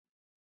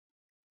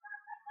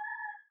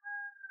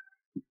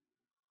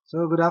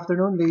So, good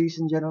afternoon, ladies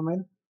and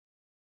gentlemen.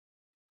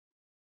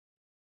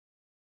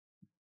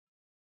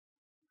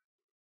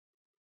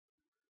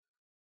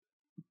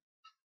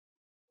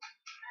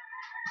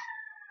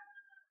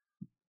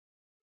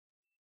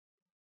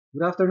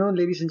 Good afternoon,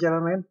 ladies and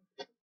gentlemen.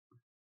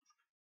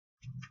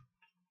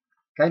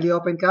 Kindly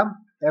open cam,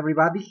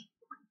 everybody.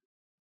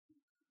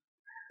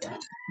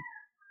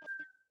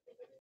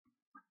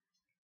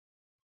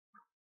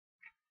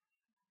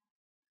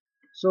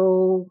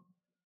 So,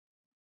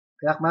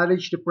 I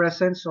acknowledge the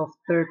presence of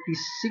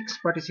 36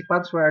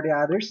 participants. Where are the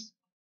others?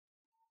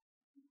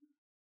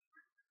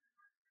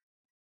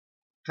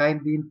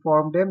 Kindly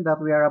inform them that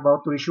we are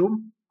about to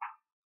resume.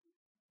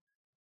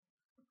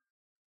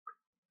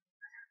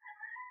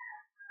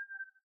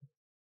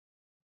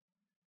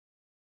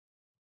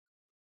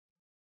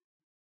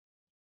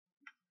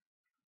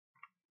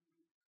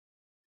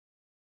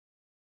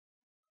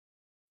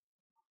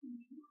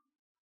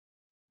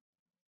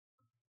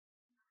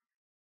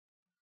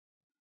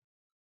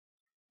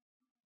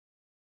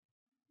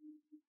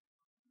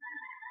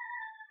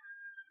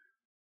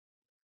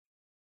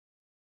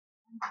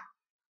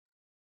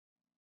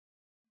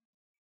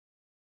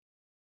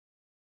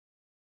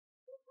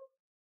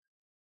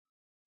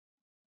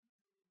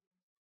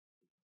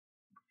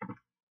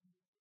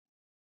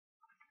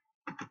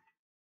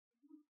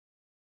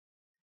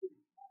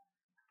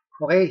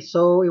 Okay,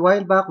 so a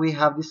while back we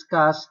have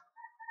discussed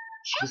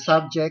the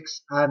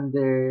subjects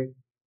under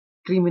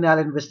criminal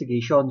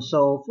investigation.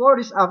 So, for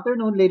this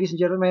afternoon, ladies and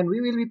gentlemen, we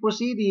will be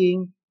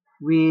proceeding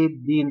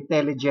with the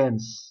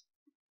intelligence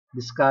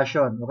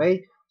discussion.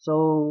 Okay,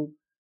 so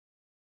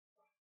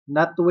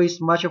not to waste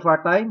much of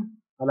our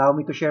time, allow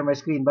me to share my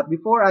screen. But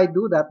before we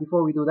do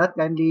that,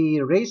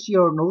 kindly raise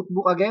your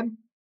notebook again.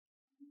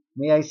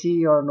 May I see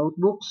your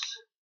notebooks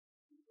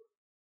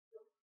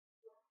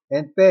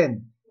and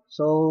pen?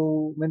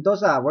 So,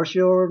 Mendoza, where's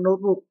your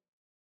notebook?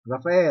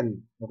 Rafael,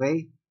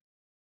 okay?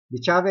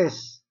 De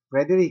Chavez,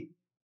 Frederick,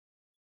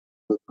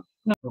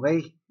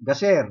 okay?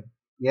 Gaser,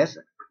 yes?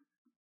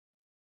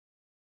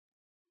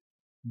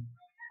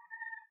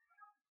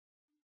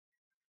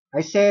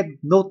 I said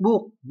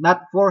notebook,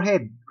 not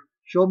forehead.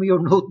 Show me your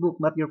notebook,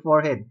 not your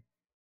forehead.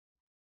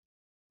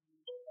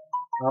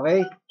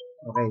 Okay?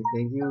 Okay,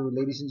 thank you,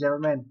 ladies and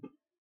gentlemen.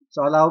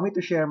 So, allow me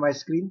to share my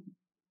screen.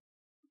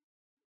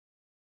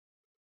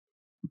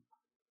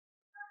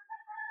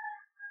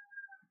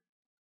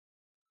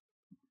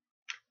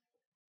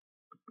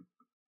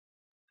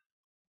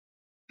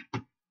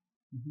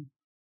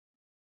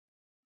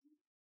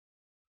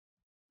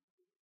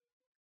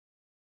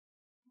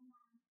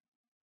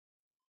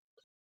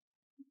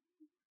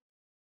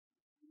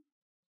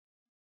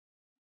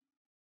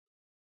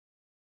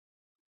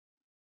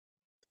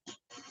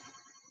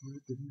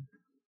 Mhm.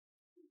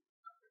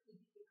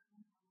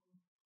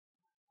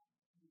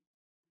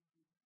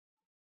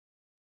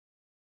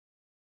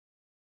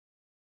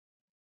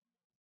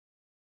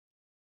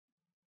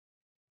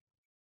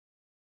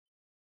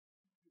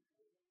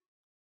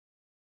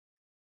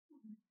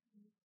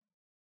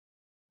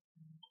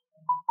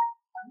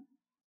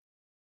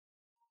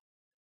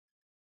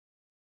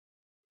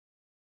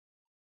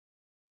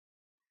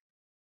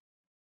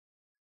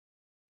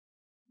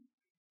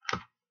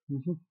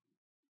 Mhm.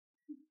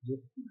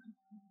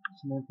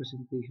 It's my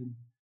presentation.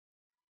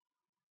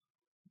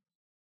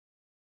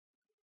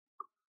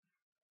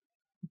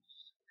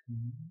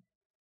 Mhm.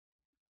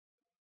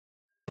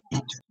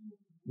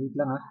 Wait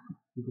lang ah.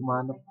 Hindi ko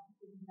mahanap.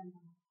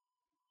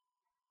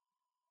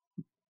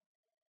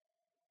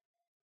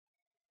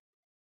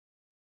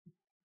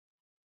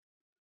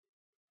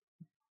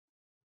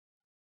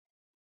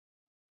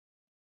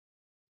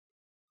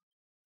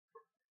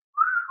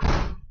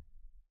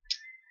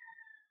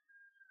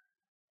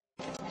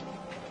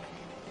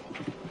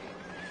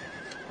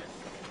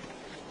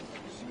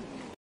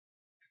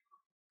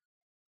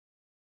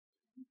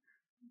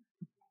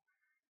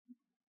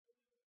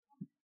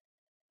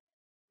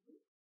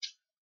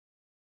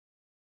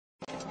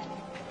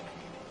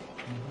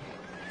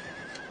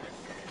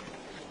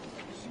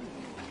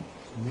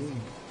 Ayun.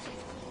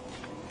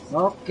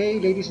 Okay,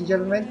 ladies and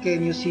gentlemen,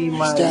 can you see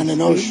my Stand in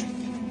screen? ocean.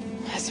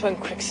 That's when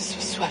Crixus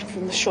was swept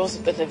from the shores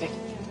of the living.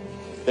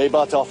 They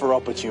but offer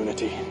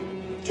opportunity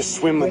to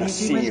swim in Can a you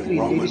see my sea of screen, ladies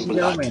Roman and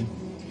blood. gentlemen?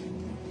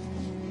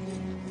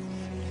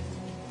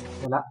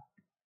 Wala.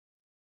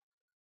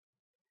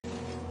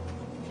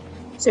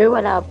 Sir,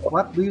 wala po.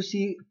 What do you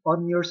see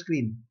on your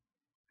screen?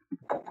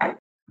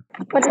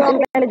 Patrol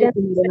intelligence,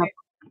 sir.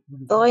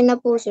 Okay na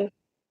po, sir.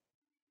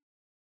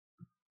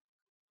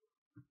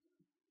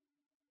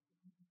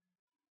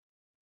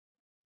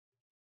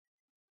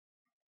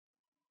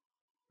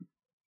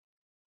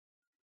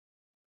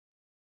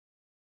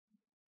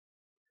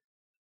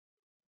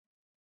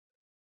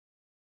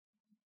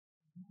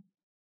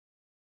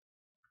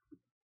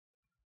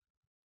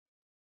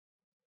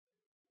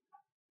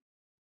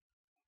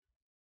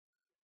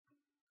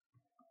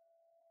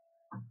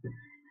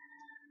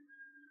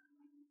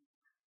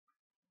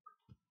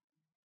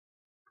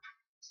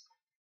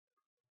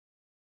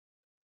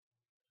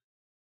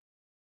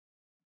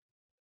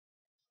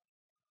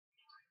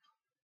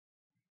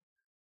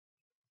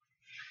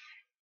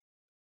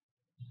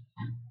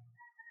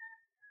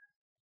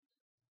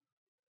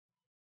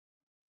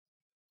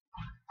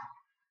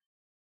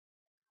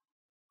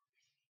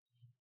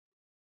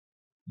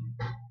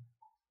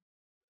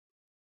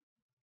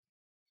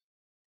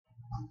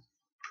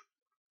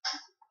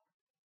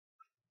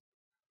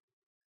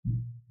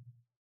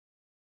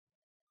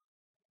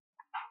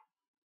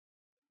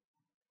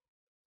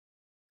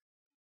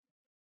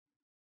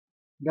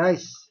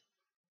 Guys,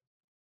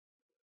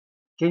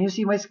 can you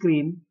see my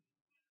screen?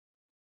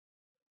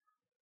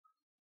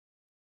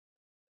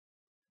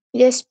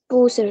 Yes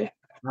po, sir.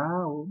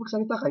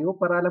 Magsalita kayo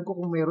para alam ko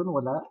kung meron o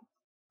wala.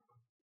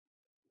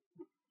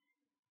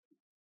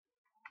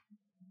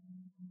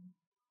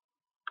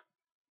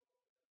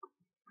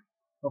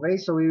 Okay,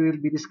 so we will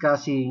be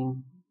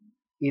discussing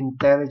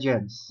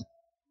intelligence.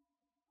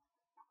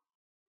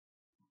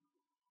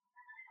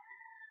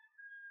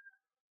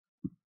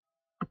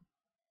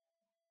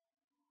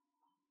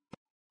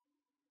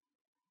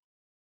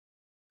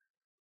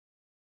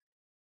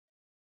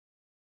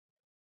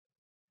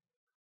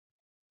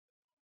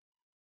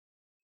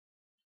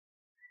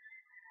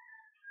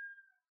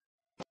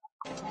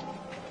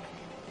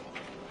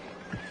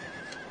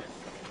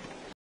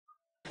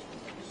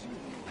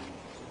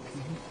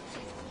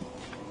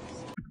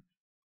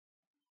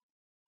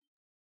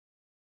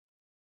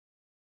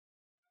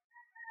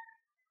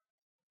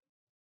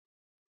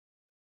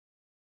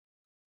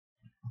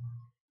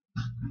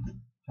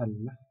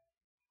 Hala.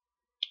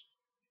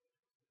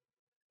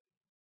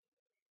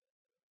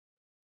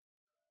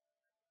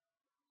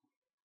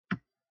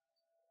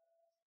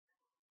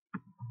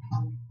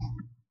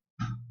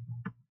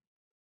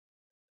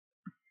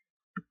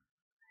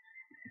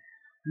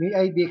 May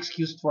I be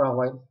excused for a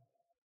while?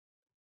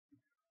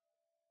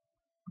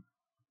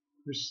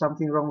 There's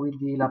something wrong with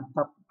the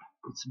laptop.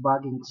 It's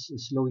bugging,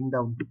 it's slowing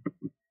down.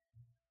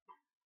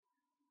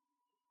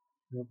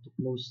 We have to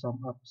close some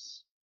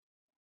apps.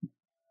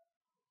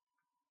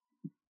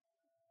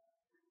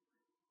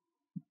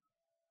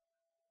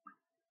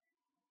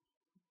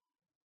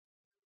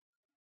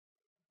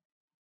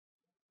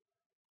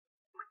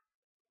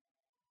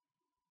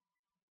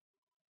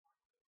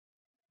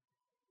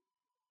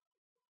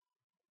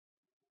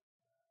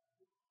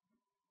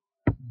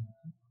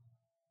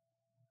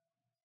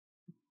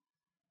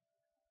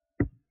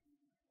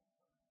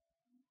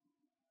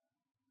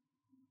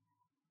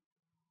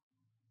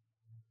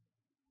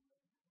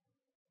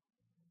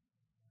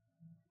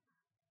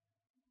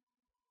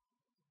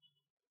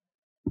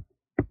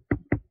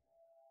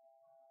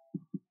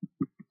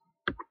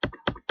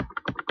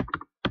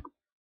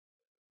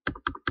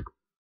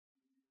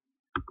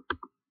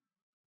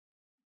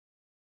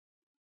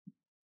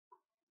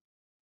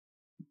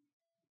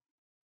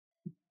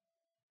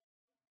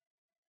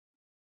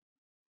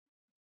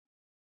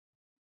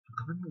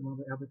 Kapan mo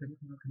mga tanya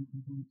mga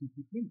kanitang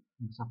pumitipitin.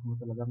 Masak mo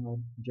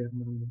talagang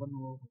German mo ba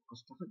no?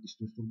 Kasta ka,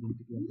 gusto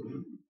buntik lang.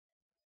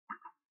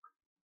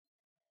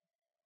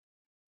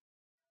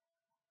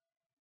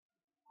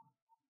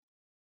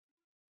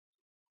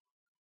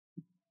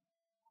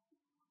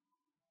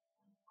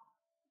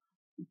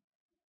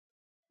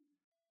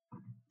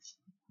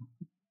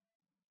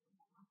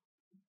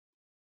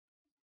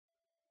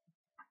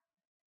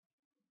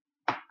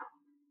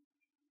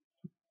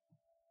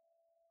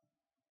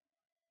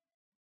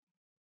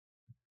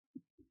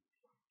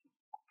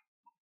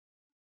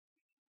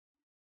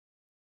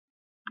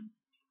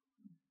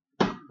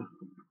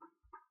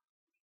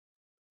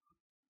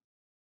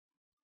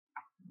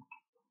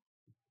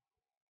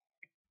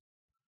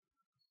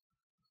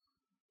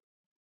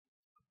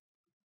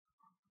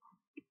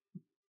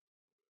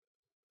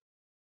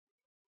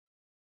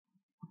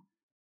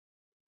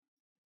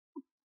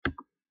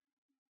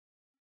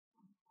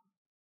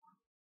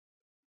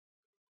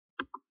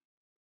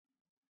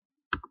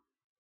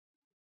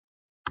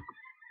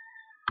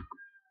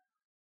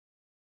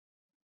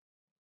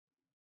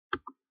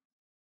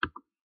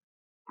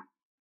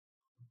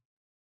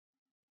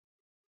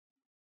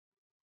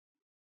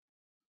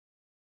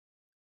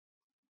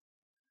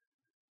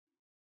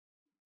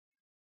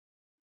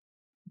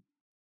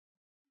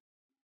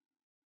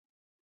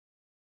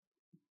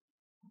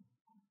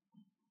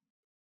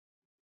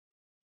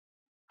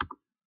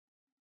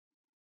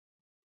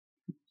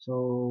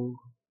 So,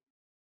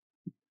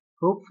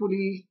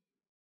 hopefully,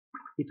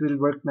 it will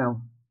work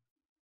now.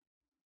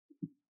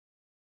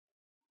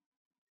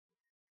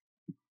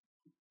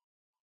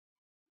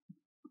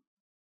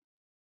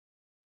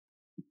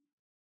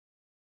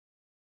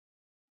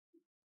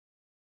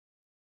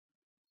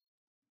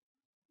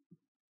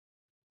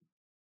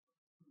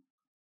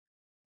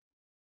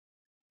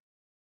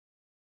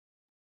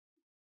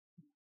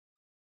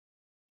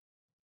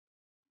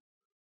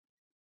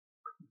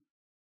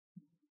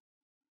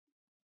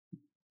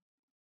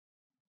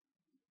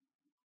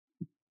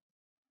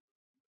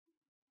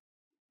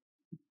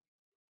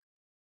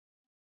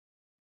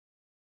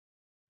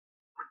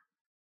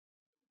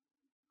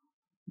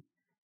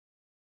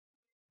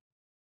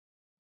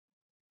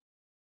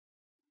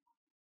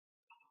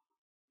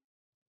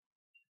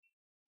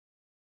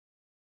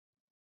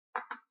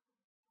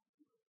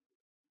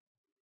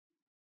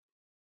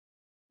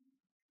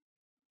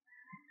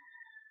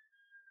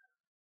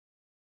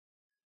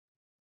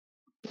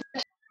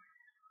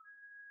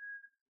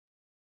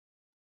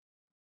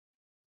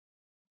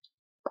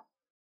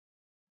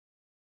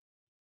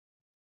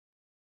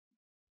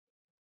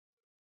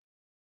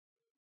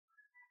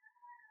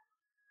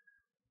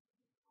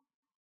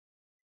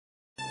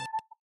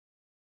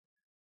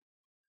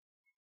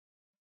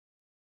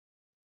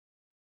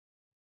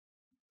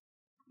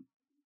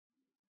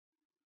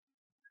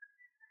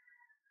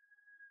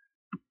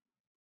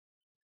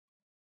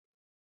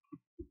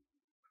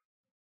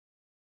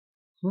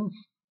 Hmm.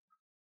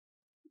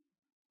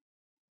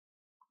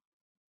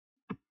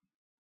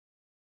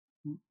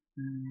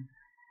 Mm.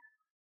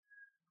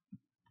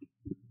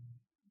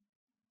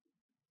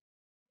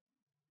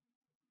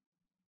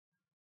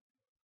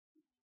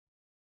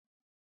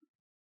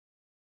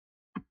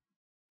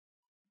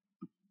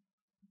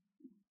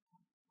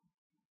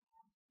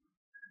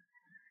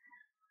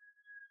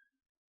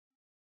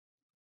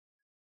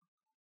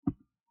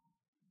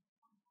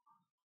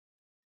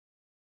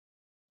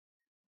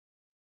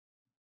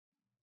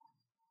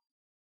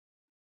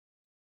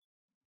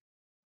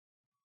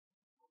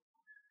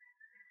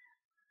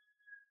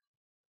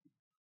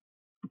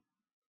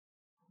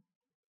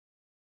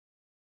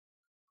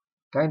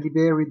 Kindly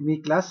bear with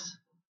me, class.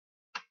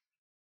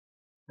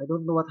 I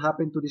don't know what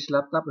happened to this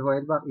laptop a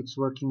while back. It's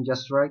working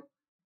just right,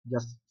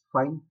 just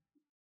fine.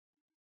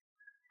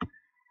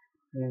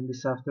 And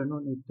this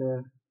afternoon,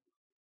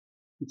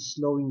 it's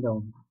slowing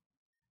down.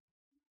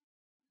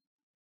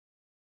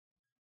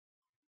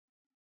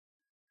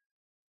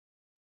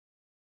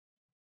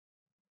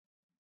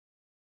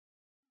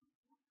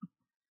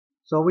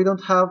 So we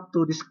don't have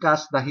to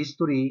discuss the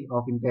history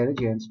of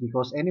intelligence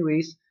because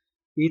anyways,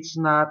 it's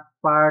not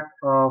part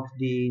of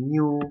the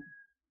new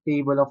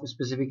table of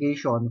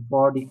specification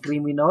for the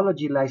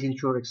criminology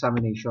licensure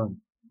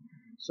examination.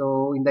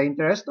 So in the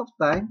interest of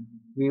time,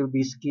 we'll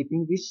be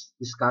skipping these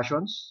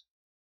discussions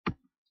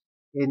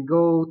and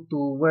go to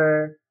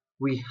where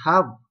we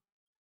have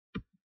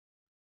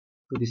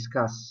to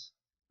discuss.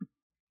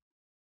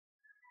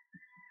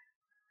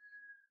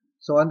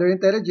 So under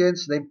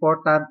intelligence, the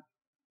important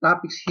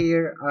topics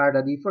here are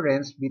the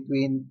difference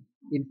between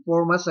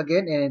informants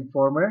again and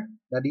informer,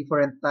 the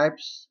different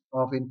types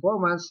of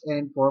informants and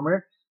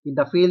informer in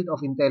the field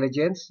of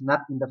intelligence,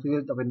 not in the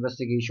field of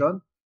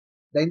investigation,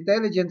 the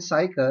intelligence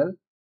cycle,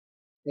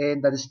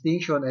 and the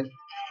distinction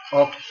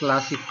of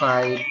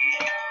classified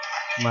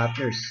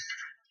matters.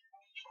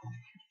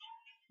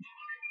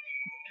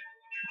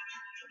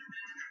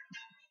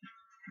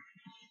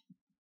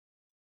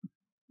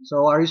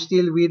 So are you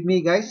still with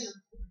me, guys?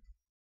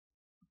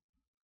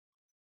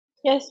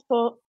 Yes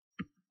po.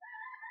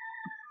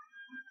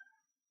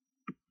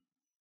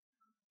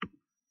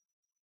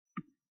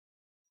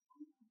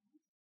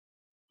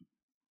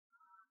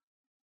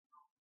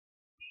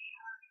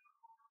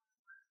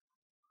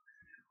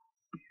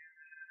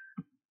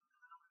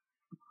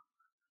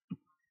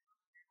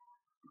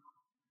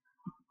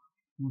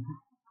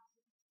 Mhm.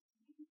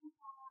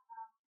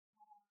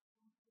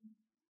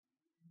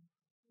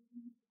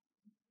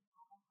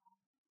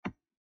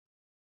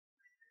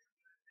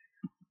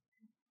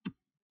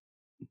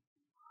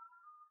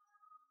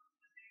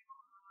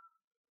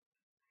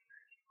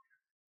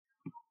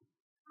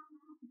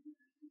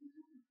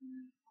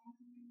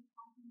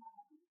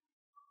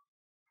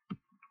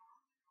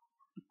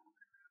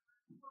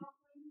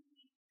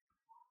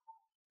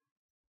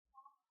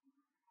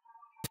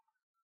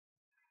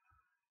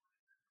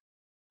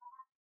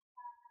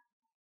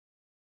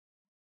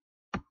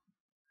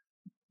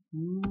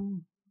 Hmm,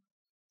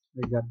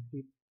 I got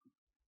it.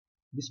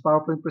 This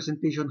PowerPoint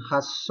presentation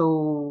has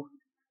so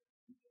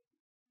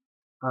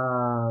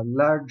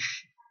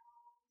large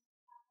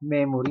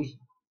memory,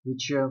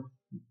 which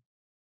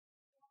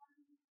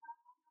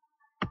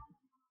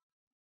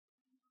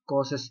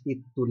causes it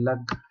to lag.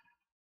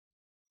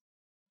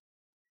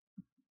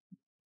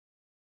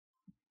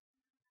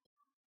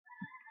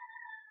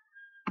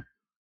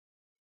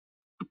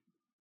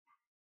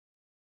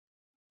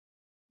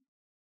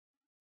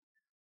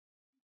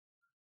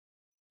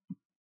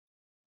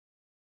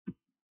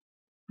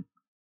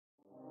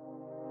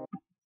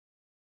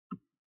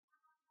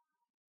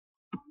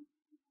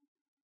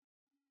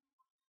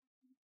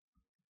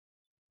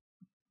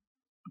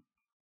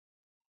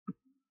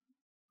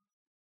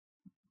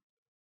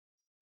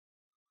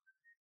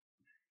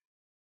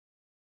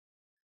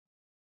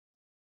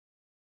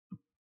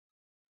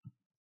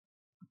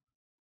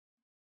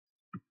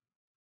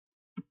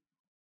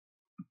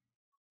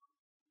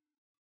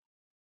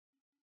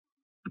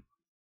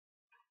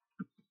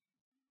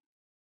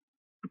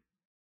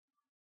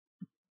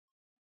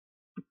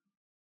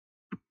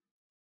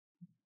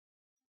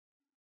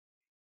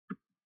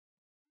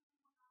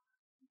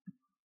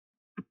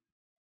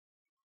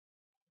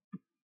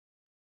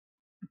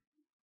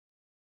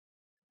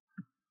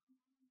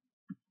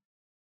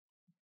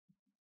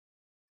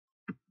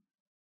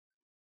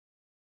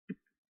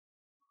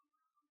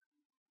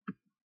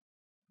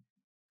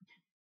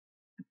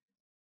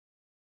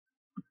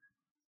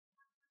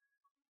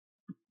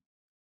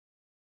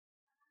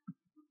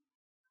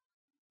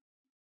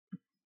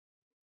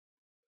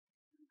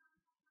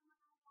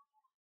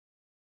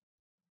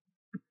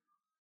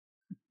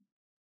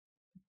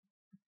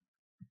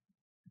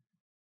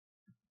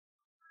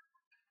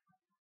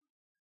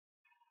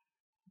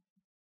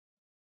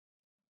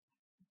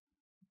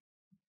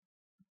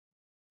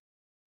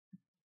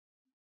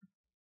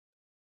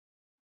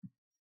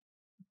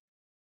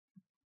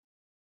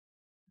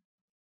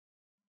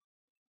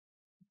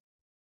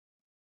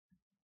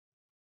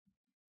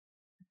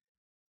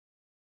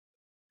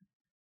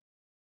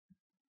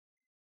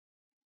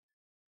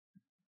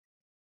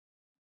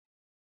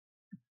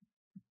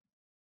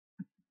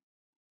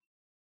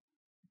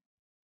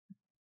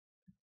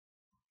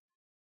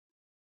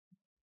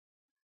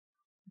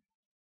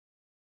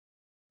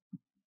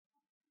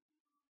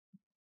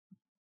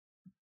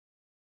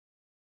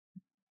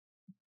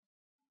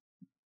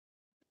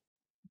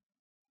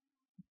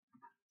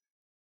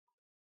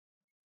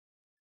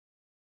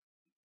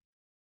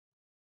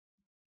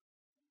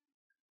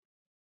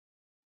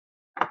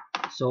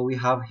 So we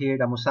have here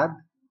the Mossad,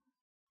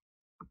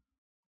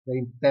 the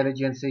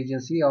intelligence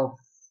agency of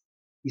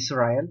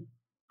Israel.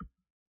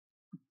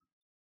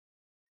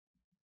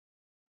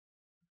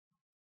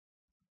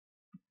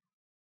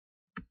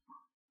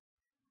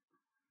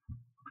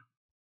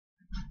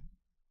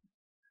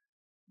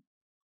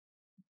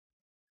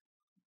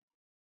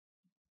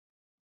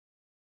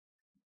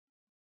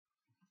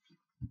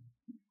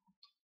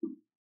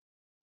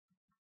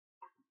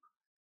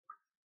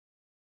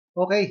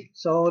 Okay,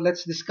 so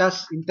let's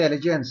discuss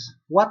intelligence.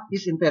 What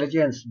is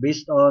intelligence?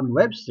 Based on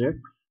Webster,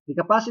 the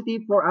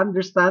capacity for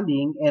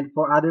understanding and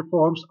for other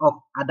forms of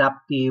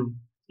adaptive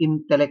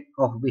intellect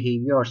of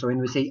behavior. So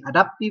when we say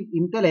adaptive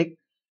intellect,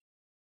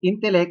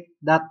 intellect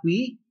that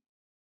we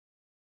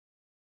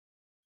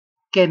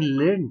can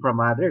learn from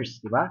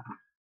others, di ba?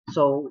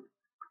 So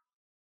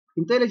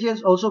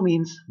intelligence also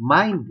means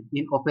mind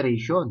in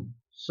operation.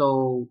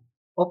 So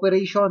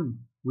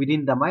operation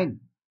within the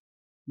mind.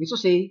 Means to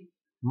say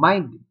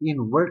mind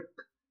in work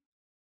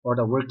or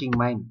the working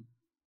mind.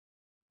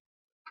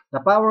 The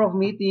power of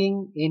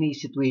meeting any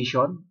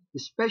situation,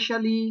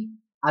 especially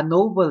a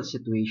novel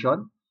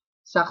situation,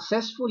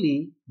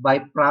 successfully by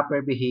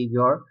proper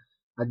behavior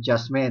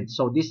adjustment.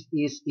 So this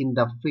is in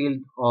the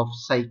field of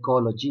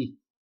psychology.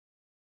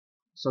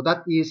 So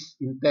that is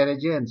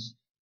intelligence.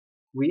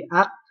 We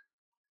act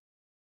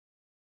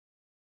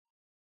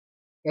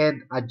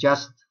and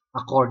adjust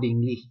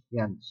accordingly.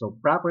 Yan. So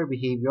proper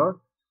behavior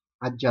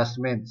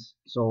adjustments.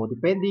 So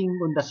depending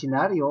on the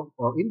scenario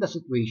or in the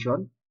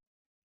situation,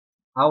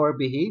 our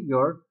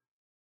behavior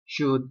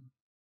should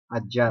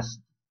adjust.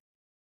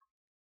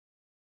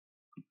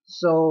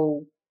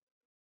 So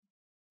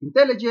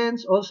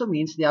intelligence also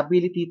means the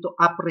ability to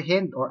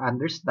apprehend or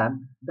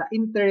understand the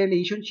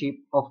interrelationship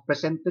of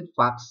presented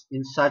facts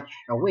in such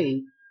a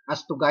way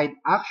as to guide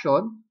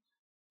action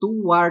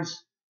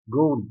towards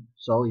goal.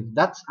 So if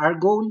that's our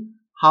goal,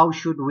 how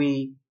should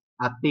we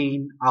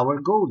attain our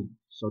goal?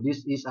 So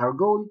this is our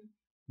goal.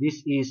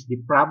 This is the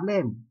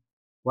problem.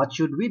 What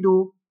should we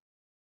do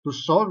to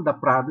solve the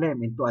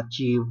problem and to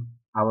achieve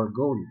our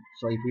goal?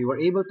 So if we were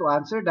able to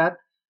answer that,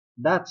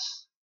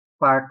 that's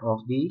part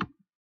of the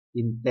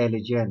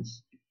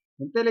intelligence.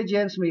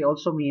 Intelligence may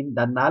also mean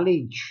the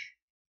knowledge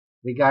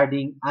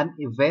regarding an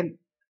event.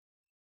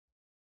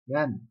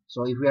 Yan.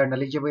 So if we are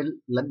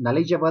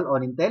knowledgeable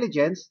on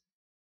intelligence,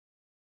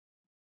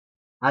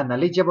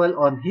 knowledgeable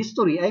on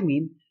history, I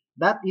mean,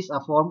 that is a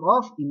form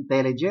of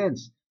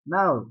intelligence.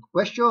 Now,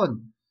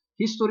 question.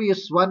 History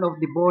is one of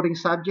the boring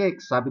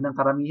subjects, sabi ng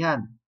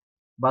karamihan.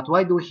 But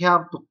why do we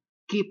have to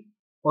keep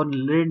on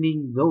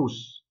learning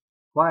those?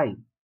 Why?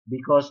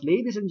 Because,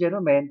 ladies and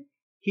gentlemen,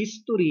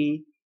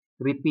 history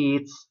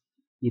repeats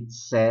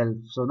itself.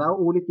 So,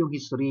 nauulit yung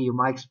history, yung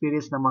mga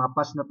experience ng mga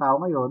past na tao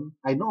ngayon,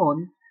 ay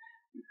noon,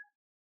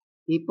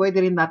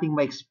 pwede rin nating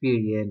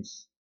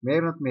ma-experience.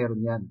 Meron at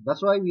meron yan.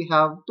 That's why we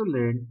have to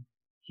learn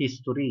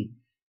history.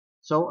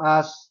 So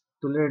as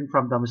to learn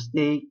from the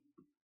mistake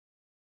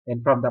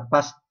and from the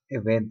past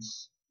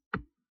events.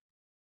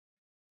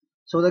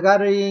 So the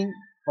gathering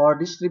or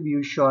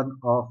distribution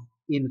of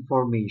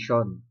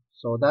information.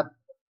 So that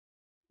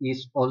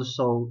is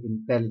also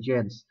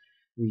intelligence.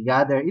 We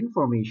gather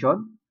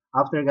information.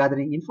 After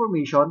gathering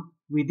information,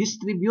 we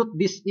distribute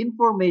this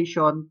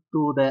information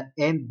to the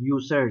end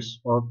users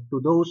or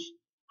to those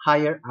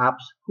higher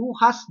ups who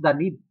has the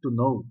need to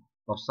know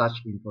of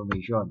such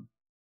information.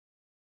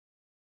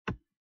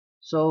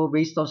 So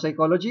based on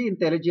psychology,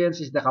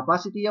 intelligence is the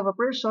capacity of a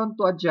person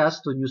to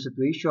adjust to new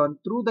situation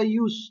through the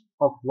use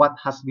of what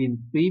has been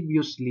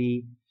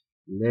previously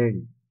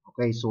learned.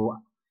 Okay, so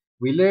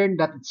we learned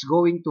that it's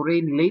going to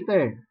rain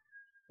later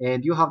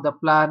and you have the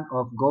plan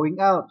of going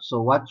out.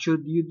 So what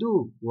should you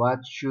do?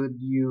 What should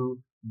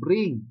you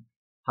bring?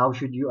 How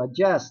should you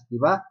adjust?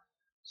 Diba?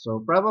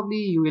 So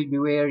probably you will be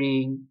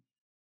wearing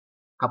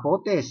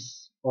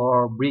capotes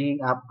or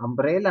bringing up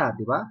umbrella.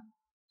 Diba?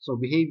 So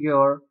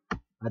behavior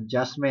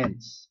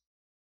adjustments.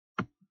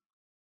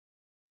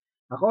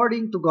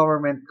 According to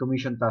Government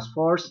Commission Task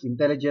Force,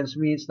 intelligence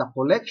means the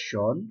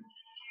collection,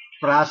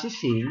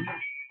 processing,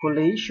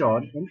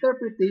 collation,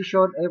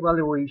 interpretation,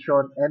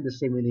 evaluation, and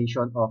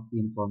dissemination of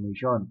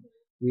information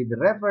with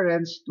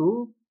reference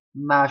to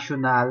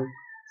national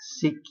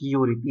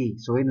security.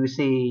 So when we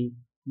say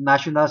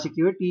national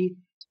security,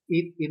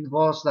 it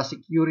involves the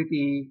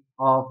security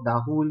of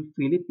the whole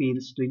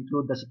Philippines to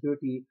include the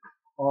security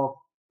of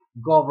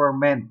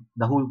government,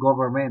 the whole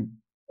government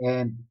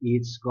and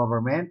its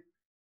government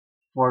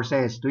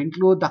forces to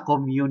include the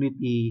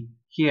community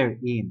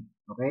herein.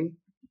 Okay?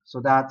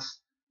 So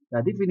that's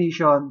the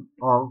definition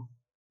of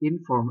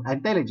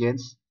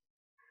intelligence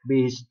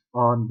based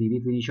on the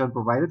definition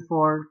provided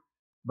for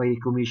by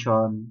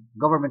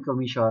Government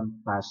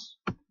Commission Task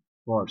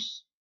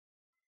Force.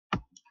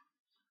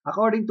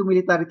 According to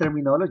military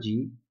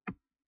terminology,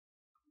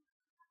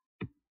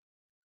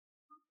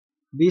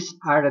 these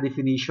are the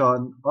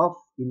definition of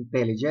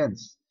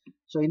intelligence.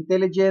 So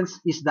intelligence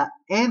is the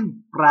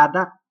end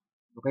product.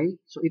 Okay?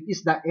 So it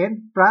is the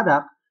end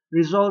product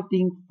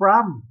resulting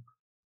from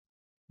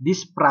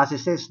these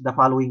processes, the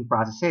following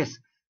processes.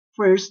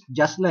 First,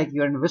 just like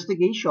your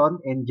investigation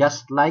and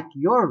just like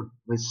your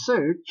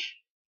research,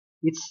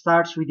 it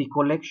starts with the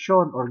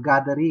collection or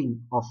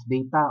gathering of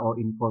data or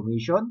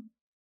information,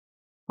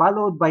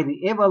 followed by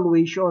the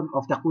evaluation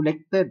of the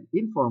collected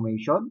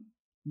information,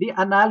 the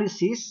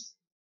analysis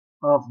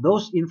of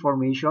those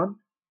information,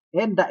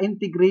 and the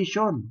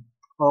integration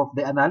of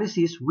the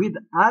analysis with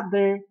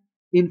other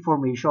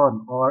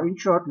information, or in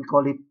short, we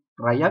call it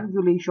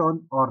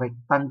triangulation or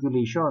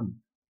rectangulation.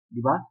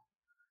 Diba?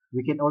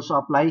 We can also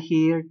apply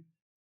here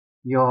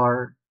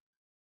your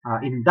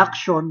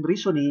induction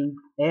reasoning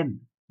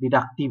and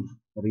deductive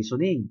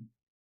reasoning.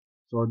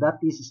 So that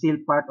is still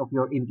part of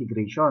your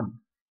integration.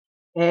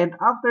 And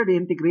after the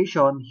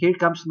integration, here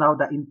comes now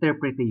the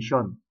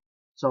interpretation.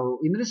 So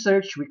in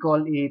research, we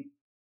call it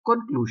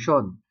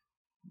conclusion.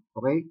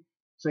 Okay?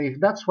 So if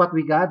that's what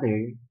we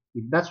gather,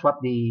 if that's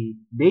what the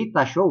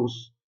data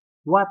shows,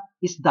 what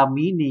is the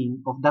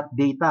meaning of that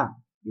data?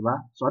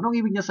 Diba? So anong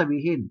ibig niya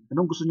sabihin?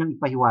 Anong gusto niyang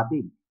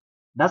ipahiwatig?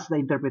 That's the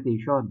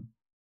interpretation.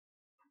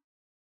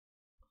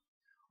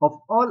 Of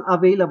all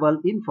available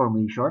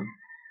information,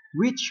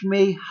 which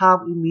may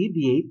have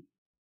immediate,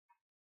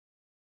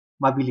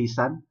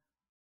 mabilisan,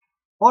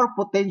 or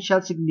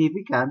potential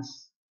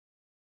significance,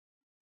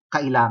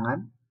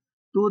 kailangan,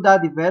 to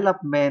the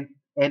development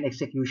and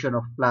execution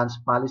of plans,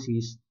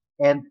 policies,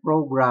 and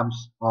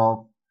programs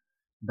of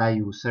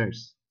the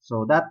users.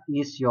 So that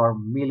is your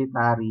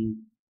military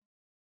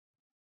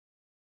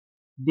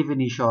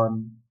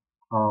definition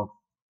of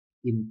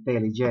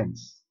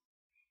intelligence.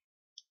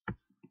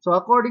 So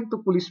according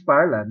to police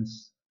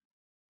parlance,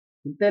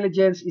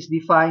 intelligence is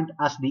defined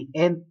as the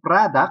end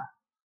product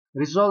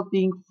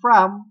resulting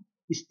from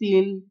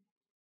still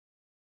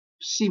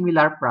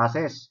similar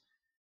process: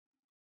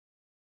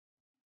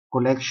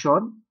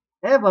 collection,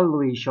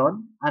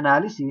 evaluation,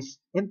 analysis,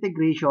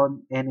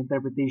 integration, and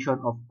interpretation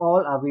of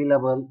all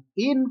available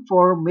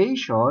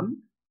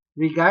information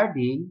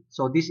regarding,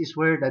 so this is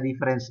where the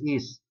difference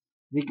is,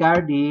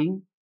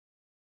 regarding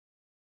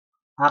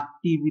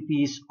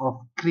activities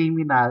of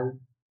criminal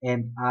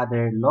and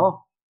other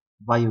law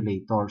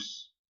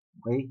violators.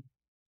 Okay?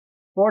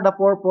 For the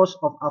purpose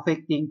of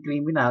affecting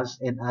criminals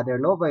and other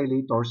law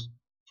violators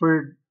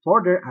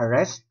for their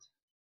arrest,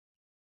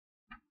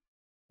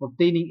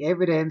 obtaining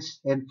evidence,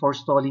 and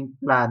forestalling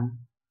plan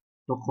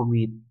to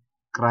commit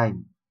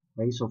crime.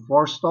 Okay, so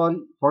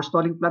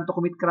forestalling plan to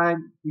commit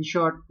crime, in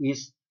short,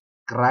 is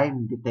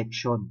crime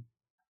detection.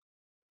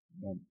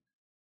 Yan.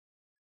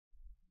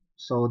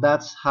 So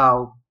that's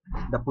how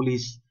the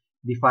police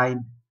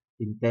define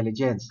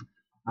intelligence.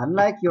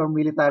 Unlike your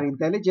military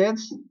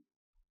intelligence,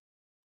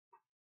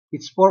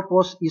 its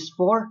purpose is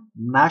for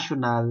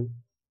national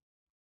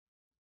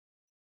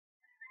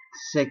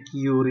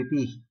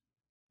security.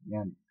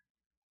 Yan.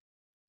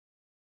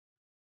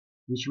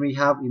 Which may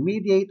have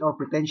immediate or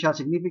potential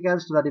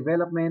significance to the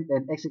development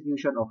and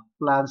execution of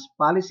plans,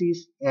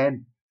 policies,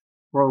 and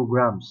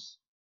programs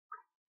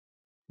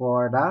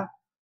for the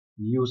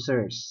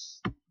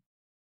users.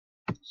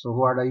 So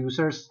who are the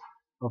users?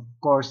 Of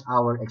course,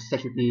 our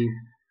executive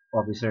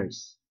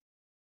officers.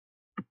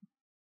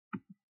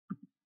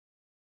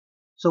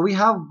 So we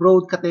have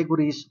broad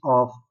categories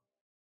of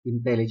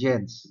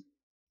intelligence.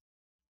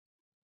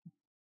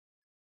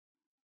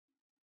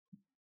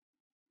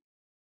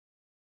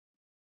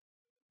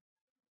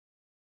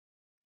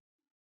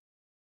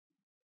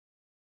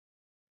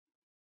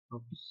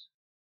 Oops.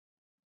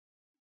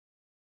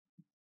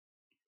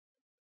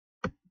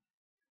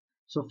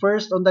 So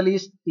first on the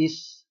list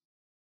is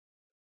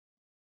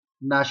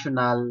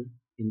national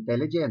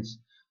intelligence.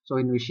 So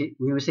when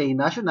we say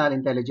national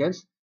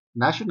intelligence,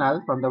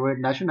 national, from the word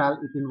national,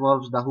 it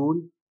involves the whole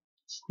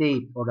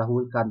state or the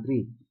whole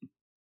country.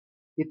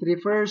 It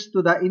refers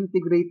to the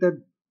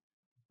integrated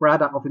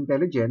product of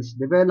intelligence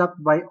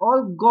developed by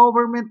all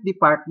government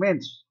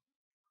departments,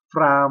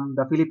 from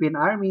the Philippine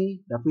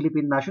Army, the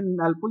Philippine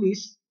National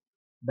Police,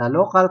 the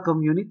local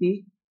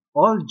community,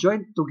 all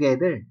joined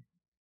together.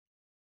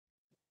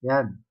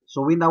 Yan.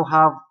 So we now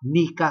have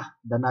NICA,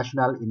 the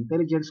National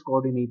Intelligence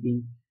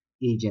Coordinating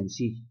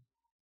Agency.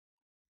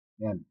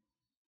 Yan.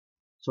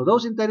 So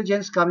those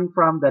intelligence coming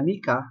from the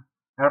NICA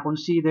are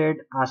considered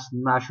as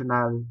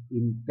national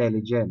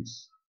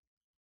intelligence.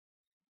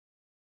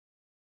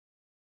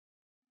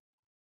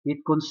 It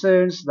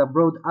concerns the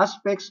broad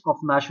aspects of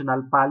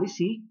national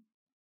policy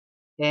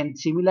and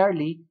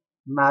similarly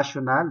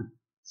national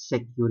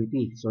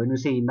security. So when we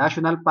say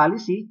national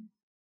policy,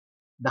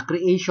 the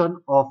creation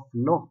of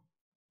law.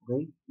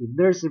 Okay? If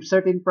there's a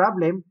certain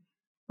problem,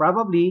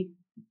 probably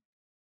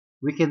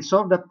we can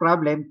solve that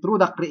problem through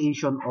the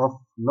creation of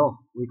law.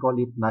 We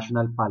call it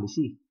national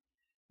policy.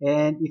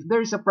 And if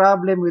there is a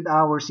problem with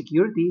our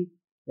security,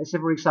 let's say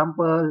for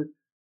example,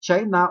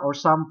 China or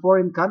some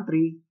foreign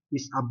country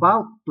is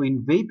about to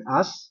invade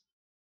us,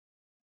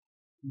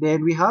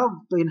 then we have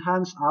to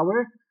enhance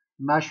our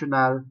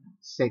national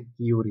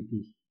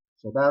security.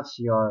 So that's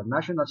your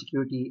national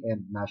security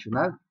and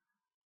national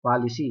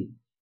policy.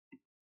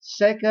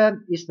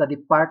 Second is the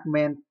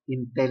department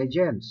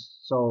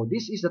intelligence. So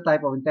this is the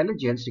type of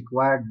intelligence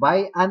required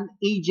by an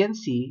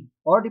agency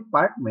or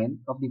department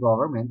of the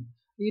government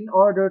in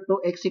order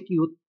to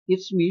execute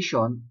its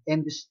mission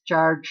and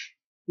discharge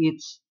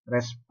its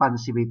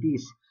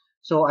responsibilities.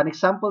 So an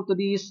example to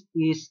this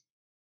is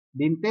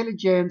the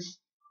intelligence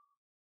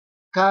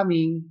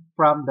coming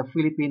from the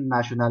Philippine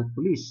National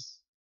Police.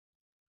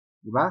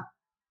 Diba?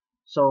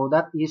 So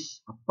that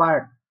is a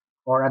part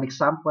or an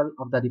example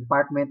of the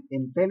department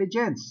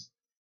intelligence.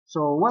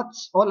 So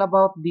what's all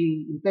about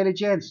the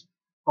intelligence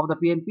of the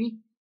PNP?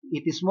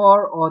 It is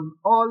more on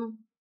all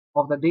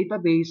of the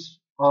database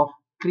of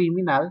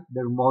criminal,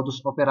 their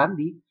modus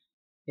operandi,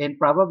 and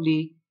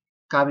probably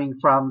coming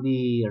from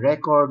the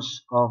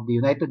records of the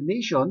United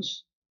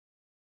Nations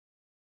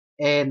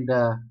and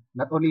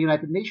not only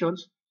United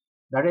Nations,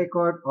 the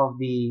record of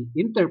the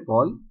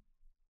Interpol,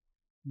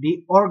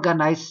 the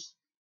organized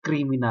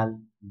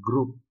criminal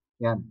group.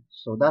 Yan.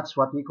 So that's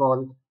what we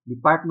call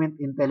department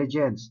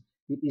intelligence.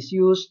 It is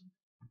used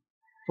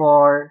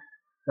for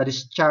the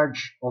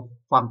discharge of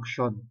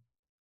function.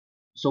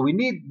 So we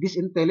need this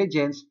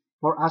intelligence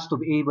for us to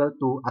be able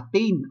to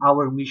attain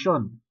our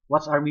mission.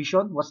 What's our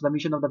mission? What's the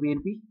mission of the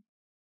PNP?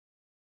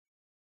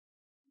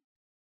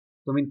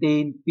 To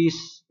maintain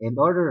peace and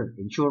order,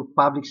 ensure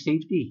public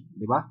safety,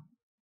 di ba?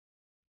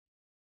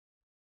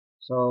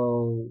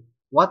 So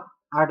what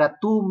are the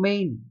two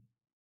main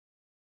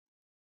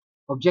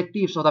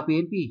objectives of the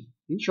PNP?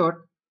 In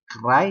short,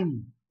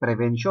 crime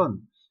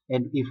prevention.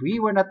 And if we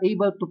were not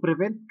able to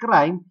prevent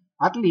crime,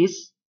 at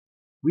least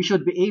we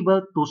should be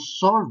able to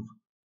solve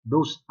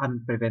those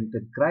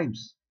unprevented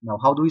crimes. Now,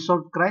 how do we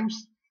solve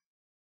crimes?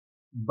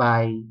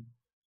 Through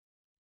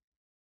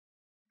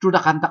the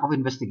conduct of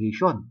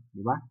investigation,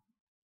 di ba?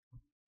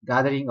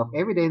 Gathering of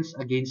evidence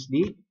against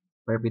the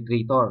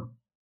perpetrator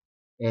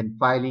and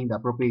filing the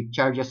appropriate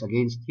charges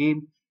against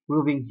him,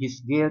 proving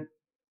his guilt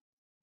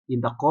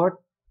in the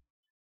court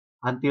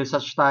until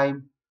such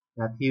time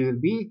that he will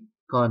be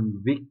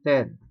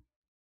convicted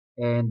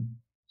and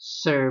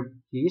serve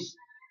his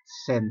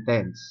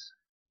sentence.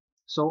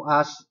 So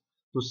as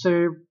to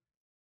serve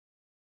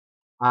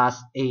as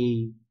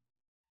a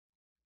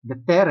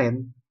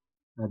deterrence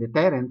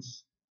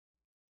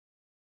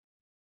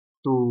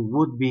to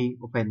would-be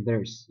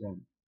offenders.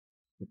 Yan.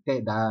 The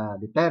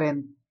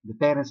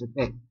deterrence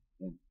effect.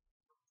 Yan.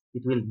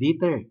 It will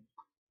deter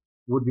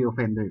would-be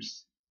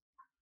offenders.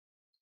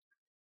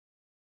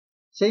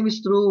 Same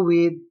is true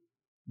with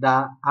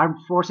the armed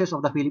forces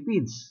of the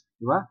Philippines.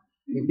 Diba?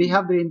 If they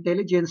have their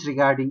intelligence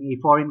regarding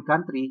a foreign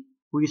country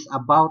who is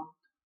about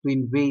to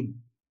invade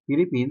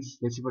Philippines,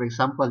 let's say for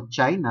example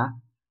China,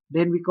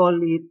 then we call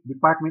it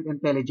Department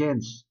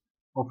Intelligence.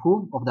 Of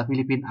whom? Of the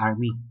Philippine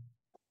Army.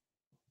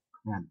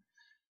 Yan.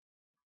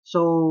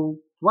 So,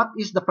 what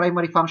is the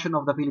primary function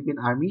of the Philippine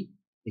Army?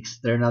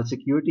 External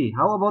security.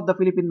 How about the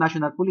Philippine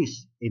National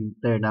Police?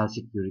 Internal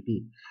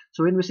security.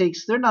 So, when we say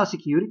external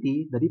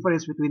security, the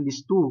difference between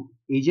these two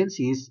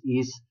agencies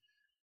is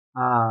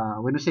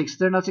when we say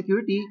external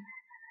security,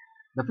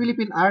 the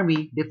Philippine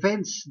Army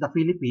defends the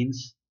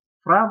Philippines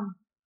from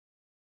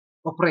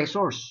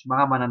oppressors,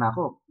 mga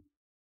mananakop,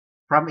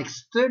 from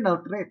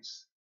external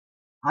threats,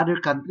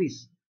 other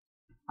countries.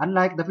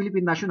 Unlike the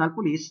Philippine National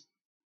Police,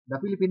 the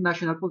Philippine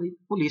National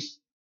Police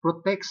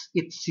protects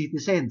its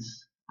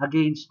citizens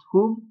against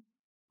whom?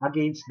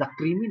 Against the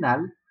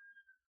criminal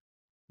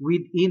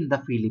within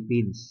the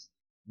Philippines.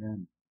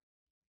 Yan.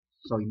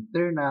 So,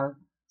 internal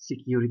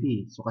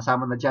security. So,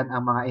 kasama na dyan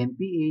ang mga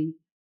NPA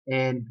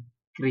and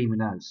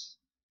criminals.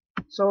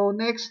 So,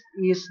 next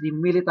is the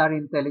military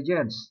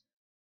intelligence.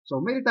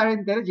 So, military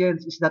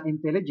intelligence is that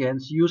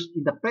intelligence used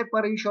in the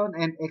preparation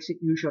and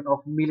execution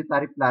of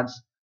military plans,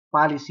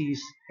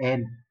 policies,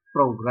 and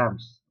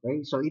programs.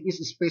 Okay? So, it is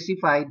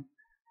specifically,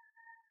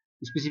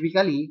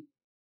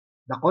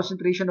 the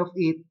concentration of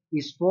it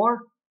is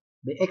for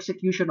the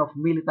execution of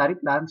military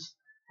plans,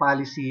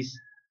 policies,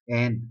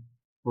 and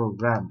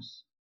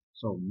programs.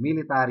 So,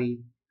 military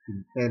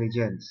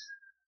intelligence.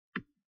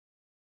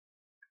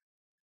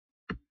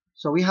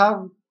 So, we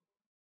have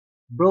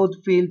broad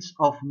fields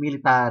of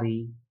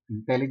military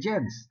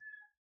intelligence.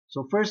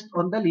 So, first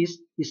on the list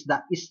is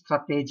the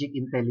strategic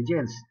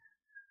intelligence.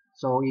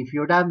 So, if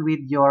you're done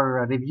with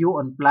your review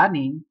on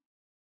planning,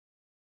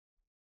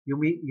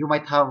 you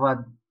might have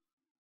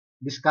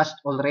discussed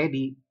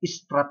already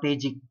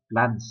strategic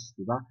plans,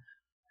 diba?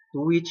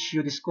 To which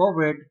you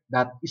discovered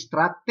that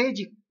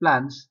strategic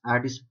plans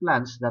are these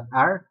plans that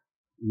are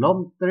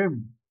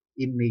long-term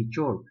in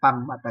nature,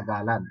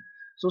 pangmatagalan.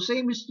 So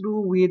same is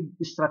true with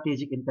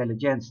strategic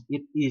intelligence.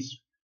 It is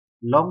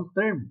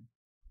long-term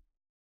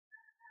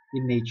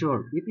in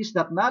nature. It is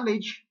that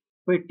knowledge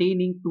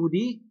pertaining to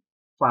the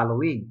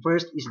following.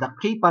 First is the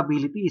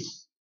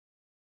capabilities,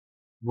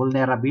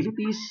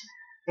 vulnerabilities,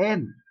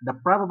 and the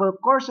probable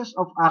courses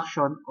of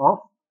action of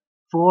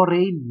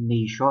foreign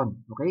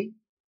nation. Okay?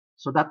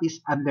 So that is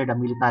under the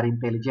military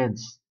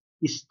intelligence,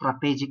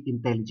 strategic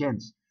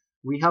intelligence.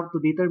 We have to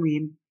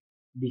determine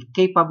the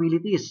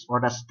capabilities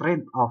or the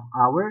strength of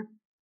our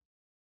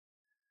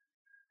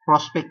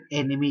prospect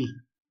enemy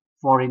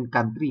foreign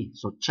country.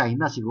 So,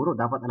 China siguro.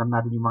 Dapat alam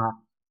natin yung mga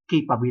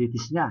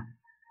capabilities niya.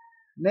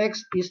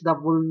 Next is the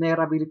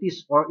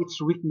vulnerabilities or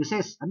its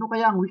weaknesses. Ano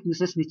kaya ang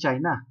weaknesses ni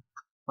China?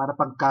 Para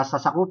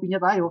pagkasasakupin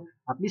niya tayo,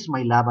 at least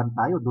may laban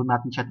tayo. Doon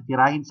natin siya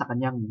titirahin sa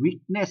kanyang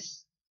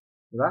weakness.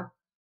 Diba?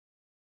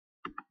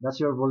 That's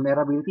your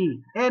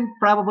vulnerability. And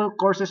probable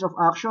courses of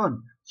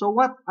action. So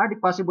what are the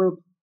possible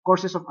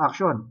courses of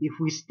action? If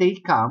we stay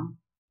calm,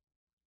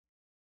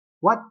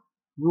 what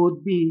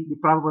would be the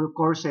probable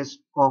courses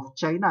of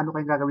China? Ano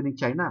kayang gagawin ng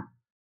China?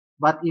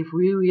 But if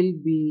we will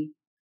be,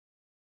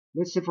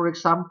 let's say for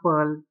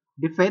example,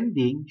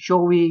 defending,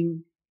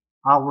 showing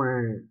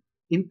our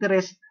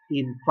interest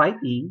in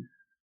fighting,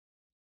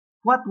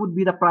 what would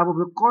be the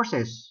probable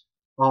courses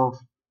of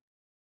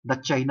the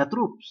China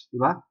troops?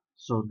 Diba?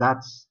 So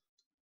that's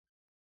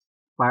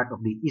part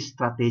of the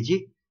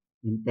strategic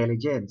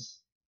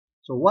intelligence.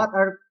 So what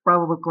are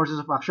probable courses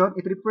of action?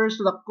 It refers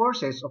to the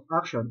courses of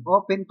action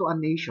open to a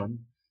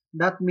nation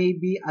that may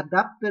be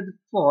adapted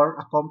for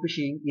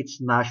accomplishing its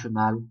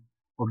national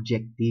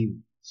objective.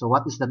 So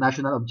what is the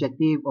national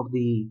objective of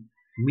the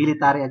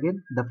military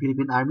again? The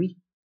Philippine Army?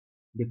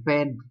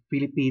 Defend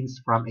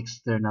Philippines from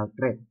external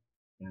threat.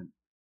 Yan.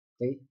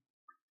 Okay?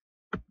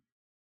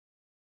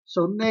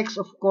 So next,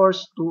 of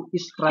course, to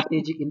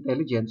strategic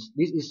intelligence.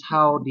 This is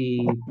how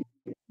the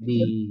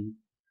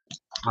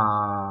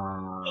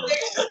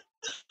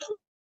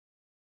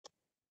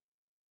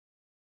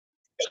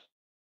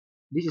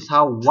this is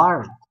how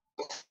war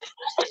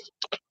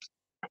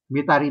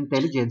military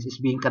intelligence is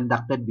being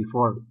conducted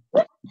before.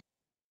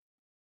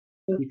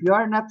 If you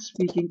are not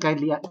speaking,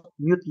 kindly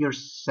mute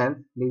yourself,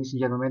 ladies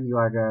and gentlemen. You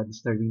are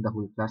disturbing the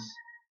whole class.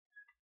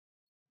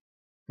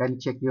 Kindly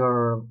check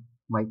your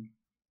mic.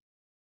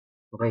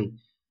 Okay.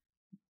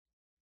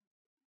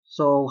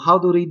 So how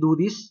do they do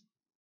this?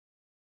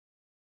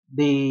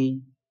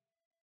 They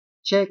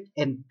check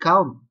and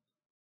count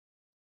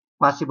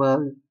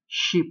possible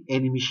ship,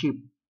 enemy ship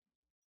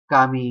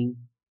coming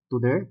to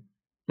their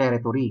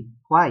territory.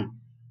 Why?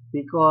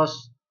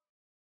 Because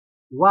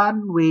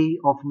one way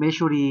of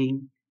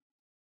measuring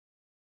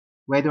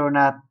whether or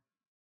not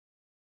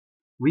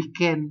we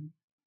can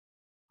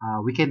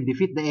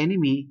defeat the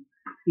enemy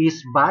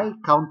is by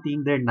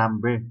counting their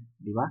number,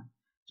 di ba?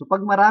 So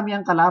pag marami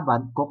ang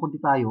kalaban,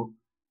 kukunti tayo,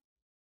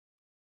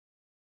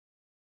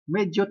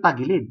 medyo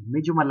tagilid,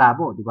 medyo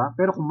malabo, di ba?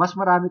 Pero kung mas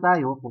marami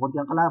tayo, kukunti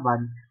ang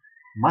kalaban,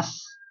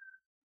 mas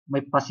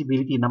may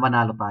possibility na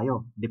manalo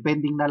tayo,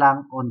 depending na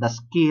lang on the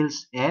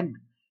skills and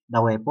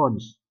the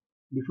weapons.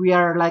 If we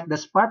are like the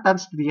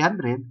Spartans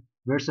 300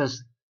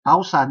 versus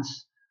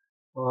thousands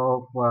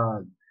of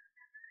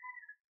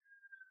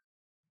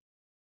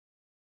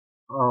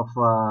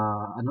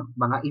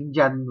mga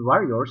Indian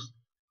warriors,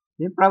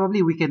 then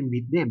probably we can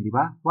beat them, di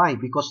ba? Why?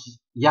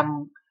 Because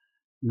young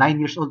 9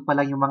 years old pa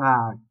lang yung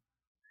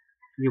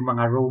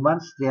mga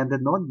Romans,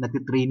 300 noon,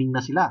 nagtitraining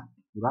na sila,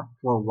 di ba?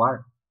 For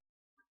war.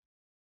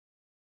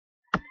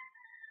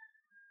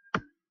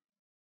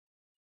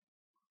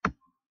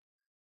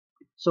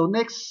 So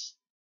next,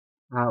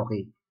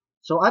 okay.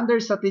 So under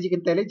strategic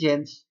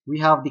intelligence,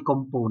 we have the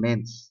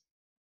components.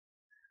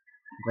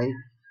 Okay?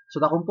 So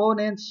the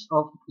components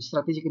of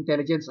strategic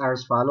intelligence are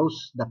as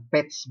follows. The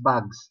PETS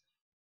bags.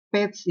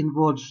 PETS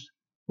involves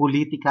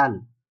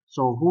political.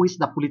 So who is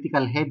the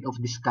political head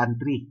of this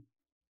country?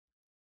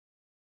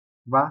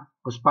 Diba?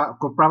 Because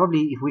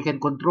probably if we can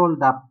control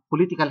the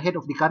political head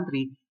of the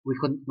country,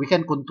 we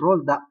can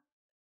control the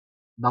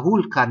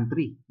whole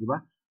country,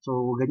 diba?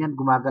 So ganyan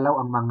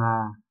gumagalaw ang mga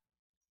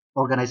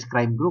organized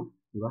crime group,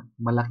 diba?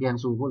 Malaki ang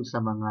suhol sa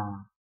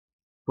mga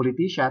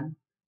politician,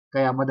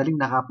 kaya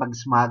madaling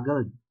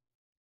nakapag-smuggle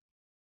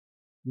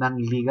ng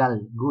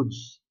illegal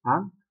goods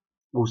ang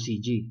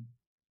OCG.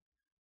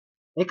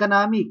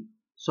 Economic.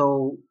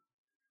 So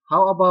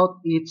how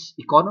about its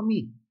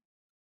economy?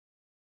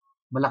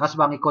 Malakas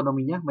ba ang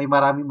economy niya? May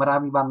marami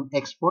bang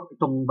export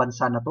itong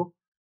bansa na to?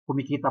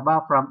 Kumikita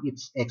ba from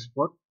its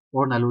export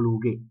or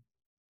nalulugi?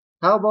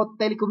 How about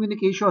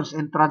telecommunications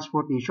and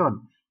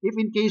transportation? If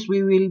in case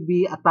we will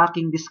be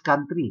attacking this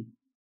country,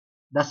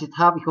 does it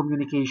have a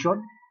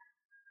communication?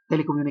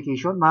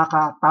 Telecommunication?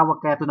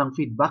 Makakatawag kaya ito ng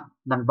feedback,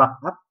 ng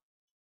backup?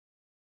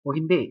 O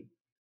hindi?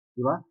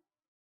 Diba?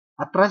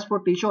 At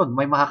transportation,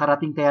 may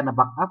makakarating kaya na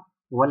backup?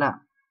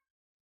 Wala.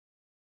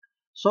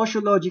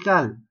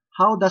 Sociological.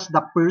 How does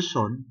the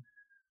person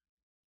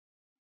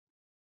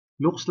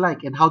looks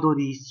like and how do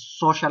they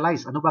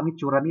socialize? Ano bang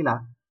itsura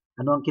nila?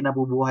 Ano ang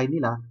kinabubuhay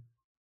nila?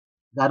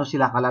 Gaano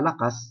sila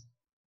kalalakas?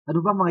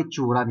 Ano bang mga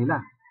itsura nila?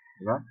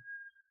 Diba?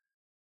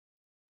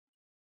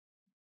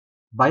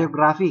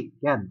 Biographic,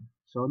 yan.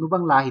 So, ano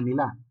bang lahi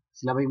nila?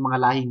 Sila ba yung mga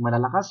lahing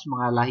malalakas,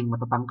 mga lahing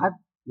matatangkad,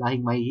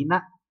 lahing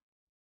mahihina,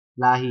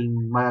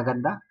 lahing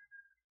magaganda,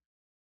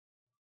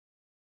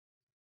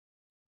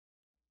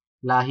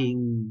 lahing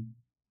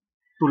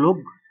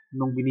tulog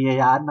nung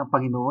biniyayaan ng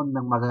Panginoon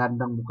ng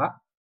magagandang muka?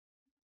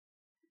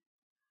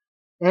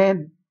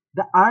 And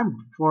the armed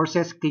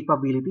forces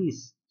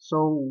capabilities.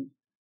 So,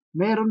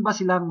 meron ba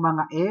silang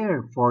mga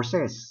air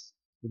forces?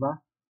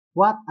 Diba?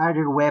 What are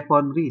their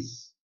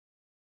weaponries?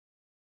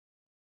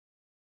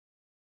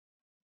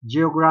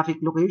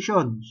 Geographic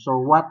location. So,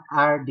 what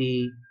are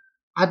the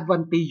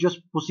advantageous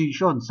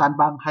positions? Saan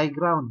ba ang high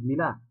ground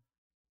nila?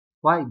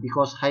 Why?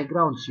 Because high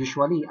grounds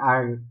usually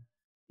are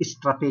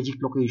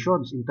strategic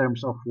locations in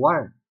terms of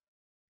war.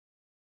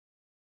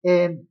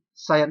 And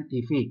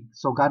scientific.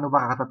 So, gaano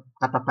ba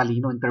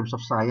katatalino in terms of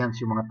science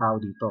yung mga tao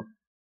dito?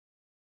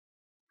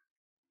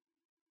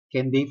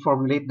 Can they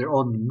formulate their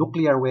own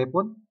nuclear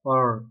weapon?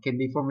 Or can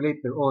they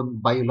formulate their own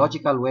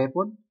biological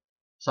weapon?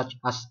 Such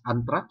as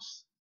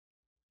anthrax?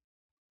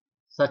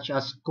 Such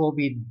as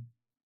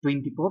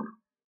COVID-24?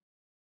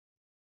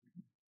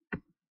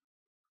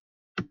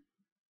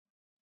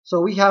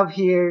 So, we have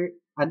here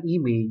an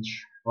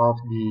image of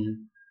the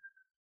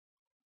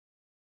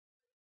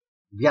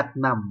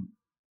Vietnam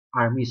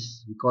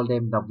armies. We call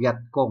them the Viet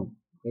Cong.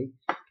 Okay?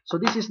 So,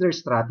 this is their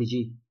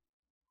strategy.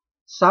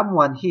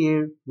 Someone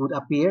here would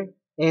appear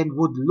and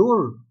would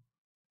lure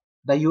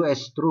the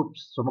US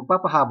troops. So,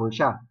 magpapahabol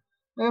siya.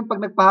 Ngayon,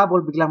 pag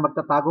nagpahabol, biglang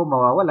magtatago,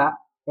 mawawala.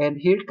 And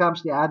here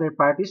comes the other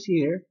parties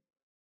here,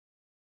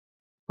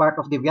 part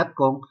of the Viet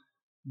Cong,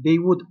 they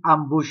would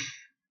ambush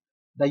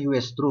the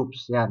US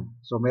troops. Yan.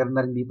 So, meron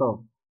na rin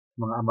dito,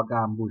 mga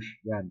mag-ambush.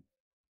 Yan.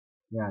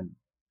 Yan.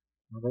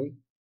 Okay?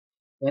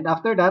 And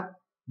after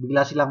that,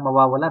 bigla silang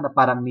mawawala na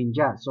parang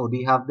ninja. So,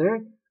 they have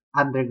their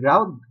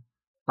underground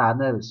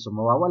tunnels. So,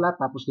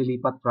 mawawala, tapos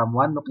lilipat from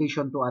one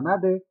location to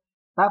another,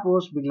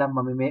 tapos biglang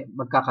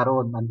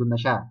magkakaroon, andun na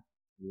siya.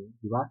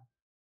 Di ba?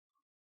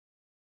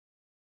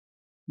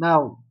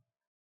 Now,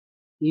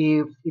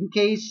 if in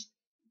case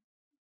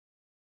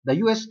the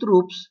US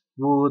troops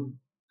would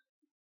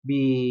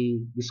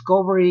be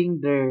discovering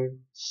their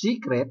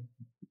secret,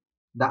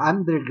 the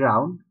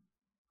underground,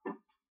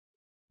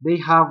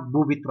 they have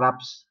booby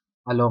traps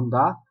along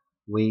the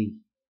way.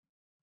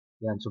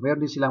 Yan. So, meron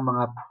din silang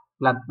mga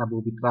plant na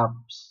booby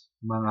traps,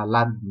 mga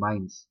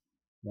landmines.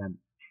 Yan.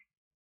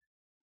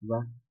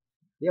 Diba?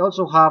 They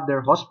also have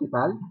their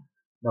hospital.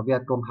 The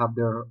Viet Cong have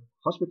their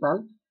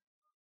hospital,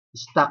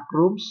 stock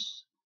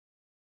rooms,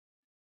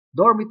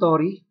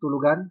 dormitory,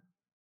 tulugan,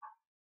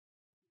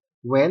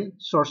 well,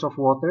 source of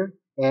water,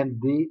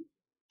 and the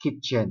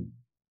kitchen.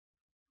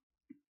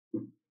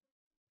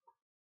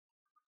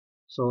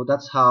 So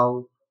that's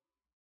how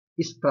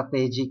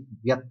strategic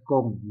Viet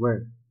Cong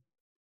were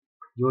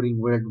during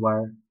World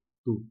War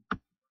II.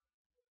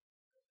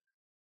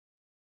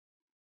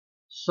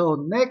 So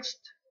next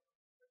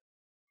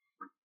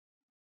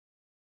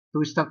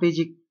to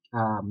strategic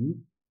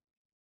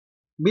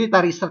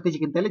military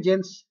strategic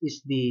intelligence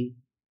is the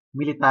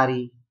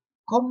military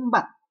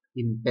combat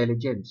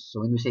intelligence.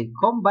 So when we say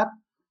combat,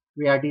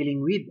 we are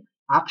dealing with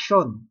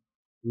action,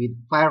 with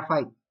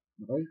firefight.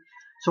 Okay?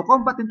 So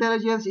combat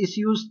intelligence is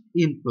used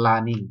in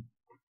planning.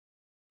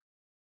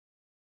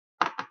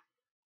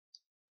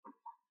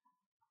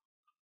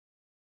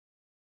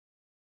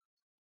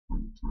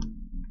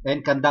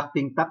 And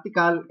conducting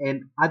tactical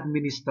and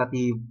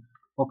administrative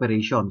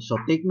operations. So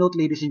take note,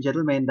 ladies and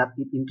gentlemen, that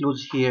it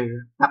includes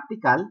here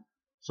tactical,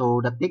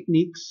 so the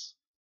techniques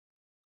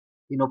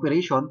in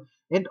operation,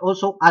 and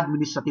also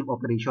administrative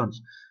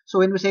operations. So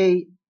when we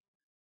say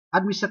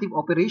administrative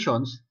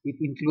operations, it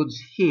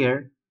includes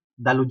here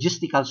the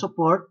logistical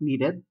support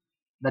needed,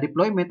 the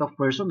deployment of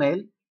personnel,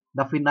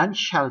 the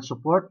financial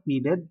support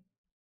needed,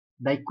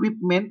 the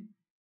equipment,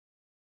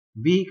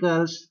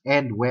 vehicles,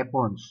 and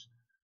weapons,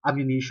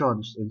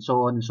 ammunitions, and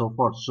so on and so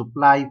forth,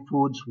 supply,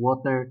 foods,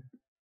 water,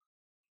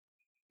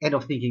 and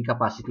of thinking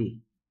capacity.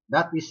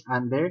 That is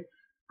under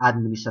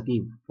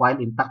administrative.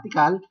 While in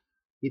tactical,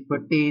 it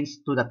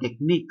pertains to the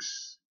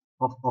techniques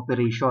of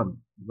operation.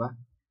 Diba?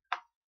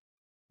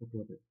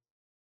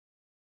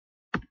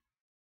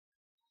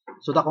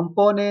 So the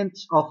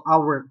components of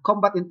our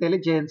combat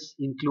intelligence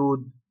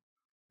include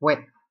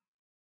PWET,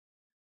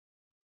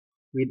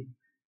 with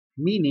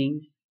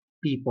meaning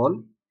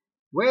people,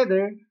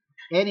 weather,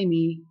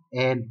 enemy,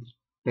 and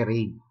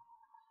terrain.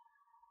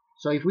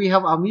 So if we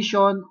have a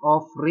mission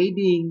of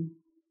raiding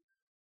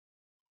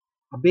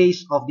a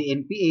base of the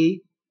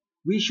NPA,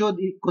 we should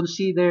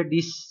consider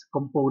these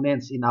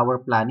components in our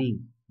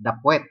planning, the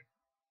PWET.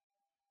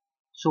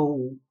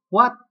 So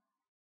what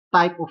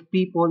type of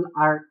people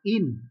are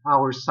in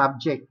our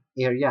subject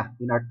area,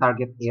 in our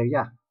target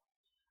area?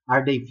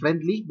 Are they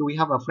friendly? Do we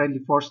have a friendly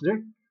force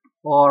there?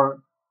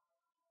 Or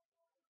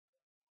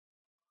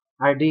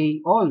are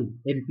they all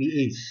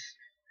NPAs?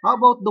 How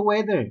about the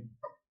weather?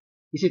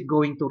 Is it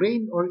going to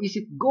rain or is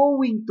it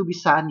going to be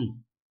sunny?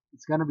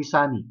 It's gonna be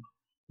sunny.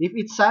 If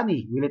it's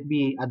sunny, will it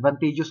be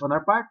advantageous on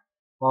our part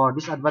or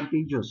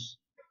disadvantageous?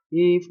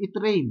 If it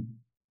rains,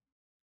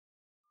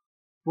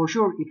 for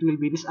sure it will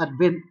be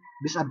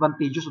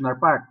disadvantageous on our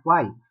part.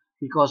 Why?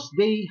 Because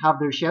they have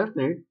their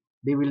shelter,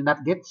 they will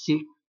not get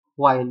sick,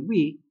 while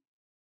we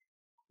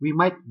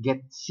might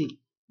get sick.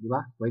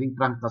 Diba? Pwedeng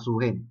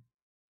trangkasuhin.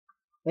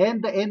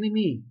 And the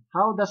enemy,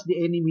 how does the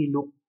enemy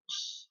look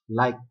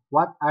like?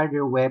 What are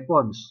their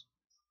weapons?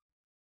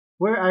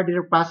 Where are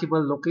their possible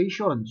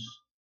locations?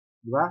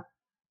 Diba?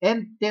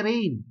 and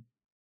terrain.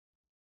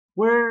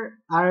 Where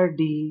are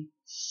the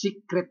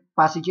secret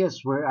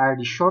passages? Where are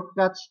the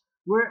shortcuts?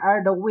 Where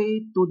are the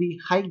way to the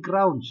high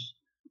grounds?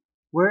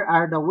 Where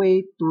are the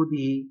way to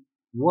the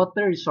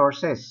water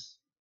resources?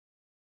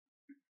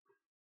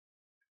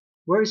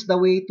 Where is the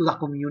way to the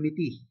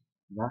community?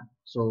 Diba?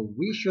 So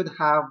we should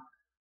have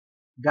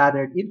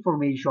gathered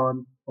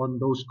information on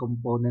those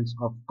components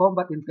of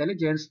combat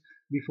intelligence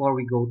before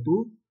we go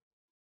to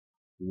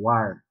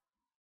war.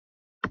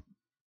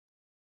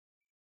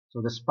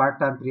 So the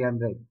Spartan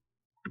 300.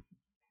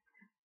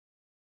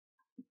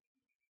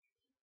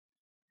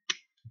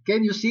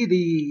 Can you see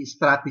the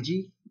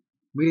strategy?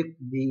 With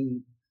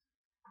the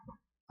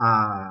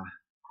uh,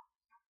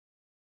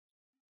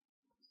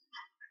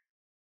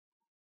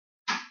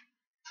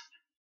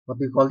 what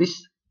do you call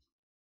this?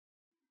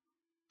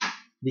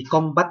 The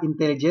combat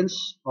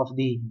intelligence of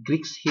the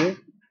Greeks here,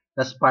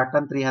 the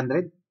Spartan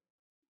 300.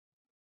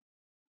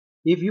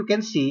 If you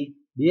can see,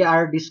 they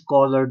are this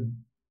colored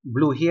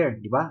blue here,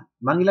 di ba?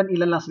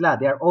 Mangilan-ilan lang sila.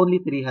 They are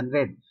only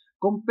 300.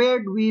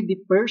 Compared with the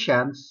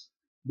Persians,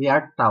 they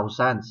are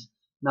thousands.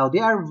 Now, they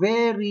are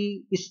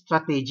very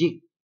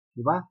strategic,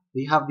 di ba?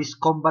 They have this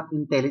combat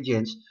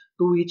intelligence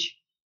to which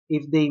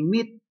if they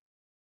meet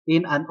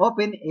in an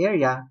open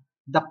area,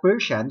 the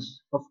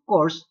Persians, of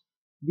course,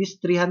 these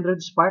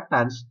 300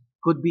 Spartans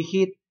could be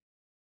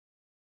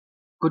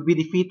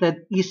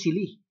defeated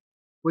easily.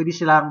 Pwede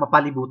silang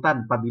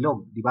mapalibutan,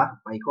 pabilog, di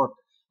ba? Paikot.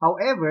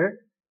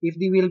 However, if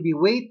they will be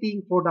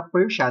waiting for the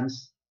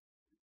Persians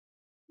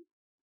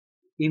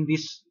in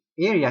this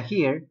area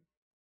here,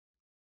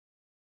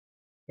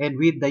 and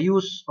with the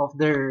use of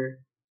the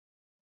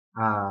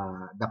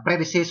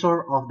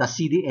predecessor of the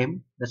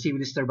CDM, the Civil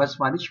Disturbance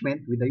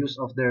Management, with the use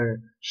of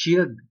their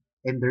shield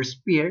and their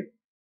spear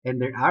and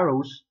their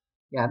arrows,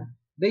 yan,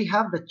 they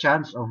have the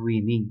chance of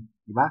winning,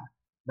 di ba?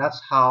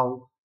 That's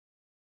how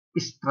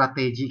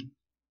strategic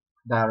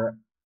the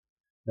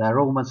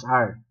Romans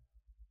are,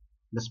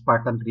 the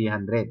Spartan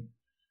 300.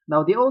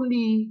 Now, the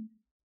only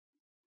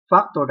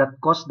factor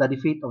that caused the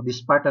defeat of the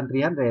Spartan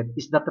 300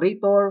 is the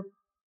traitor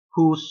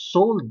who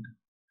sold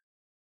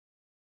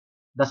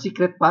the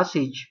secret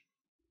passage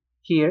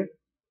here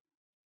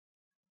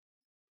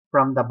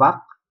from the back,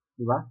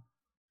 di ba,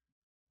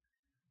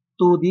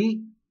 to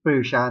the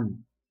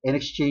Persian in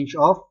exchange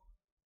of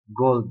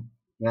gold.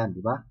 Yan,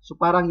 di ba? So,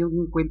 parang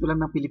yung kwento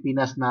lang ng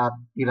Pilipinas na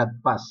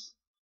tiradpas.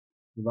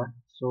 Di ba?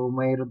 So,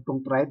 mayroon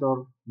tong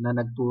traitor na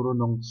nagturo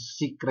ng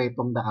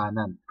sikretong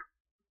daanan,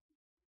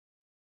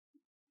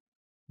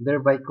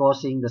 thereby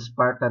causing the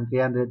Spartan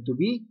 300 to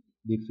be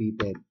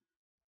defeated.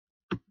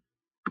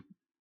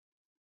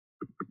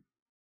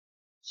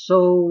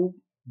 So,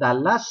 the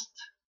last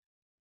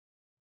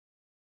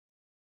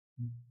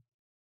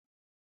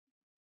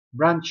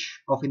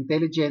branch of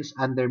intelligence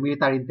under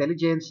military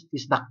intelligence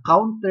is the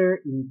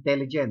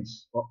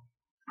counterintelligence, or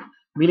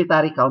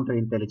military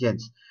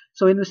counterintelligence.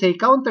 So, when we say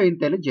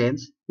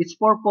counterintelligence, its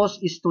purpose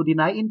is to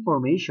deny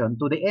information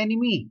to the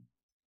enemy,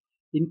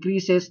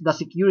 increases the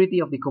security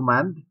of the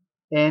command,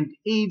 and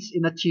aids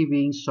in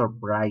achieving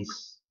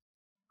surprise.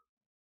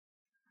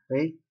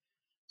 Okay?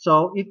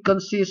 So, it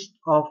consists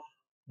of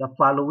the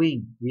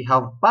following. We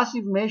have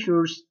passive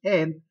measures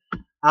and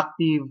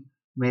active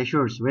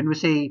measures. When we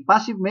say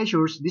passive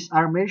measures, these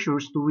are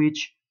measures to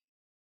which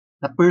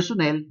the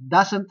personnel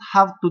doesn't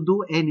have to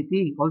do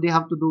anything. All they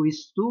have to do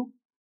is to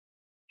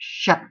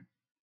shut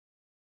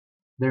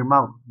their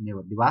mouth. Di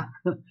ba?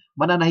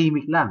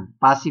 Mananahimik lang.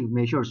 Passive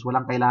measures.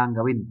 Walang kailangan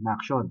gawin na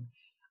action.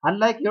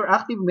 Unlike your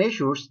active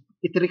measures,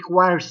 it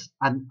requires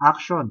an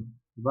action.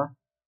 Di ba?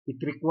 It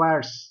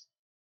requires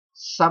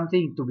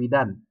something to be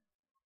done.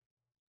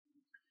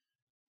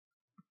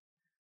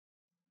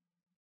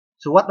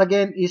 So what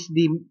again is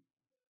the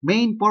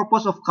main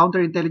purpose of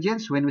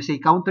counterintelligence? When we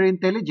say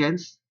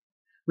counterintelligence,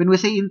 when we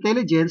say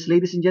intelligence,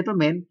 ladies and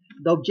gentlemen,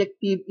 the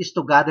objective is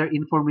to gather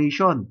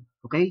information,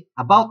 okay,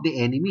 about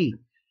the enemy.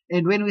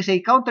 And when we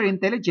say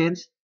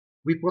counterintelligence,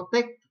 we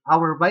protect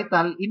our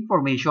vital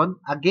information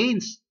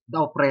against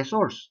the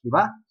oppressors, di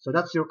ba? So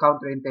that's your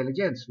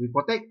counterintelligence. We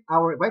protect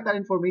our vital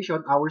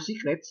information, our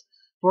secrets,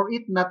 for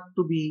it not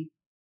to be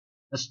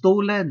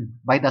stolen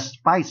by the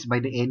spies,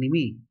 by the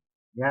enemy.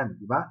 Yan,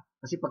 di ba?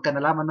 Kasi pagka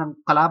nalaman ng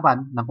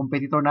kalaban, ng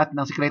competitor natin,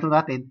 ng sikreto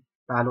natin,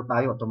 talo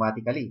tayo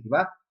automatically, di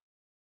ba?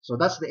 So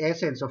that's the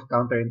essence of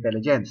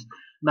counterintelligence.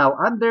 Now,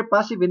 under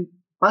passive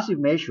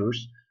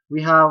measures,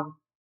 we have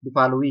the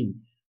following.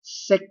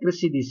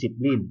 Secrecy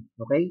discipline.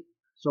 Okay?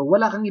 So,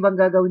 wala kang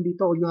ibang gagawin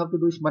dito. All you have to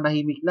do is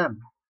manahimik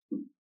lang.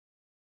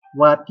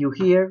 What you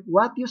hear,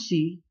 what you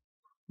see,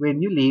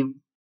 when you leave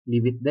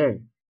it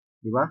there.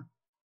 Di ba?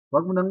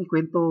 Huwag mo nang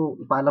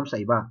ikwento, ipaalam sa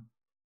iba.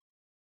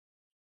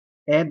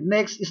 And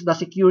next is the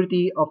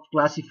security of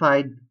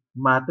classified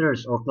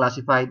matters or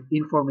classified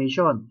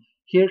information.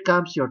 Here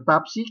comes your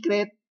top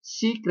secret,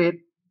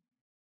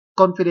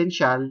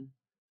 confidential,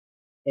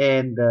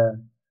 and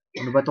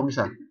ano ba itong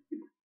isa?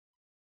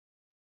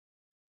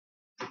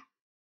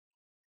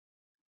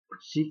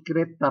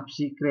 Secret, top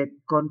secret,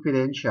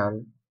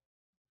 confidential,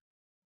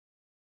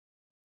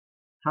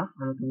 Ha?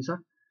 Ano itong isa?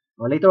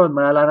 Later on,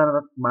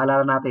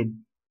 maalala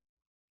natin.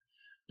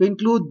 To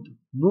include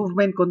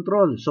movement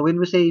control. So when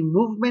we say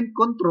movement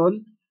control,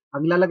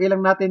 ang lalagay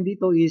lang natin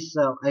dito is,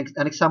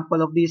 an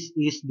example of this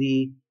is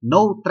the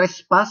no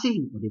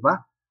trespassing. Di ba?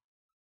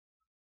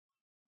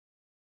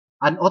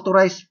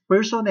 Unauthorized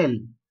personnel,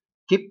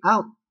 keep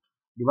out.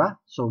 Di ba?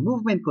 So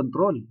movement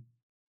control.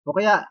 O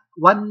kaya,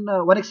 one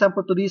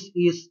example to this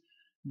is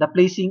the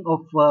placing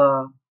of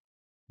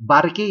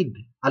barricade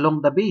along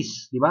the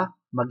base. Di ba?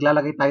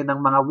 Maglalagay tayo ng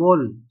mga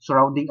wall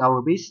surrounding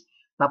our base.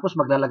 Tapos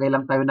maglalagay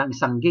lang tayo ng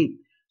isang gate.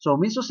 So,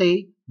 means to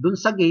say, dun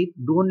sa gate,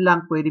 doon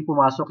lang pwedeng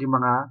pumasok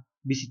yung mga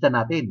bisita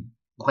natin.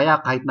 O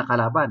kaya kahit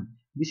nakalaban.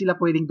 Hindi sila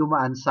pwedeng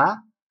dumaan sa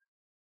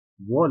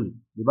wall.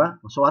 Di ba?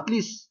 So, at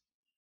least,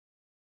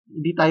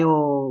 hindi tayo,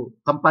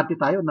 kampante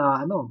tayo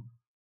na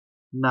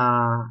na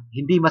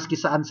hindi maski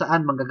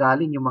saan-saan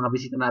manggagaling yung mga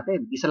bisita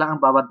natin. Isa lang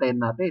ang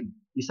babantayan natin.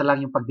 Isa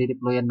lang yung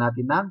pagde-deployan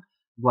natin ng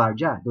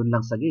gwardiya. Doon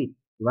lang sa gate.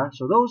 Di ba?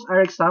 So, those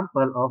are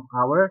example of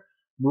our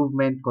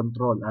movement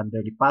control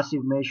under the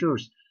passive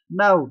measures.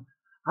 Now,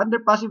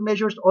 under passive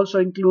measures also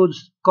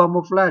includes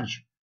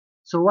camouflage.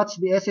 So, what's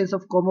the essence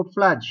of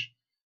camouflage?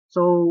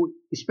 So,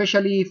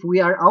 especially if we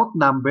are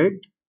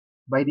outnumbered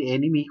by the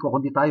enemy, kung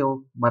hindi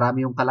tayo,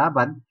 marami yung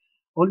kalaban,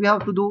 all we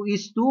have to do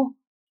is to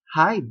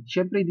hide.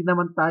 Siyempre, hindi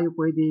naman tayo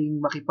pwedeng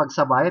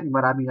makipagsabayan,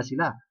 marami nga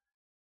sila.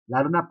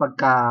 Lalo na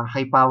pagka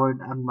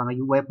high-powered ang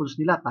mga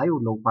weapons nila, tayo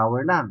low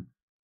power lang.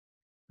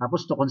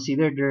 Tapos to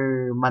consider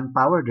their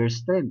manpower, their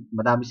strength,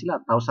 madami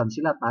sila, 1,000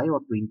 sila, tayo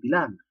 20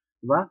 lang.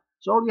 Diba?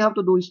 So all we have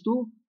to do is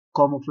to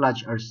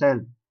camouflage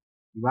ourselves.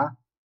 Diba?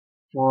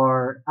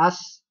 For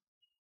us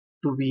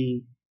to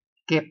be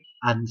kept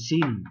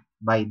unseen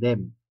by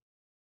them.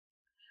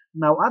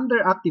 Now,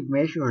 under active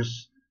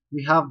measures,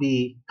 we have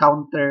the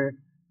counter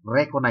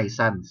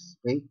reconnaissance.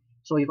 Okay?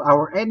 So if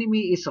our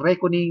enemy is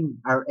reckoning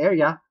our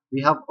area,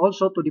 we have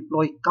also to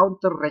deploy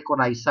counter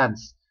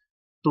reconnaissance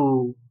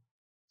to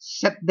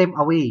set them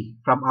away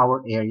from our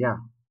area,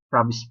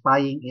 from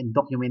spying and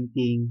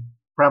documenting,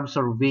 from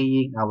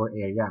surveying our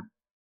area.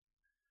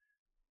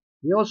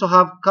 We also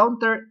have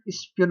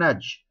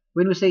counter-espionage.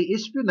 When we say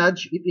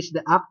espionage, it is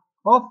the act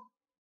of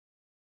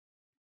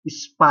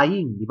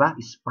spying, di ba?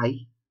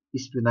 Spy,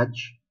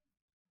 espionage.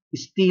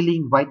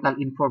 Stealing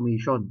vital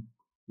information,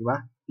 di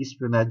ba?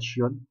 Espionage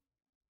yun.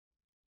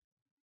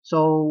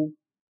 So,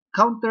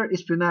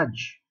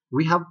 counter-espionage,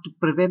 we have to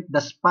prevent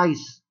the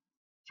spies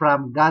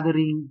from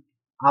gathering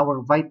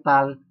our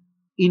vital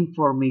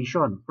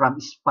information, from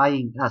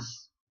spying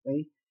us.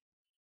 Okay?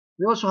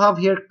 We also have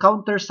here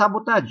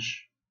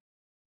counter-sabotage.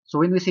 So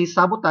when we say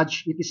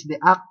sabotage, it is the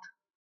act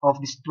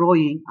of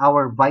destroying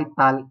our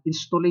vital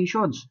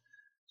installations.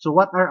 So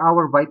what are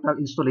our vital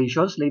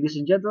installations, ladies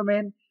and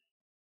gentlemen?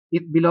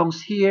 It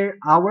belongs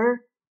here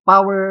our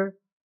power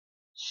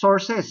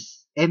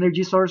sources,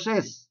 energy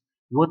sources,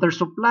 water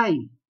supply,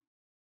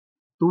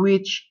 to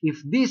which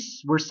if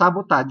this were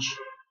sabotaged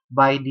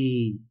by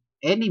the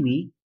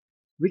enemy,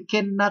 we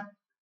cannot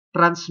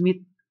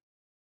transmit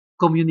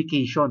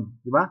communication,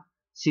 di ba?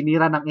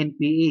 Sinira ng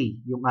NPA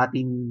yung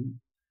ating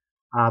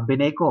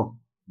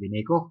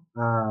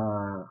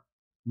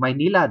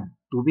Maynilad,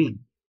 tubig,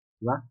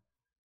 di ba?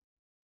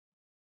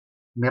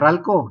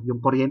 Meralco, yung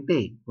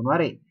kuryente.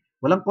 Kunwari,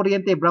 walang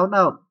kuryente,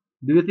 brownout.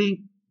 Do you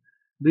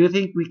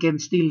think we can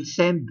still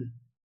send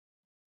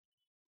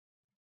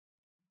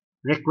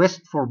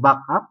request for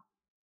backup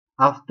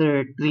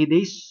after 3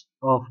 days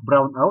of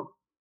brownout?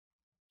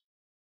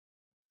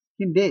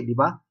 Hindi, di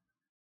ba?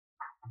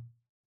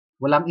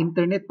 Walang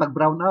internet pag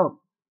brownout.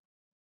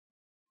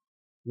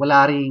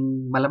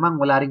 Malamang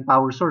wala ring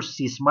power source,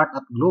 si Smart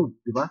at Globe,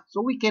 di ba?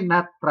 So we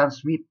cannot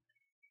transmit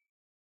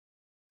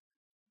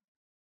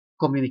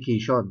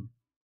communication.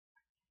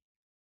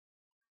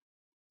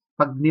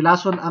 Pag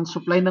nilason ang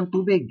supply ng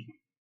tubig,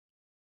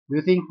 do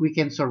you think we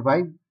can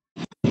survive?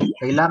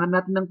 Kailangan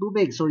natin ng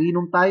tubig, so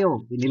inom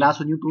tayo,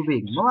 inilason yung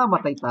tubig,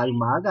 mamamatay tayo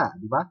maaga,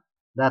 di ba?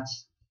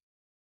 That's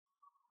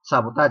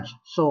sabotage.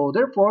 So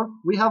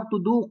therefore, we have to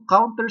do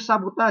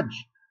counter-sabotage.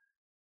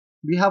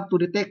 We have to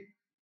detect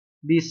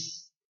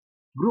these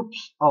groups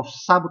of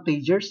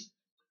sabotagers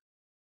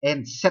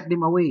and set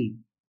them away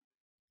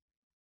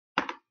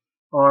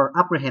or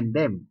apprehend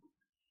them.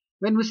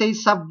 When we say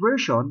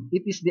subversion,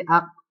 it is the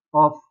act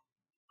of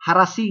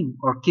harassing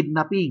or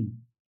kidnapping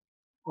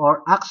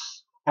or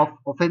acts of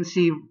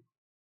offensive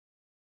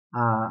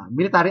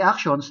military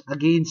actions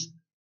against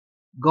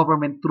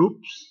government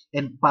troops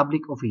and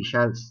public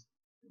officials.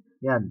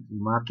 Yan,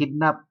 yung mga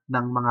kidnap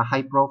ng mga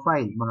high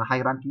profile, mga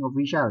high ranking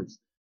officials,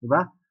 di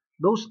ba?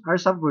 Those are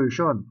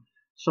subversion.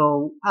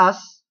 So,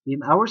 us,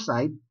 in our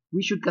side,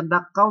 we should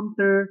conduct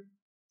counter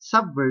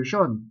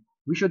subversion.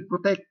 We should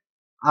protect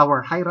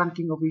our high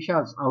ranking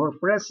officials, our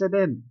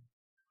president,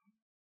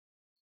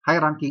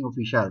 high ranking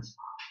officials.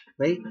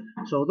 Okay?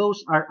 So,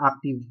 those are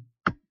active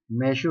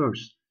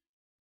measures.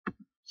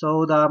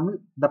 So,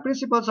 the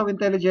principles of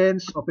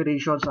intelligence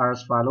operations are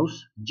as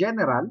follows.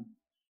 General,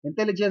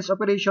 intelligence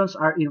operations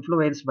are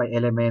influenced by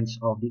elements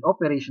of the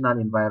operational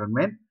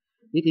environment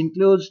It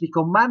includes the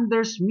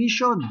commander's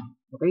mission.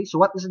 Okay, so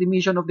what is the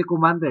mission of the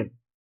commander?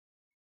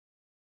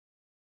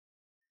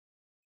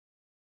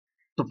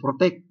 To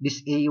protect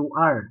this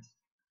AUR.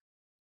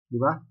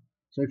 Diba?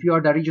 So if you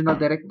are the regional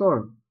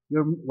director,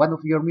 one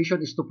of your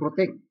mission is to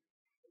protect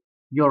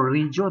your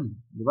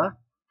region. Diba?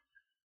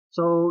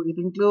 So it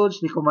includes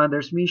the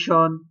commander's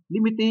mission,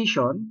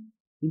 limitation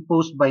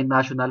imposed by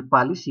national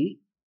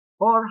policy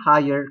or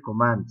higher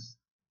commands.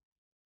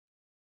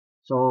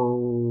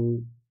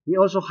 So we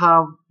also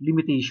have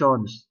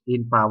limitations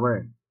in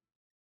power.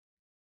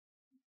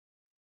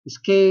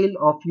 Scale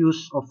of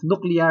use of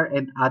nuclear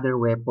and other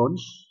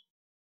weapons.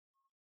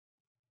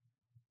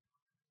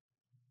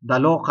 The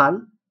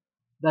local,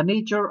 the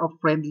nature of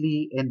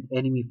friendly and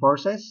enemy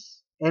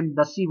forces, and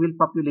the civil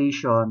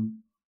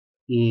population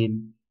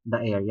in the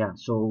area.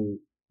 So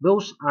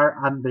those are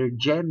under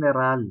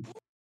general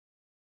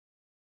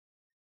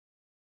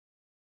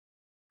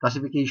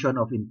classification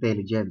of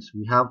intelligence.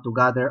 We have to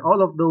gather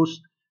all of those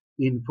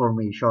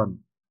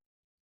information.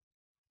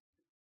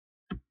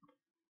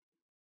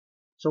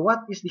 So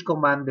what is the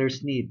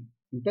commander's need?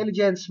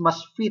 Intelligence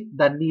must fit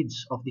the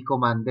needs of the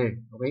commander.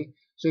 Okay?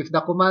 So if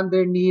the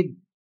commander need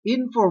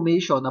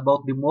information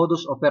about the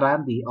modus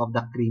operandi of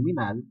the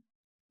criminal,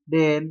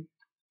 then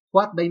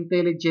what the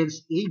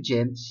intelligence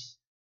agents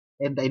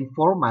and the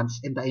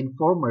informants and the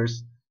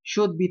informers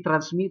should be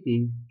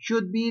transmitting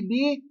should be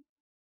the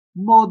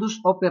modus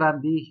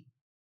operandi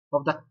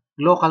of the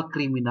local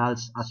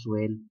criminals as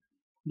well.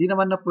 Hindi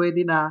naman na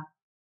pwede na,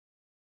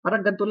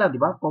 parang ganito lang,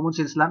 di ba? Common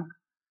sense lang.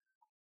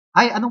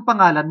 Ay, anong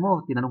pangalan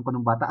mo? Tinanong ko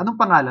ng bata, anong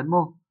pangalan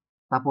mo?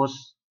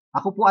 Tapos,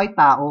 ako po ay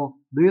tao.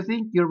 Do you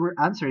think your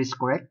answer is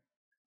correct?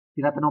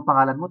 Tinatanong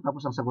pangalan mo,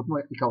 tapos ang sagot mo,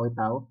 ikaw ay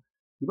tao.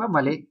 Di ba?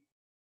 Mali.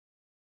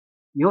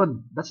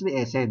 Yun, that's the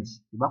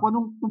essence. Di ba? Kung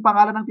anong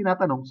pangalan ang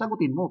tinatanong,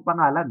 sagutin mo,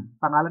 pangalan.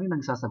 Pangalan yung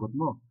nagsasagot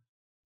mo.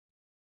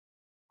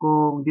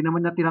 Kung di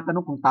naman na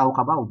tinatanong kung tao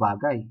ka ba o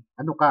bagay.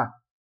 Ano ka?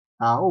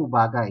 Tao o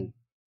bagay?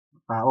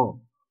 Tao.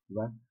 Di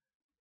ba?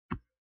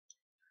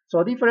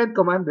 So different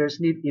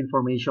commanders need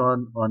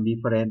information on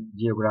different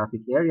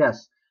geographic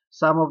areas.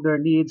 Some of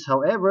their needs,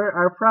 however,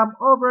 are from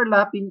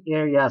overlapping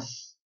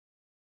areas.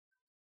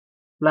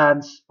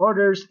 Plans,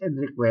 orders, and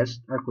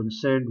requests are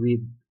concerned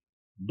with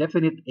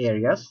definite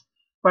areas,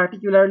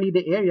 particularly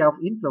the area of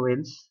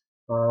influence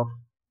of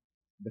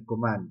the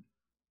command.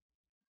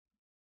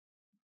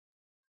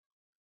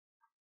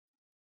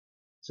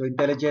 So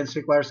intelligence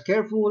requires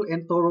careful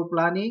and thorough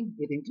planning.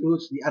 It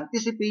includes the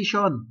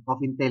anticipation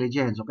of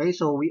intelligence. Okay,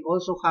 so we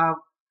also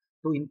have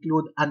to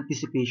include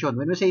anticipation.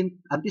 When we say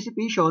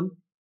anticipation,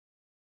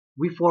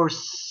 we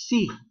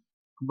foresee,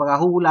 kumbaga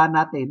huhulaan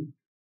natin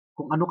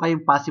kung ano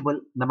kayong possible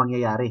na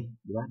mangyayari.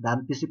 Di ba? The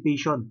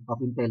anticipation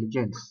of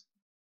intelligence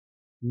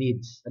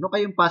needs. Ano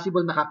kayong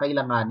possible na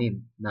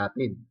kakailanganin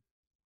natin?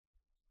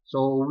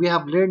 So we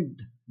have learned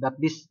that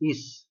this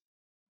is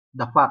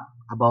the fact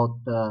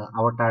about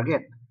our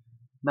target.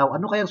 Now,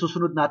 ano kayang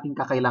susunod nating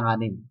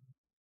kakailanganin?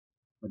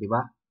 O, di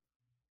ba?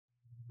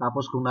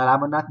 Tapos, kung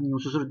nalaman natin yung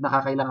susunod na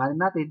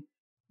kakailanganin natin,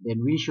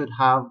 then we should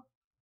have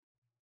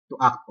to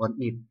act on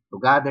it,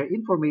 to gather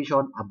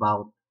information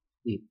about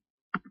it.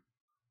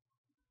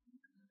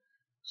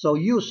 So,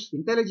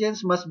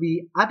 intelligence must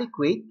be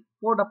adequate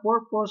for the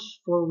purpose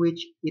for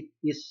which it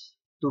is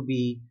to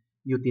be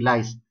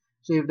utilized.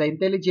 So, if the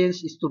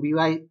intelligence is to be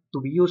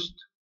used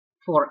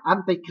for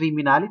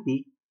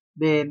anti-criminality,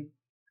 then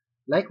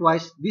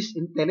likewise, this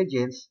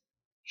intelligence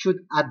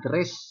should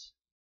address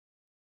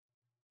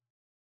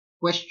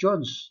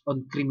questions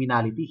on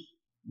criminality.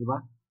 Di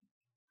ba?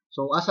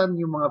 So, asan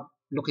yung mga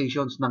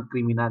locations ng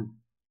criminal?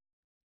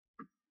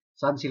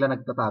 Saan sila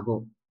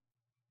nagtatago?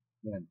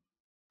 Yan.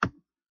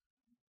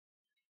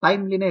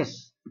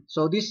 Timeliness.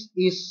 So, this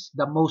is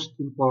the most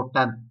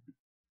important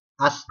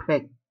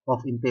aspect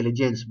of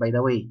intelligence, by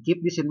the way.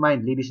 Keep this in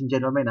mind, ladies and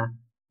gentlemen.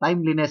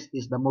 Timeliness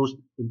is the most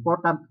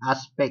important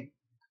aspect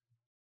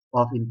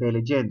of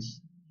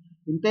intelligence.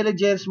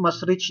 Intelligence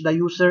must reach the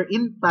user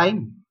in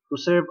time to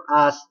serve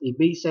as a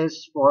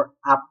basis for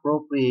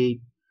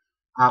appropriate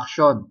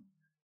action.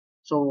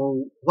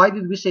 So, why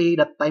did we say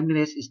that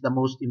timeliness is the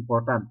most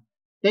important?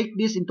 Take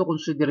this into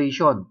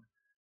consideration.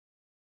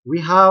 We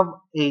have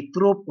a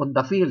troop on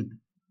the field.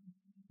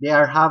 They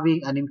are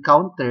having an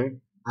encounter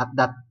at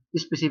that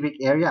specific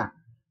area.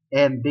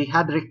 And they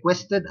had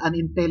requested an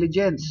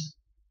intelligence.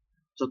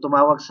 So,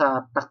 tumawag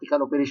sa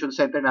Tactical Operations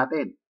Center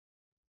natin.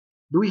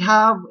 Do we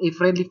have a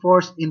friendly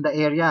force in the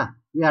area?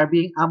 We are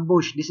being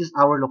ambushed. This is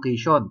our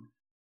location.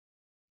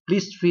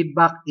 Please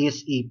feedback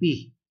ASAP.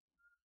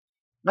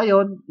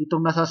 Ngayon,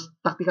 itong nasa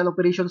Tactical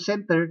Operations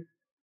Center,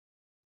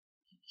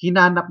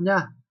 hinanap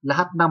niya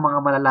lahat ng mga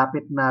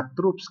malalapit na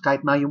troops,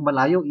 kahit na yung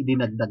malayo,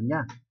 idinagdag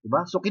niya.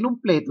 Diba? So,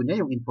 kinumpleto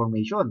niya yung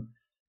information.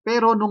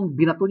 Pero nung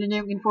binato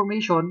niya yung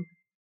information,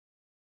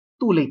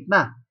 too late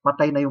na.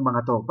 Patay na yung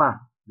mga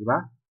tropa.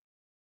 Diba?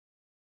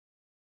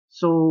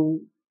 So,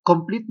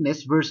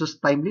 completeness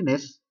versus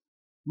timeliness,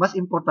 mas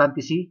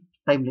importante si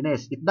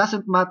timeliness. It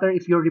doesn't matter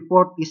if your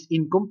report is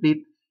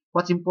incomplete.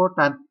 What's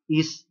important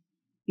is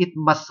it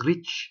must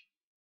reach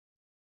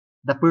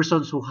the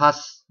persons who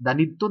has the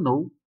need to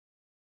know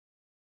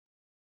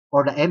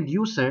or the end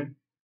user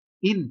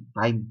in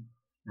time.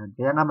 And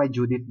kaya nga may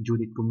due date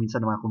kung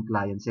minsan ng mga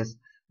compliances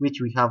which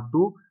we have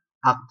to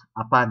act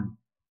upon.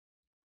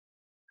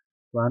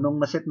 Kung anong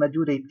naset na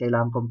due date,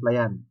 kailangan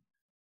compliant.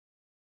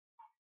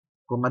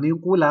 Kung ano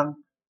yung kulang,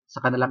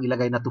 saka na lang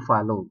ilagay na to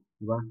follow.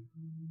 Diba?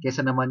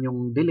 Kesa naman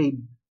yung delayed,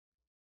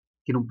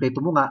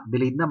 kinumpleto mo nga,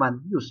 delayed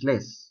naman,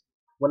 useless.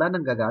 Wala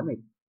nang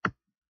gagamit.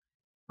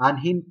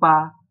 Anhin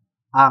pa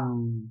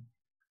ang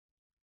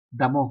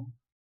damo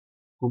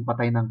kung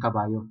patay ng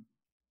kabayo.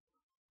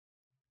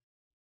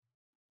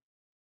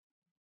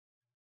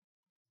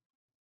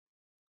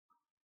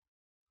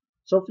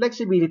 So,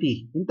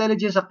 flexibility.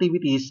 Intelligence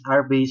activities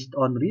are based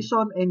on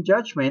reason and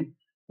judgment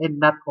and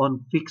not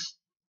on fixed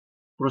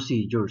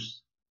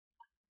procedures.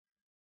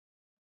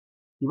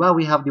 Diba,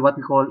 we have what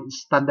we call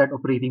standard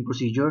operating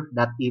procedure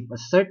that if a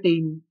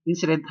certain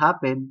incident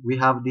happen, we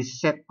have this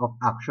set of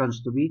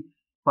actions to be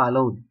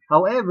followed.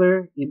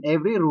 However, in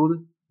every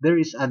rule, there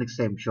is an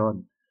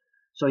exemption.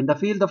 So, in the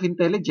field of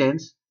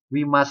intelligence,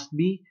 we must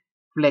be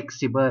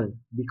flexible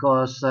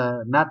because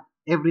not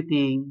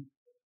everything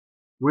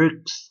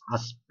works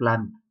as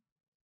planned.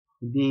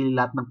 Hindi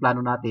lahat ng plano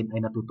natin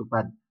ay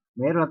natutupad.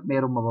 Meron at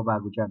merong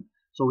mababago dyan.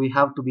 So, we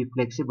have to be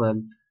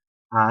flexible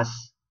as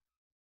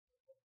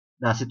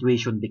the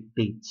situation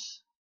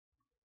dictates.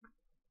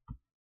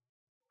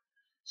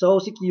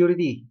 So,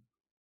 security.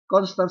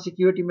 Constant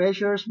security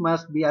measures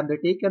must be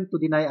undertaken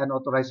to deny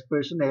unauthorized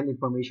personnel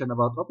information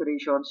about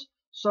operations,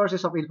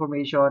 sources of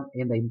information,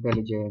 and the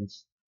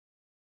intelligence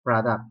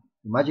product.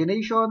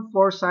 Imagination,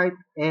 foresight,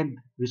 and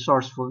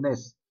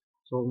resourcefulness.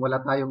 So, kung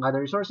wala tayong other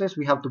resources,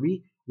 we have to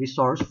be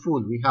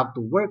resourceful. We have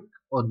to work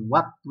on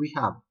what we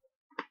have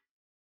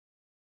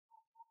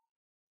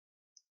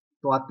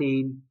to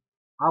attain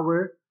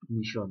our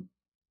mission.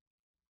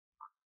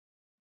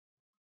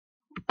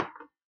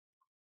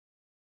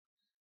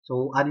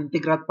 So, an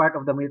integral part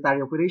of the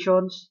military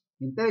operations,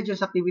 intelligence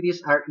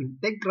activities are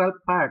integral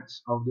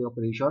parts of the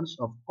operations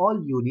of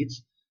all units,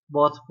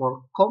 both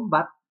for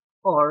combat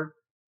or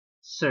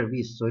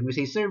service. So, when we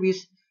say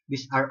service,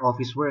 these are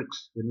office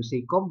works. When we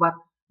say combat,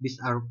 these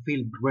are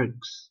field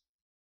works.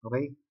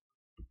 Okay?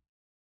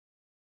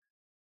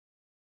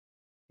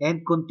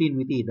 And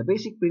continuity. The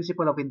basic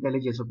principle of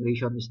intelligence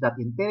operation is that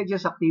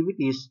intelligence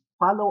activities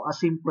follow a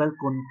simple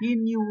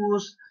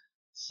continuous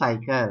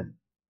cycle.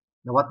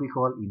 Now, what we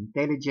call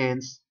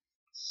intelligence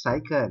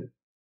cycle.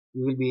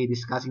 We will be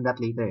discussing that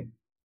later.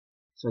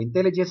 So,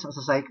 intelligence as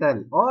a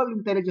cycle. All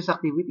intelligence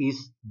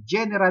activities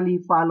generally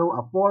follow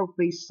a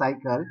four-phase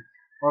cycle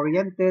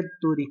oriented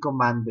to the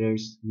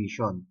commander's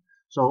mission.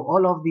 So,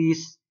 all of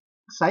these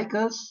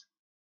cycles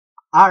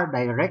are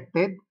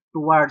directed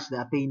towards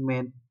the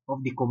attainment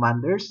of the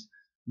commander's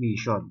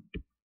mission.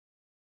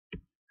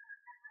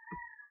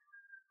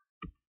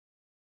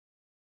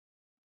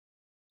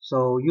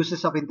 So,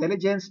 uses of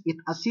intelligence, it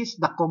assists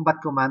the combat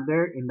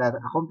commander in the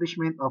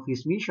accomplishment of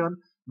his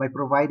mission by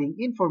providing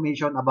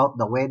information about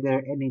the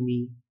weather,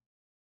 enemy,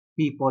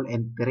 people,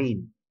 and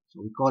terrain.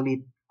 So, we call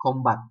it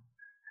combat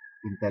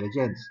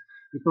intelligence.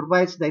 It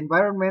provides the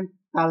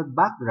environmental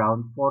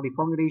background for the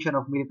formulation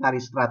of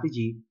military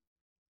strategy,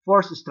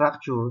 force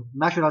structure,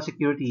 national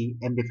security,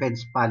 and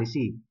defense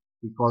policy.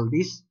 We call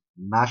this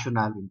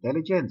national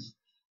intelligence.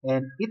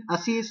 And it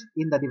assists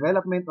in the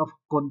development of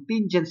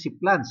contingency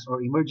plans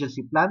or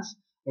emergency plans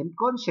and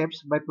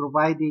concepts by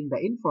providing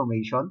the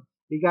information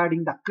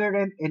regarding the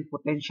current and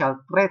potential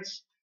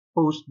threats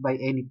posed by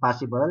any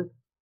possible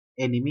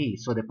enemy.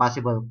 So the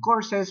possible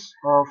courses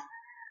of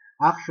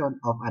action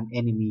of an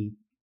enemy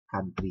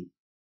country.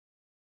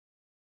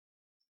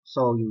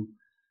 So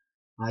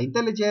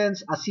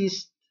intelligence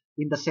assists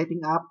in the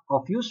setting up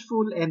of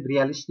useful and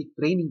realistic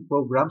training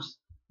programs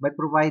by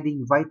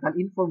providing vital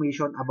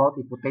information about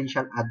a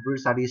potential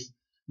adversary's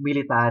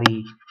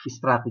military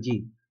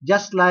strategy.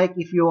 Just like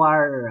if you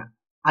are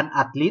an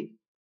athlete,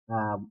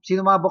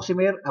 sino mga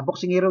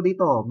boksingero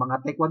dito?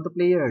 Mga taekwondo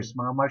players,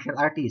 mga martial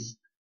artists,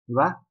 di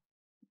ba?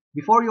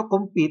 Before you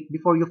compete,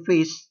 before you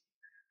face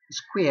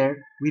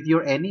square with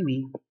your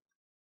enemy,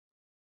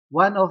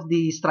 one of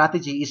the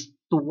strategy is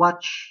to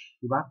watch,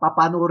 di ba?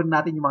 Papanoorin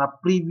natin yung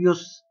mga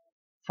previous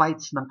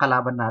fights ng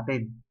kalaban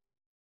natin.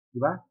 Di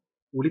ba?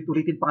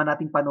 Ulit-ulitin pa nga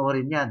natin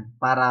panoorin yan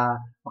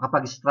para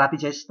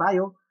makapag-strategize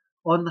tayo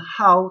on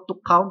how to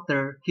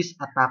counter his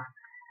attack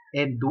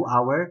and do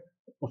our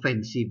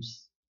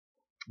offensives.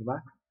 Di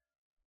ba?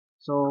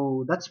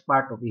 So, that's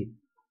part of it.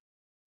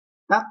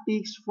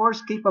 Tactics, force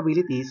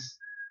capabilities,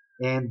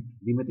 and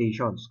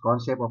limitations.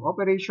 Concept of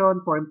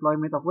operation for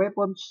employment of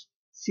weapons,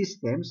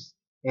 systems,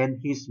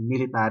 and his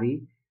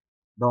military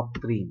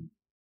doctrine.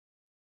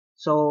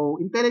 So,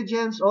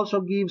 intelligence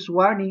also gives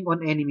warning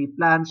on enemy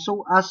plans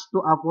so as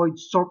to avoid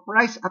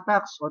surprise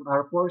attacks on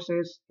our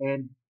forces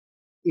and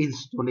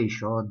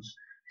installations.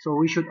 So,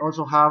 we should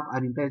also have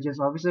an intelligence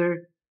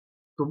officer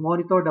to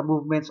monitor the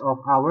movements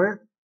of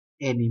our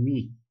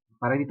enemy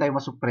para hindi tayo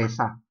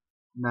masupresa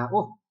na,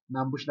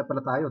 na-ambush na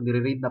pala tayo,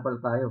 nire-raid na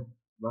pala tayo.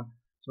 Diba?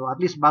 So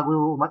at least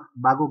bago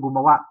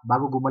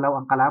gumalaw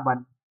ang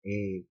kalaban,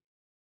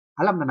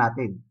 alam na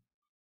natin.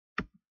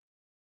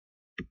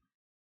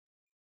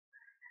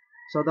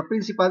 So the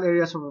principal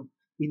areas of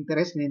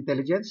interest in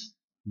intelligence,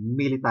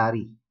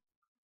 military.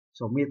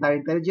 So military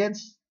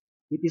intelligence,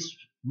 it is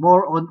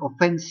more on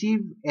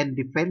offensive and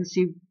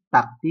defensive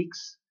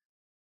tactics,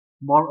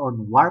 more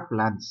on war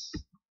plans,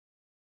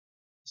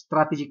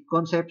 strategic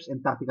concepts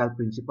and tactical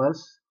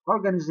principles,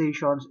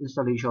 organizations,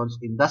 installations,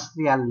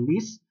 industrial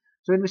list.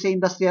 So when we say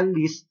industrial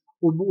list,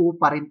 umuo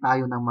pa rin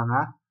tayo ng mga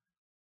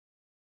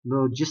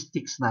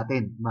logistics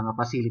natin, mga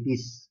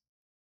facilities.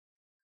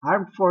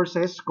 Armed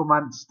forces,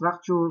 command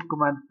structure,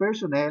 command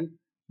personnel,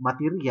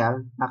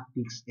 material,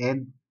 tactics,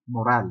 and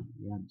moral.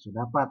 Yan. So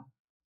dapat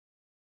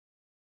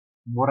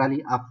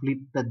morally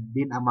uplifted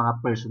din ang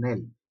mga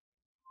personnel.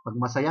 Pag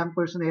masaya ang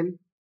personnel,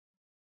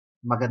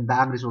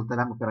 maganda ang resulta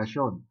ng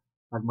operasyon.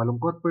 Pag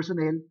malungkot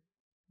personnel,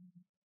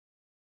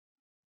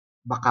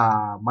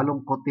 baka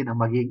malungkot din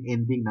ang maging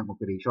ending ng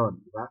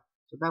operation, di ba?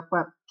 So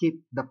dapat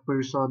keep the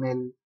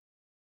personnel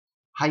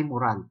high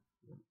moral.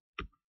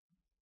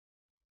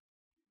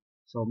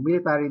 So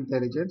military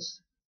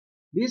intelligence.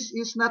 This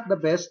is not the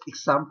best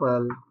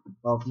example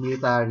of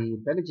military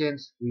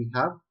intelligence we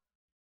have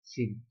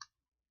seen.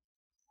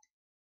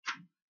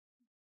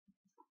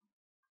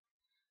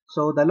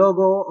 So the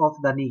logo of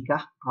the NICA,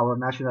 our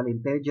National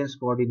Intelligence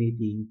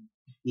Coordinating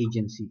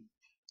Agency.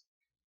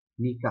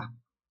 NICA.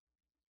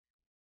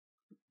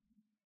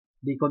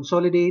 They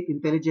consolidate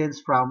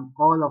intelligence from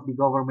all of the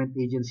government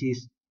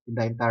agencies in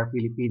the entire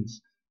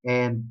Philippines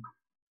and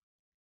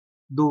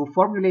do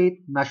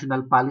formulate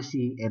national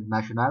policy and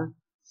national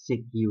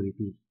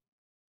security.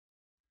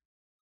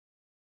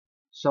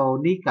 So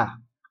NICA.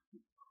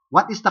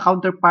 What is the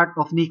counterpart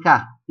of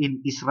NICA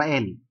in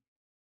Israel?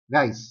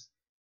 Guys.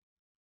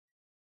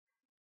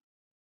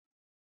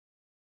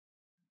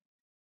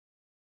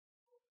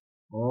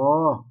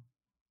 Oh.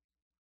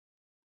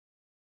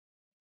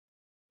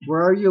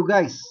 Where are you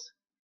guys?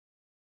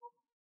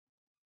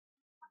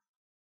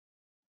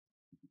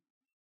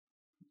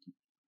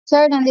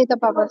 Sir, nandito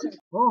pa po, sir.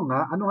 Oo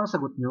nga, ano nga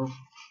sagot nyo?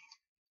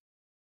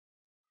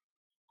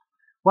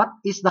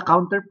 What is the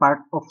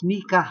counterpart of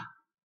NICA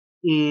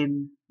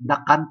in the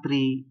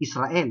country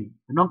Israel?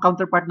 Ano ang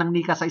counterpart ng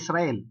NICA sa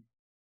Israel?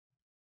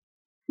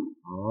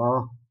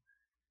 Oh,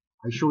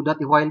 I showed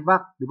that a while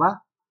back, di ba?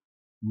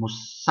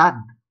 Mossad.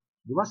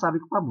 Di ba?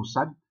 Sabi ko pa,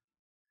 Mossad.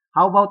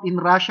 How about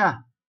in Russia?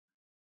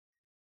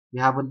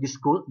 We haven't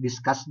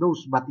discussed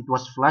those, but it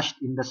was flashed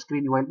in the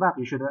screen a while back.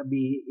 You should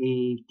be a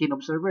keen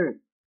observer.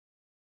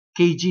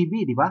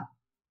 KGB, di ba?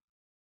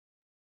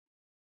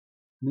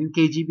 Ano yung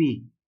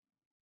KGB?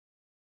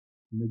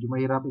 Medyo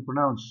mahirap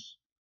i-pronounce.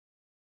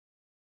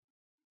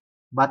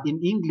 But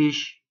in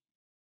English,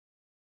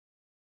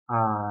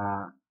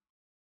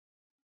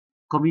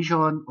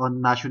 Commission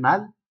on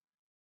National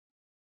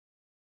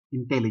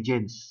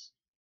Intelligence.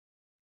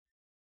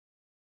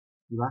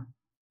 Di ba?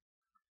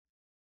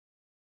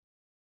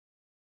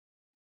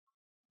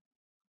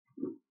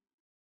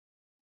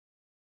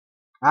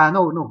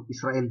 No.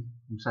 Israel.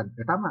 Mossad.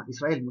 Tama.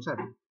 Israel. Mossad.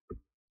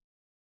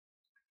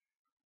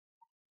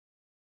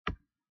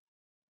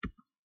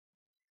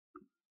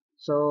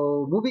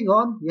 So, moving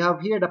on, we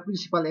have here the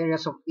principal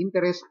areas of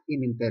interest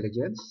in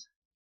intelligence.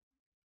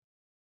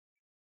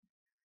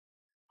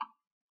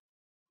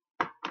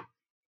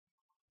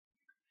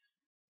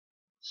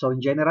 So,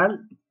 in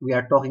general, we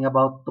are talking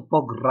about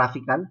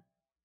topographical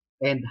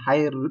and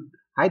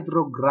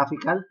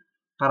hydrographical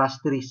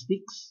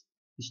characteristics,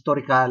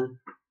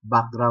 historical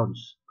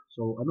backgrounds.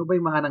 So, ano ba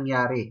yung mga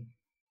nangyari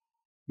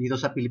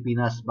dito sa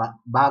Pilipinas?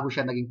 Bago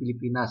siya naging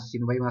Pilipinas,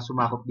 sino ba yung mga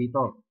sumakop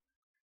dito?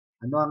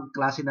 Ano ang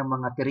klase ng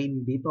mga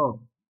terrain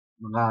dito?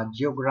 Mga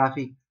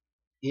geographic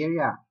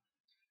area.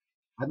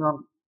 Ano ang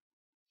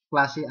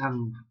klase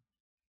ang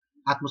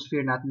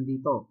atmosphere natin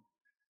dito?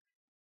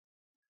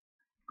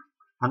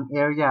 Ang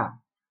area.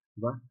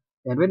 Diba?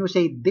 And when we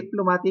say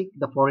diplomatic,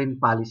 the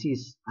foreign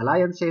policies,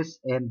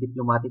 alliances, and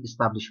diplomatic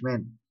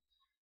establishment.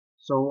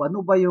 So, ano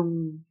ba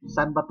yung,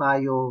 saan ba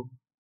tayo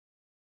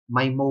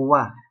may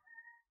MOA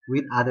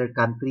with other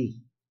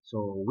country?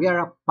 So, we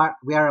are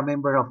a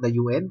member of the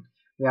UN.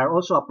 We are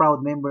also a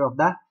proud member of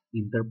the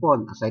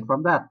Interpol. Aside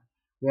from that,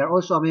 we are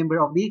also a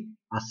member of the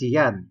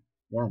ASEAN.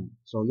 Yan.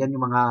 So, yan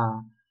yung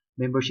mga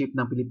membership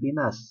ng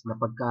Pilipinas na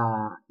pagka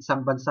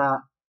isang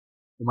bansa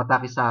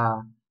umatake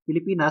sa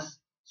Pilipinas,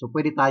 so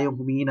pwede tayong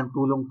humingi ng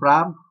tulong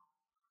from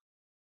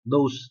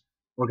those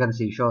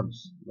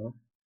organizations. Diba?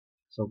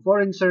 So,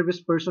 foreign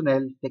service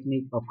personnel,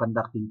 technique of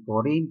conducting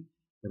foreign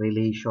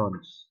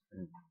relations.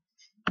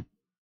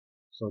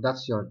 So,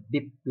 that's your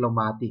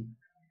diplomatic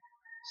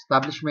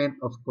establishment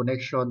of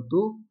connection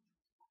to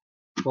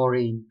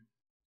foreign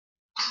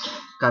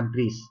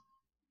countries.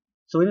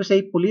 So, when you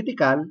say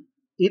political,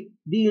 it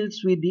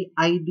deals with the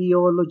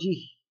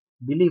ideology,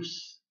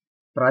 beliefs,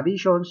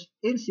 traditions,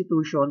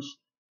 institutions,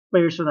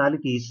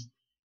 personalities,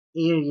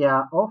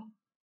 area of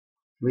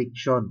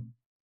friction.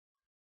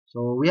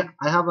 So,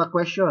 I have a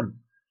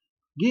question.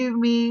 Give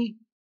me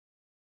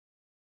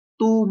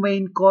two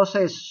main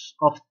causes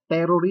of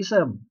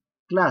terrorism.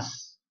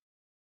 Class,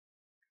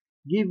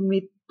 give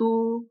me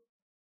two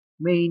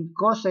main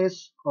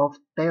causes of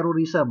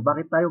terrorism.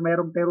 Bakit tayo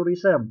mayroong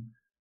terrorism?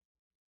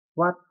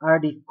 What are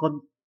the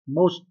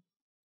most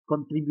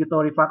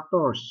contributory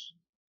factors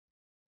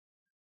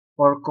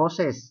or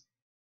causes?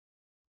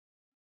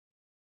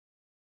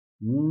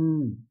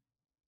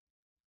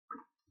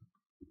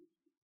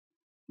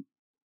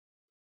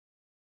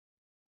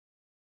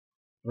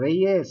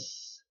 Reyes,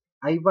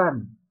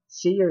 Ivan,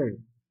 Seer,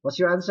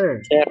 what's your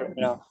answer? Sir,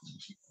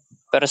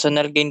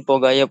 personal gain po,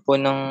 gaya po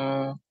ng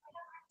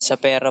sa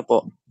pera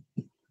po.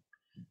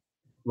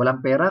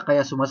 Walang pera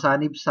kaya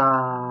sumasanib sa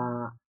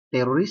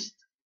terrorist?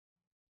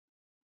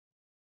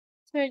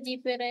 Sir,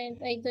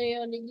 different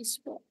ideologies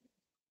po.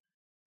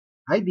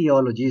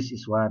 Ideologies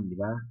is one, di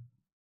ba?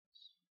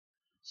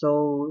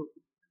 So,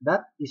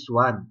 that is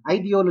one.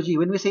 Ideology,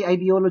 when we say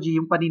ideology,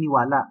 yung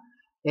paniniwala.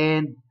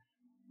 And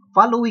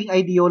following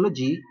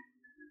ideology,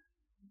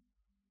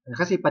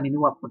 kasi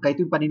pagka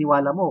ito yung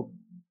paniniwala mo,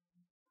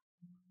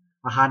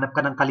 hahanap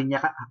ka ng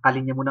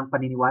kalinya mo ng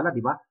paniniwala, di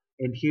ba?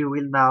 And here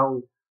will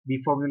now be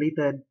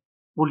formulated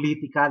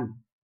political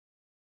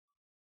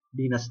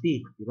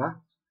dynasty, di ba?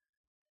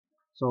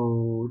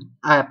 So,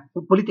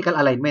 political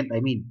alignment,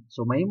 I mean.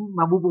 So, may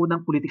mabubuo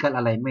ng political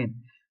alignment.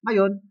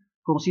 Ngayon,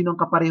 kung sino ang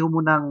kapareho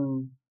mo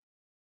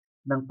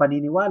ng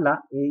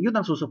paniniwala, yun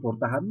ang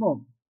susuportahan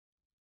mo.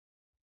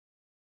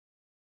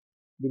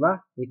 Di ba?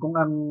 Kung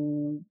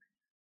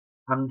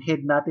ang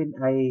head natin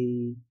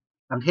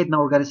ang head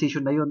ng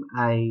organization na yun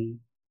ay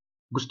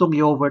gustong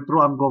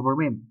i-overthrow ang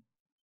government.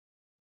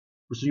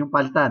 Gusto niyong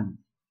palitan.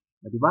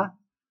 Di ba?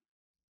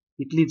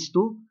 It leads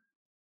to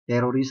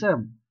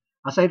terrorism.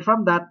 Aside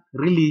from that,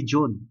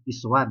 religion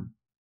is one.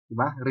 Di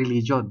ba?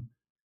 Religion.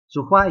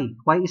 So why?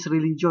 Why is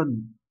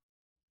religion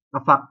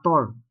a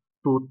factor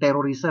to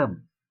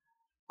terrorism?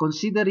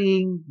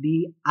 Considering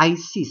the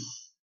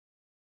ISIS.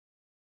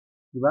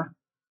 Di ba?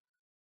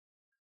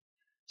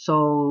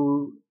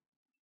 So,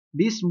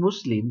 these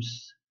Muslims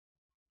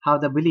have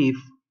the belief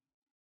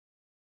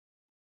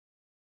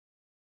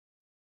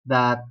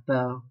that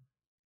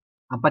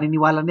ang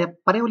paniniwala niya,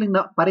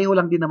 pareho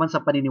lang din naman sa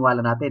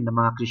paniniwala natin ng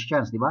mga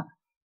Christians, di ba?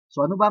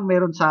 So, ano ba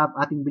meron sa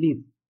ating belief?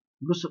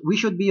 Because we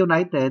should be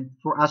united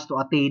for us to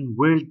attain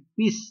world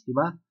peace, di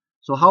ba?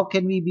 So, how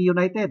can we be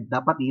united?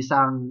 Dapat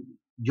isang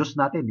Diyos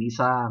natin,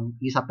 isa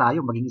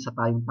tayo, maging isa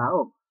tayong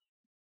tao.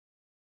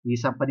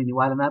 Isang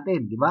paniniwala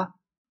natin, di ba?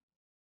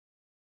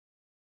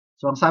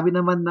 So, ang sabi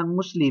naman ng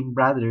Muslim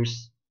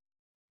brothers,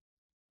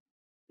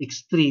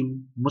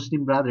 extreme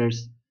Muslim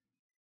brothers,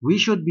 we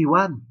should be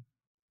one.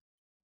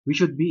 We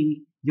should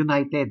be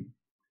united.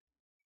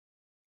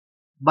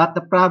 But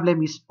the problem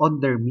is on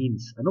their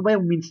means. Ano ba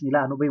yung means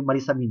nila? Ano ba yung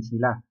mali sa means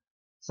nila?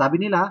 Sabi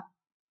nila,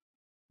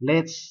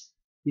 let's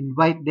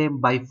invite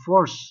them by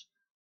force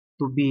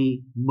to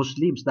be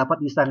Muslims. Dapat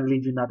isa ang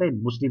religion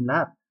natin, Muslim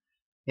lahat.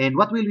 And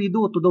what will we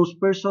do to those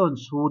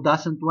persons who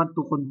doesn't want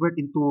to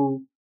convert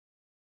into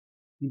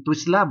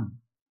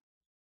Islam?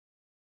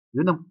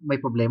 Yun ang may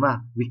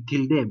problema. We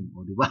kill them.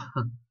 O, di ba?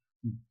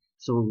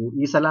 So,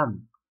 isa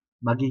lang.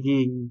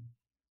 Magiging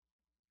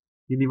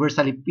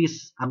universally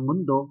peace ang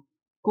mundo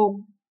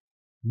kung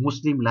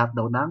Muslim lahat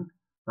daw ng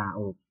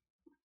tao.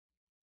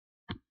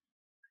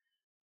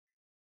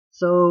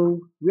 So,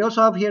 we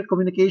also have here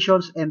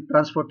communications and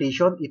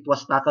transportation. It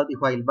was tackled a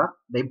while back.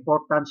 The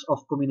importance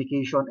of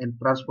communication and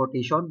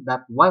transportation,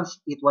 that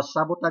once it was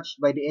sabotaged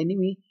by the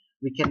enemy,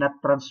 we cannot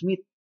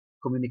transmit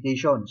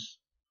communications.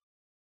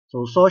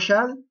 So,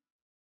 social,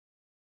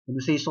 when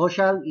we say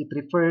social, it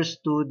refers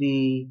to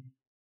the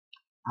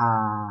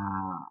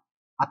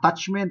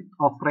attachment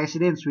of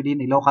residents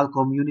within a local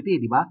community,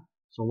 di ba?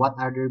 So, what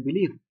are their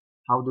beliefs?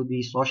 How do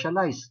they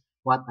socialize?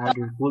 What are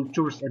their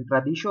cultures and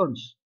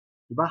traditions?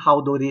 Di ba?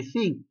 How do they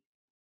think?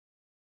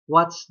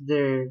 What's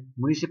their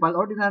municipal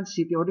ordinance,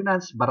 city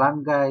ordinance,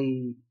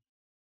 barangay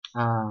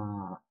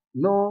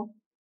law?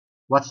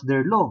 What's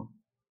their law?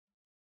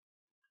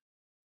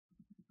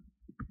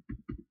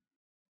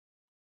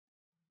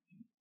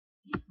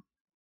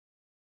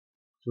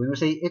 So when we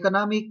say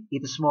economic,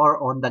 it is more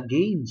on the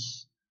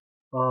gains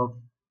of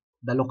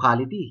the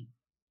locality.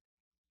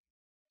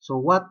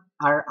 So what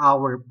are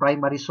our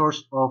primary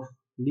source of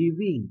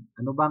living?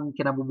 Ano bang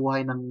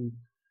kinabubuhay ng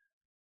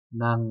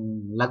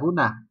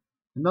Laguna?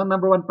 Ano ang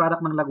number one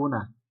product ng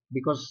Laguna?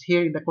 Because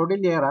here in the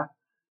Cordillera,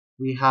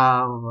 we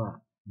have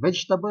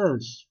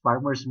vegetables,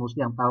 farmers mostly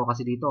ang tao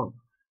kasi dito.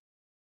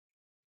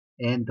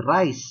 And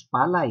rice,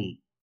 palay,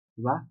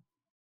 di ba?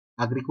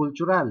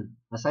 Agricultural.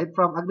 Aside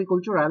from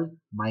agricultural,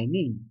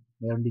 mining.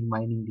 Meron ding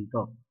mining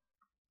dito.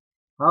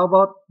 How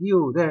about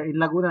you there in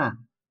Laguna?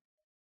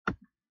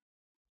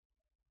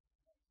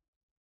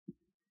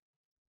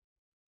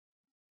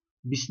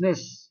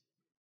 Business.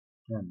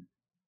 Yan.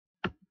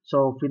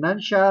 So,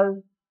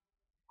 financial,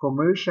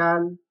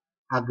 commercial,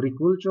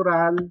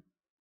 agricultural,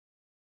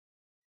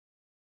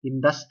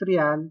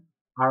 industrial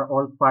are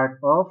all part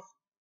of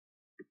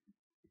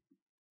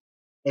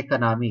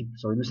economic.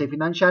 So, when you say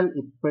financial,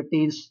 it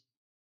pertains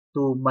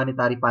to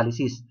monetary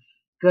policies,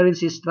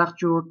 currency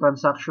structure,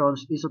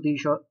 transactions,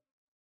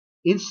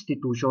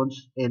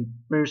 institutions, and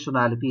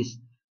personalities,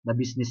 the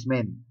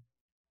businessmen.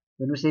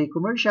 When we say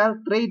commercial,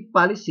 trade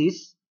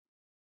policies,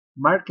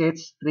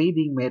 markets,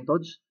 trading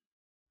methods,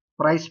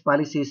 price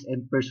policies,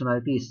 and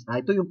personalities.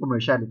 Ito yung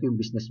commercial, ito yung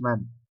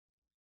businessman.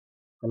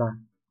 Wala.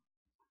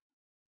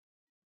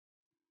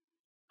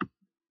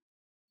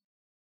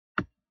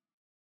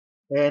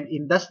 And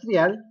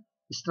industrial,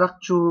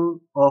 structure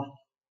of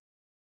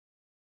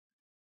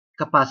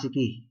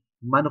capacity,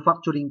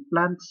 manufacturing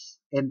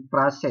plants and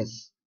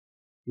process,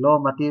 raw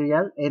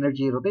material,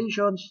 energy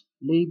rotations,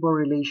 labor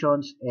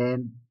relations,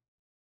 and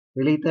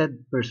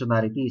related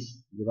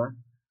personalities. Di ba?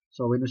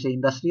 So when we say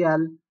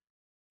industrial,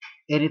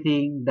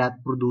 anything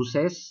that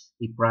produces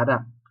a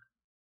product.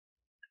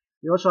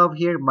 We also have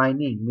here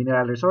mining,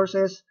 mineral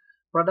resources,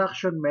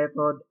 production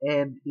method,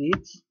 and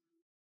its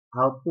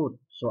output.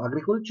 So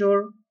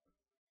agriculture,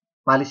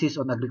 policies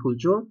on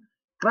agriculture,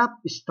 crop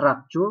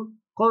structure,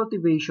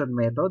 cultivation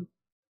method,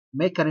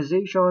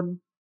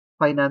 mechanization,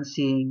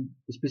 financing,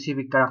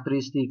 specific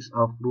characteristics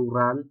of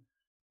rural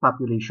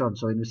population.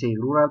 So when we say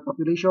rural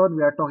population,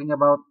 we are talking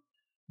about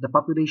the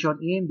population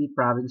in the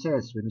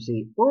provinces. When we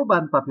say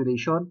urban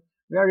population,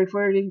 we are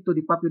referring to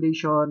the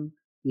population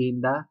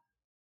in the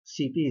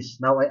cities.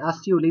 Now I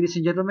ask you, ladies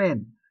and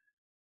gentlemen,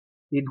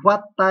 in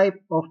what type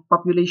of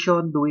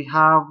population do we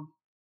have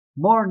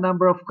more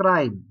number of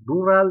crime,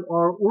 rural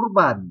or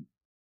urban?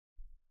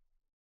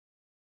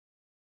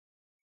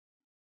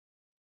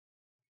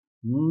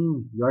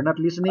 You're not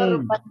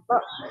listening.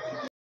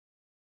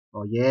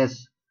 Oh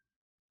yes,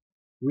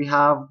 we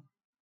have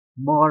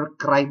more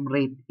crime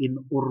rate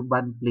in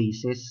urban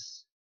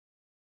places.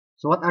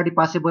 So what are the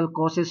possible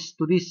causes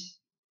to this?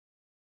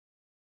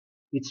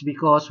 It's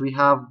because we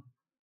have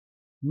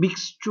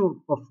mixture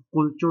of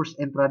cultures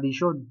and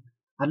tradition.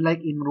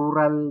 Unlike in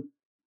rural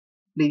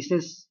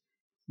places,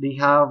 they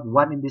have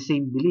one and the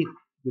same belief,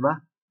 di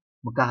ba?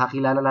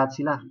 Magkakakilala lahat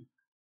sila.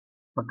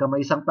 Pagka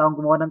may isang taong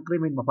gumawa ng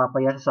krimen,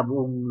 mapapaya sa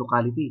buong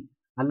locality.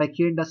 Unlike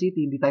here in the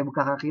city, hindi tayo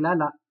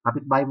magkakakilala.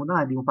 Kapitbahay mo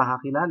na, hindi mo pa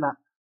kakilala.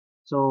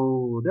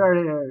 So, there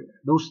are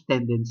those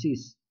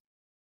tendencies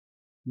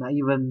na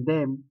even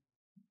them,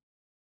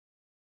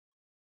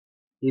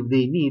 if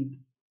they need,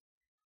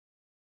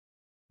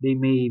 they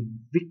may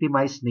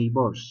victimize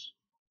neighbors.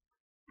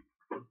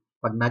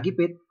 Pag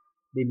nagipit,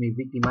 they may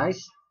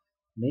victimize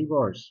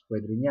neighbors.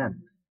 Pwede rin yan.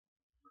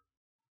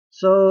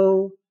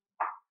 So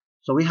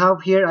we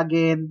have here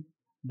again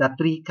the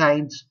three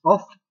kinds of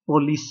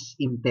police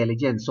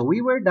intelligence. So we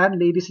were done,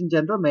 ladies and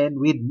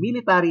gentlemen, with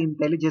military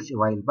intelligence a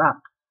while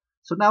back.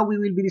 So now we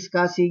will be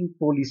discussing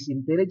police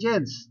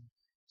intelligence.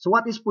 So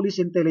what is police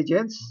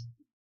intelligence?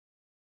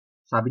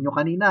 Sabi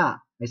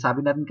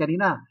natin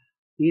kanina,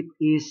 it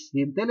is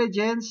the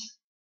intelligence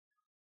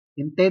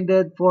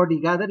intended for the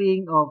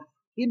gathering of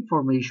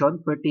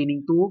information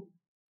pertaining to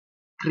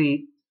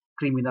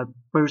criminal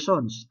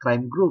persons,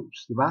 crime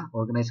groups, di ba?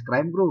 Organized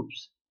crime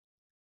groups.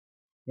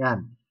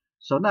 Yan.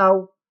 So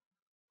now,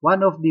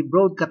 one of the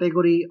broad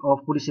category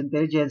of police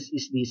intelligence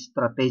is the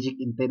strategic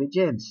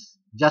intelligence.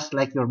 Just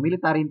like your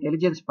military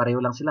intelligence,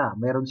 pareho lang sila.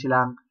 Meron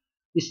silang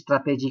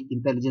strategic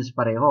intelligence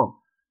pareho.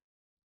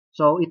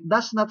 So it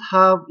does not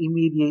have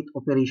immediate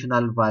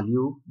operational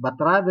value, but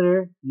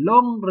rather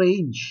long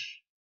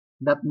range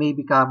that may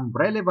become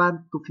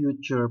relevant to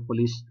future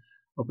police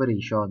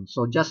operation.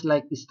 So just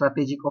like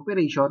strategic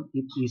operation,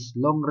 it is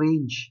long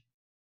range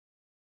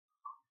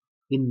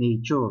in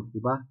nature, di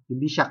ba?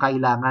 Hindi siya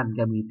kailangan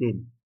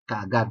gamitin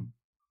kaagad.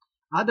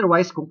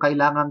 Otherwise, kung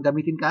kailangan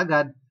gamitin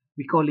kaagad,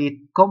 we call it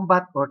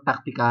combat or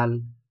tactical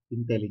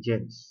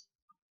intelligence.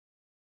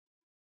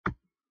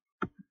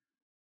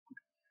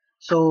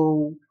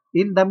 So,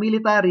 in the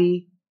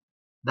military,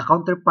 the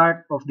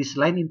counterpart of this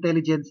line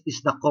intelligence is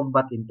the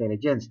combat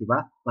intelligence, di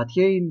ba? But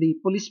here in the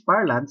police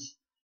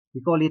parlance, we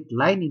call it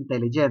line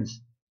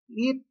intelligence.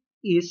 It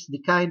is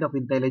the kind of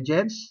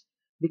intelligence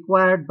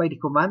required by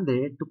the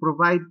commander to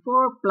provide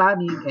for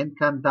planning and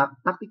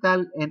conduct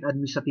tactical and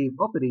administrative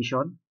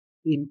operation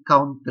in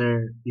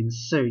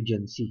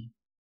counterinsurgency.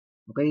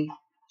 Okay?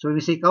 So when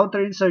we say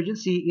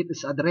counterinsurgency, it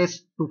is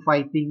addressed to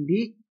fighting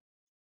the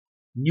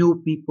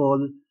new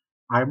people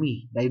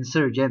army, the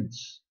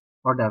insurgents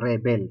or the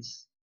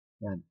rebels.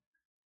 Yan.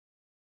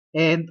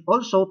 And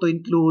also to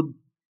include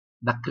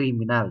the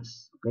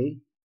criminals.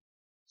 Okay?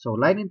 So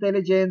line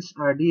intelligence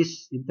are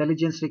these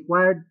intelligence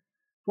required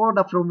for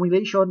the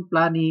formulation,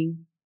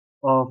 planning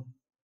of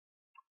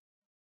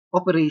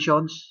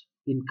operations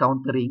in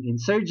countering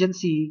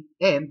insurgency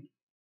and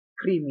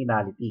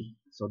criminality.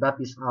 So that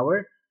is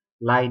our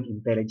line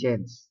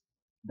intelligence.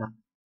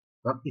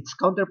 Its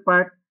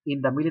counterpart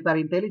in the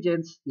military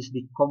intelligence is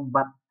the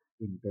combat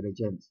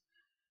intelligence.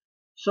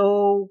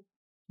 So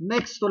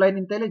next to line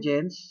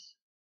intelligence,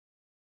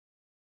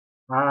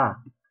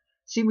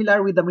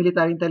 similar with the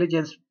military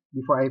intelligence,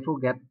 before I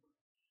forget,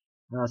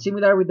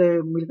 similar with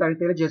the military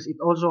intelligence, it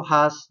also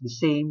has the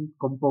same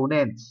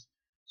components.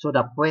 So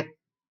the PWET,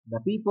 the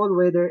people,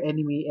 weather,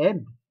 enemy,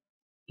 and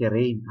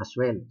terrain as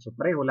well. So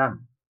pareho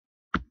lang.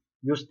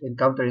 used in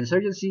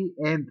counterinsurgency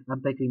and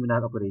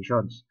anti-criminal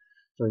operations.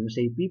 So when you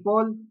say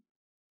people,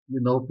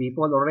 you know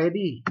people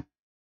already.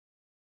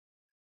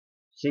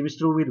 Same is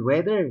true with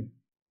weather.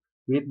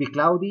 Will it be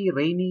cloudy,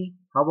 rainy?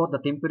 How about the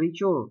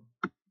temperature?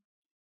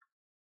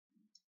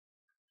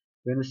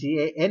 When we see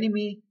an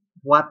enemy,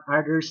 what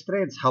are their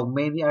strengths? How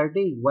many are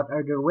they? What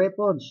are their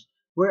weapons?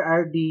 Where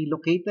are they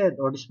located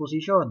or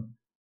disposition?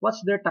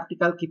 What's their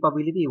tactical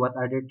capability? What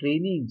are their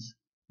trainings?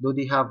 Do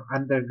they have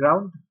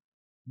underground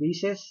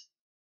bases?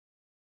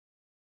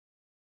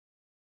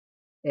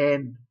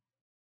 And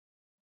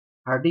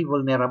are they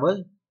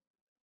vulnerable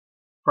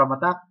from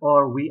attack,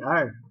 or we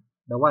are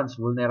the ones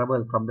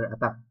vulnerable from their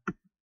attack?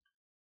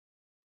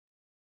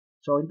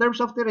 So in terms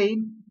of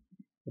terrain,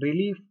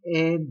 relief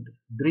and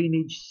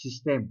drainage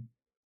system.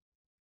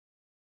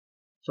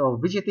 So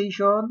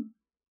vegetation,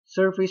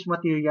 surface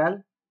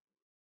material,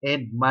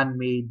 and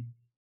man-made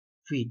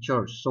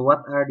features. So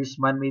what are these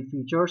man-made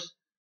features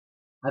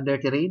under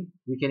terrain?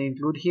 We can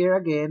include here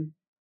again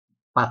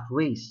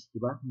pathways, di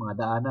ba? Mga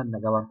daanan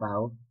na gawang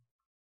tao.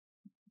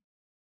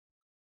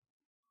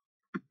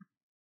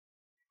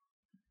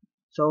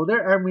 So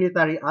there are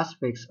military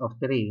aspects of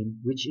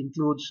terrain which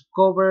includes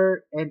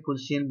cover and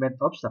concealment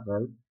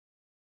obstacle,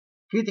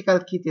 critical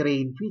key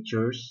terrain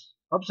features,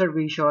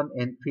 observation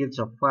and fields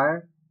of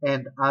fire,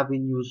 and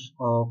avenues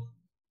of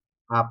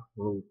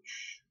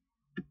approach.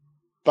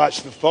 That's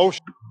the false.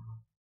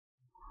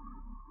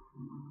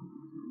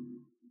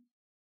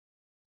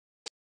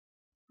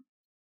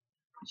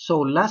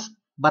 So last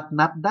but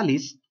not the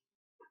least,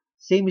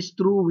 same is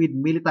true with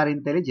military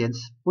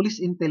intelligence. Police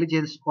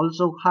intelligence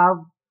also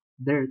have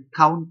their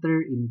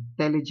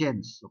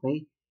counterintelligence.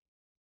 Okay?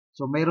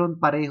 So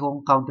mayroon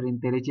parehong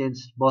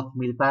counterintelligence, both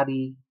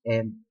military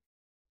and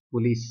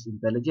police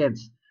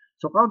intelligence.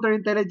 So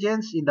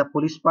counterintelligence in the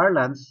police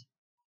parlance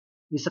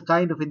is a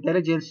kind of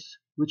intelligence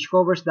which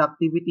covers the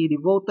activity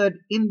devoted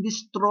in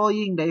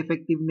destroying the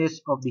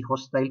effectiveness of the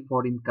hostile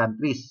foreign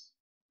countries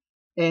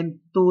and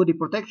to the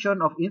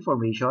protection of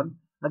information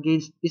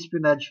against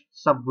espionage,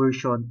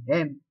 subversion,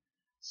 and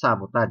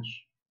sabotage.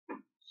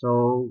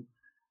 So,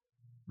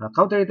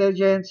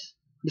 counterintelligence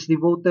is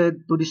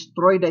devoted to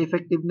destroy the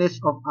effectiveness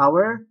of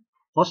our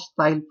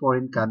hostile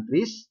foreign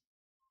countries,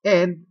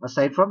 and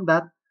aside from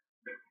that,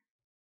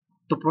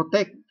 to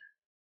protect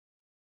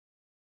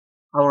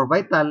our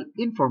vital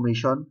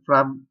information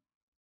from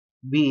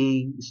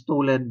being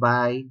stolen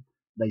by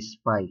the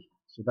spy.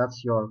 So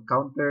that's your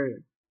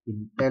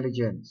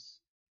counterintelligence.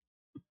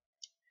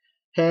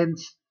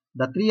 Hence,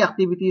 the three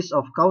activities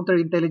of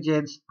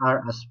counterintelligence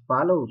are as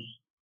follows.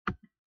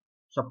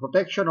 So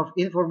protection of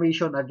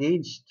information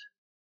against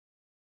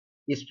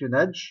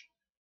espionage,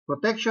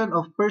 protection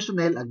of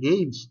personnel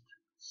against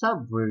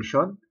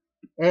subversion,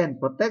 and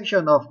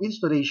protection of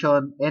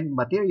installation and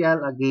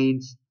material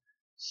against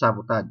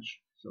sabotage.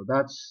 So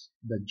that's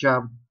the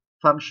job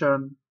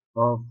function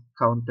of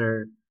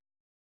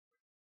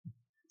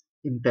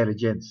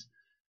counterintelligence.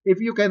 If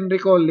you can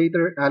recall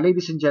later,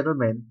 ladies and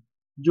gentlemen,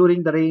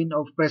 during the reign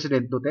of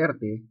President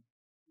Duterte,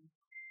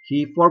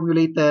 he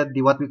formulated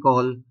the what we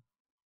call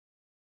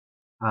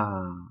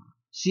uh,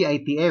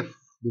 CITF,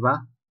 di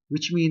ba?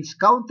 Which means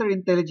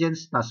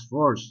Counterintelligence Task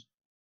Force.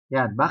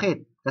 Yan,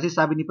 bakit? Kasi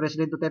sabi ni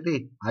President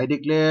Duterte, I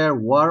declare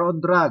war on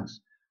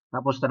drugs.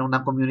 Tapos tanong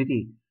ng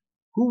community,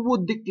 who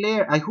would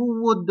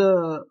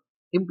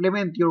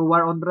implement your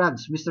war on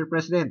drugs, Mr.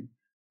 President?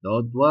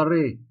 Don't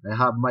worry, I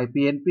have my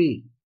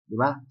PNP. Di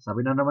ba?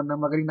 Sabi na naman ng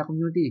magaling na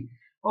community,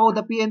 oh,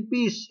 the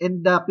PNPs and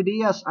the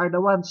PDEAs are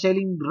the ones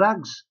selling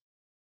drugs.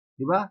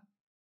 Di ba?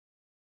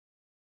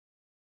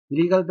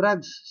 Illegal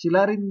drugs.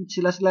 Sila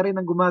rin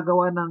ang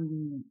gumagawa ng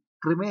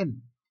krimen.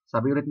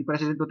 Sabi ulit ni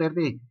President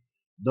Duterte,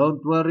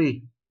 don't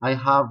worry, I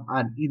have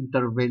an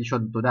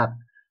intervention to that.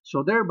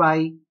 So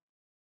thereby,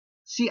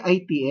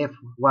 CITF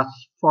was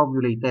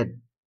formulated.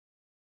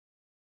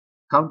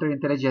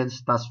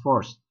 Counterintelligence Task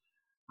Force.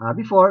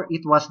 Before,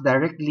 it was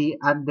directly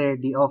under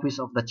the office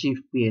of the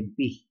Chief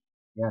PNP.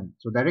 Yan.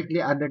 So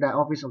directly under the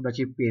office of the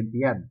Chief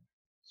PNP yan.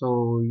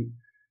 So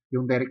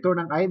yung director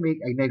ng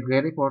IMEC ay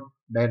nagre-report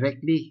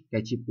directly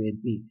kay Chief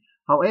PNP.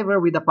 However,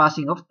 with the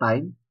passing of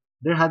time,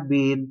 there had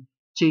been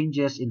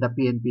changes in the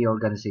PNP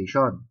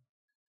organization.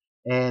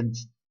 And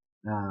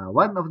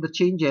one of the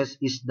changes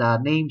is the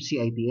name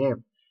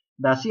CITF.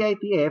 The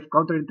CITF,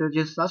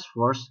 Counterintelligence Task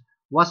Force,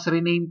 was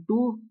renamed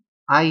to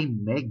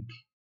IMEG.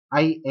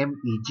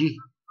 IMEG.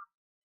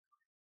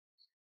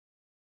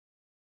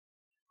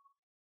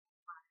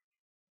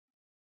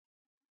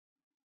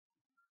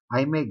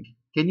 IMEG.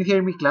 Can you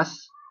hear me,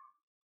 class?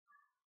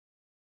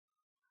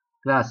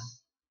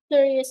 Class.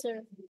 Sir, yes,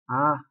 sir.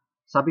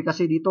 Sabi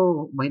kasi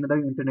dito, mahina daw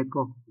yung internet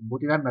ko.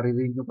 Buti na,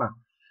 naririnig nyo pa.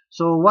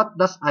 So, what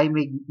does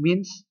IMEG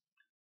means?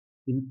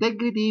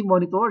 Integrity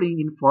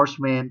Monitoring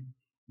Enforcement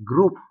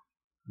Group.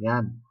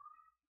 Yan.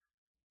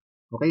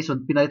 Okay, so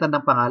pinalitan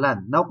ng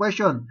pangalan. Now,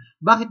 question,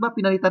 bakit ba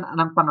pinalitan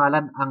ng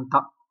pangalan ang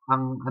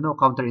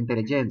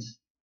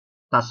counterintelligence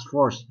task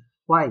force?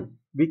 Why?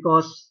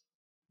 Because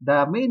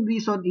the main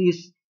reason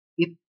is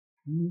it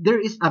there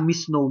is a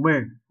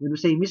misnomer. When we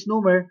say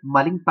misnomer,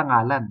 maling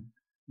pangalan.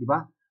 Di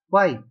ba?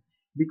 Why?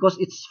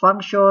 Because its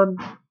function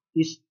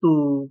is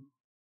to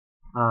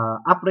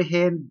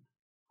apprehend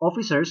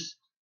officers,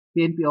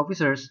 PNP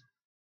officers,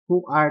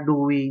 who are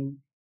doing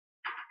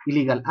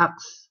illegal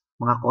acts.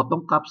 Mga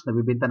cotton cops,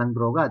 nagbibenta ng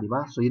droga, di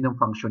ba? So, yun ang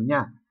function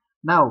niya.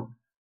 Now,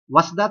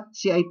 was that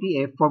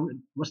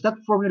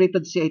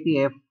formulated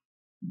CITF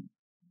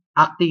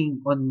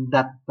acting on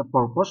that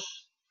purpose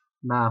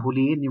na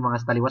huliin yung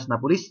mga taliwas na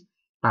pulis?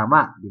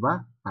 Tama, di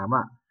ba?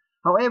 Tama.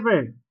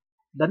 However,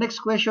 the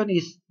next question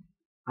is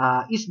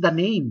the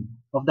name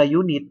of the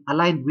unit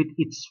aligned with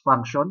its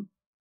function?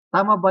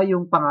 Tama ba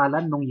yung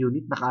pangalan ng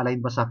unit? Naka-align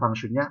ba sa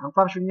function niya? Ang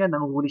function niya,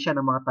 nanguhuli siya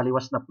ng mga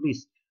taliwas na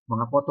pulis,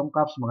 mga cotton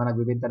cops, mga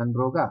nagbebenta ng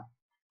droga.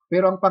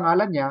 Pero ang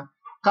pangalan niya,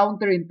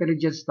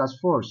 Counterintelligence Task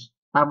Force.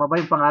 Tama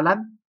ba yung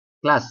pangalan?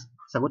 Class,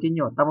 sagutin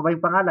nyo. Tama ba yung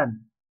pangalan?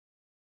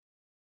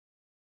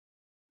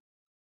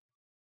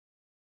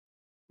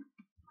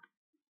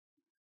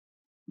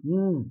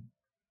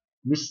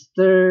 Miss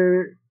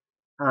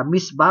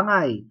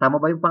Bangay,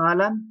 tama ba yung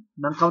pangalan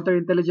ng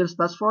Counterintelligence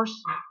Task Force?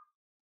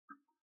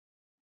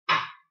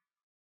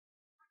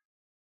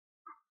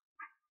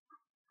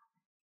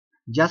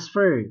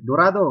 Jasper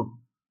Dorado,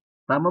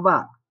 tama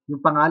ba yung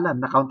pangalan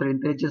na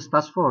Counterintelligence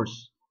Task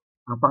Force?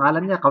 Ang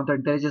pangalan niya,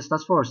 Counterintelligence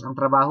Task Force. Ang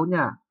trabaho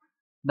niya,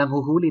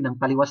 nanghuhuli ng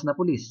taliwas na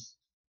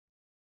pulis.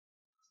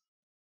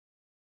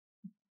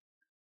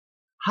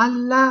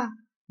 Hala,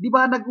 di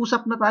ba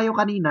nag-usap na tayo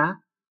kanina?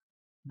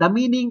 The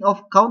meaning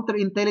of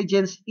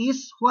counterintelligence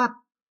is what?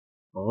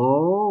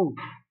 Oh,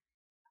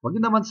 huwag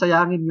niyo naman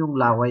sayangin yung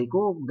laway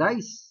ko,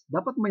 guys.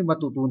 Dapat may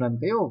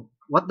matutunan kayo.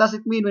 What does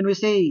it mean when we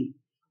say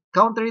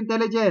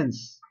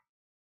counterintelligence?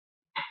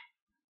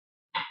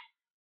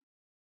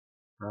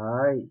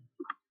 Hi.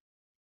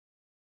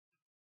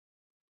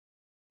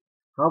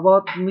 How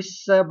about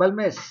Miss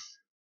Balmes?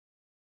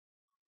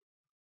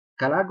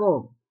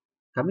 Calago,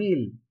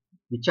 Camille,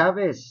 Di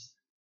Chavez,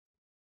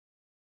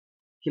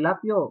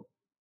 Kilapio.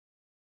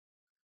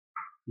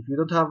 If you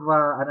don't have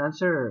an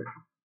answer,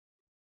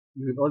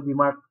 you will all be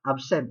marked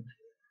absent.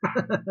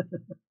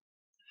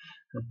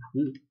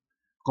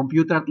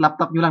 Computer at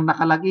laptop nyo lang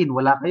nakalagin,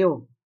 wala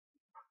kayo.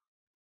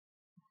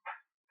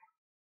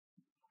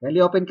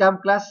 Kindly open cam,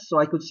 class, so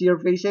I could see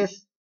your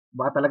faces.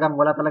 Baka talagang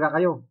wala talaga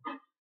kayo.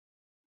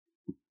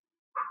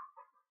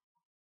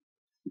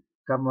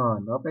 Come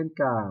on, open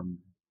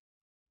cam.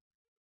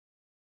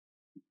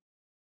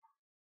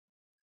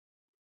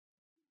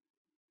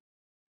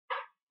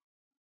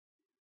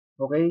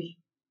 Okay?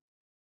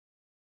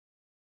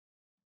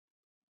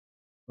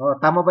 Oh,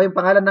 tama ba yung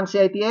pangalan ng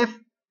CITF?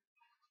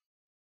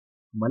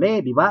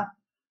 Mali, di ba?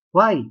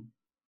 Why?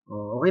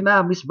 Oh, okay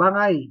na, Miss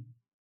Bangay.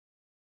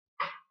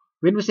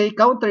 When we say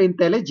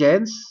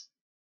counterintelligence,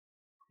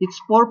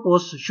 its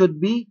purpose should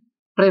be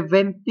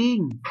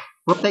protecting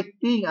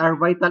our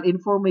vital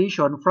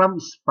information from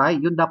spy.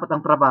 Yun dapat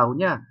ang trabaho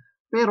niya.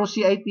 Pero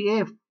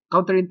CITF,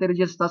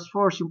 Counterintelligence Task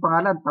Force, yung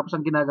pangalan, tapos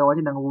ang ginagawa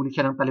niya, nanguhuli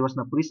siya ng taliwas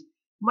na pulis.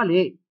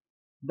 Mali.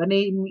 The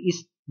name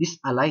is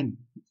disaligned.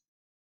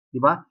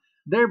 Diba?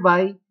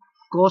 Thereby,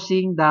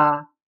 causing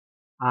the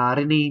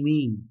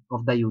renaming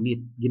of the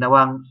unit.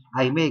 Ginawang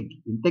IMEG,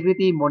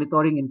 Integrity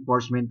Monitoring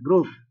Enforcement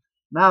Group.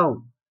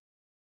 Now,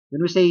 when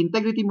we say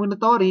integrity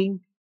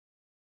monitoring,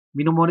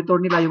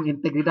 minomonitor nila yung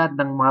integridad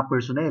ng mga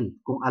personnel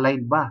kung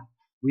aligned ba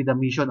with the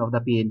mission of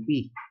the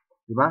PNP.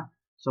 Diba?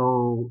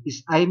 So,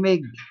 is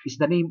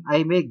the name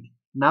IMEG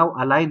now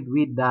aligned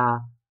with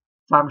the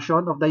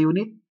function of the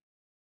unit?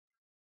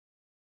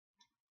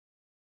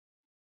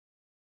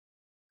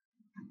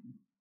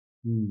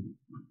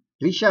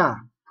 Trisha,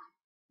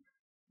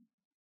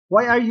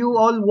 why are you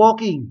all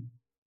walking?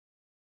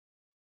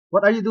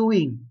 What are you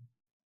doing?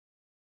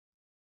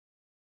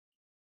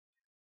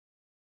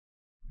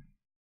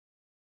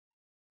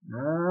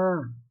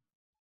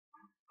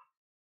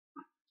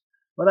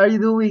 What are you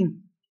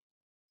doing?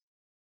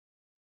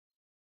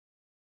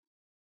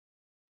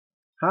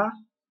 Huh?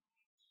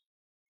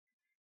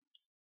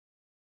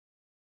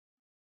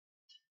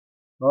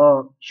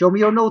 Oh, show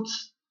me your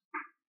notes.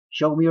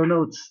 Show me your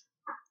notes.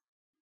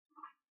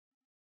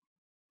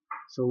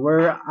 So,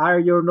 where are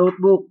your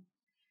notebook?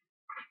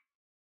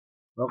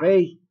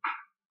 Okay.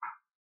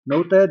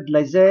 Noted,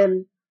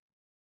 Lizelle,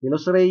 De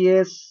Los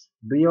Reyes,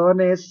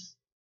 Briones,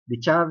 De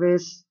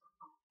Chavez.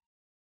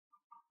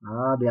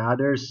 The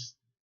others.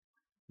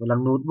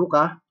 Walang notebook,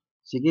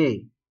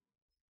 Sige.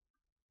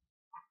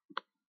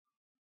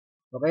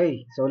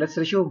 Okay, so let's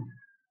resume.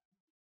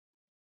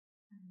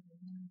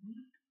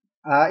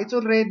 It's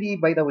already,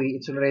 by the way,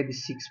 it's already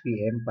 6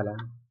 p.m. pala.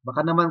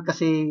 Baka naman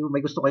kasi may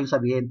gusto kayong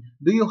sabihin.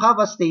 Do you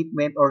have a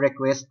statement or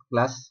request,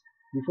 class,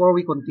 before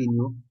we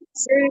continue?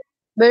 Sir,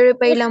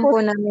 verify lang po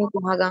namin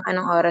kung hanggang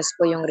anong oras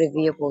po yung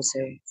review po,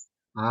 sir.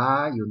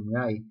 Yun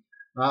nga eh.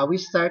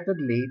 We started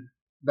late.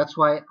 That's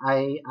why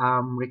I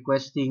am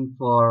requesting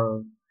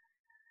for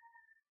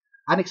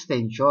an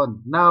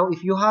extension. Now,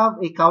 if you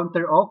have a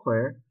counter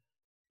offer,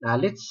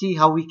 let's see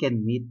how we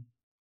can meet.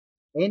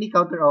 Any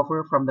counter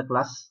offer from the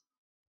class?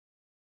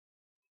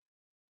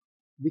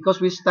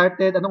 Because we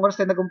started, anong oras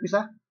tayo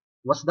nag-umpisa?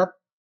 Was that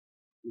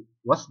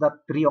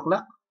 3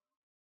 o'clock?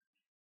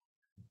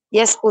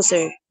 Yes po,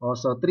 sir. Oh,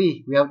 so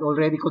 3. We have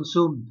already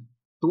consumed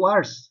 2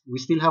 hours.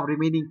 We still have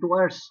remaining 2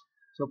 hours.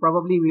 So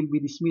probably we'll be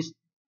dismissed.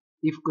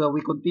 If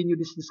we continue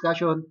this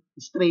discussion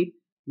straight,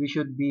 we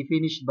should be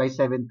finished by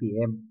 7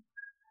 p.m.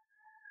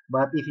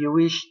 But if you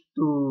wish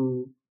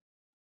to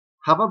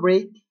have a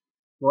break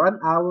for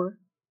an hour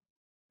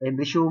and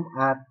resume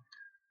at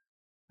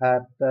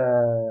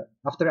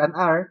after an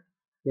hour,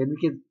 then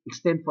we can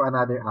extend for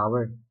another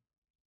hour.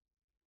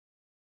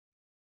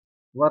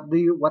 What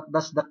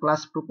does the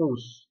class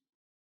propose,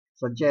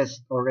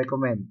 suggest, or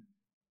recommend?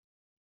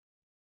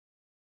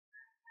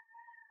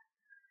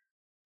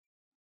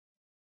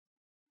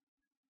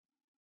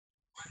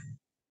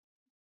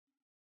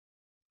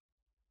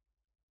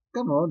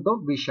 Come on,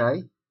 don't be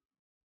shy.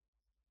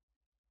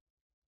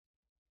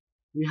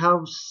 We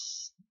have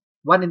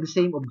one and the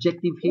same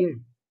objective here.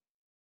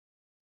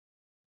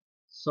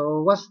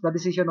 So, what's the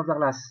decision of the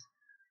class?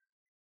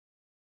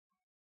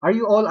 Are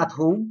you all at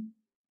home?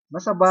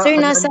 Nasa ba? Sir,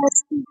 nasa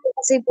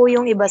kasi po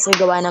yung iba, sir,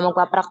 gawa na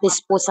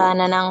magpa-practice po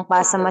sana ng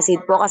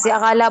pasamasid po. Kasi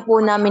akala po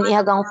namin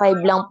ihagang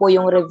 5 lang po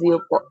yung review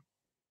po.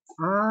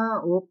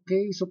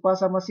 Okay. So,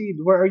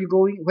 pasamasid. Where are you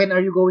going? When are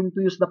you going to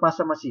use the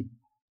pasamasid?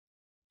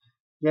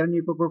 Kailan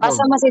niyo ipo-perform?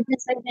 Pasamasid na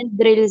silent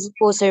drills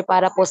po, sir,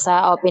 para po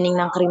sa opening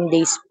ng Crim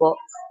Days po.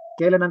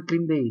 Kailan ang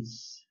Crim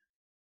Days?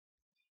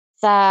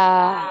 Sa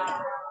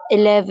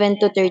 11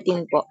 to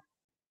 13 po.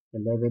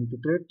 11 to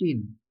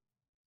 13.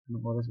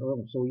 Anong oras?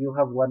 Oh, so, you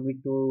have 1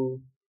 week to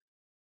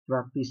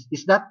practice.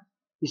 Is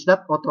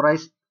that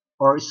authorized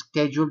or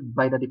scheduled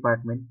by the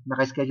department?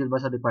 Naka-schedule ba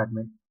sa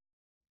department?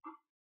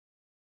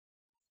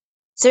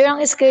 Sir,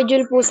 ang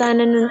schedule po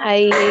sana nun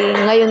ay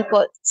ngayon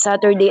po,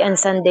 Saturday and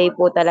Sunday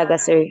po talaga,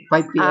 sir.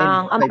 5 p.m.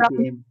 Ang 5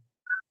 p.m.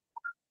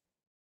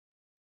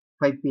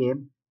 5 p.m.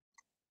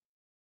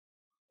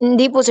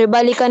 Hindi po, sir.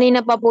 Bali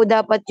kanina pa po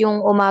dapat yung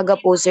umaga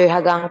po, sir,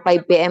 hanggang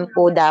 5 p.m.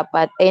 po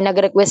dapat. Eh,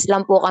 nag-request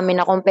lang po kami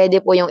na kung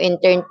pwede po yung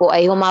intern po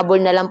ay humabol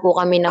na lang po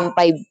kami ng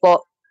 5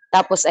 po.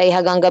 Tapos ay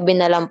hanggang gabi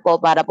na lang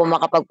po para po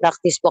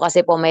makapag-practice po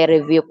kasi po may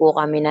review po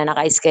kami na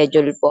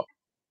naka-schedule po.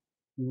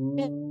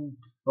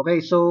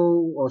 Okay, so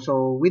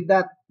with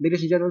that,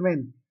 ladies and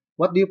gentlemen,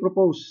 what do you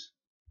propose?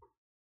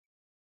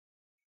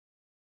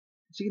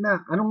 Sige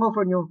na, anong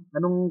offer nyo?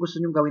 Anong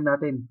gusto nyo gawin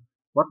natin?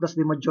 What does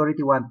the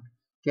majority want?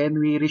 Can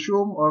we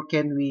resume or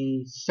can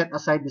we set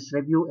aside this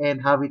review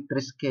and have it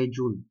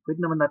rescheduled?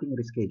 Pwede naman natin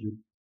reschedule.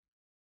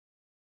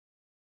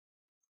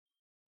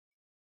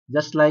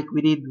 Just like we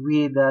did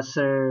with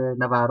Sir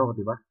Navarro,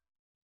 di ba?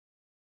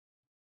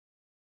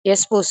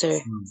 Yes po,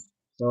 sir.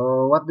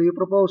 So, what do you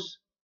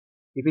propose?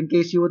 If in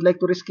case you would like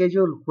to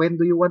reschedule, when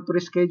do you want to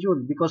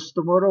reschedule? Because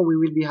tomorrow we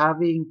will be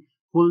having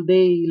full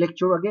day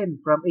lecture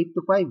again from 8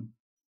 to 5.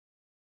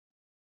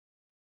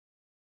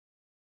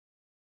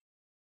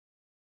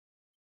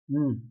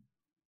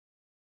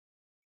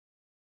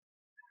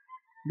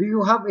 Do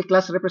you have a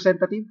class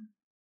representative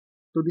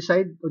to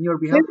decide on your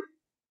behalf?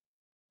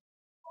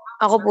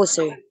 Ako po,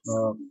 sir.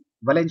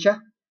 Valencia?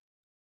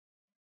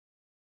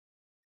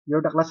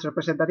 You're the class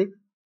representative?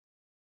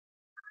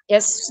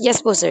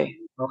 Yes po, sir.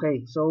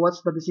 Okay, so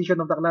what's the decision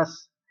of the class?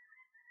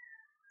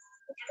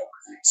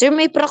 Sir,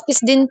 may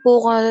practice din po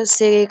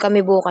kasi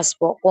kami bukas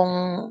po kung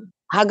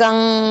hanggang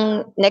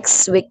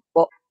next week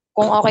po.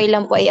 Kung okay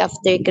lang po ay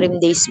after Crim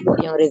Days po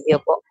yung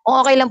review po. Kung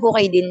okay lang po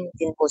kayo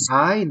din po, sir.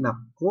 Ay,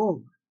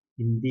 nako.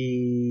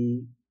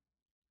 Hindi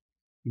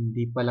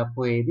pala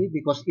pwede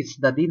because it's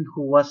the dean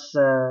who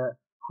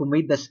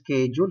made the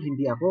schedule,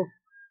 hindi ako.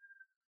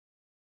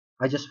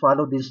 I just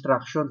followed the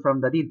instruction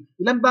from the dean.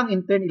 Ilan bang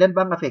intern, ilan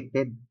bang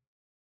affected?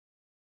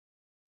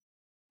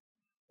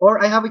 Or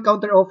I have a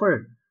counter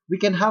offer. We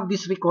can have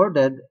this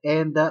recorded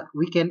and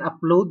we can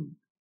upload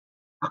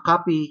a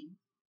copy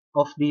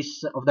of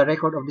the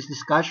record of this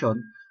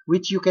discussion,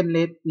 which you can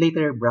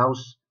later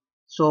browse.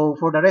 So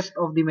for the rest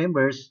of the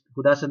members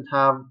who are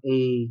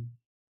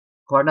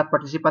not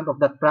participant of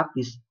that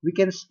practice, we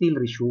can still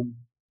resume.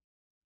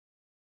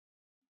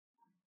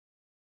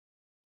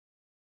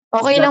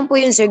 Okay lang po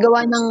yun, sir.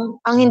 Gawa ng,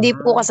 ang hindi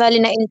po kasali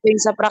na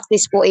intern sa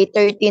practice po ay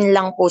 13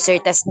 lang po,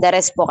 sir. Tas the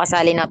rest po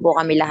kasali na po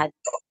kami lahat.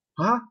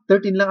 Ha?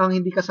 13 lang ang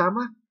hindi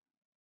kasama?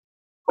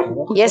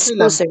 Yes okay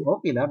po, lang. sir.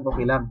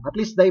 Okay lang. At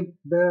least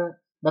the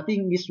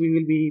thing is we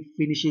will be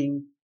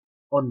finishing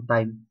on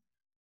time.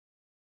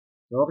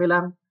 So, okay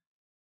lang.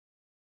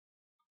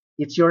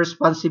 It's your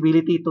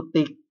responsibility to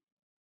take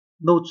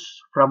notes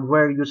from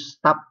where you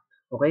stopped,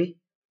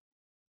 okay?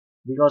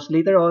 Because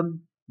later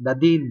on, the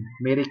dean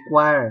may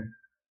require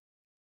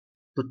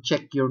to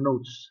check your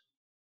notes.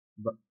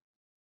 But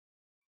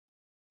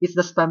it's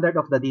the standard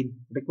of the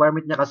dean.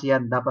 Requirement niya kasi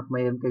yan, dapat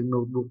mayroon kayong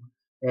notebook.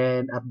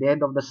 And at the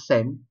end of the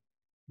SEM,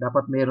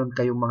 dapat mayroon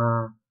kayong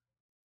mga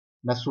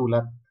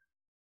nasulat.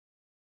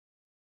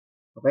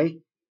 Okay?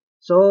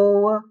 So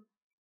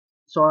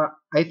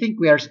I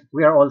think we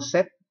are all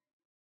set.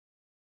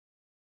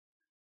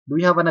 Do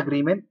we have an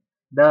agreement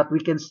that we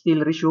can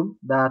still resume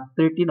the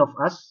 13 of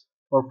us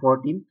or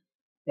 14?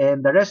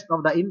 and the rest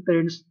of the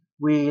interns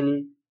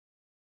will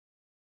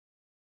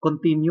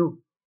continue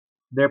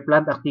their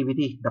planned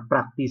activity, the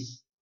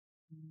practice.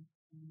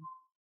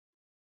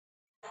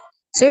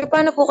 Sir,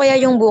 paano po kaya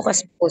yung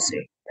bukas po,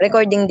 sir?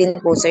 Recording din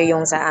po, sir,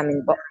 yung sa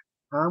amin po.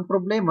 Ang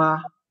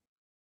problema,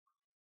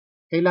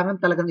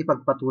 kailangan talagang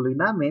ipagpatuloy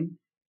namin,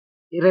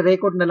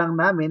 i-record na lang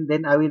namin,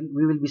 then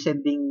we will be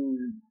sending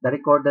the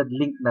recorded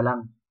link na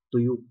lang to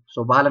you.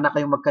 So, bahala na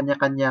kayong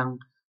magkanya-kanyang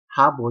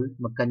habol,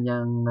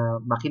 magkanyang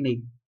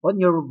makinig on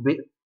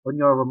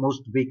your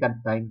most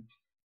vacant time.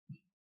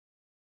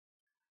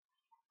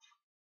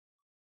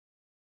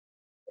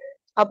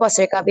 Opo,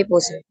 sir. Copy po,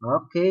 sir.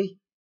 Okay.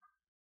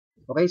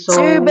 Okay, so...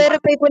 Sir,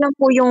 verify ko lang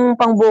po yung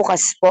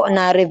pangbukas po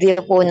na review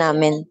po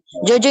namin.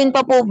 Jojoin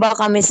pa po ba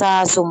kami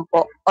sa Zoom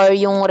po? Or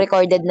yung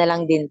recorded na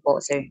lang din po,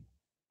 sir?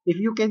 If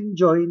you can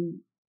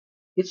join,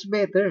 it's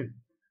better.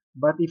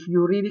 But if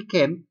you really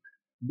can't,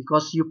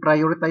 because you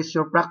prioritize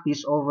your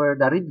practice over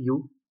the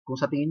review, kung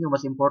sa tingin nyo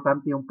mas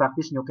importante yung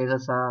practice nyo kaysa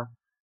sa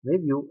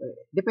review,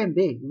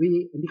 depende.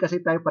 Hindi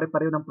kasi tayo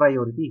pare-pareho ng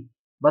priority.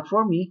 But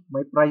for me,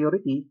 my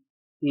priority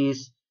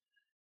is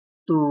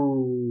to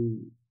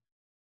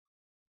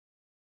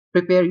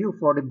prepare you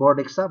for the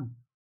board exam,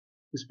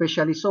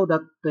 especially so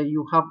that we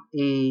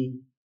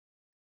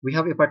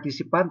have a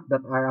participant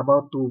that are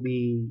about to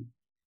be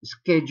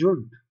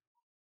scheduled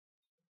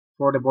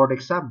for the board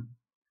exam.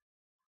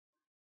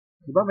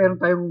 Diba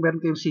meron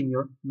kayong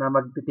senior na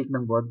magte-take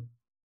ng board?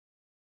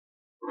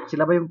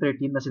 Sila ba yung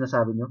 13 na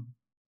sinasabi nyo?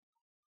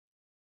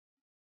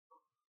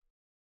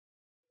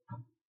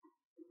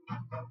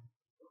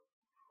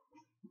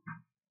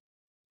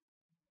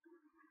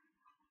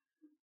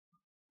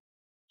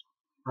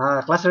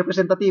 Class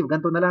representative,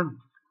 ganito na lang.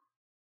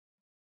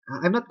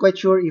 I'm not quite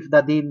sure if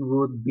the dean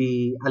would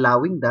be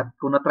allowing that,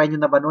 kung na-try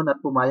nyo na ba noon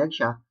at pumayag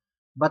siya.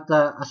 But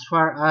as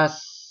far as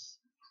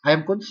I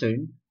am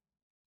concerned,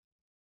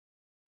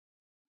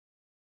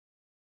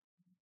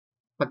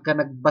 pagka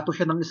nagbato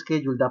siya ng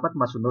schedule, dapat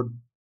masunod.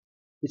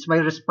 It's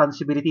my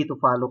responsibility to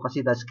follow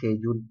kasi the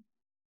schedule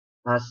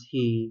as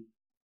he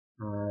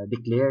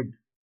declared.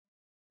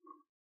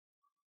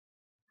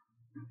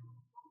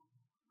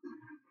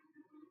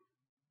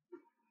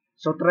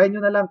 So, try nyo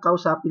na lang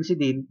kausapin si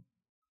Dean.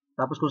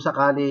 Tapos kung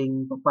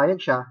sakaling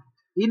papayag siya,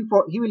 he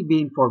will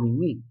be informing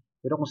me.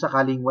 Pero kung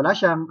sakaling wala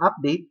siyang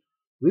update,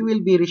 we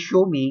will be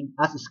resuming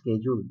as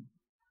scheduled.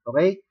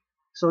 Okay?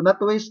 So, not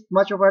to waste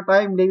much of our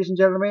time, ladies and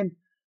gentlemen,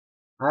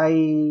 I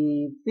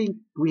think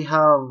we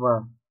have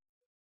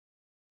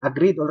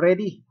agreed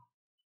already.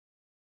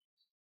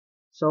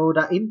 So,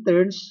 the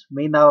interns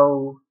may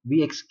now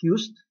be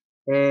excused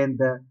and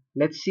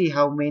let's see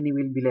how many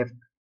will be left.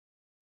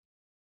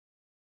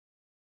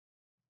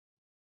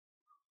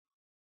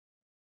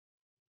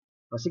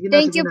 Sige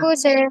na, Thank sige you na. po,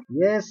 sir.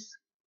 Yes.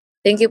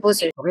 Thank you po,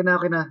 sir. Okay na.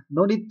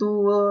 No need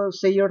to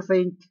say your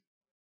thank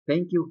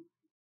you.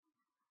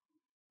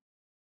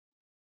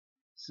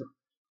 So,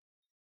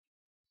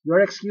 you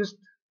are excused.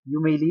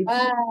 You may leave.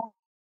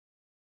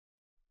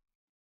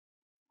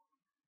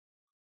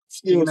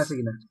 Sige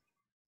na.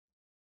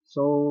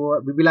 So,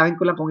 bibilangin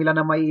ko lang kung ilan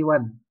ang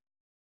maiiwan.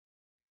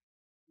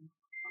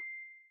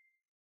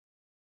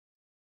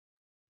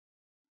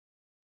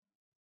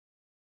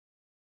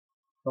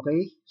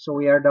 Okay, so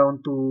we are down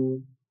to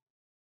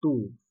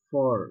 2,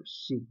 4,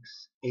 6,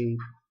 8,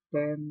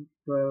 10,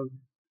 12,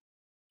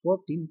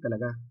 14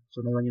 talaga.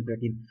 So, naiwan yung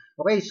 13.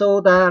 Okay, so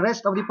the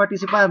rest of the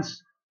participants,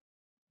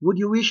 would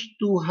you wish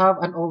to have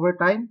an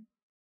overtime?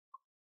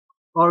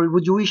 Or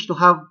would you wish to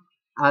have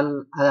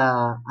an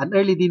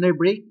early dinner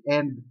break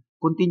and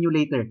continue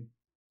later?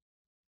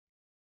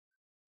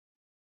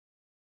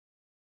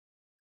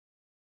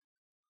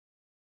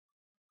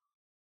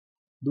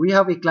 Do we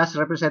have a class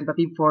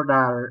representative for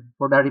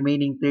the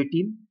remaining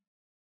 13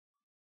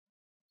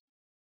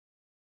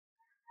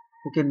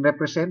 who can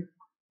represent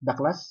the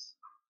class?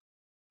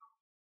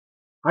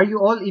 Are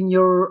you all in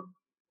your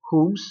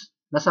homes?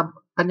 Nasa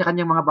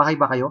kanya-kanyang mga bahay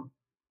ba kayo?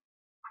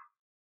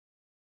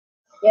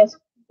 Yes,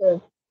 sir.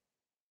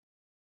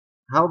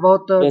 How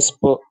about Yes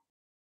po.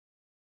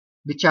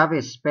 De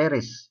Chavez,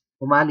 Perez,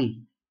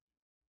 Umali,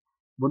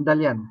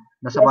 Bundalian?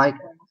 Nasa bahay?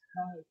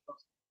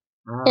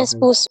 Yes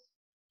Okay. po, sir.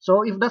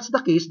 So, if that's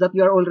the case, that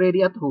you are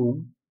already at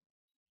home,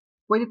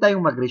 pwede tayong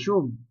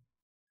mag-resume.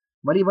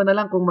 Maliban na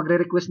lang kung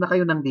magre-request na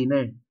kayo ng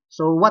dinner.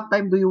 So, what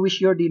time do you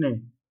wish your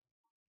dinner?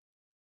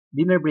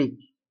 Dinner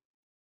break.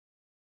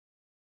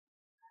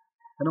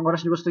 Anong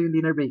oras niyo gusto yung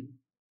dinner break?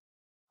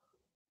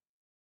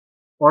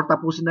 Or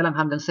tapusin na lang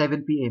hanggang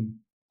 7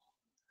 p.m.?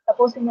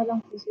 Tapusin na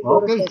lang po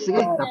siguro. Okay, sir,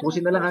 sige,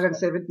 tapusin na lang hanggang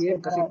 7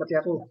 p.m. kasi pati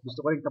ako, gusto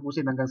ko rin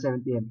tapusin hanggang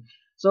 7 p.m.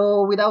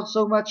 So, without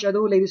so much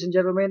ado, ladies and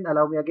gentlemen,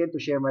 allow me again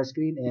to share my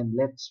screen and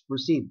let's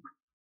proceed.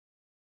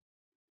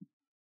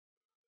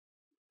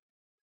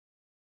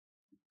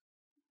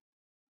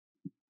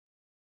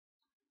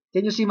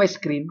 Can you see my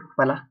screen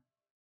pala?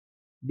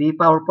 The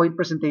PowerPoint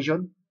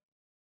presentation?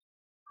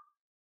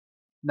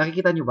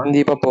 Nakikita nyo ba?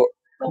 Hindi pa po.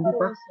 Hindi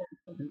pa?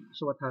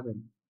 So, what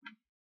happened?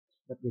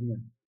 Ba't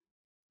ganyan?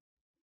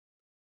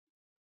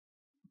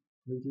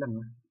 Wait lang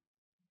ah.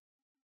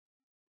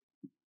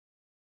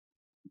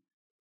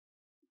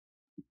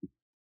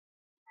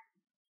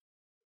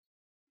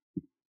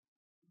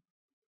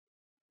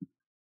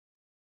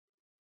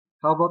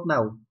 How about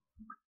now?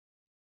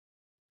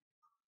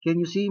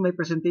 Can you see my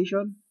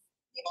presentation?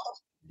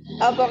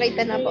 Opo,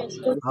 kita na po.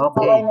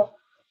 Okay.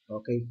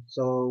 Okay.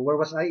 So, where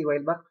was I a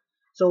while back?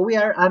 So, we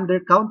are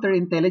under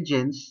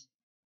counterintelligence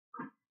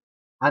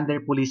under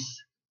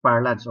police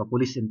parlance or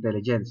police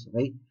intelligence.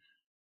 Okay.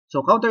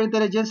 So,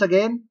 counterintelligence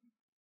again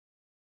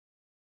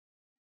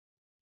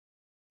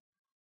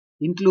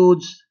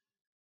includes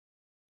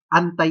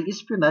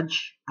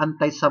anti-espionage,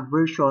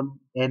 anti-subversion,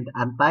 and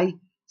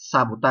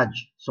anti-sabotage.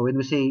 So, when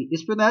we say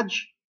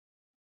espionage,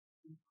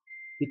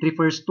 it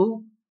refers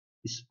to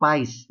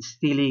spies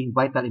stealing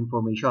vital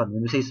information.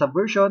 When we say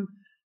subversion,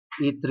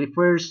 it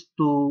refers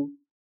to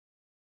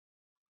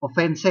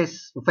offensive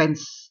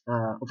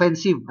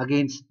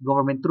against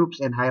government troops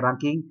and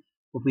high-ranking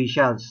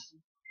officials.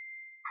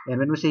 And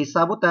when we say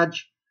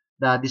sabotage,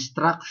 the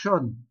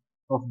destruction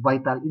of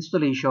vital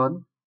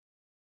installation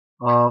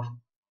of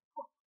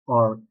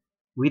or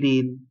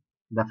within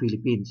the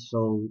Philippines.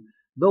 So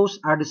those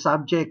are the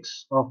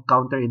subjects of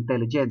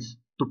counterintelligence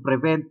to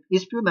prevent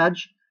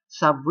espionage,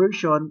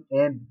 subversion,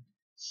 and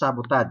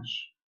sabotage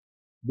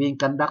being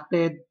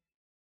conducted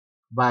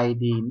by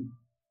the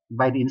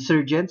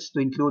insurgents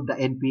to include the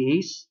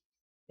NPAs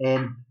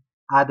and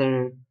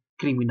other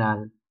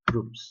criminal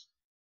groups.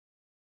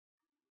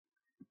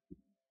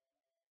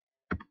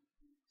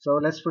 So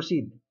let's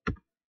proceed.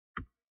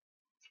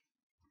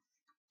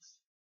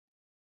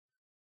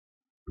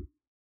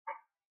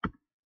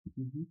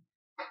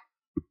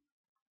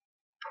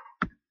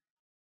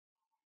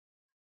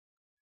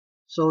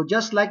 So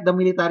just like the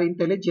military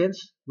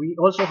intelligence, we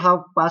also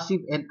have passive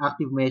and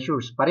active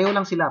measures. Pareho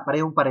lang sila,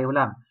 pareho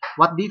lang.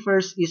 What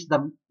differs is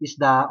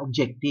the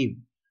objective.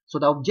 So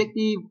the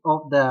objective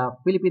of the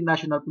Philippine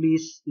National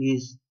Police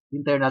is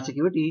internal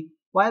security,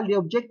 while the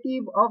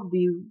objective of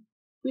the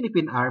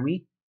Philippine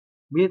Army,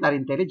 military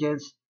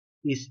intelligence,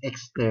 is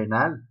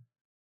external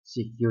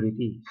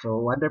security.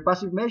 So under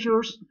passive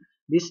measures,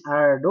 these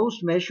are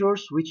those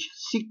measures which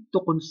seek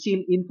to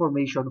conceal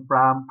information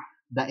from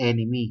the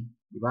enemy.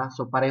 Diba?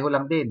 So pareho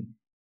lang din.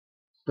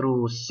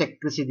 Through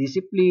secrecy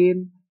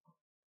discipline,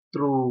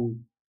 through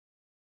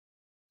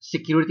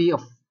security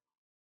of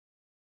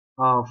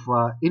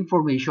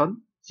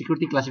information,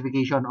 security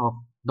classification of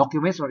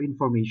documents or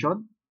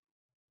information,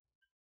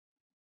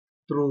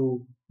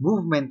 through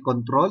movement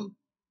control,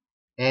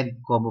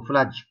 and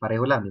camouflage.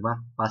 Pareho lang, di ba?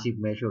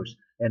 Passive measures.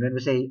 And when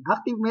we say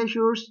active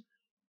measures,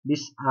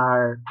 this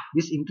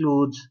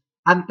includes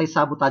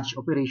anti-sabotage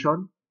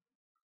operation,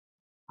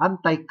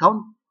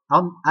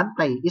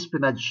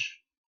 anti-espionage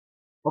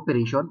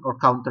operation or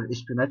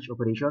counter-espionage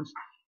operations,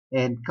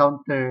 and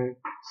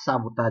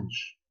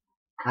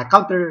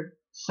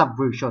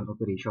counter-subversion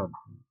operation.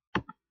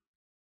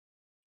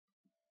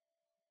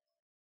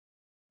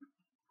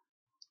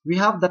 We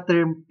have the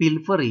term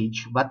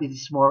pilferage, but it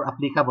is more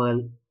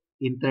applicable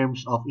in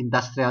terms of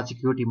industrial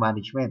security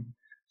management.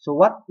 So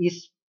what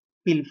is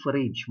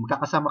pilferage?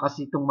 Magkakasama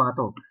kasi itong mga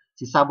to.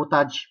 Si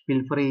sabotage,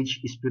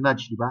 pilferage,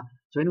 espionage, di ba?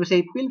 So when we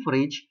say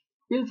pilferage,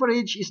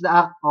 pilferage is the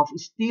act of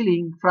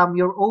stealing from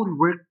your own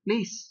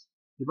workplace.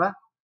 Di ba?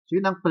 So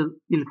yun ang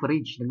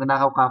pilferage.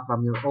 Nagnanakaw ka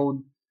from your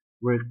own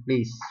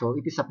workplace. So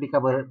it is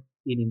applicable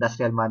in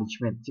industrial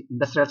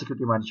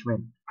security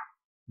management,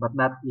 but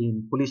not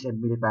in police and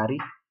military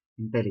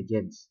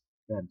intelligence.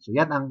 Yan. So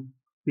yan ang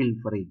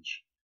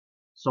pilferage.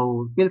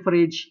 So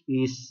pilferage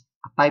is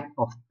a type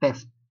of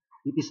theft.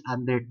 It is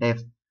under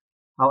theft.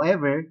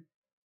 However,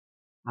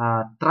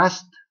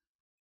 trust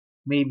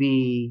may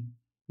be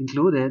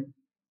included.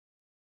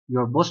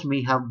 Your boss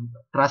may have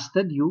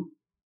trusted you.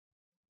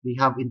 They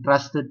have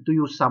entrusted to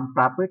you some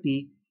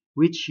property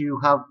which you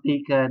have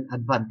taken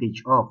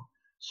advantage of.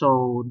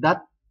 So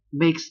that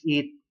makes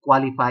it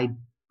qualified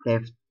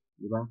theft.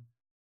 Diba?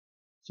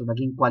 So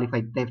naging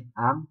qualified theft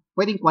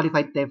pwedeng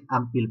qualified theft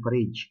ang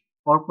pilferage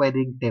or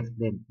pwedeng theft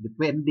din,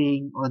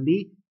 depending on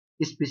the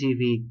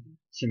specific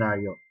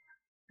scenario.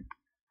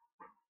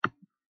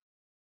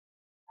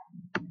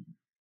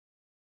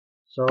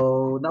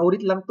 So,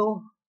 naulit lang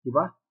to, di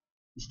ba?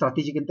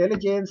 Strategic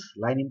intelligence,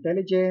 line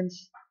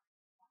intelligence.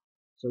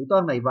 So, ito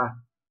ang naiba.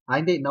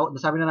 Hindi,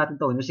 nasabi na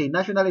natin to. When you say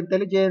national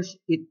intelligence,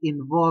 it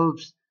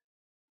involves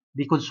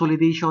the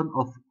consolidation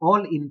of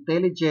all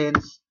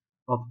intelligence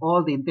of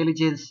all the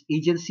intelligence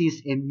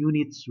agencies and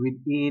units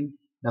within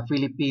the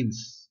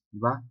Philippines.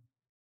 Diba?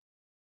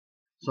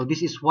 So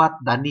this is what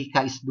the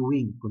NICA is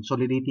doing,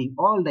 consolidating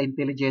all the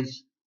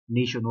intelligence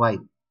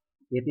nationwide.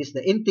 It is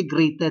the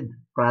integrated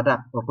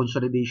product or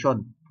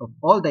consolidation of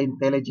all the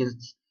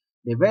intelligence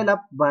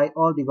developed by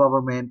all the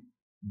government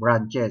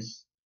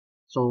branches.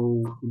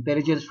 So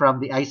intelligence from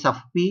the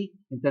ISAF-P,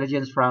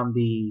 intelligence from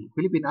the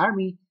Philippine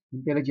Army,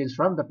 intelligence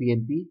from the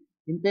PNP,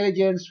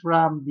 intelligence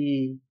from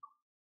the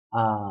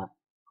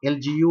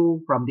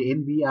LGU, from the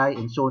NBI,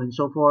 and so on and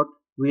so forth,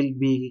 will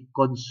be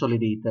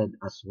consolidated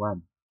as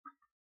one.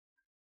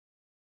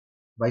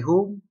 By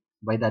whom?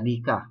 by the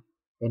NICA.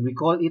 And we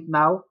call it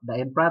now, the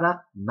end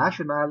product,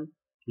 national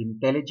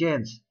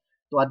intelligence,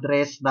 to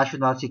address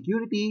national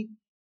security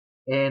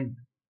and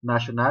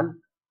national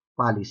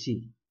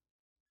policy.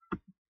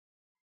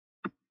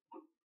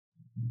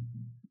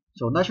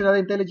 So national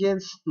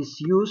intelligence is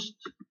used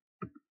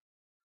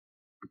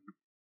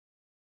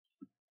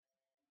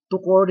to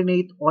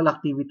coordinate all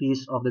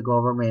activities of the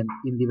government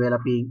in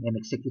developing and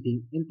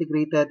executing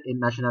integrated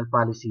and national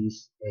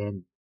policies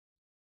and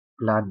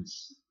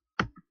plans.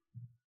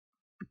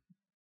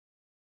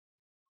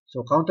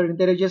 So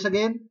counterintelligence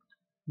again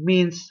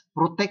means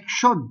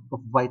protection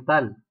of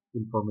vital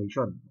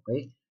information.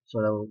 Okay? So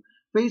the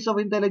phase of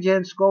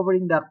intelligence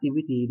covering the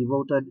activity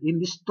devoted in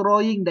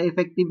destroying the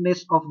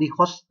effectiveness of the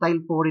hostile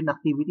foreign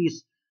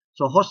activities.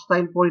 So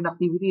hostile foreign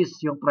activities,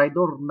 yung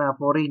traitor na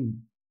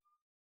foreign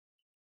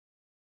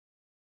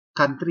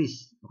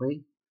countries.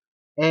 Okay?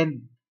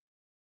 And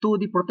to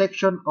the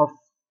protection of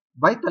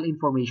vital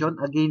information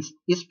against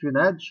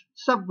espionage,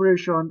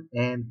 subversion,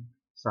 and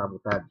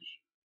sabotage.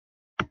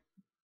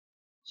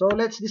 So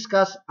let's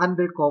discuss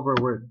undercover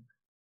work.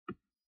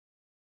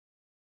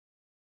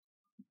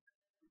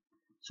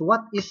 So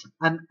what is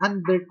an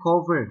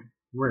undercover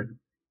work?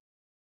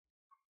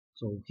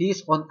 So he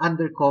is on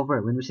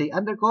undercover. When we say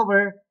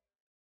undercover,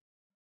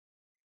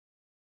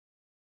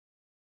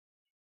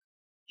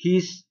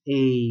 he's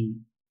a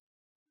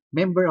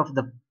member of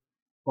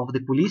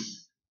the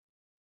police,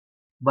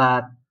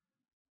 but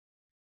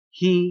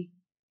he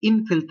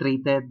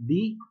infiltrated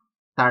the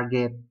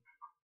target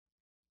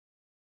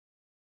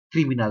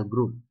criminal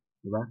group,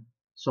 diba?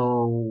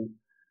 So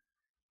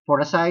for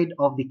the side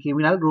of the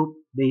criminal group,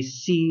 they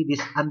see this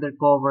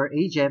undercover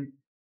agent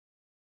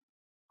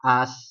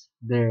as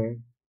their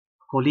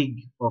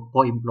colleague or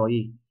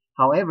co-employee.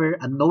 However,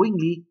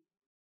 unknowingly,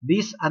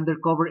 these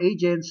undercover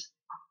agents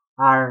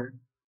are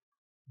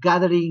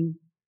gathering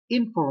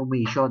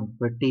information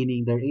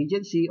pertaining their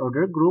agency or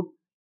their group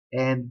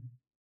and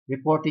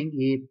reporting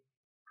it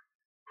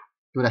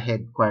to the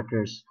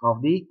headquarters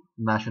of the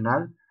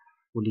national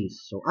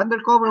police. So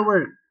undercover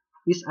work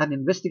is an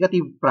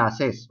investigative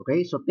process.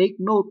 Okay, so take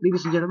note,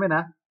 ladies and gentlemen,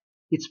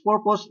 its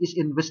purpose is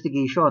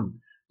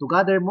investigation to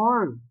gather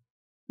more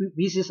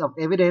pieces of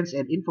evidence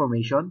and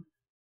information,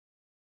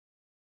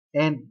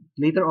 and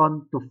later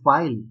on to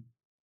file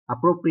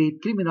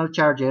appropriate criminal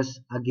charges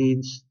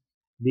against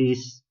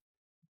these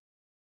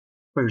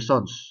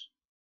persons,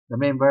 the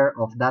member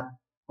of that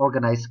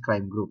organized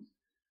crime group.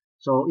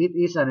 So it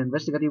is an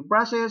investigative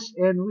process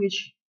in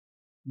which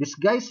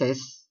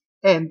disguises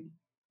and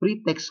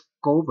pretext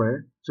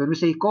cover. So when we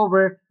say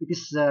cover, it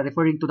is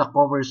referring to the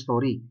cover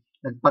story.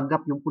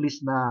 Nagpanggap yung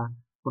pulis na,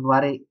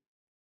 kunwari,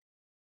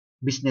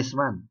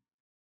 businessman.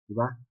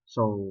 Diba?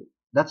 So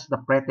that's the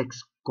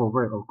pretext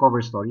cover or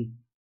cover story.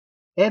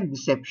 And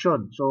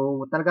deception.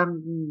 So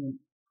talagang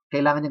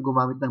kailangan niya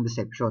gumamit ng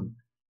deception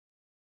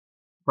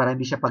para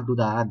hindi siya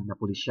pagdudaan na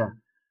pulis siya.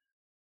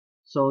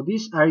 So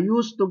these are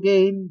used to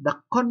gain the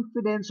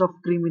confidence of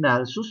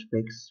criminal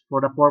suspects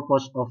for the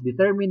purpose of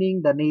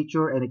determining the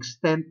nature and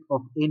extent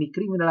of any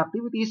criminal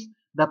activities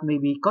that may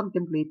be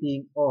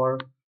contemplating or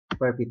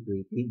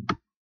perpetuating.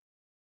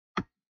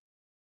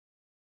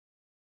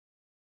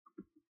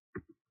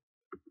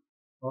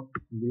 Oh,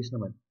 bilis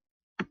naman.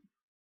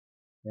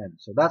 Yan.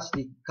 So that's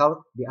the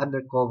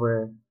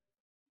undercover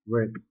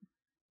work.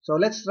 So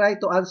let's try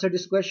to answer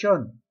this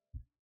question.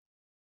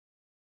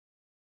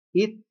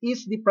 It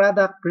is the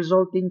product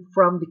resulting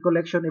from the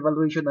collection,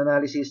 evaluation,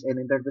 analysis, and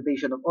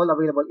interpretation of all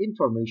available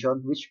information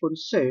which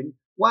concern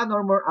one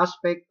or more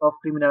aspect of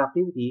criminal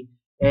activity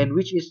and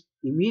which is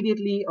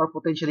immediately or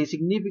potentially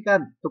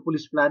significant to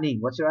police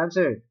planning. What's your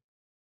answer?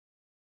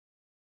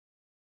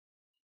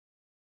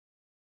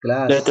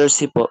 Class. Letter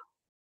C po.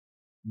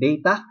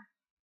 Data.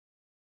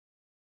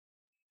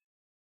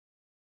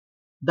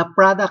 The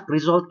product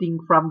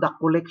resulting from the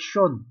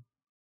collection.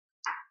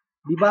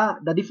 Diba?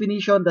 The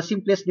definition, the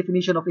simplest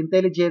definition of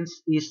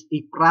intelligence is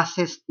a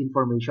processed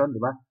information,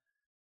 diba?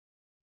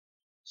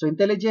 So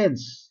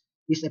intelligence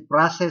is a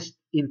processed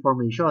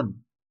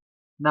information.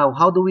 Now,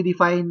 how do we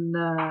define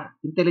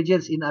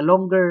intelligence in a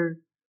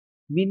longer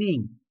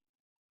meaning?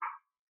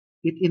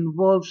 It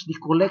involves the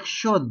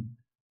collection,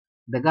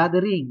 the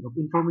gathering of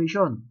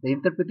information, the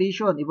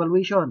interpretation,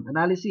 evaluation,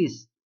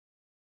 analysis.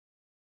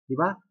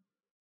 Diba?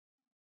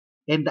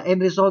 And the end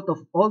result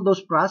of all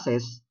those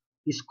processes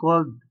is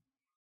called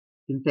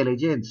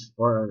intelligence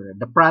or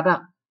the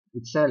product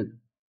itself.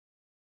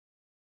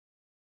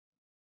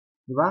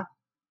 Diba?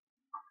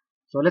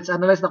 So let's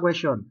analyze the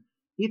question.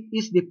 It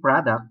is the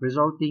product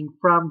resulting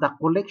from the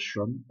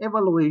collection,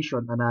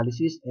 evaluation,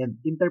 analysis, and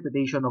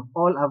interpretation of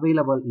all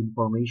available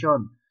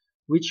information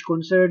which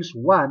concerns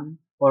one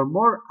or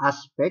more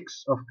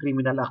aspects of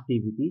criminal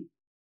activity.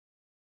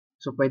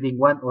 So pwedeng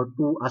one or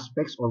two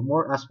aspects or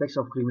more aspects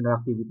of criminal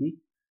activity,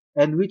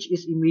 and which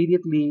is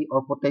immediately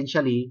or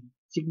potentially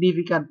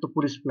significant to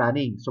police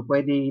planning. So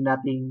pwede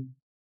nating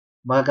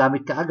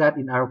magagamit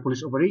kaagad in our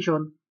police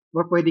operation,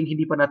 or pwedeng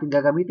hindi pa natin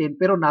gagamitin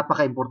pero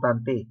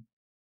napaka-importante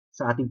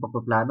sa ating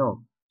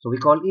pagpaplano. So we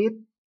call it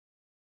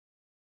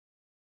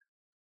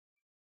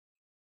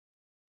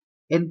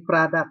end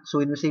product. So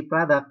when we say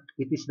product,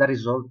 it is the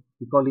result.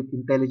 We call it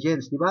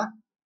intelligence, di ba?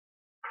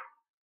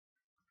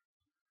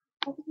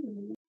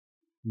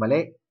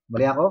 Mali.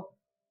 Mali ako?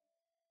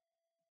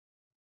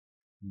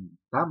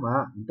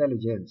 Tama.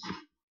 Intelligence.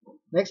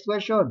 Next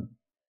question.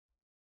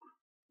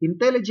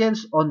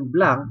 Intelligence on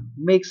blank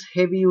makes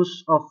heavy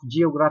use of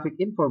geographic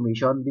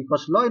information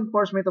because law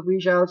enforcement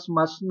officials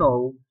must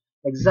know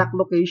exact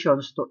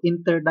locations to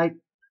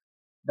interdict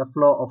the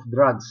flow of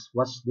drugs.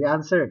 What's the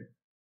answer?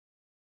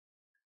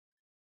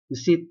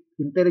 Is it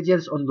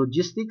intelligence on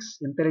logistics,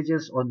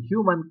 intelligence on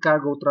human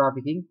cargo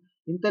trafficking,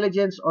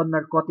 intelligence on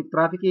narcotic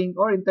trafficking,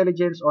 or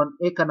intelligence on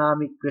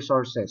economic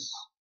resources?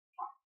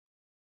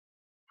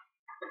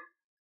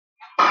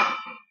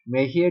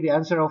 May I hear the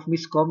answer of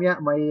Miss Comia,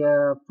 my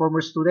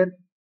former student?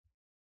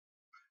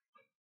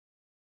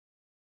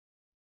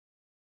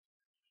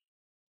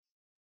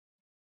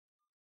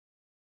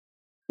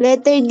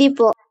 Letter D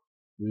po.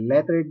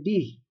 Letter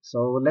D.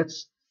 So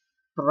let's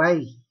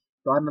try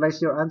to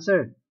analyze your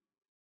answer.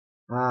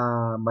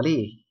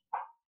 Mali.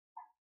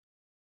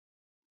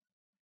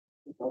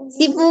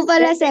 C po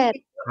pala, sir.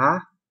 Ha?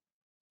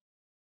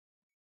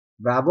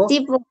 Bravo?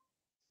 C po.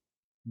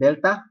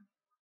 Delta?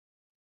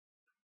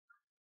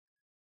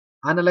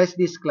 Analyze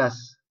this, class.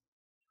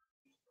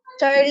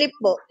 Charlie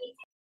po.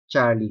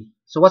 Charlie.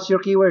 So what's your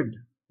keyword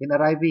in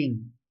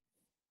arriving?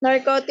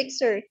 Narcotics,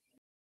 sir.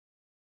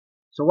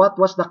 So what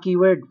was the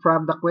keyword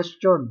from the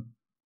question?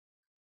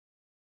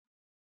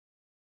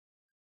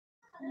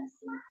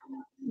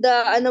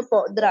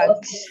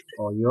 Drugs.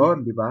 O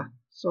yun, di ba?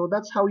 So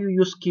that's how you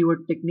use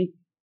keyword technique.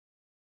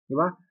 Di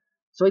ba?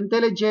 So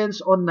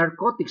intelligence on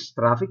narcotics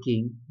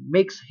trafficking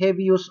makes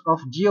heavy use of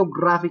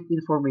geographic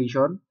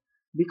information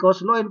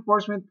because law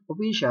enforcement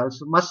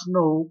officials must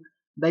know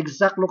the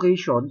exact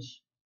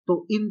locations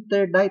to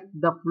interdict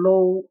the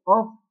flow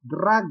of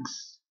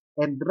drugs.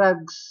 And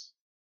drugs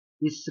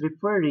is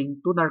referring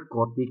to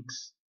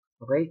narcotics.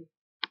 Okay?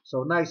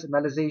 So nice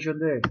analysis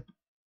there.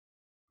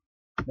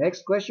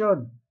 Next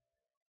question.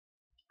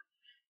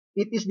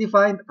 It is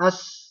defined as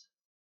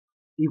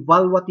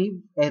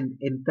evaluative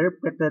and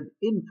interpreted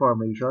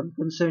information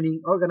concerning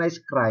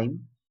organized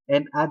crime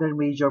and other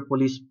major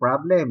police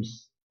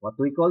problems. What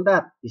do we call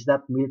that? Is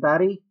that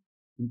military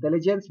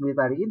intelligence,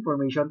 military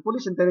information,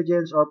 police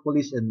intelligence, or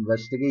police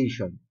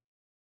investigation?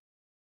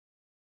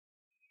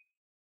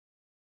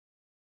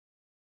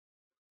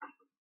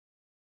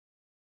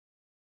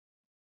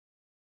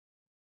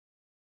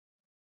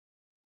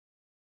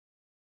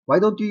 Why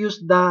don't you use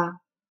the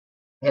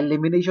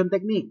elimination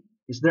technique?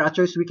 Is there a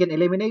choice we can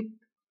eliminate?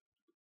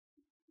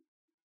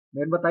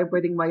 Meron ba tayong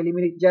pwedeng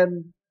ma-eliminate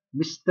dyan,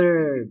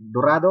 Mr.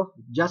 Dorado,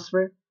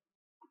 Jasper?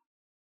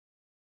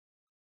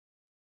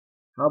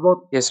 How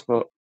about, Yes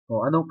po.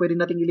 anong pwede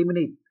nating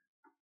eliminate?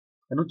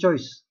 Anong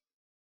choice?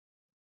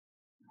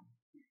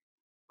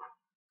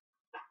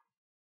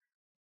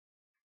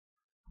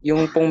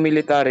 Yung pong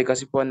military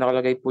kasi po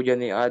nakalagay po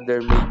dyan ni other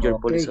major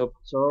police Okay. of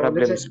So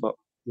problems po.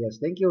 yes,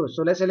 thank you.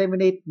 So let's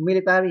eliminate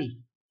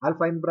military,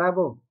 Alpha and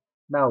Bravo.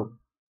 Now,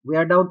 we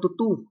are down to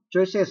 2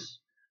 choices.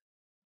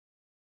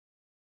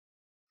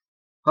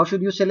 How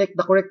should you select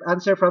the correct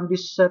answer from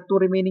these 2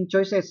 remaining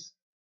choices?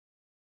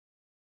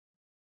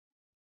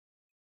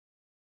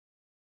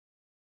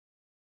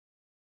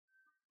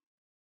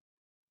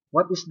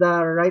 What is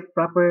the right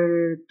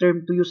proper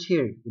term to use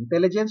here?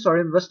 Intelligence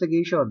or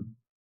investigation?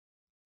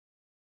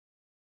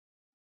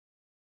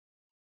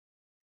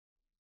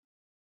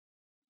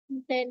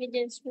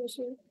 Intelligence po,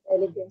 sir.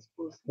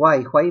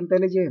 Why? Why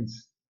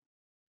intelligence?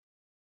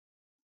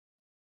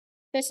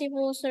 Kasi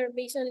po, sir,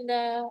 based on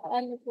the,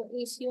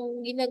 is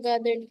yung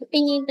ginagather,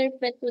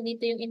 ini-interpret po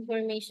dito yung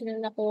information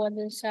na nakuha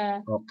dun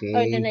sa Okay.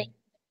 organized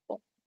po.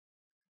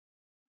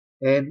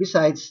 And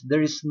besides,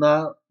 there's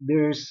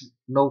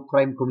no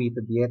crime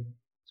committed yet.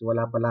 So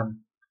wala pa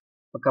lang.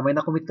 Pagka may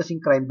na-commit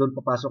kasing crime, doon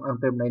papasok ang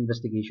term na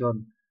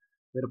investigation.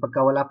 Pero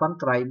pagka wala pang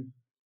crime,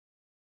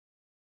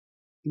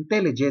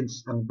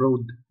 intelligence ang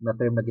broad na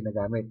term na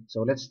ginagamit.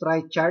 So let's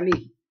try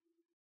Charlie.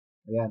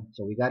 Ayan.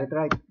 So we got it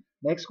right.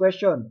 Next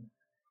question.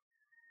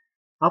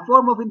 A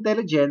form of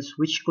intelligence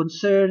which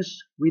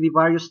concerns with the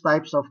various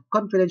types of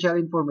confidential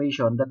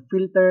information that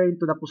filter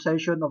into the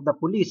possession of the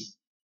police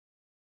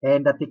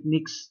and the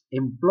techniques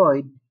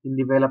employed in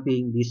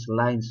developing these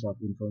lines of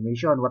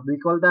information. What do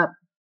we call that?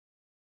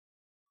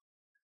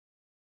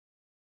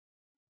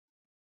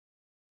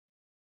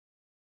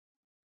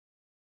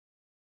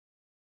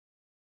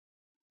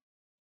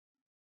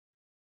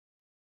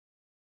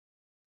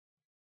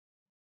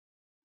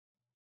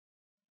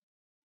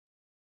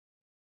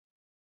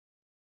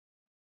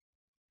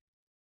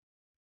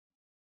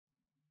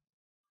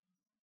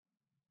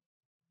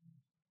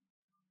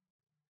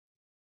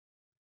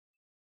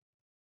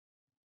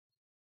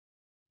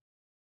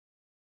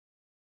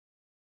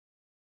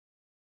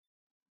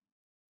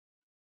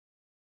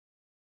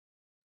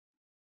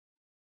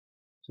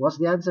 So what's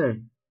the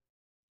answer?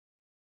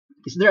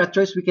 Is there a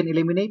choice we can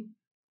eliminate?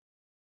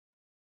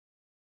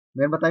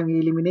 Meron ba tayong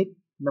i-eliminate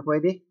na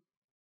pwede?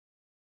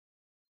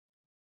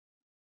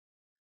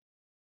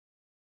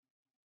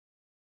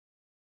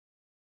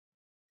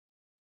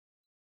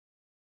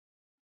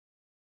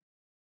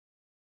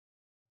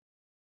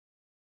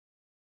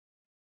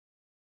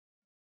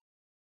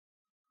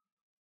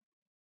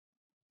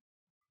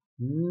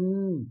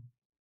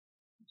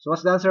 So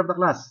what's the answer of the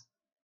class?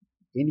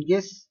 Any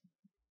guess?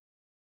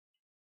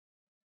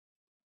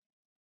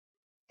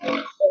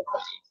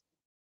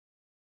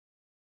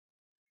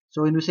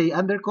 So when we say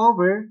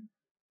undercover,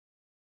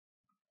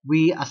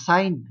 we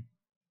assigned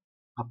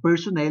a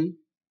personnel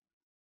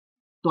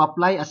to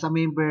apply as a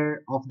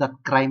member of that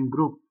crime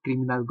group,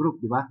 criminal group,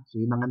 di ba? So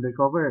yun ang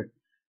undercover.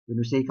 When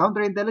we say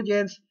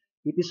counterintelligence,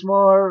 it is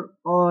more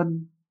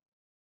on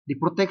the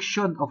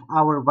protection of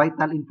our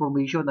vital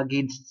information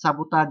against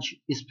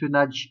sabotage,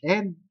 espionage,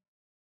 and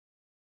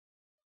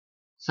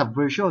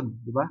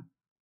subversion, di ba?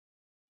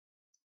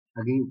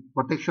 Again,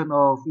 protection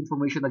of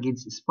information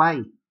against spy.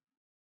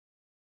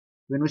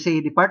 When we say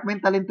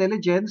departmental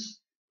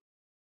intelligence,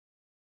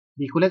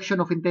 the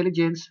collection of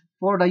intelligence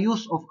for the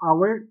use of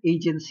our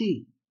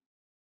agency.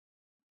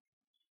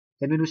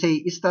 And when we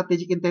say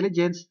strategic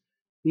intelligence,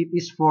 it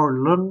is for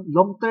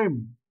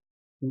long-term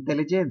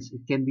intelligence.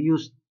 It can be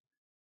used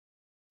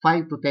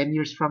 5 to 10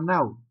 years from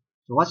now.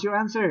 So what's your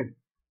answer?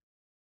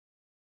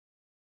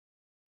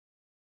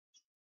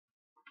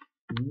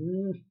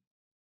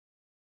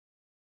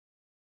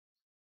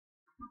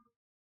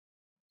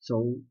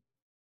 So,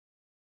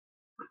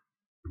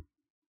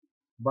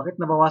 bakit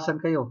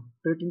nabawasan kayo?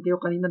 13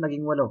 kayo kanina,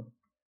 naging 8.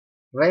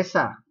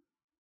 Reza,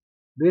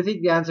 do you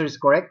think the answer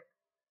is correct?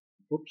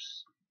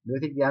 Oops. Do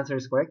you think the answer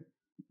is correct?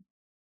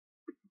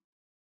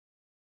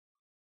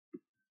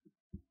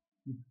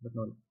 But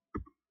no.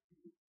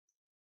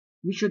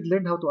 You should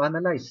learn how to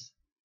analyze.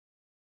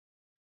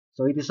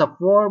 So it is a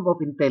form of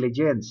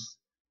intelligence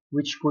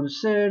which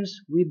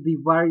concerns with the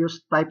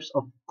various types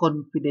of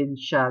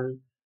confidential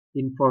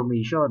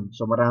information.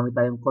 So marami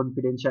tayong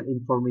confidential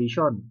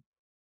information.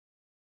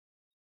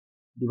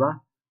 Di ba?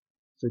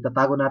 So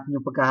itatago natin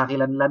yung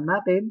pagkakakilanlan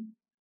natin,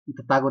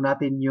 itatago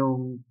natin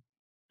yung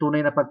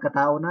tunay na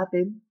pagkatao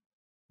natin,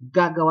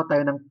 gagawa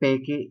tayo ng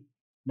peke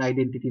na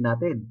identity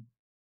natin.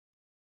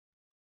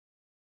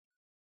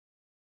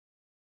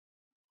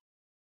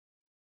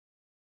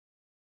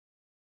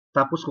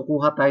 Tapos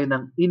kukuha tayo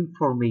ng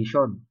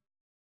information.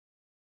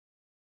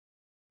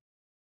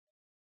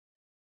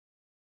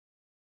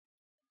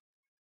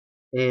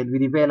 And we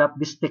develop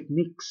these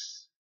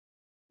techniques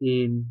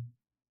in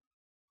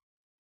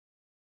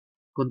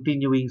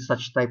continuing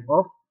such type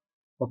of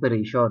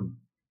operation.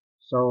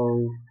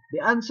 So, the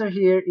answer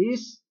here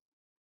is,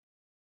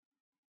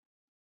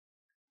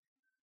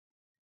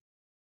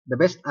 the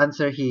best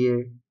answer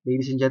here,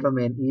 ladies and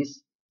gentlemen,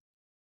 is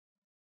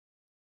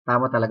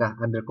tama talaga,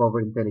 undercover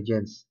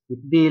intelligence.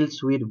 It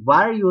deals with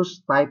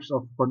various types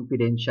of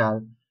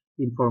confidential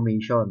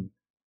information.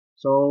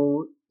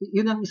 So,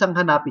 yun ang isang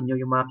hanapin nyo,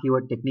 yung mga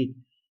keyword technique.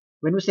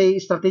 When we say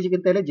strategic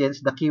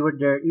intelligence, the keyword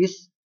there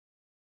is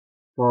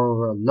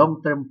for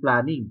long-term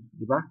planning,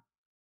 di ba?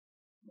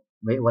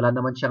 Wala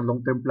naman siyang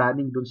long-term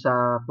planning dun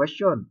sa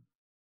question.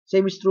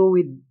 Same is true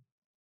with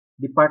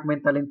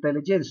departmental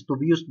intelligence to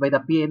be used by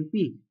the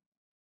PNP.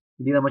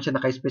 Hindi naman siya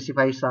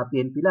naka-specify sa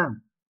PNP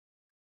lang.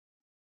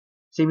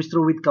 Same is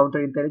true with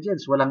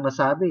counterintelligence. Walang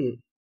nasabi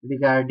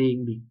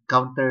regarding the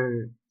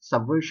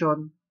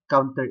counter-subversion,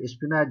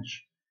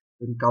 counter-espionage,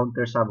 and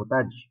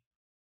counter-sabotage.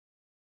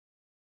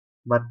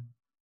 But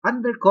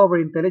undercover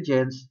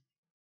intelligence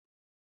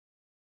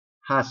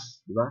has,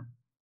 di ba?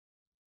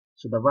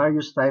 So, the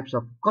various types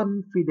of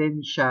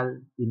confidential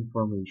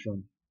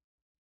information.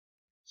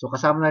 So,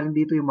 kasama na rin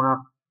dito yung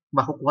mga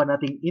makukuha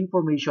nating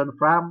information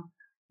from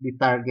the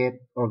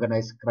target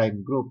organized crime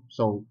group.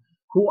 So,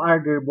 who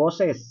are their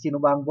bosses? Sino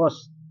ba ang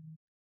boss?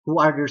 Who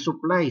are their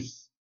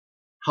supplies?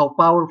 How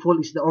powerful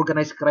is the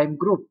organized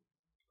crime group?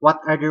 What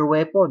are their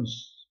weapons?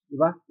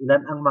 Diba?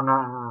 Ilan ang mga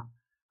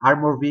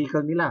armor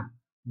vehicle nila?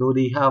 Do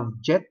they have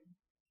jet?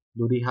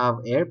 Do they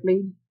have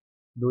airplane?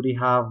 Do they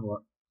have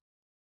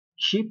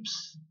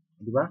ships?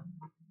 Diba?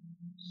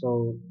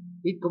 So,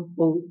 it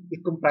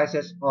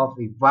comprises of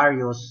a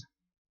various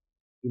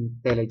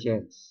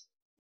intelligence.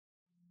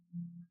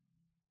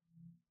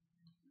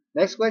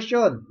 Next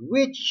question.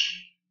 Which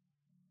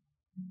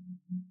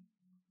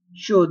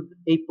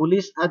a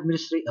police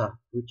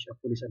administrator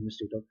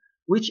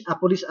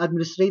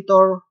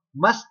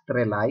must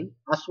rely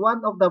as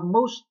one of the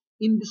most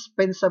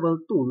indispensable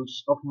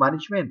tools of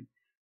management.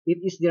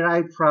 It is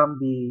derived from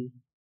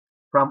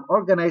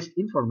organized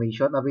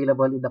information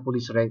available in the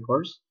police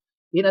records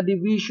in a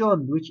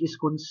division which is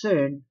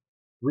concerned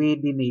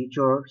with the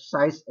nature,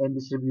 size, and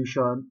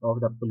distribution of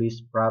the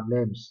police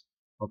problems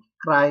of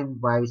crime,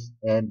 vice,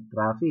 and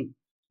traffic.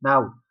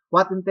 Now,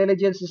 what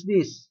intelligence is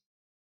this?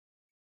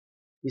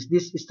 Is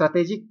this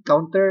strategic,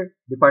 counter,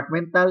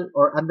 departmental,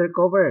 or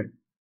undercover?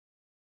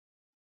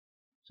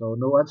 So,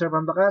 no answer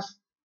from the cast?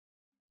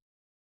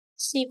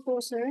 C po,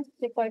 sir.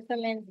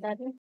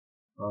 Departmental.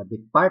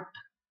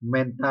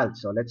 Departmental.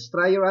 So, let's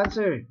try your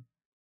answer.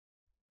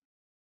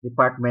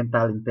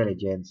 Departmental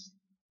intelligence.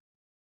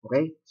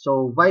 Okay?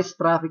 So, vice,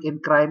 traffic, and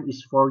crime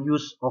is for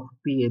use of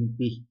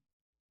PNP.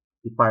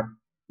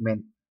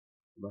 Department.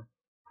 Diba?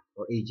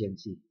 Or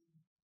agency.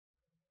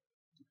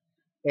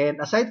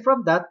 And aside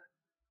from that,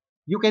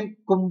 you can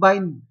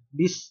combine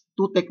these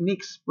two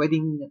techniques,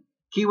 pwedeng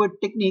keyword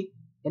technique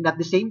and at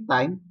the same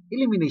time,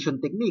 elimination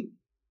technique.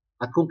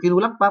 At kung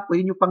kinulang pa,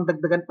 pwede nyo pang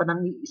dagdagan pa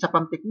ng isa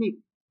pang technique.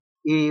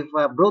 If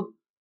broad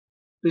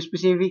to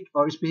specific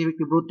or specific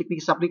to broad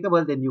technique is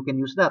applicable, then you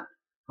can use that.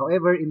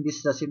 However, in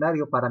this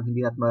scenario, parang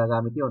hindi natin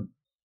magagamit yun.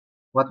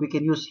 What we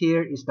can use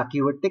here is the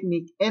keyword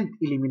technique and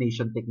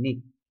elimination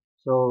technique.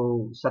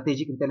 So,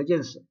 strategic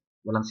intelligence,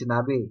 walang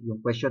sinabi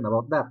yung question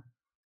about that.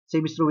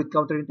 Same is true with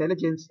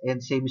counterintelligence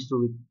and same is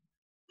true with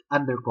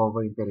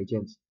undercover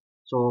intelligence.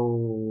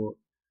 So,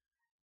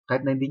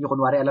 kahit na hindi nyo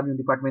kunwari alam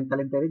yung departmental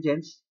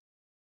intelligence,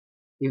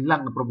 yun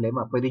lang ang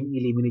problema. Pwedeng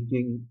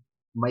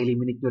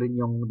ma-eliminate nyo rin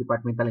yung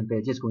departmental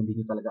intelligence kung hindi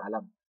nyo talaga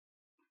alam.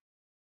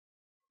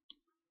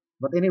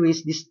 But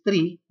anyways, these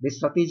three, the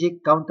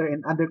strategic, counter,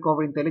 and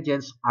undercover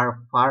intelligence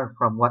are far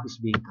from what is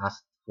being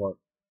asked for.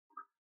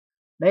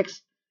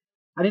 Next,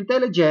 an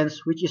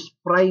intelligence which is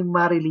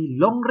primarily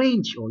long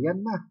range,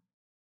 yan na,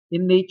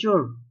 in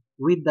nature,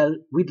 with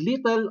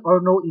little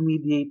or no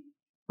immediate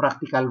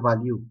practical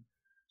value.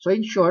 So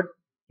in short,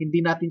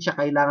 hindi natin siya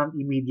kailangang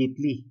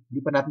immediately. Hindi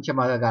pa natin siya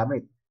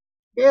magagamit.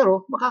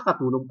 Pero,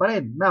 makakatulong pa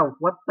rin. Now,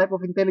 what type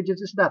of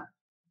intelligence is that?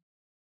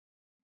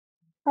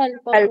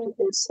 Alpha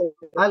po.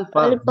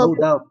 Alpha, no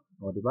doubt.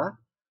 O, di ba?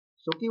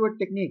 So,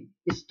 keyword technique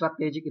is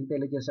strategic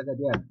intelligence agad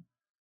yan.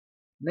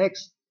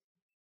 Next.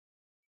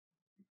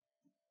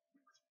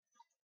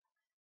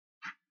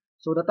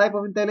 So, the type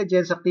of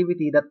intelligence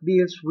activity that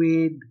deals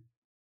with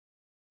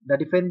the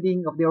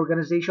defending of the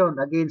organization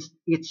against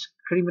its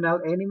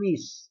criminal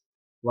enemies.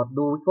 What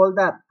do we call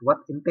that?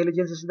 What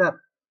intelligence is that?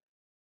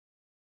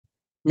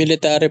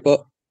 Military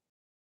po.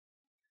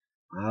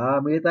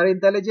 Military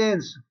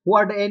intelligence. Who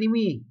are the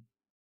enemy?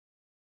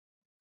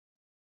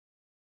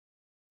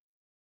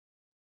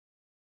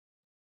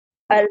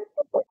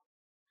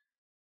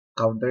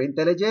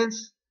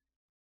 Counterintelligence.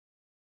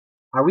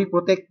 Are we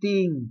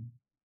protecting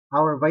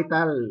our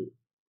vital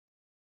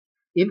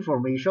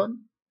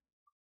information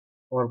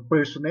or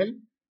personnel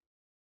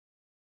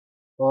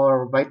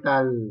or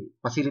vital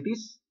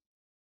facilities?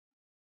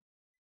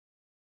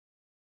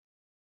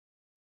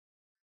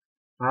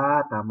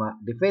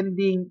 Tama.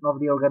 Defending of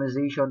the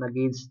organization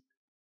against,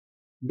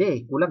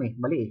 kulang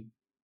mali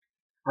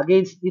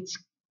against its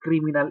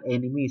criminal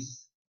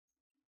enemies.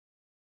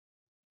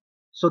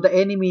 So the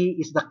enemy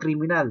is the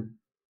criminal,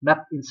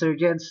 not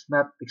insurgents,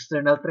 not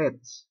external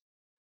threats.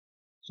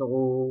 So,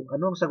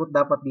 ano ang sagot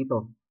dapat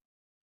dito?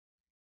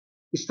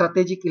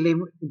 Strategic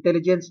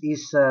intelligence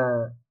is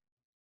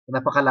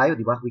napakalayo,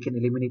 di ba? We can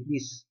eliminate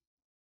this.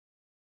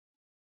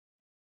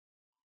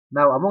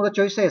 Now, among the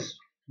choices,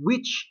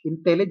 which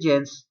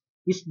intelligence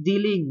is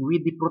dealing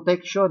with the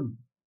protection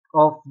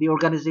of the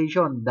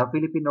organization, the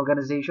Philippine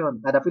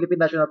organization, the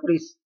Philippine National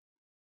Police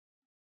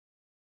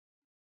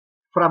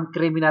from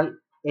criminal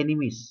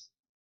enemies?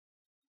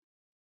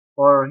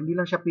 Or hindi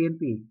lang siya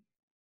PNP.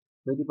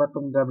 Pwede pa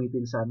itong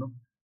gamitin sa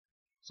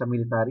sa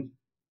military.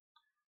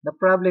 The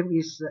problem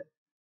is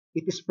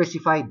it is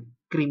specified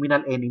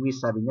criminal enemies,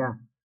 sabi niya.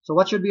 So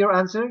what should be your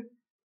answer?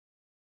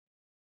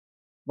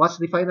 What's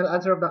the final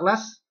answer of the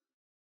class?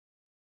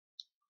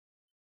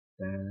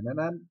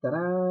 Tanan.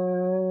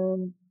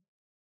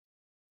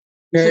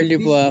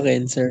 Early po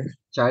akin, sir.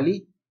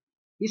 Charlie,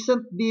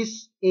 isn't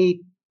this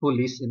a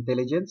police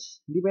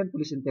intelligence? Hindi ba yan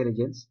police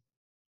intelligence?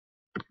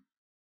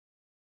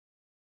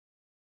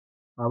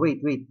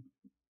 Wait.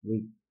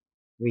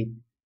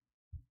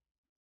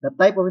 The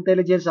type of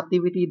intelligence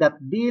activity that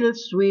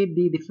deals with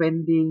the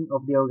defending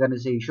of the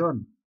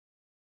organization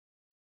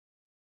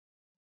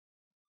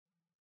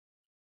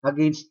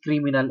against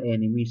criminal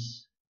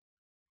enemies.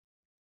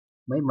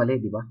 May mali,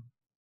 di ba?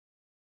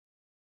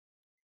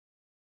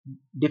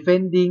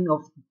 Defending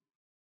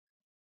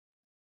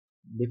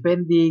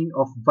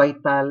of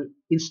vital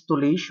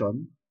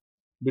installation,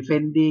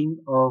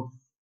 defending of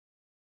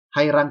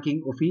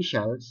high-ranking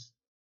officials,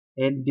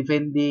 and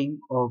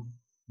defending of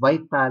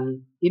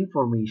vital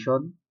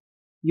information,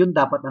 yun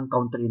dapat ang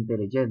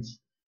counterintelligence.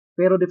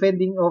 Pero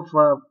defending of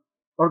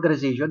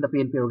organization, the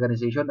PNP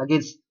organization,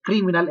 against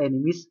criminal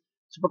enemies,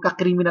 so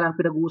pagka-criminal ang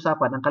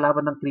pinag-uusapan, ang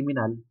kalaban ng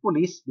criminal,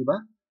 police, di ba?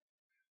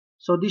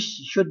 So this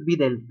should be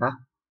delta.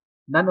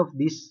 None of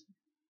this,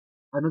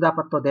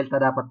 dapat to? Delta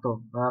dapat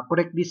to.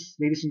 Correct this,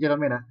 ladies and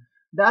gentlemen.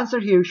 The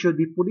answer here should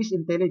be police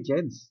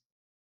intelligence.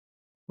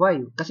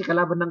 Why? Kasi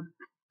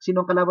sino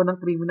ang kalaban ng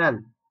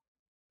criminal?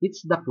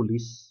 It's the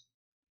police.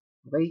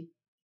 Okay?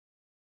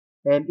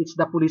 And it's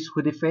the police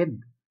who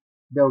defend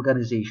the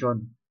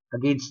organization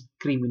against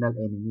criminal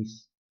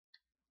enemies.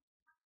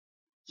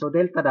 So,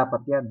 delta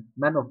dapat yan.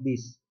 None of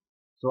this.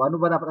 So, ano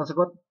ba dapat ang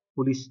sagot?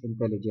 Police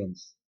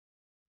intelligence.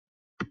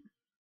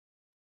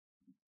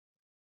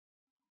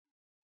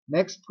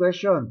 Next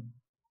question.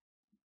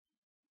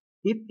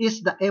 It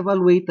is the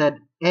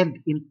evaluated and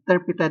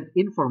interpreted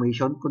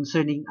information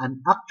concerning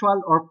an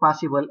actual or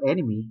possible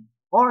enemy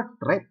or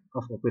threat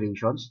of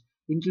operations,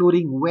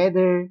 including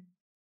weather,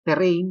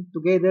 terrain,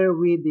 together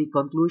with the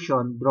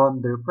conclusion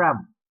drawn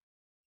therefrom.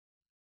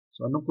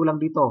 So, anong kulang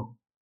dito?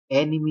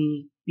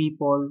 Enemy,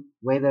 people,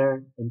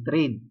 weather, and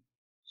terrain.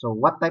 So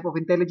what type of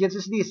intelligence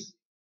is this?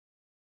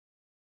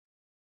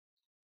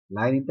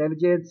 Line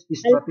intelligence,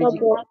 Alpha strategic,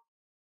 po.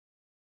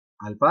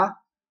 alpha.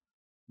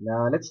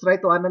 Let's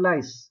try to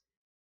analyze.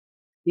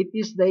 It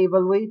is the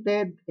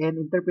evaluated and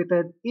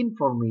interpreted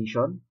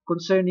information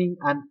concerning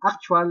an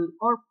actual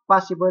or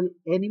possible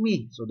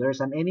enemy. So there's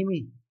an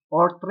enemy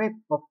or threat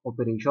of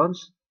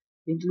operations,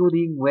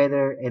 including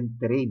weather and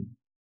terrain,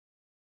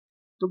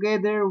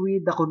 together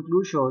with the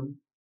conclusion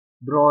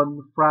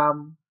drawn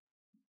from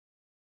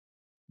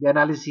the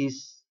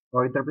analysis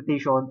or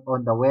interpretation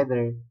on the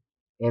weather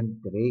and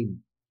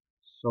terrain.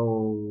 So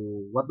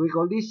what do we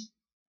call this?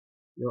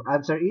 Your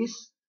answer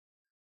is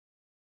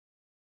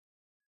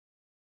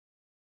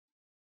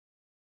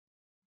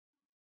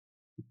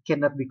it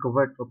cannot be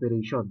covert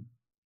operation.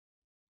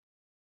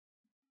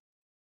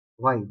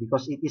 Why?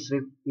 Because it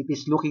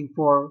is looking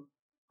for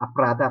a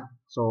product.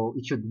 So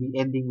it should be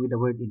ending with the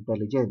word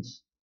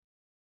intelligence.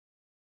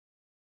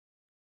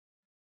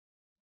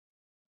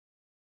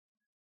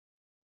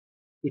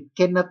 It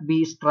cannot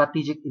be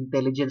strategic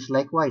intelligence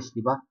likewise,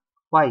 di ba?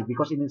 Why?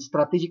 Because in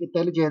strategic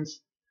intelligence,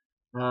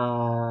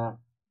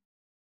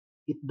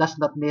 it does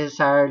not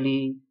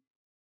necessarily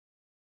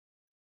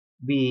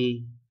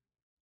be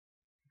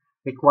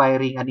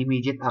requiring an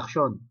immediate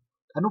action.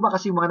 Ano ba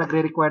kasi yung mga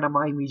nagre-require ng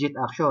mga immediate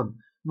action?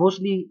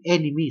 Mostly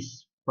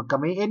enemies. Pagka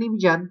may enemy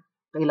dyan,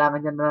 kailangan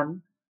niya ng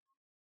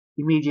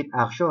immediate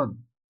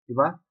action.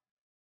 Diba?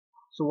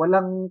 So,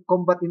 walang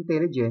combat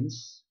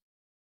intelligence,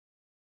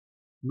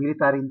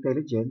 military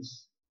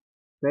intelligence,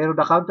 pero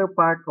the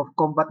counterpart of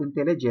combat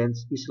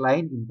intelligence is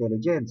line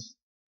intelligence.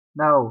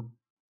 Now,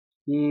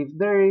 if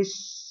there is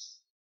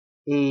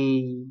a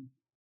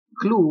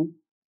clue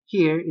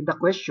here in the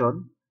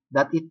question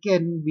that it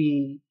can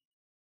be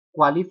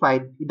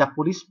qualified in the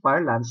police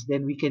parlance,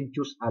 then we can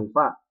choose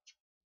alpha.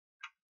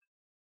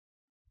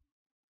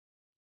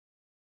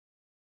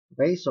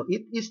 Okay, so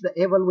it is the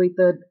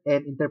evaluated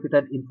and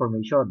interpreted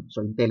information.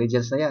 So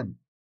intelligence na yan.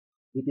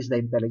 It is the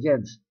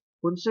intelligence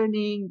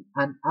concerning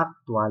an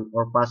actual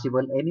or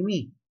possible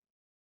enemy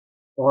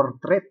or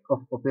threat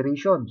of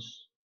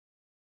operations,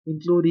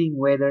 including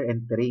weather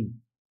and terrain.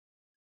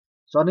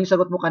 So ano yung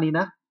sagot mo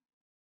kanina?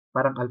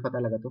 Parang alpha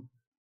talaga to.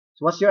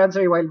 So what's your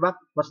answer a while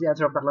back? What's the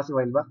answer of the class a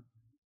while back?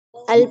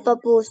 Alpha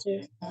po,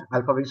 sir.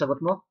 Alpha ba yung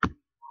sagot mo?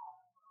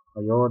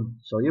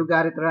 Ayun. So you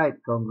got it right.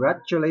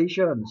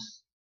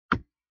 Congratulations.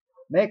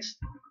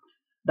 Next,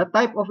 the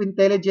type of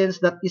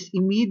intelligence that is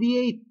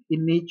immediate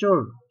in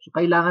nature. So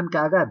kailangan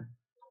kaagad.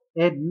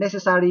 And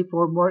necessary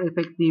for more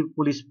effective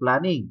police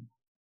planning.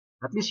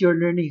 At least you're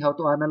learning how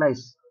to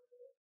analyze.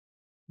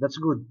 That's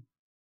good.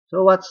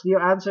 So what's your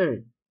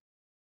answer?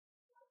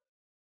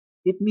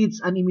 It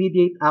needs an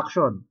immediate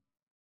action.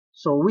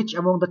 So which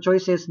among the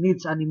choices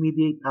needs an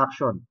immediate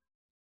action?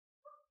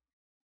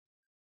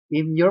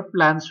 In your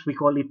plans, we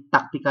call it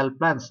tactical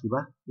plans, di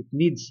ba?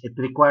 It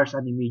requires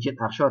an immediate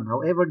action.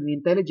 However, in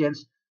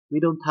intelligence, we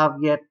don't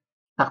have yet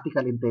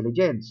tactical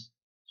intelligence.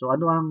 So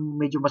ano ang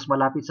medyo mas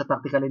malapit sa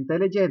tactical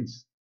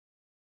intelligence?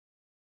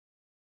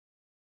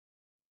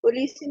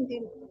 Police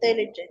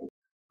intelligence.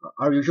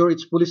 Are you sure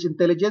it's police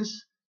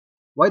intelligence?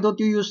 Why don't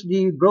you use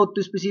the broad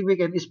to specific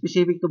and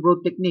specific to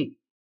broad technique,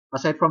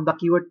 aside from the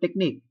keyword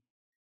technique?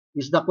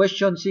 Is the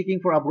question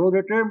seeking for a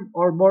broader term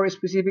or more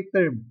specific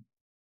term?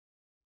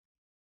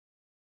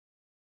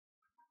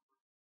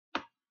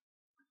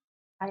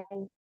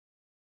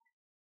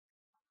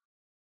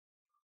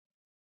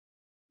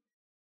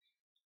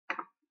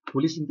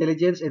 Police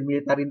intelligence and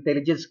military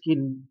intelligence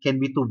can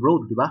be too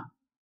broad, di ba?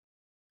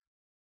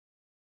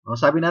 O,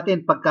 sabi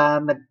natin, pagka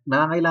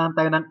nangangailangan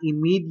tayo ng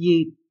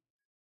immediate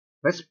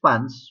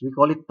response, we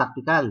call it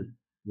tactical.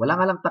 Wala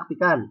nga lang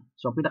tactical.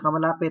 So, ang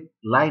pinakamalapit,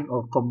 line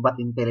or combat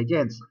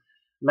intelligence.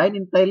 Line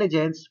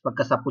intelligence,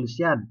 pagka sa police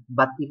yan.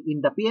 But if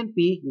in the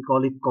PNP, we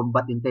call it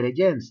combat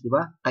intelligence, di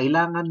ba?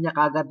 Kailangan niya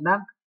kagad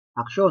ng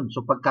action.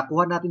 So,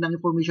 pagkakuha natin ng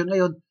information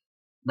ngayon,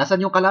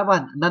 nasan yung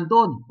kalaban?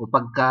 Nandun. O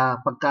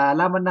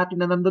pagkalaman natin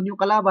na nandun yung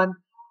kalaban,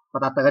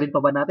 patatagalin pa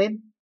ba natin?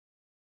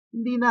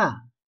 Hindi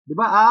na. Di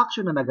ba?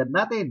 A-action na agad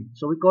natin.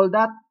 So we call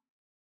that,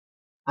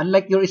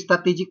 unlike your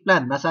strategic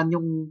plan, nasan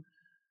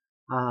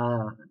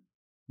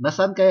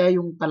kaya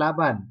yung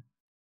kalaban?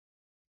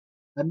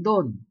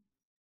 Nandun.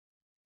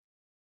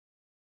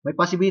 May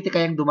possibility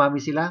kayang dumami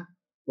sila?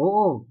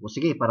 Oo. O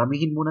sige,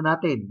 paramihin muna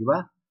natin. Di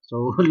ba?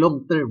 So,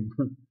 long term.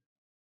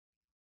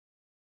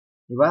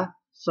 Di ba?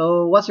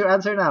 So, what's your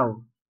answer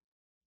now?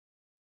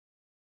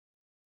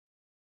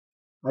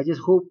 I just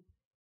hope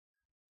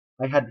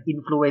I had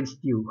influenced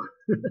you.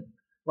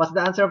 What's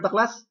the answer of the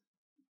class?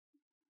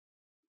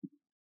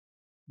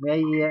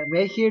 May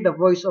I hear the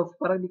voice of,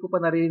 parang hindi ko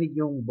pa narinig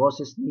yung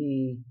boses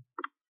ni,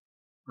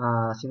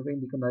 sino pa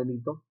hindi ko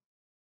narinig to?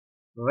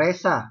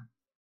 Reza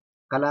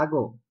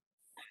Calago.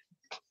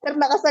 Sir,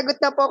 nakasagot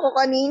na po ako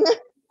kanina.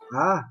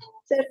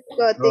 Sir,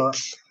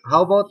 narcotics.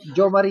 How about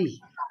Jo Marie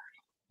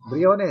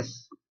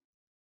Briones?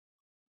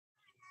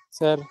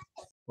 Sir.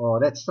 Oh,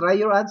 let's try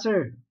your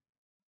answer.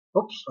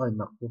 Oops, ay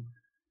naku.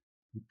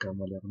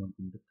 Nagkamali ako ng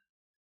pindot.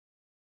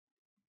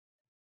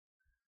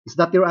 Is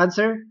that your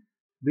answer?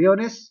 Be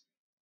honest?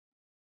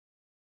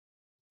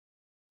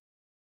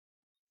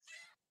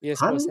 Yes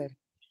po, sir.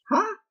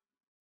 Ha?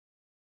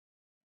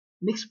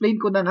 In-explain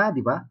ko na nga,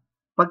 di ba?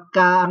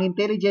 Pagka ang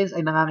intelligence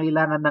ay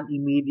nangangailangan ng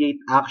immediate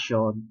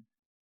action,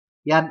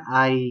 yan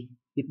ay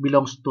it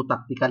belongs to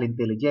tactical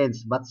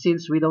intelligence. But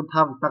since we don't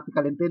have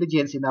tactical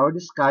intelligence in our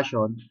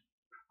discussion,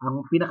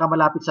 ang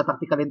pinakamalapit sa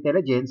tactical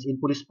intelligence in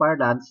police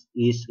parlance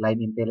is line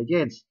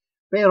intelligence.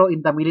 Pero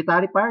in the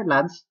military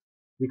parlance,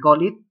 we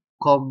call it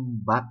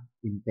combat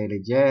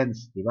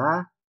intelligence. Di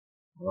ba?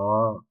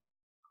 Oh.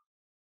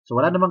 So,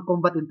 wala namang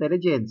combat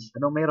intelligence.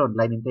 Anong meron?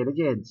 Line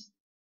intelligence.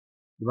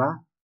 Di ba?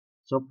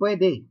 So,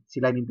 pwede si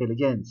line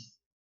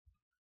intelligence.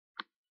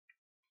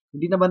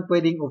 Hindi naman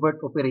pwedeng overt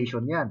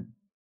operation yan.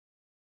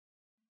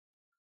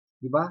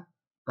 Di ba?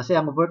 Kasi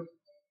ang overt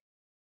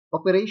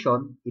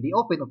operation, hindi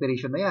open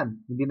operation na yan.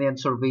 Hindi na yan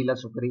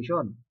surveillance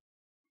operation.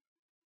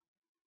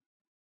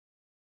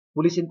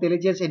 Police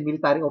intelligence and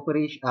military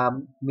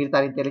operation,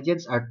 military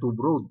intelligence are too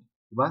broad.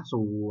 Di ba? So,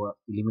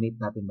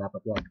 eliminate natin dapat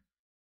yan.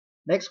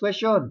 Next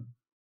question.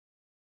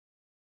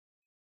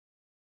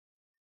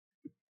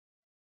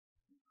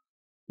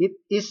 It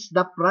is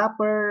the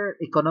proper,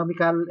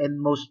 economical,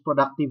 and most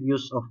productive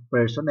use of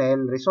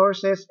personnel,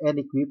 resources, and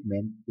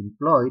equipment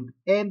employed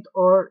and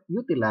or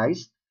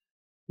utilized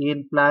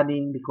in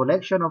planning the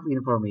collection of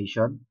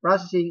information,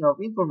 processing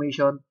of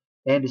information,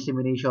 and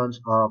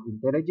disseminations of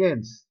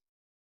intelligence.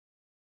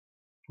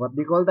 What do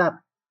you call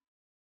that?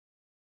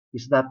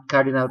 Is that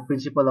cardinal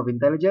principle of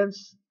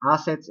intelligence,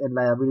 assets and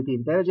liability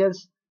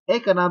intelligence,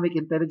 economic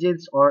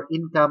intelligence, or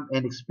income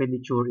and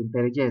expenditure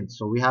intelligence?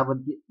 So we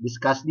haven't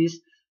discussed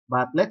this,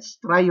 but let's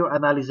try your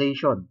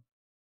analyzation.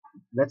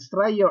 Let's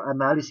try your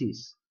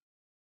analysis.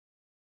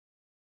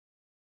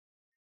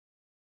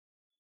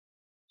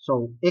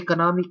 So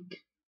economic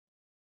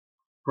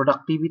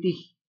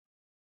productivity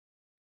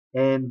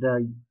and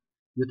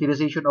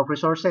utilization of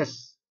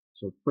resources.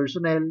 So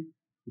personnel,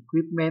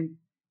 equipment,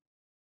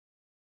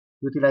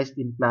 utilized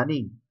in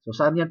planning. So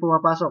saan yan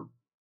pumapasok?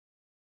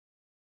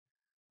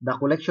 The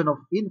collection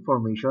of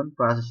information,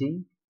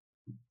 processing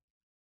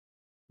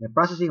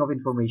of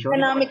information,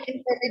 Economic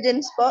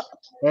intelligence po,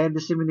 and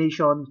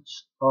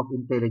disseminations of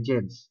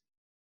intelligence.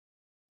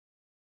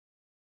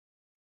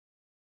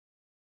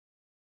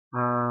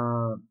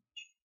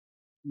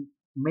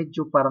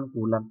 Medyo parang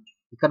kulang.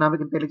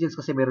 Economic intelligence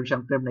kasi meron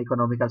siyang term na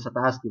economical sa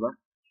taas, di ba?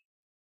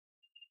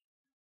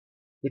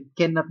 It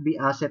cannot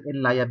be asset and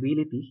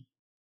liability.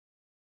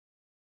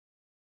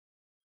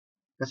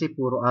 Kasi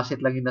puro asset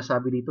lang yung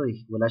nasabi dito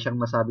eh. Wala siyang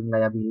nasabing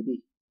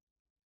liability.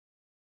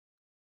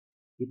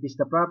 It is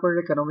the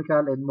proper,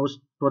 economical, and most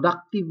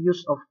productive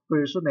use of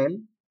personnel,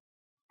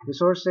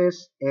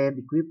 resources, and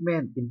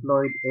equipment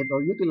employed and or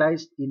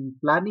utilized in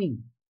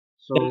planning.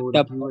 So,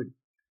 the keyword,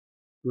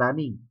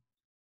 planning.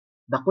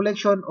 The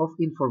collection of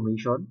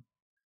information,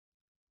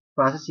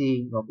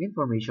 processing of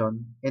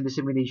information, and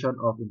dissemination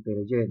of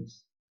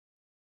intelligence.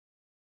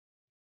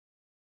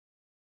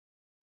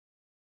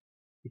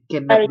 It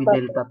cannot be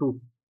delta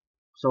 2.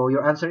 So,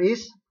 your answer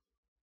is?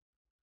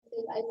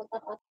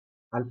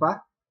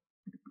 Alpha?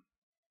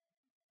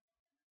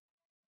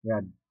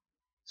 Yan.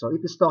 So,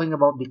 it is talking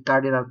about the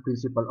cardinal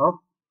principle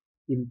of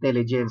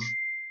intelligence.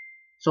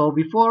 So,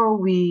 before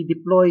we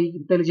deploy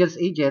intelligence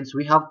agents,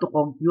 we have to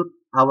compute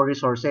our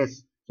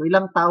resources. So,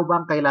 ilang tao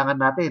ba ang kailangan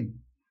natin?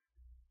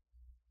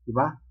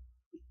 Diba?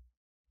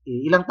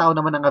 Ilang tao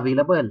naman ang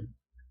available?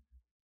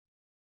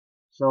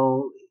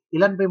 So,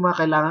 ilan ba yung mga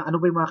kailangan, ano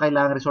ba yung mga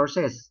kailangan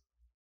resources?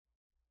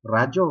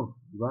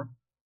 Radyo, diba?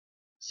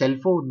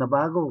 Cellphone na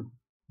bago,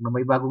 na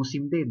may bagong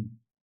SIM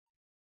din.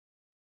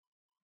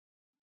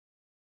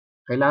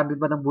 Kailangan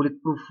din ba ng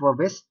bulletproof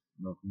vest?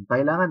 No, kung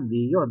kailangan,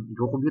 di yun.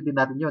 I-compute din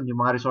natin yun, yung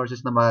mga resources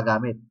na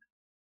magagamit.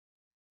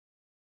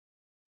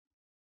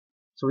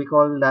 So, we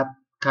call that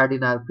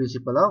cardinal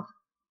principle of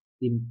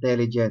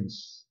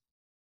intelligence.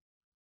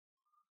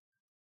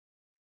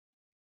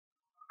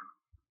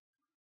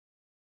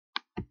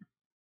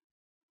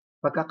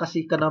 Pagka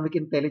kasi economic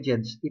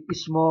intelligence, it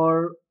is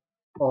more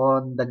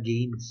on the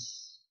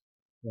gains.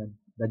 Yan,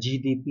 the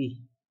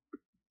GDP.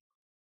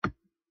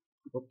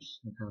 Oops,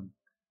 naghang.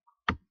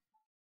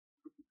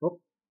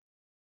 Oops.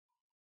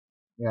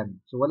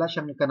 Yan. So, wala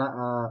siyang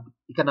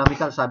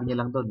economical, sabi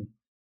niya lang doon.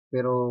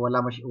 Pero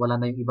wala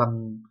na yung ibang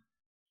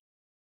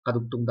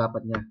kadugtong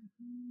dapat niya.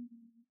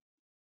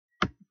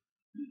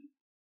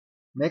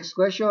 Next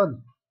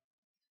question.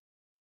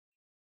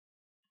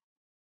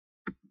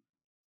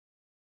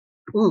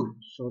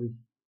 Sorry.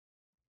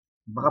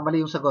 Baka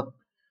mali yung sagot.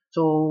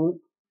 So,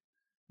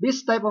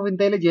 this type of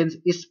intelligence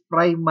is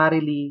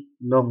primarily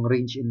long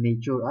range in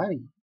nature.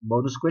 Ay,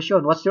 bonus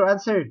question. What's your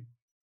answer?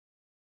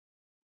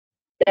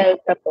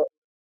 delta po.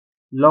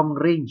 Long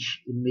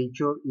range in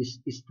nature is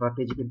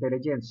strategic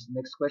intelligence.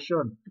 Next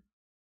question.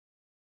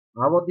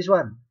 How about this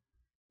one?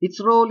 Its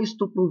role is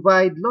to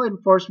provide law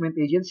enforcement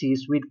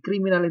agencies with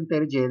criminal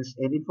intelligence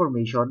and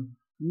information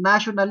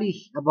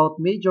nationally about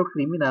major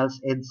criminals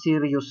and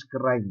serious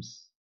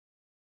crimes.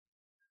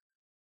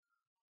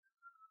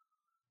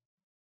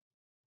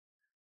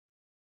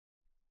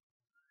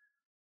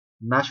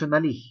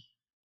 nationally.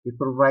 It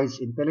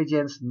provides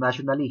intelligence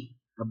nationally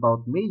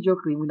about major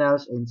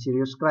criminals and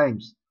serious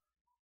crimes.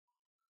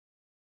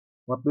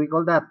 What do we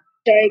call that?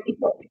 Charlie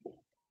po.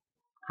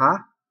 Huh?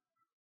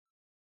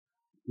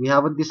 We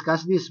haven't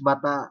discussed this,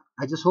 but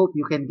I just hope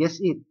you can guess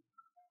it.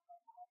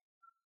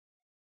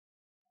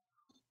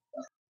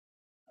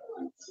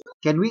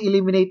 Can we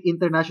eliminate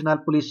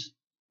international police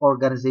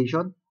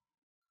organization?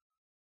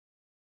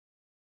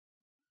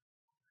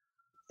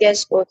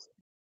 Yes po.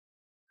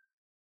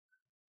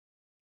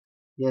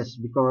 Yes,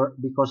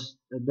 because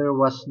there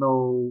was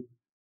no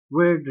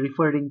word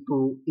referring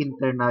to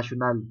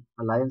international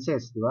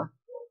alliances, di ba?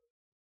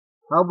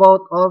 How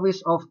about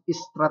Office of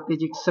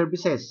Strategic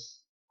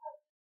Services?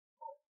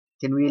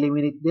 Can we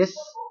eliminate this?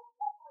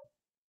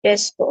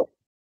 Yes po.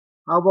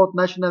 How about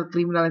National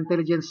Criminal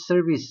Intelligence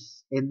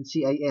Service,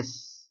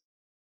 NCIS?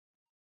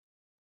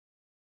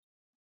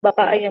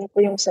 Baka ayan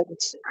po yung sagot,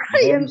 sir. Baka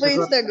Ayan yung po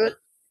yung sagot. sagot.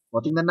 O,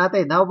 tingnan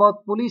natin. How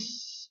about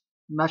Police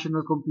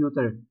National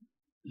Computer?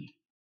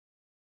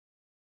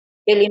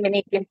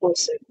 Eliminate din po,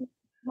 sir.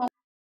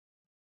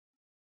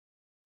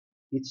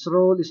 Its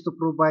role is to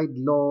provide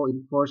law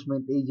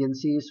enforcement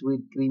agencies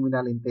with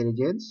criminal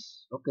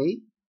intelligence.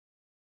 Okay.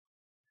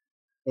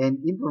 And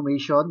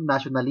information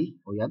nationally.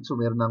 O yan. So,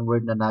 meron ng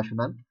word na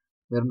national.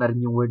 Meron na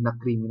rin yung word na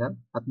criminal.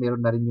 At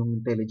meron na rin yung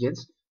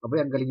intelligence.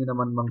 Abay, ang galing nyo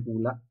naman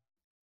mangkula.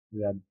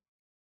 Yan.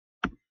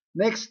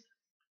 Next.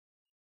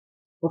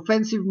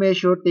 Offensive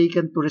measure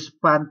taken to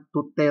respond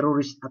to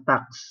terrorist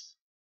attacks.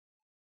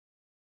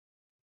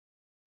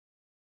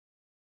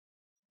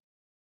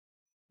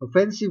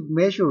 Offensive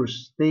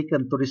measures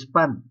taken to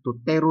respond to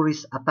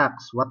terrorist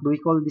attacks. What do we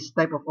call this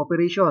type of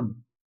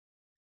operation?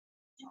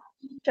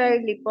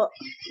 Charlie po.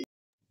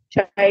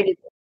 Charlie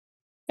po.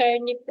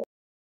 Charlie po.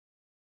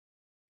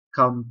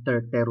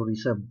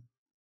 Counter-terrorism.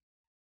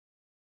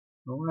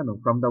 No, ano,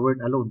 from the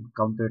word alone,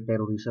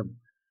 counter-terrorism.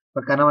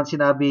 Pagka naman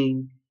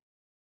sinabing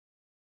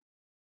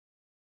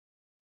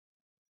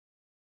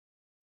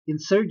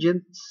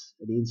insurgents,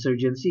 the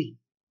insurgency.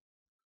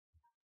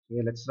 Okay,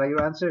 let's try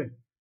your answer.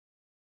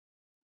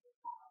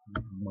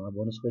 Mga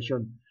bonus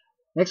question.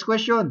 Next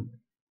question.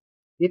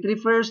 It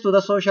refers to the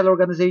social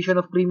organization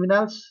of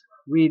criminals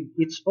with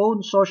its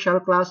own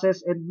social classes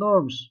and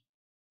norms.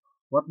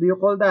 What do you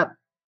call that?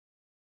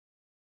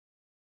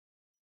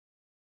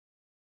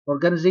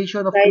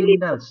 Organization of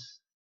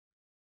criminals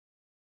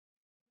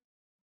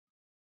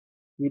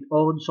with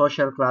own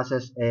social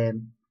classes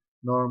and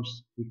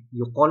norms.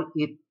 You call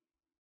it,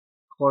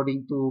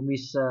 according to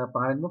Miss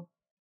pangalan mo?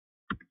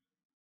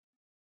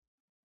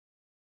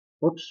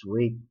 Oops,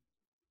 wait.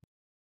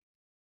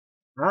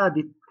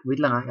 Wait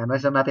lang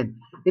analyze lang natin.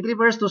 It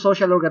refers to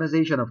social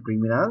organization of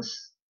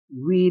criminals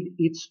with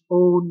its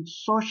own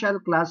social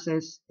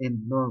classes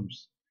and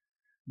norms.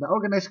 The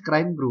organized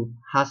crime group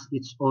has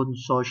its own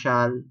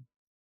social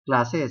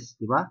classes,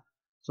 di ba?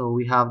 So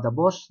we have the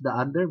boss, the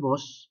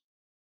underboss,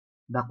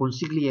 the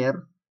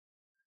consigliere,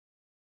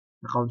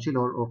 the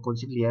counselor or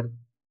consigliere,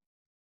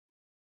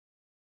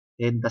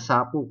 and the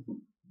SAPU,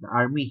 the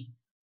army.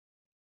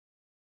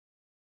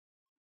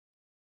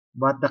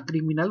 But the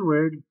criminal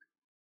world,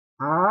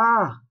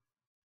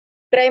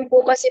 crime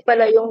po kasi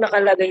pala yung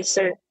nakalagay,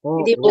 sir.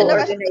 Hindi po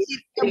organized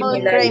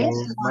criminal.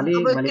 Mali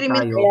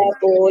tayo. Kaya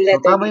po,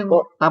 letter D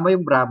po. Tama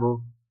yung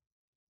bravo.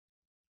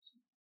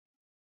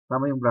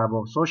 Tama yung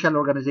bravo. Social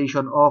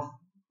organization of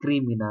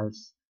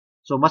criminals.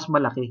 So, mas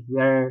malaki.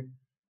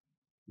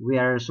 We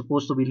are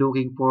supposed to be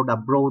looking for the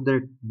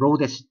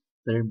broadest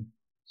term.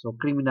 So,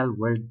 criminal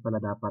world pala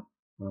dapat.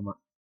 Tama.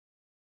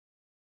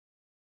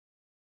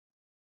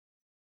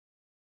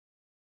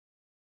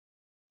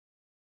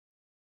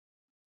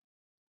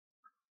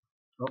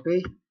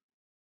 Okay.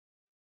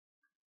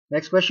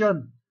 Next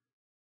question.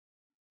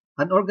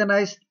 An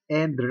organized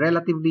and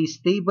relatively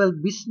stable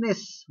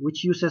business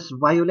which uses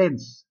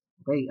violence.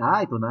 Okay,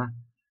 ito na.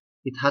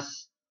 It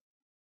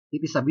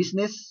is a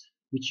business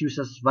which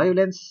uses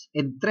violence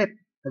and threat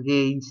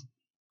against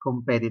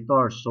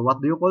competitors. So what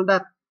do you call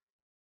that?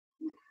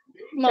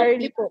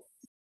 Charlie po.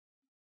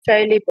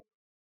 Charlie po.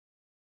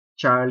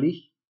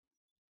 Charlie.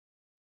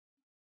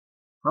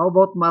 How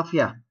about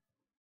mafia?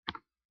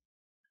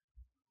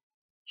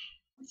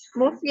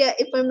 Mafia,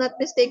 if I'm not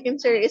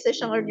mistaken, sir, isa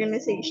siyang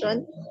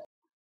organization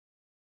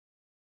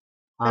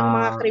ng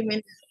mga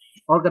criminal.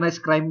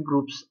 Organized crime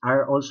groups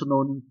are also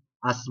known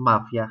as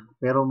mafia,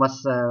 pero mas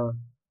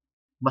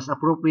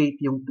appropriate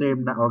yung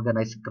term na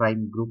organized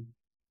crime group.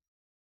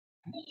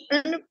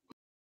 Ano?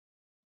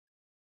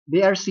 They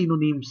are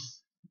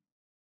synonyms.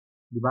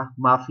 Di ba?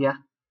 Mafia.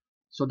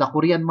 So the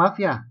Korean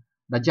mafia,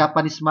 the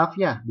Japanese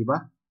mafia, di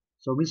ba?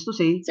 So means to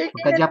say, sir,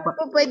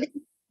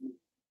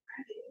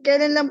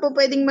 kailan lang po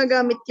pwedeng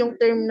magamit yung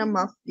term na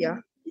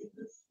mafia?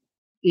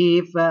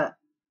 If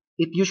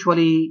it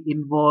usually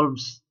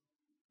involves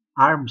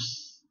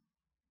arms.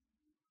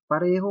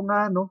 Pareho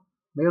nga, no?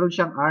 Mayroon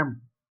siyang arm.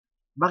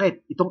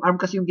 Bakit? Itong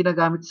arm kasi yung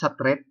ginagamit sa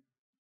threat,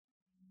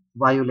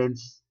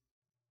 violence.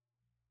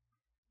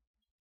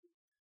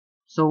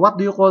 So what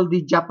do you call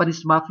the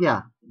Japanese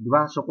mafia? Di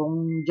ba? So,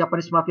 kung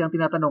Japanese Mafia ang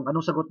tinatanong,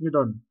 anong sagot nyo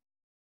doon?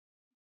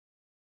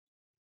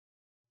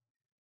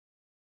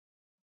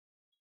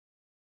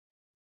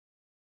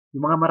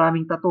 Yung mga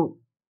maraming tattoo,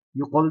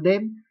 you call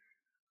them?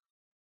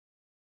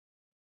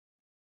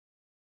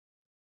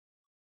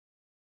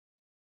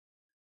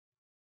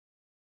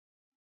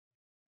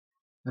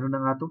 Ano na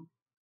nga to?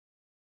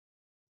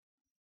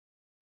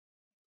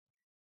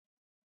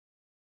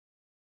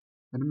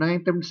 Ano na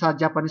yung term sa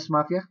Japanese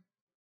Mafia?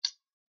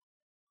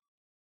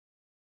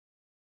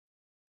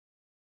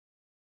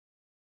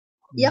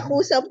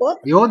 Yakuza po?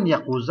 Yun,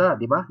 Yakuza,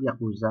 di ba?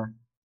 Yakuza.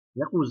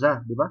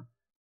 Yakuza, di ba?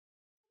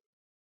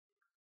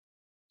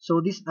 So,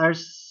 these are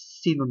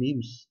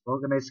synonyms,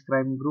 organized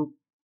crime group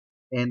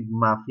and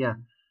mafia.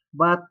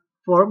 But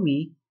for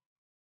me,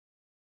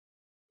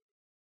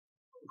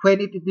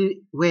 when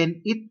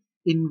it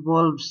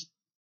involves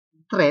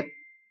threat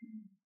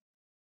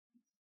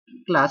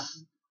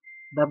class,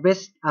 the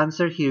best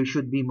answer here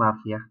should be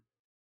mafia.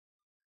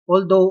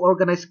 Although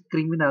organized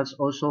criminals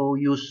also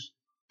use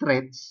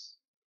threats,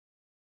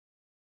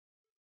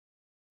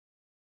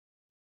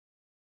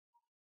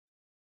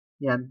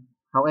 yan.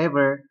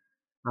 However,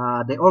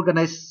 the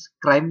organized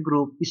crime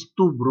group is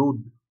too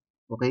broad.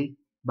 Okay?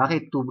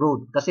 Bakit too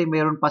broad? Kasi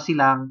meron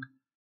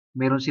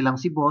silang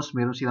si boss,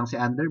 meron silang si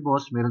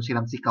underboss, meron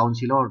silang si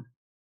counselor.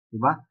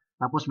 Diba?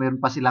 Tapos meron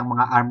pa silang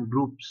mga armed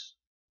groups.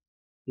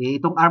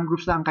 Itong armed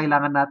groups lang ang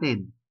kailangan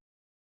natin.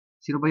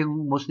 Sino ba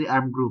yung mostly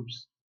armed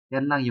groups?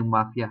 Yan lang yung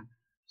mafia.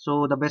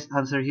 So, the best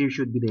answer here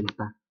should be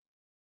Delta.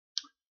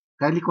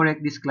 Kindly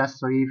correct this class.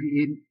 So,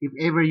 if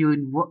ever you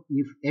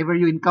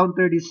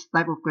encounter this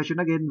type of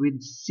question again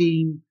with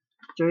same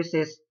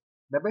choices,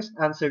 the best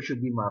answer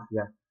should be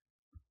mafia.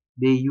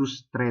 They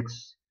use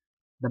threats.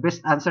 The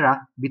best answer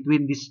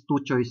between these two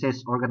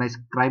choices, organized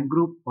crime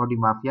group or the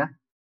mafia,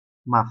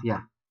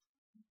 mafia.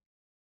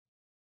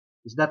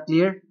 Is that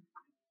clear?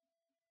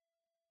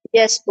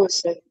 Yes po,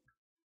 sir.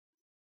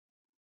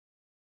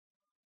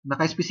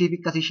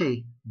 Naka-specific kasi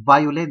siya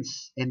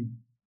violence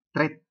and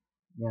threat.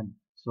 Yan.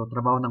 So,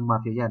 trabaho ng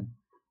mafia yan.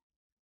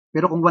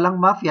 Pero kung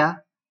walang mafia,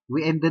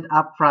 we ended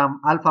up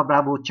from Alpha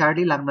Bravo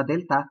Charlie lang na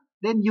Delta,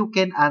 then you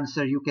can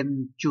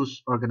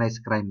choose organized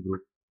crime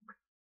group.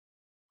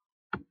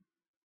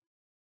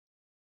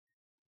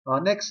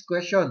 Next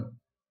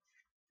question.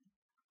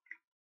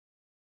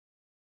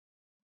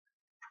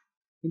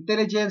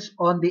 Intelligence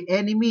on the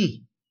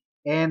enemy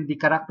and the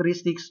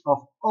characteristics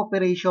of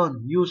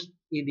operation used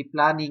in the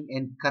planning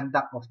and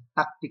conduct of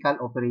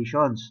tactical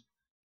operations.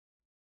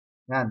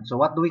 Yan. So,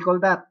 what do we call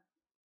that?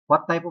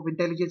 What type of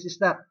intelligence is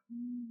that?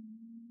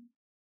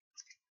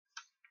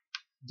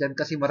 Diyan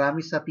kasi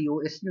marami sa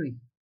TOS nyo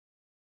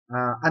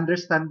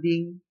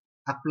understanding,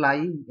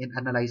 applying, and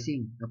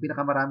analyzing. Ang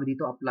pinakamarami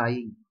dito,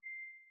 applying.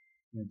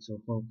 Yan. So,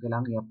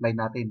 kailangan i-apply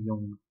natin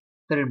yung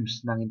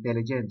terms ng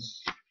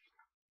intelligence.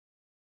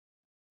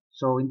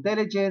 So,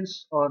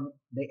 intelligence on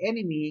the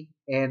enemy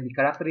and the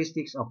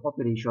characteristics of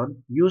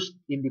operation used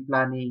in the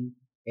planning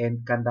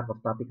and conduct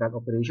of tactical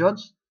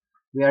operations.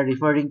 We are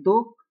referring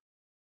to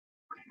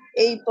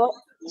A po,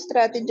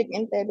 strategic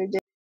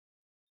intelligence.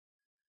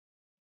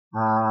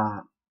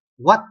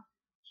 What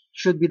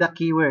should be the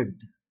keyword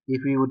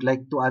if we would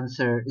like to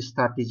answer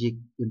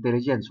strategic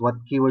intelligence?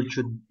 What keyword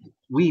should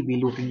we be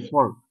looking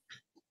for?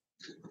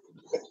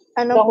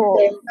 Ano po?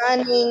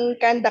 Planning,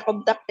 conduct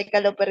of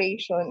tactical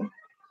operation.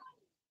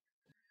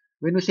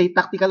 When we say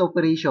tactical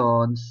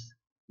operations,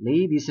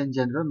 ladies and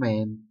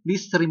gentlemen,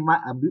 please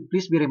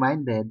be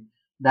reminded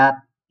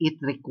that it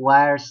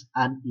requires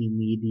an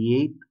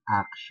immediate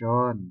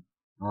action.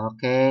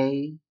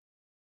 Okay?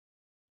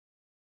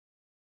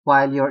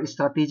 While your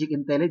strategic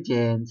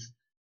intelligence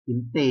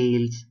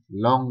entails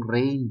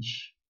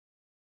long-range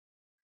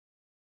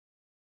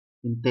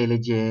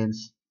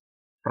intelligence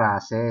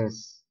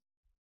process.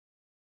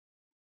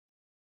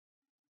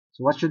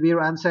 So what should be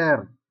your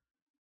answer?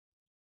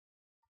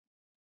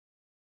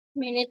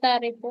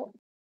 Military po.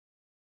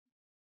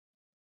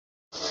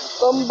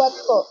 Combat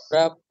po.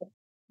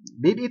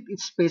 Did it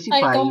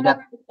specify combat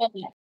that? po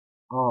pala.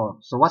 Oh,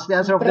 so what's the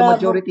answer of the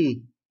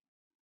majority?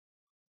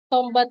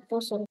 Combat po,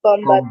 sir.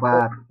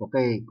 Combat.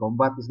 Okay,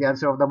 combat is the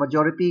answer of the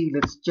majority.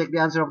 Let's check the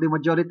answer of the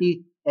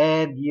majority,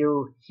 and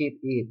you hit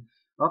it.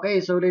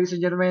 Okay, so ladies and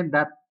gentlemen,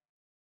 that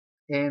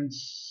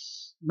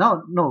ends.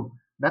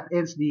 That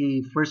ends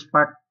the first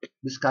part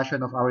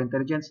discussion of our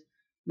intelligence.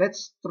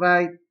 Let's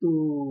try to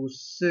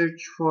search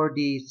for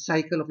the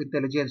cycle of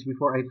intelligence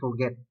before I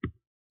forget.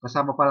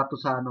 Kasama pala to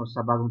sa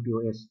bagong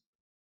TOS.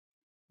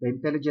 The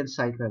intelligence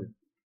cycle.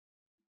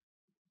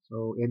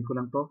 So, end ko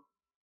lang to.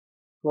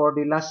 For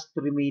the last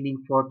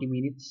remaining 40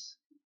 minutes.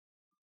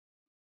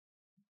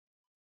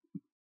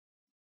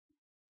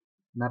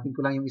 Hanapin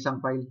ko lang yung isang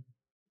file.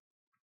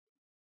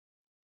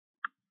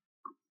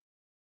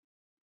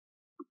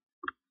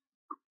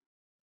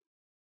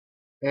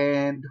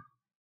 And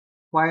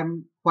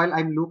while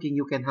I'm looking,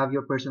 you can have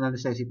your personal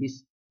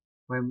necessities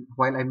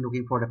while I'm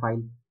looking for the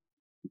file.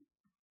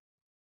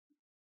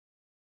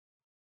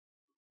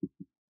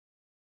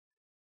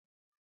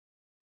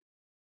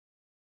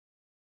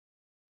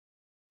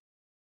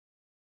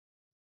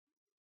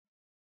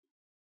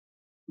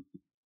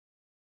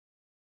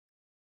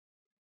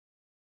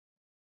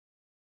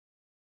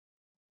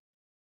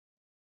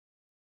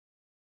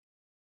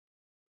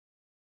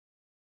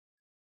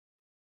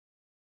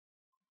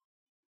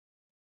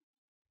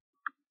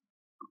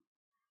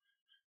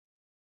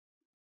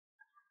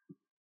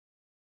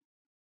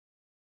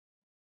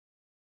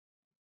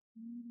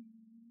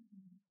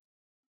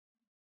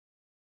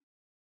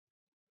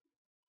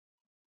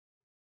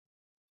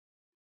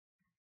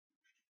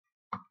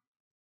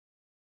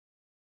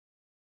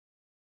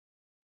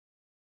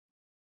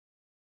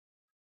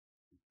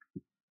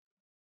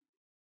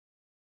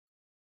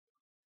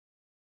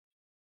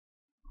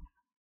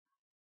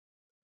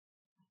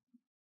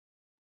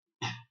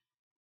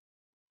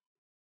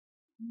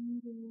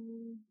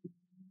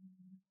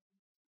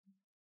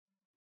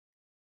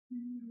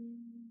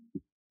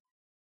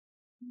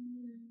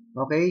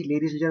 Okay,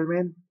 ladies and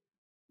gentlemen,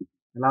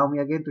 allow me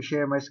again to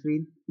share my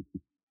screen.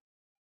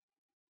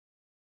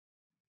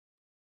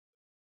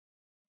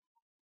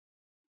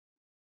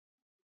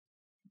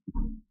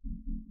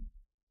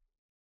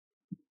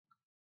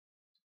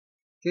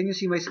 Can you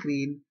see my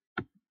screen?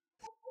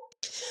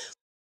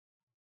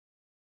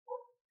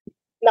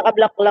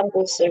 Naka-block lang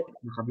po, sir.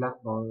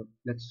 Naka-black or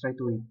let's try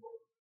to wait.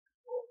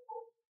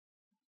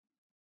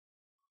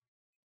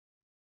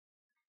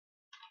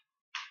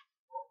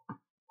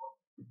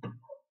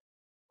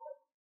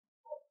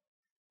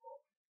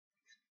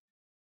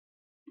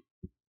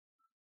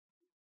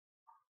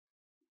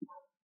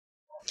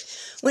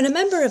 When a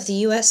member of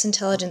the U.S.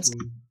 intelligence...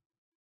 Okay.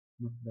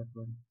 Not that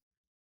one.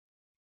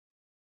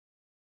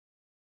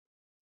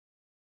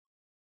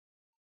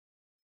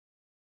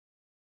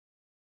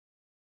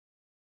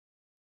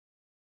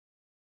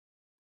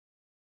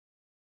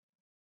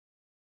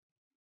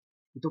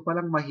 Ito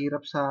palang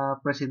mahirap sa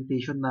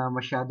presentation na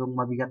masyadong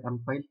mabigat ang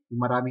file,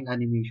 yung maraming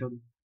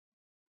animation.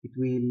 It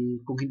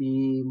will, kung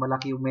hindi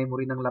malaki yung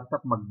memory ng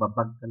laptop,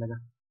 magbabag talaga.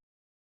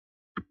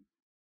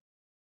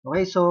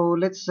 Okay, so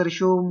let's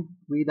resume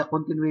with the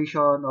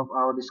continuation of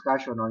our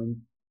discussion on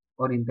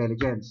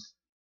intelligence.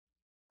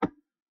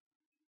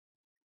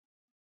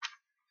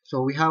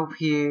 So we have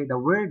here the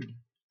word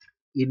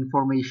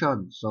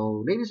information.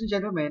 So ladies and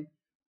gentlemen,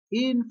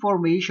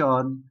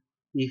 information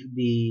is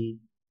the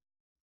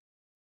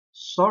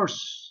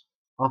source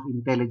of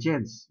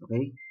intelligence.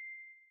 Okay,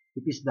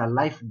 it is the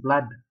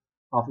lifeblood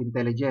of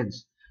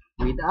intelligence.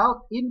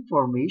 Without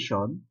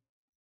information,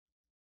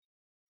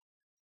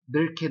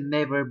 there can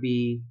never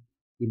be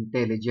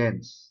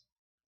intelligence.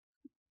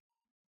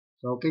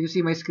 So can you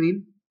see my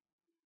screen?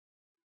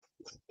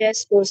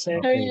 Yes po, sir.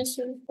 Okay. Yes,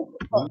 sir.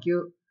 Thank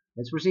you.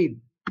 Let's proceed.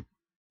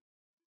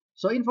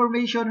 So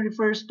information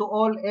refers to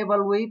all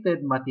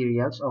evaluated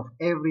materials of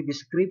every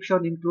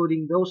description,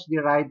 including those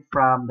derived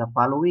from the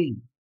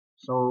following.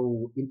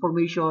 So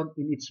information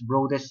in its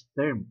broadest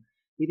term.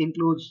 It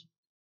includes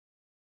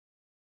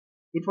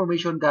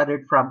information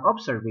gathered from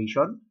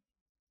observation,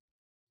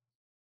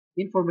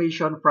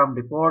 information from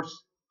reports,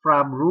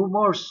 from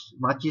rumors,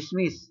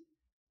 machismis,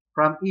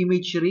 from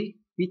imagery,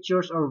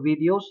 pictures or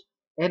videos,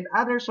 and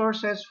other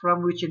sources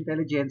from which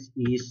intelligence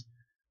is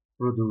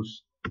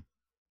produced.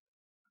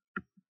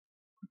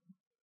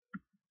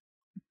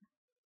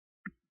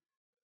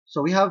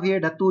 So we have here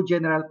the two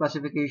general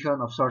classification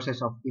of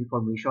sources of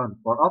information.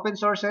 For open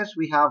sources,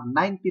 we have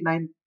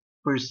 99%.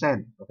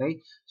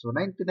 Okay, so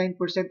 99%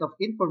 of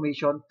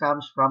information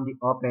comes from the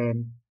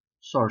open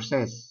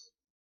sources,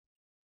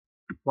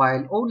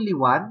 while only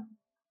 1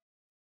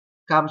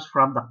 comes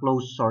from the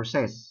closed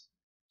sources.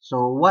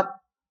 So what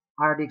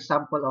are the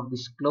example of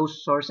these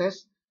closed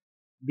sources?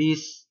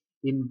 This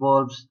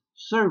involves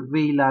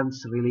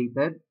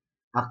surveillance-related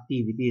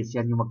activities.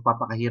 Yan yung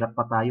magpapakahirap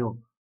pa tayo.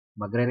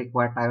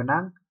 Magre-require tayo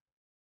ng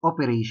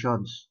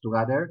operations to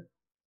gather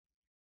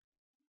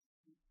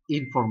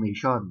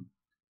information.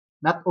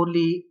 Not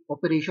only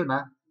operation,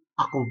 a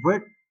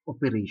covert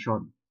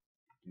operation.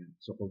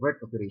 So, covert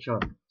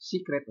operation,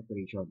 secret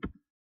operation.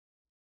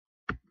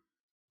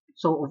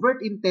 So,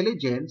 overt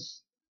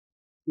intelligence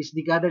is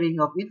the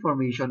gathering of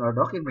information or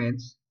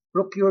documents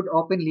procured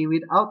openly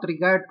without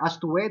regard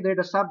as to whether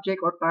the subject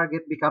or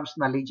target becomes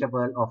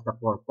knowledgeable of the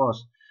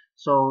purpose.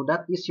 So,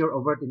 that is your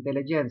overt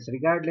intelligence.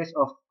 Regardless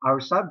of our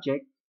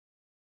subject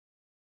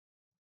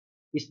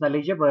is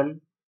knowledgeable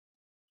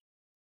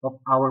of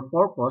our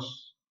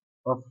purpose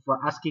of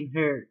asking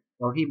her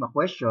or him a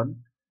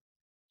question,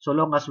 so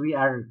long as we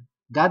are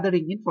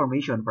gathering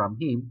information from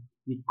him,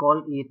 we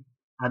call it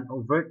an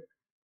overt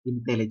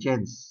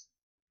intelligence.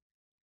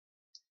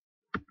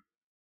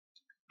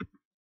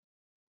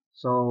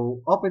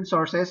 So, open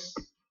sources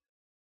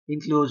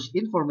includes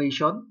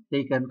information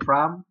taken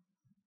from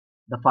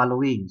the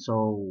following.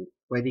 So,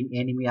 pwedeng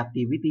enemy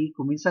activity.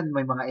 Kung minsan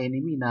may mga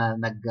enemy na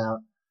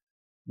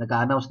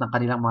nag-announce ng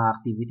kanilang mga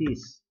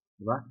activities.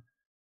 Diba?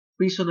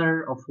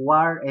 Prisoner of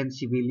war and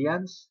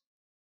civilians.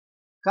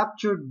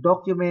 Captured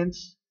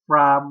documents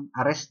from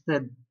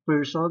arrested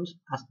persons,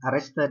 as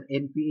arrested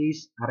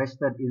NPAs,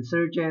 arrested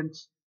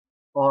insurgents,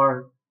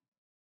 or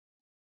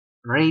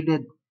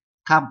raided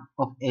camp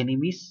of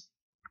enemies.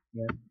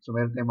 Yeah. So,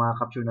 meron tayong mga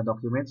captured na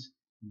documents.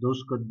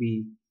 Those could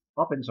be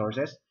open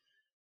sources.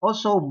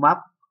 Also,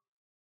 map,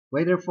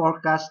 weather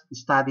forecast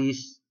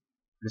studies,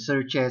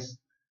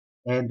 researches,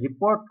 and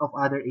report of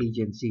other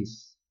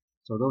agencies.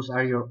 So, those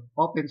are your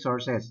open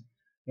sources.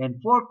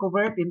 And for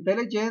covert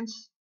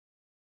intelligence,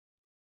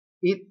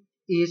 it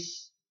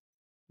is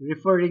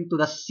referring to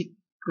the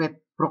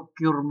secret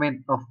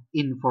procurement of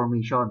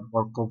information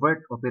or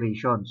covert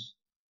operations,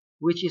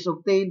 which is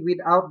obtained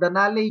without the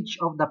knowledge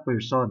of the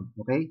person.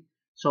 Okay?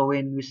 So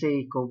when we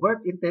say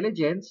covert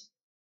intelligence,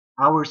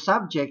 our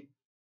subject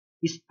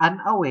is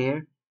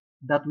unaware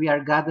that we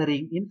are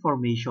gathering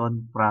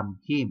information from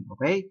him.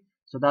 Okay?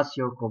 So that's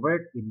your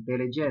covert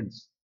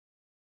intelligence.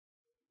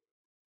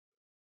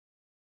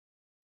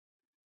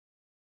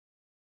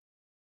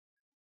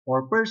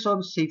 Or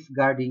persons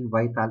safeguarding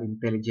vital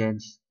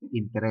intelligence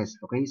interest.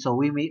 Okay? So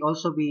we may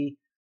also be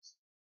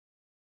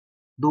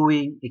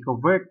doing a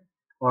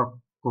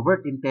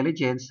covert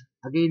intelligence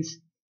against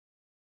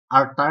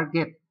our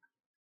target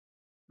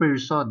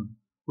person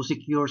who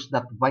secures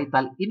that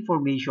vital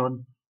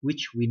information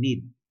which we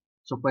need.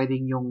 So,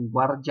 pwedeng yung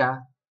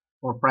gwardiya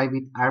or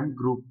private armed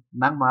group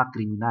ng mga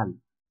kriminal.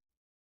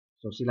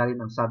 So, sila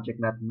rin ang subject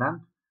natin ng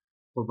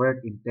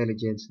covert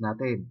intelligence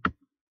natin.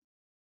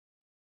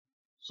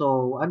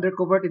 So, under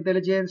covert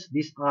intelligence,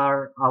 these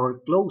are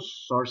our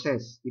close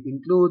sources. It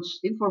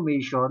includes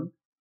information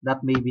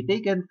that may be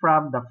taken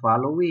from the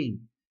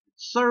following.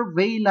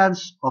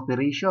 Surveillance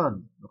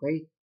operation.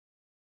 Okay?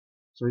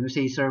 So, when we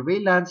say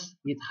surveillance,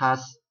 it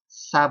has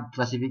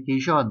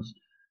sub-classifications.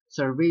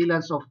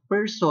 Surveillance of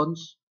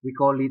persons, we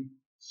call it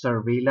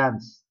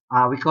surveillance.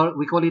 We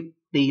call it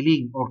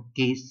tailing or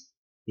case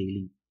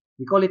tailing.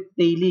 We call it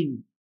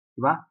tailing,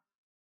 diba?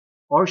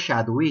 Or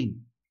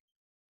shadowing.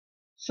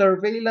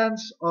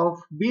 Surveillance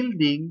of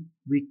building,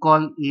 we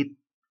call it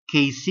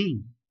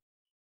casing.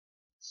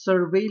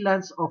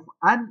 Surveillance of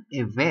an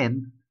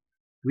event,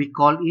 we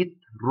call it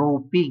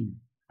roping,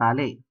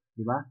 tali,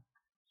 diba?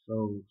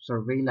 So,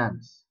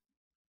 surveillance.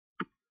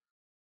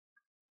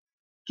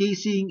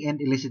 Casing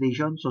and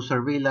elicitation, so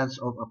surveillance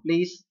of a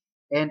place,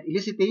 and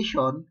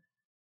elicitation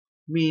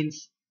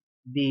means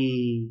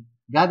the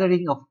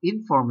gathering of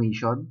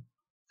information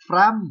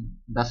from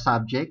the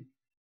subject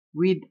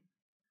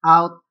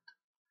without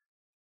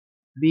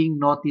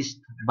being noticed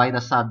by the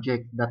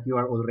subject that you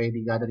are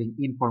already gathering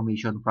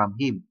information from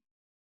him.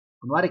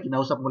 Kunwari,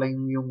 kinausap mo lang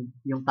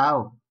yung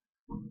tao.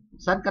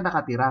 Saan ka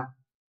nakatira?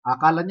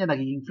 Akala niya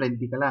nagiging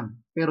friendly ka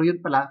lang. Pero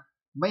yun pala,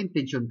 may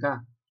intention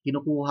ka.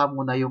 Kinukuha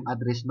mo na yung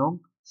address ng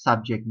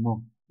subject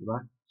mo.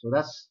 Diba? So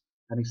that's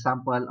an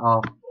example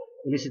of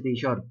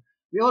elicitation.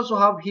 We also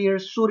have here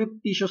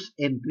surreptitious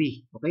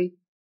entry. Okay?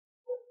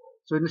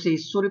 So when we say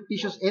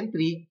surreptitious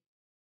entry,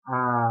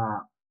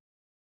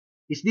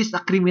 is this a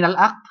criminal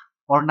act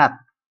or not?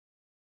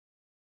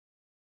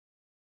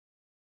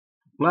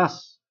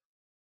 Plus,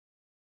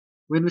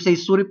 when we say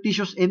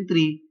surreptitious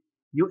entry,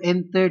 you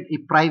entered a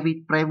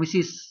private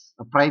premises,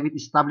 a private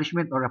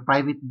establishment, or a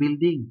private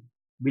building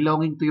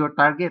belonging to your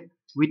target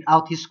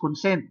without his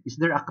consent. Is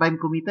there a crime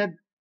committed?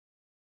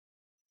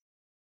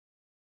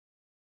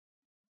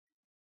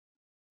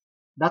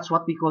 That's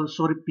what we call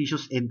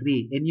surreptitious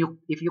entry. And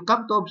if you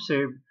come to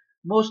observe,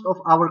 most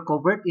of our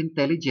covert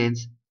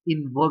intelligence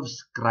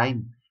involves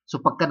crime.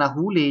 So pagka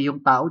nahuli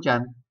yung tao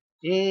dyan,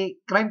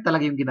 crime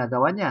talaga yung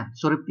ginagawa niya.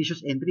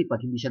 Surreptitious entry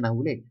pag hindi siya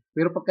nahuli.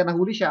 Pero pagka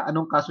nahuli siya,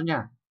 anong kaso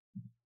niya?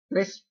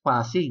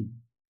 Trespassing.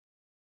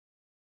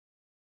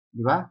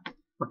 Di ba?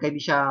 Pagka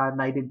hindi siya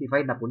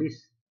na-identify na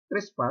police.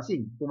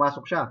 Trespassing.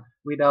 Pumasok siya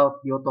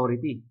without the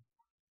authority.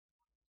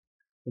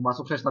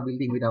 Pumasok siya sa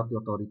building without the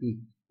authority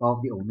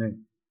of the owner.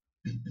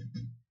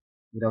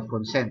 Without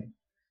consent.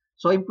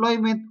 So,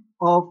 employment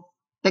of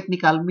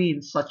technical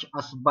means such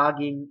as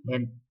bagging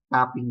and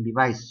tapping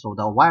device. So,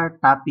 the wire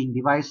tapping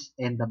device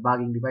and the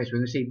bagging device.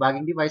 When we say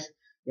bagging device,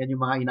 yan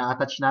yung mga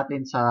ina-attach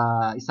natin sa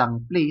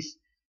isang place.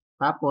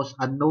 Tapos,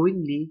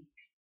 unknowingly,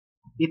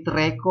 it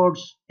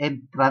records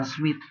and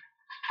transmit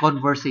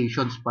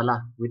conversations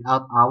pala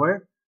without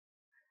our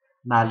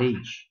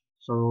knowledge.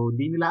 So,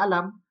 di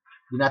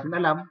natin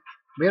alam,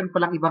 mayroon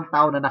palang ibang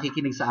tao na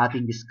nakikinig sa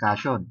ating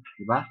discussion.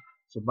 Diba?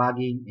 So,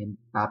 bagging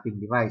and tapping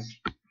device.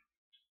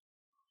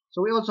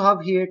 So, we also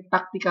have here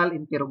tactical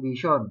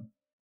interrogation.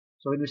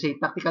 So, when we say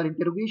tactical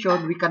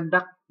interrogation, we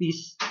conduct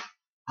this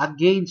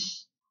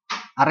against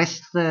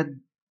arrested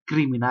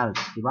criminals.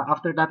 Diba?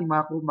 After natin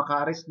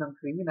maka-arrest ng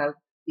criminal,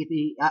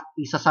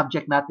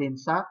 isa-subject natin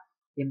sa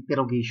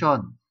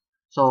interrogation.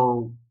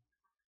 So,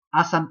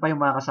 asan pa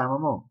yung mga kasama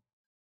mo?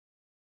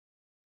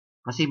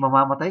 Kasi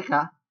mamamatay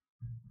ka,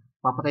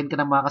 papatayin ka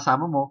ng mga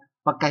kasama mo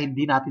pagka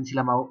hindi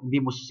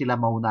mo sila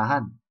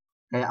maunahan.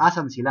 Kaya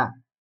asan sila?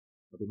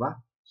 So, diba?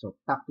 So,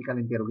 tactical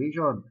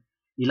interrogation.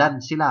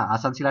 Ilan sila?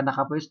 Asan sila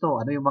nakapwesto?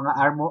 Ano yung mga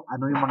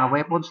ano yung mga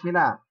weapons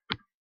nila?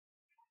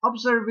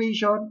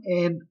 Observation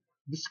and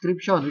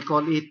description. We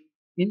call it,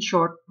 in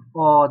short,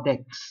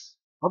 ODEX.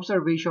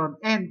 Observation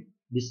and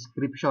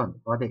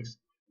description.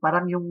 ODEX.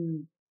 Parang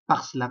yung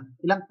packs lang.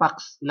 Ilang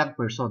packs, ilang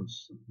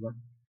persons. Diba?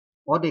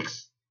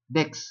 ODEX.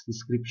 DEX.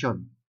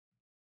 Description.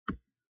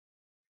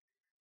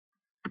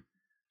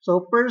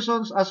 So,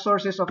 persons as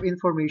sources of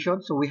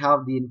information. So, we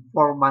have the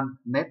informant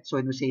net. So,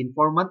 when we say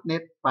informant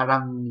net,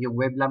 parang yung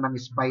web lang ng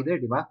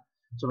spider, di ba?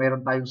 So,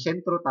 meron tayong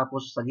sentro,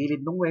 tapos sa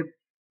gilid ng web,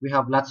 we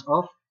have lots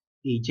of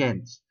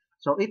agents.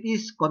 So it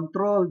is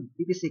controlled.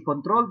 It is a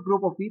controlled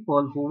group of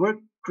people who work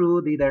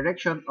through the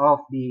direction of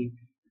the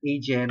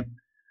agent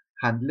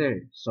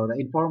handler. So the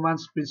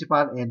informant's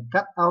principal and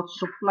cutout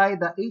supply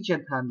the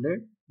agent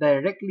handler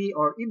directly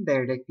or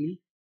indirectly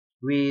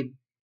with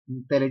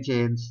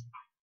intelligence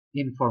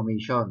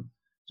information.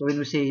 So when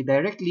we say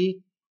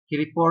directly, he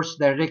reports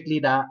directly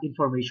the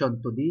information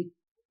to the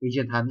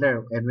agent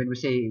handler. And when we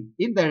say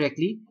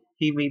indirectly,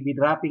 he may be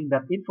dropping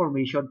that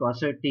information to a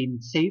certain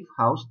safe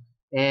house,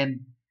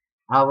 and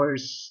our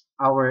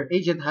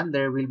agent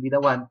handler will be the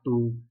one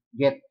to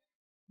get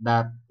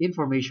that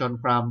information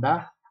from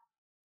the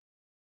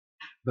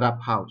drop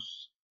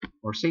house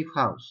or safe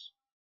house,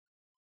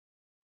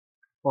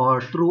 or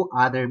through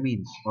other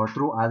means or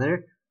through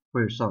other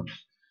persons.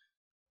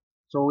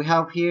 So we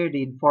have here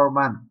the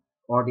informant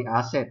or the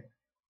asset.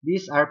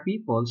 These are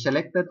people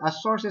selected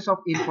as sources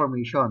of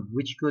information,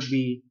 which could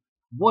be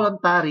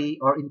voluntary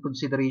or in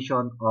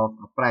consideration of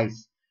a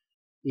price.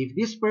 If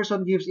this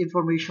person gives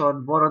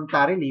information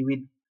voluntarily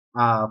with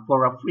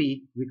for a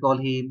free, we call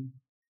him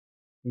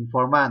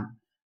informant.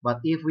 But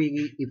if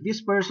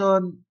this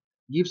person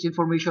gives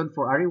information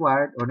for a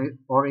reward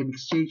or in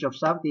exchange of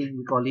something,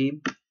 we call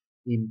him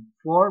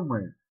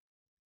informer.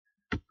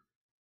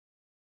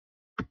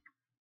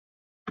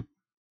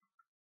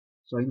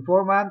 So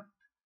informant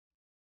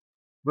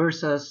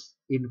versus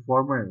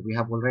informer. We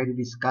have already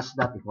discussed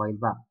that a while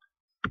back.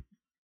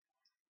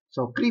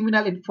 So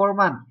criminal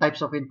informant,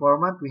 types of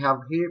informant. We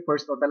have here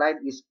first on the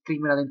line is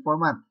criminal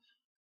informant.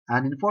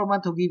 An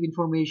informant who give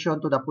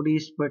information to the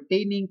police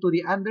pertaining to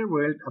the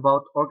underworld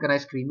about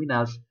organized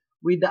criminals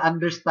with the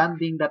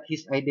understanding that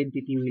his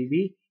identity will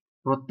be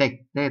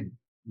protected.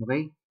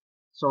 Okay?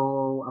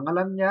 So, ang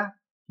alam niya,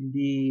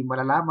 hindi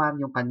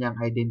malalaman yung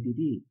kanyang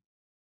identity.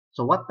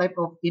 So, what type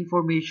of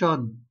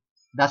information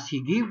does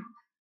he give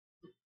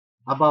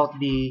about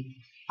the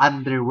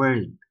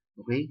underworld?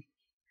 Okay?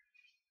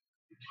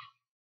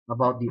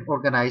 About the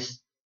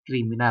organized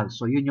criminal.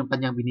 So, yun yung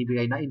kanyang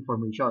binibigay na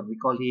information. We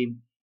call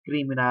him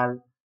criminal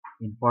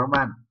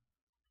informant.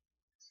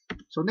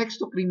 So,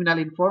 next to criminal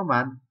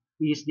informant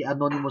is the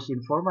anonymous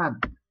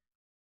informant.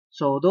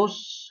 So,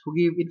 those who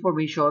give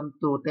information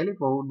to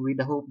telephone with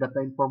the hope that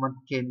the informant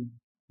can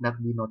not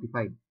be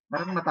notified.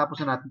 Parang natapos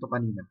na natin to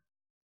kanina.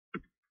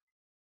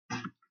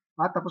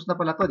 Tapos na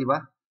pala to, di ba?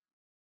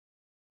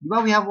 Di ba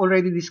we have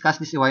already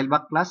discussed this a while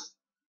back, class?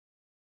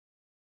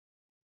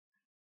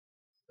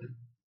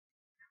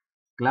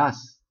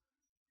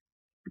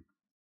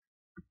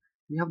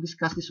 We have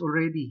discussed this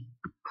already.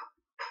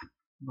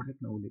 Bakit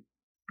na ulit?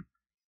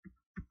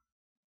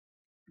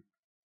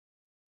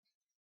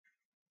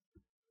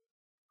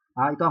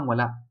 Ito ang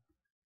wala.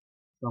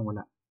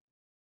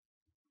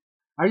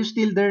 Are you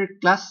still there,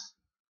 class?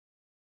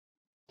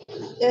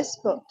 Yes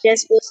po.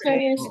 Yes po, sir.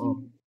 Yes.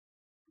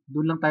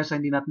 Doon lang tayo sa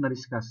hindi natin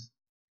na-discuss.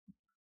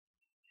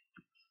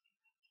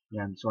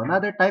 Yan. So,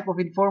 another type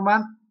of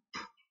informant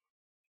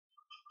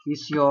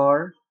is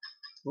your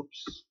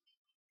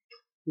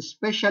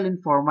special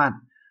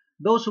informant.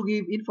 Those who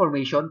give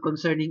information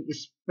concerning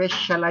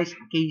specialized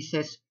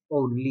cases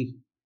only.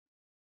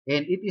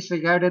 And it is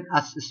regarded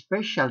as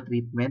special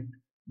treatment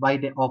by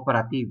the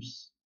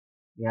operatives.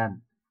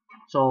 Yan.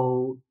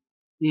 So,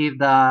 if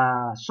the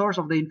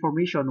source of the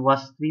information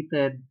was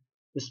treated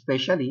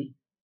especially,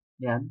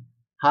 yan,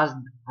 has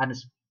a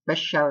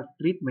special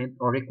treatment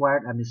or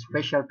required a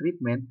special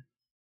treatment,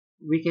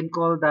 we can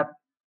call that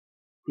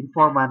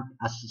informant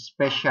as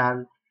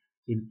special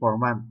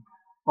informant.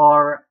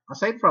 Or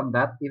aside from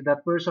that, if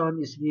that person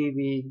is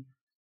giving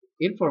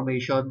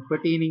information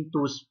pertaining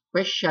to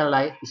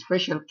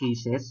special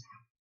cases,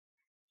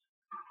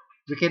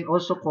 we can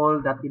also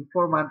call that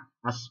informant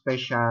as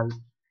special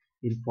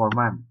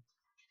informant.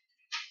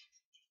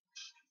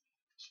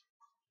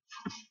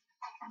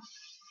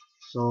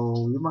 So,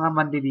 yung mga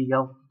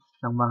mandiligaw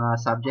ng mga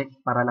subject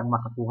para lang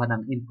makakuha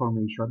ng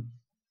information.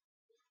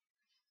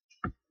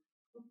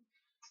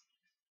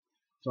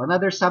 So,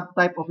 another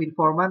subtype of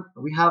informant,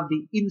 we have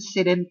the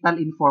incidental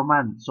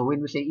informant. So, when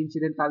we say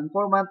incidental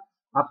informant,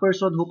 a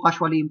person who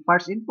casually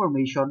imparts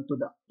information to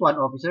an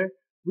officer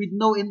with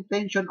no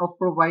intention of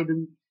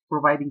providing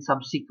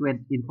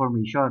subsequent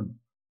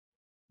information.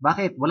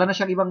 Bakit? Wala na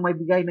siyang ibang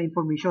maibigay na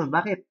information.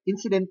 Bakit?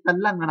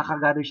 Incidental lang na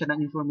nakagather siya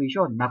ng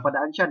information.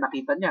 Napadaan siya,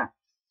 nakita niya.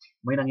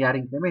 May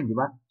nangyaring krimen, di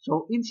ba?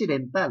 So,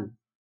 incidental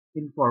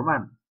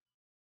informant.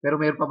 Pero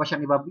mayroon pa ba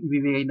siyang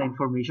ibibigay na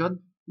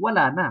information?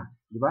 Wala na,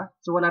 di ba?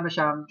 So, wala na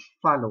siyang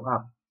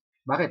follow-up.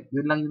 Bakit?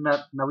 Yun lang yung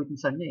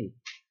na-witnessan niya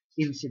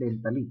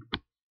incidentally.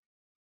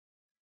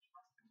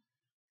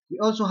 We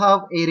also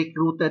have a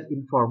recruited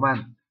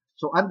informant.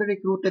 So, under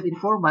recruited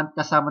informant,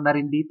 kasama na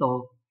rin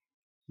dito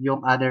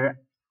yung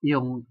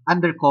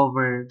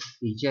undercover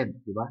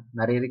agent, di ba?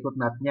 Nare-recruit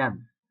natin yan.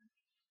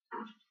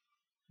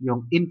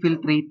 Yung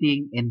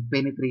infiltrating and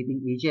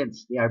penetrating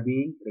agents, they are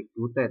being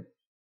recruited.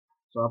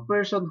 So, a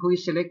person who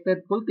is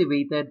selected,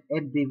 cultivated,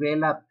 and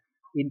developed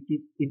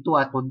into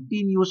a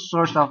continuous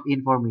source of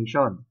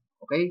information.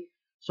 Okay?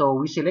 So,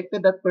 we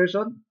selected that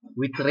person,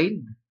 we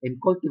trained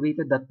and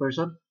cultivated that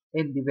person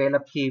and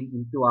develop him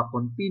into a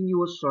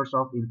continuous source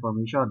of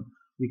information.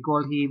 We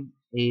call him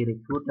a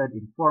recruited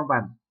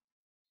informant.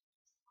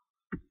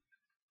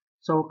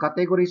 So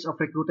categories of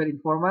recruited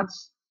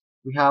informants,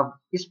 we have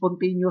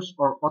spontaneous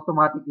or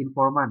automatic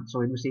informants. So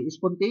when we say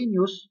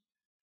spontaneous,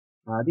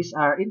 these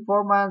are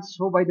informants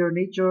who by their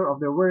nature of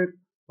their work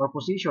or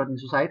position in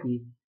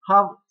society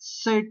have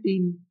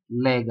certain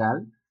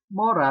legal,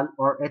 moral,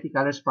 or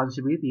ethical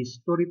responsibilities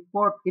to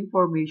report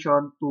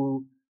information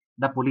to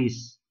the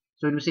police.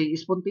 So when we say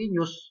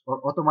spontaneous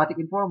or automatic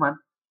informant,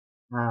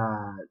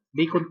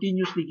 they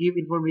continuously give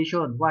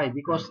information. Why?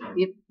 Because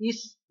it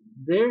is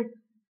their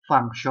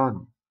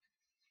function.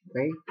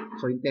 Okay?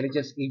 So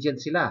intelligence agent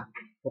sila.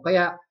 O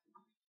kaya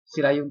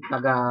sila yung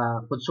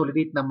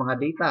taga-consolidate ng mga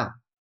data.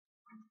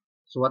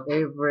 So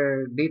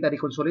whatever data they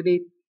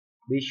consolidate,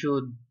 they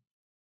should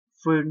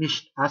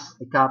furnish us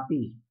a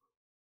copy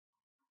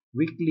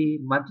weekly,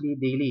 monthly,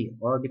 daily,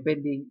 or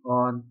depending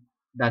on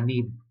the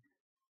need,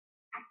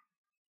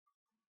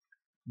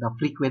 the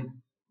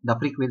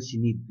frequency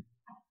need.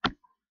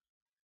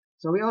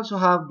 So we also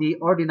have the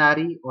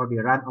ordinary or the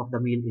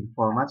run-of-the-mill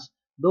informants,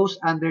 those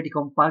under the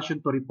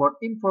compulsion to report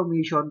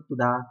information to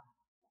the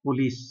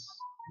police.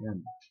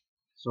 Yan.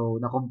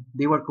 So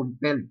they were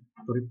compelled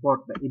to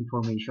report the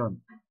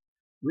information.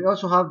 We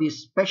also have the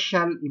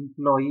special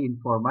employee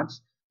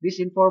informants. These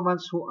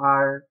informants who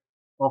are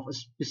of a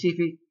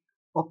specific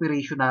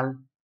operational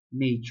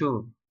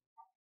nature.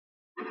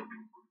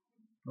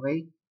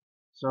 Okay?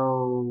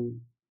 So,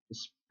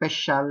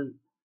 special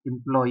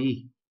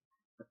employee.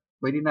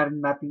 Pwede na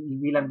rin natin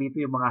ibilang dito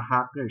yung mga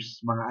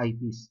hackers, mga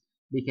ITs.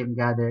 They can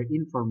gather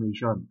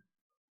information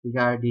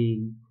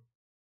regarding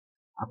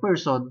a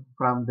person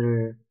from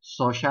their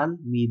social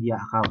media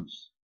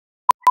accounts.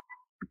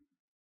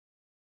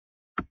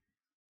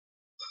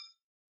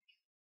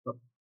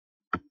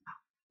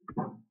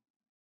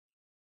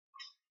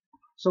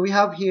 So we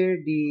have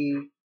here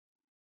the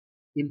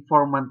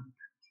informant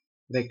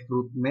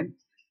recruitment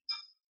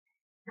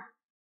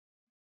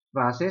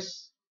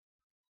process.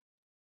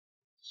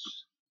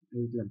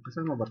 Wait lang,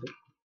 kasama ba ito?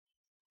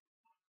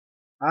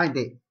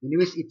 Hindi.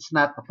 Anyways, it's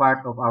not a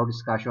part of our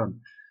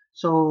discussion.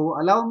 So,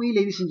 allow me,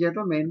 ladies and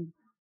gentlemen,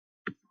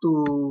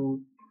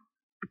 to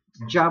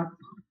jump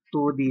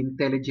to the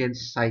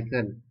intelligence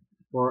cycle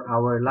for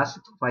our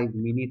last 5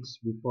 minutes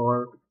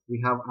before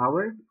we have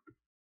our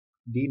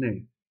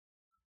dinner.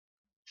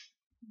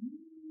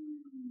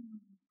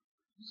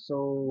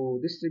 So,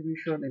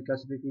 distribution and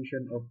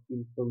classification of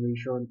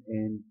information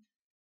and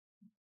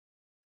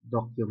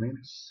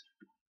documents.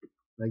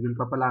 Lagyan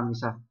pa pala ang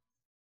isa.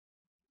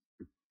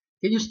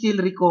 Can you still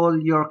recall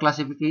your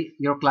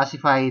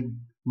classified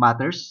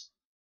matters?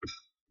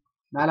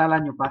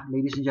 Naalala nyo pa,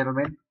 ladies and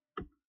gentlemen?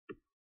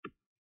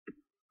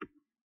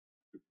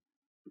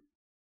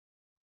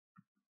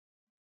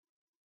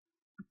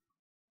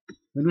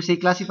 When we say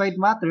classified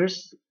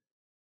matters,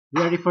 we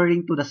are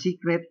referring to the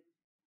secret,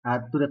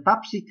 to the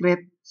top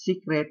secret,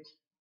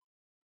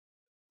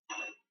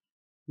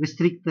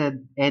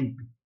 restricted, and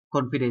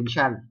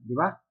confidential. Di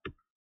ba?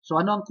 So,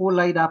 ano ang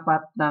kulay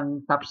dapat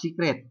ng top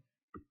secret?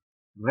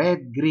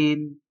 Red,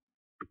 green,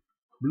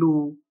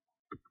 blue,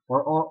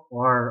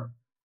 or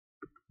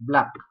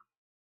black.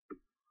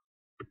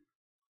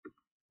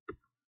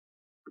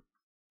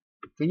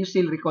 Can you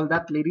still recall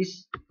that,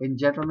 ladies and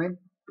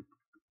gentlemen?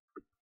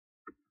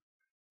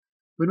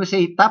 When we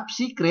say top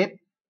secret,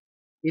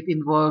 it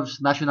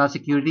involves national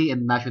security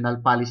and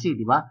national policy,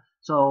 di ba?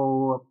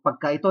 So,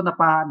 pagka ito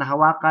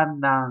nahawakan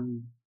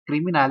ng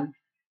criminal,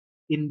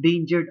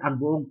 endangered ang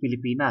buong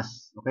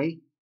Pilipinas.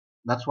 Okay?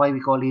 That's why we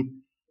call it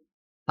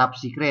top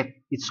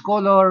secret. Its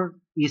color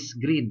is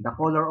green. The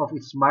color of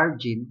its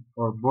margin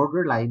or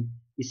borderline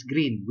is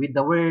green with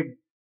the word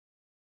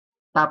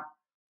top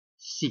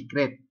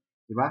secret.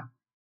 Diba?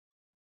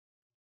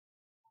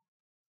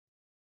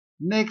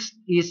 Next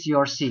is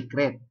your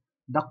secret.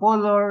 The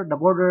border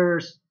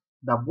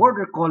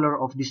color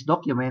of this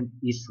document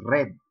is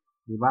red.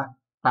 Diba?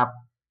 Top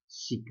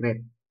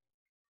secret.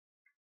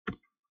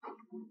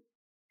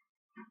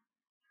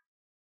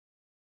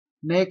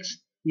 Next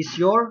is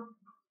your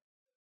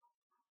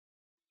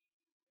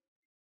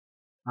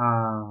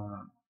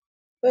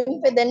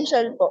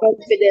confidential po.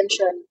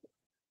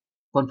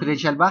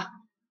 Confidential ba?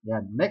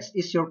 Yan. Next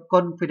is your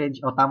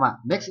confidential. Oh, tama.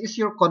 Next is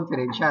your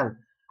confidential.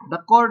 The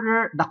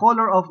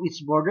color of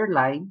its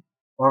borderline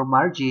or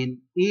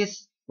margin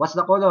is, what's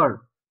the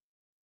color?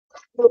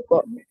 Blue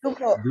po.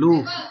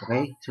 Blue.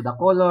 Okay? So the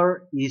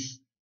color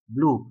is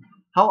blue.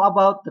 How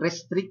about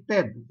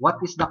restricted? What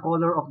is the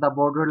color of the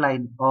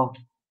borderline of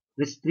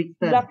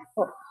restricted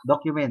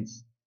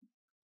documents?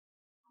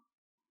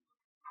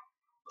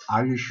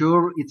 Are you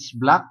sure it's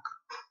black?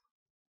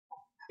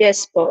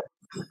 Yes po.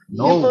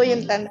 No. Yun po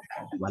yung tanong.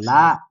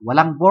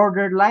 Walang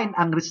borderline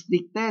ang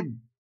restricted.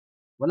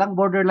 Walang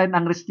borderline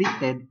ang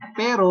restricted,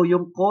 pero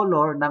yung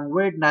color ng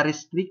word na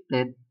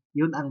restricted,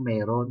 yun ang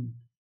meron.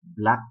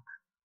 Black.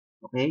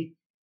 Okay?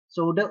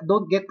 So,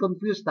 don't get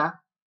confused, ha?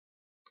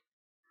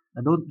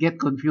 Don't get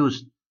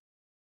confused.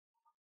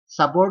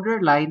 sa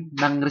borderline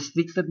ng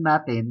restricted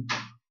natin,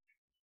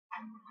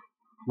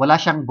 wala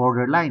siyang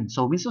borderline.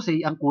 So, means to say,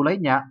 ang kulay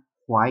niya,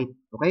 white.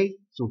 Okay?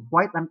 So,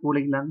 white ang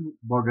kulay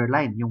ng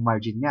borderline, yung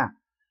margin niya.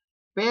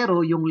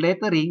 Pero, yung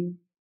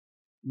lettering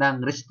ng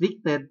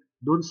restricted,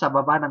 dun sa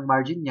baba ng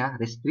margin niya,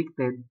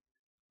 restricted,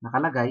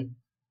 nakalagay,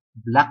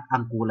 black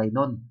ang kulay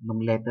nun,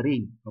 nung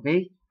lettering.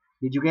 Okay?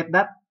 Did you get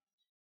that?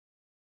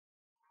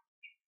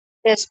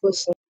 Yes po,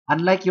 sir.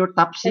 Unlike your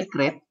top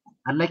secret,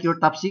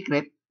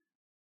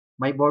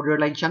 may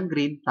borderline siyang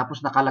green,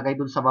 tapos nakalagay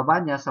dun sa baba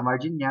niya, sa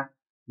margin niya,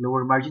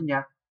 lower margin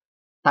niya,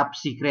 top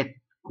secret.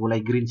 Kulay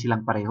green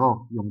silang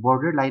pareho. Yung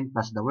borderline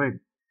plus the word.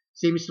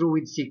 Same is true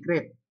with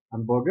secret.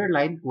 Ang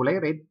borderline,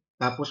 kulay red,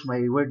 tapos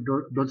may word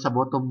doon sa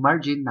bottom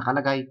margin,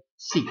 nakalagay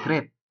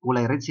secret.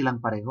 Kulay red silang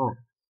pareho.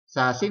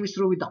 Same is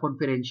true with the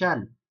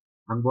confidential.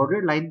 Ang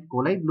borderline,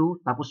 kulay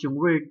blue, tapos yung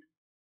word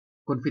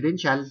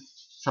confidential,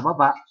 sa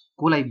baba,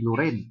 kulay blue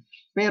rin.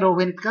 Pero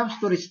when it comes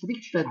to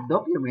restricted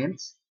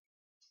documents,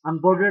 ang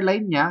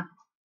borderline niya,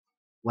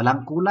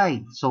 walang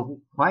kulay.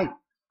 So, white.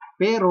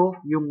 Pero,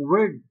 yung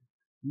word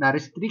na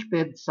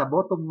restricted sa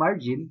bottom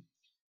margin,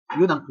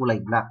 yun ang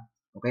kulay black.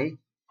 Okay?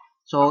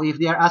 So,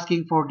 if they are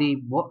asking for the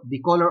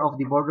color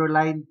of the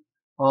borderline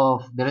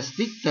of the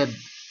restricted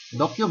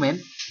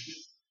document,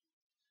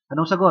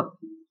 anong sagot?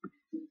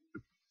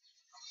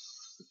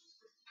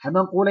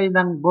 Anong kulay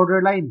ng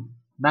borderline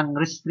ng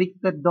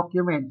restricted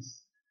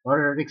documents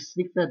or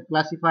restricted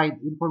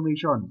classified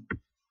information?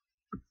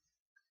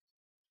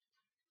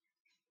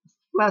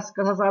 Plus,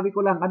 kasasabi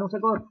ko lang, anong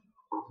sagot?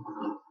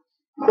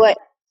 White.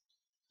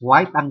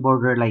 White ang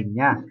borderline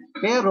niya.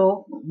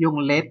 Pero,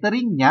 yung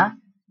lettering niya,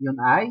 yun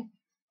ay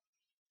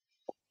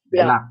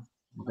black.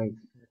 Okay.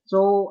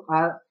 So,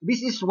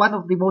 this is one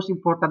of the most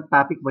important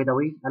topic, by the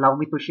way. Allow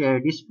me to share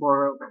this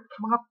for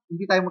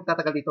hindi tayo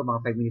magtatagal dito,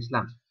 mga 5 minutes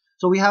lang.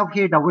 So, we have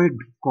here the word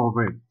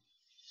cover.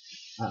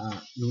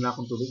 Nung na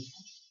akong tubig.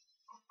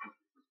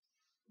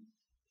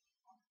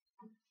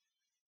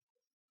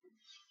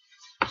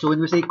 So,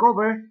 when we say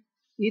cover,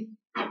 it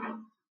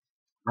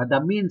the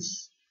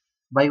means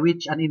by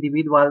which an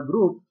individual,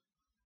 group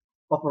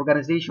of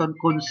organization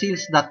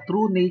conceals the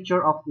true nature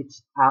of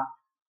its act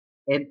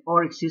and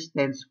or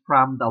existence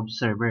from the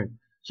observer.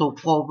 So,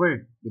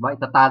 cover. Diba?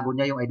 Itatago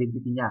niya yung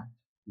identity niya.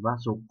 Diba?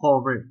 So,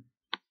 cover.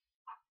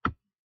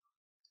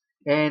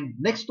 And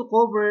next to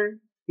cover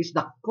is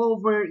the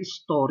cover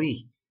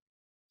story.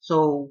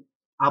 So,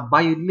 a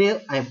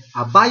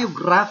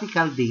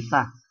biographical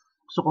data.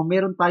 So, kung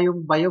meron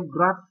tayong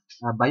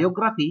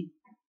biography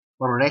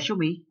or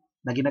resume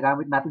na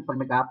ginagamit natin pag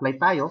nag-a-apply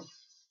tayo,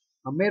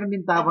 meron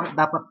din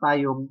dapat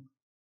tayong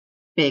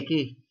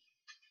peke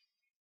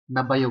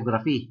na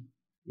biography.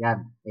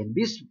 Yan. And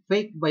this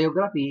fake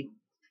biography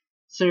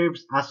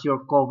serves as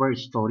your cover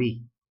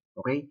story.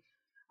 Okay?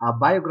 A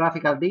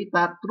biographical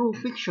data, true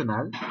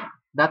fictional,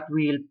 that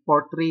will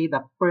portray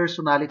the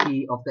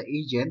personality of the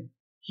agent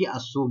he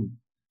assumed.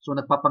 So,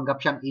 nagpapanggap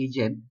siyang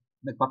agent,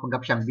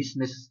 nagpapanggap siyang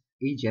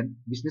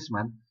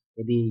businessman,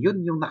 edi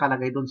yun yung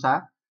nakalagay dun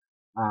sa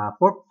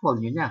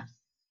portfolio niya,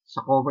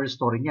 sa cover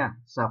story niya,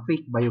 sa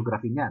fake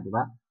biography niya, di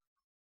ba?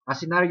 A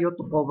scenario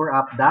to cover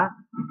up the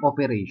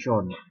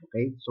operation.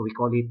 Okay? So, we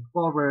call it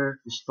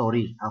cover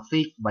story, a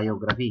fake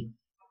biography.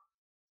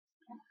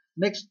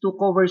 Next to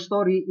cover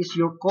story is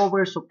your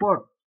cover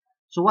support.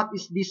 So, what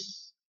is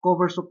this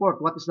cover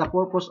support? What is the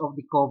purpose of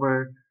the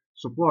cover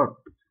support?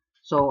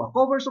 So, a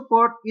cover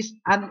support is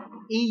an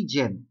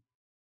agent.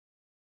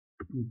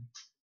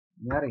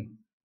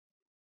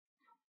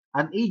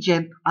 An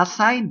agent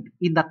assigned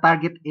in the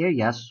target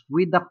areas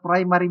with the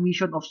primary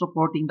mission of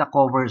supporting the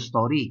cover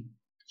story.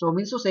 So,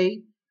 means to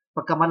say,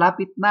 pagka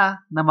malapit na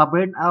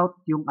ma-burn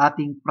out yung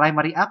ating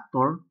primary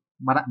actor,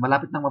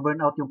 malapit na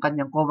ma-burn out yung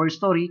kanyang cover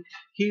story,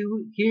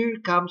 here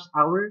comes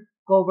our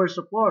cover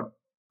support.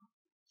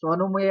 So,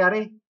 anong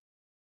mayayari?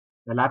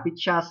 Lalapit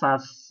siya sa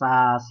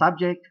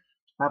subject,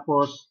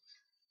 tapos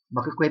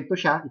magkikwento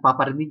siya,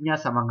 ipaparinig niya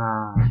sa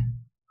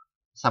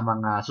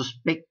mga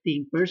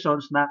suspecting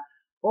persons na,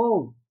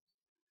 oh,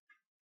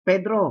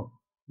 Pedro,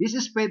 this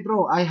is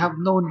Pedro. I have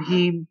known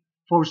him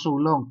for so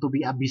long to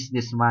be a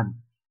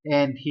businessman.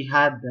 And he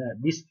had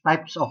these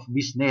types of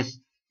business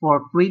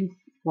for 2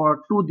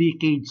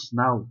 decades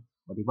now.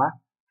 O, diba?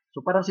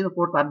 So, parang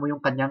sinuportahan mo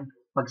yung kanyang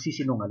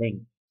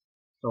pagsisinungaling.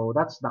 So,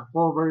 that's the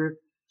cover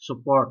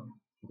support.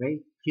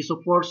 Okay? He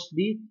supports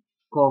the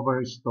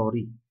cover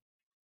story.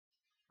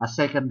 A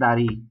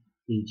secondary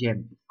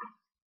agent.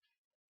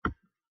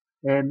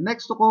 And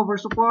next to cover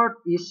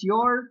support is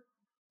your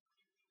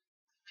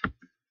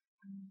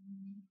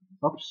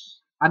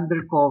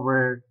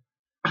undercover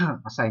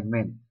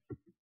assignment.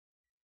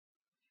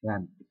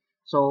 Yan.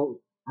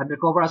 So,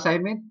 undercover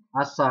assignment,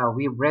 as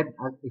we've read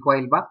a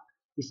while back,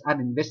 is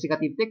an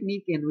investigative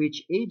technique in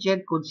which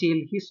agent conceal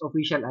his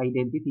official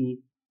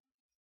identity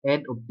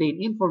and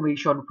obtain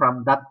information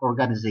from that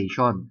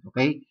organization.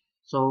 Okay?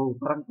 So,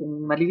 parang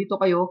kung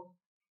nalilito kayo,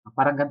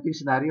 parang ganito yung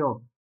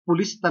scenario.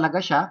 Pulis talaga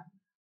siya,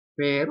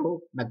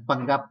 pero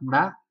nagpanggap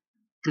na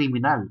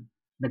kriminal.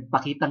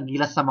 nagpakitang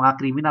gilas sa mga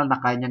kriminal na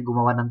kaya niyang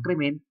gumawa ng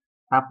krimen,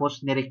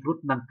 tapos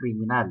nirecruit ng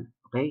kriminal.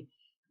 Okay?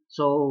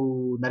 So,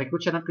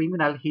 na-recruit siya ng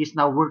criminal. He is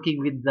now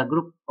working with the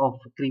group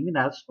of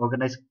criminals,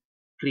 organized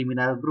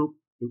criminal group,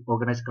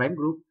 organized crime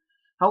group.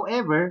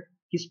 However,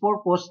 his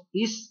purpose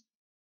is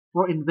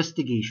for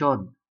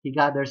investigation. He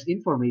gathers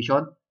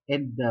information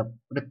and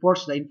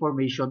reports the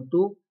information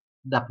to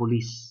the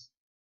police.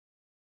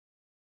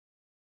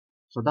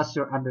 So, that's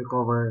your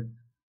undercover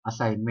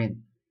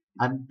assignment.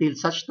 Until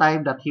such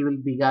time that he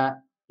will be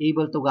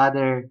able to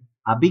gather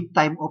a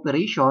big-time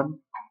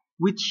operation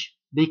which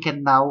they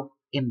can now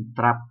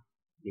entrap.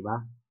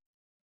 Diba?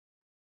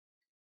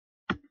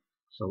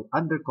 So,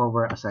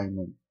 undercover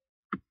assignment.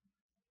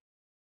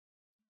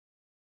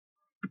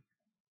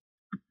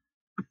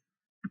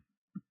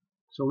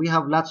 So, we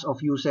have lots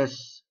of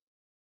uses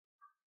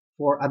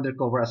for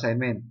undercover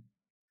assignment.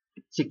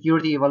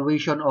 Security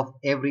evaluation of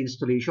every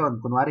installation.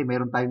 Kunwari,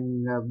 mayroon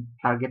tayong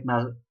target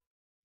na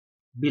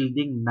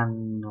building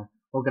ng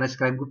organized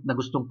crime group na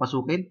gustong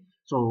pasukin.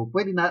 So,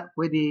 pwede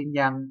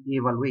niyang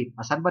i-evaluate.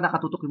 Saan ba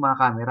nakatutok yung mga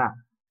camera?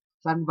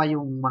 Saan ba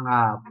yung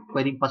mga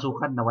pwedeng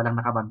pasukan na walang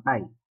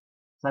nakabantay?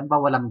 Saan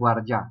ba walang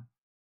gwardya?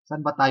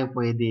 Saan ba tayo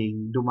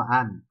pwedeng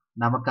dumaan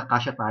na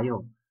magkakasya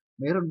tayo?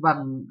 Meron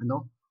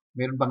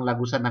bang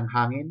lagusan ng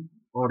hangin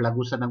or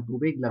lagusan ng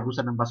tubig,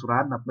 lagusan ng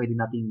basurahan na pwede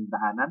nating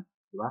daanan,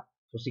 di ba?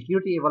 So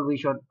security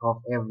evaluation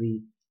of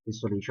every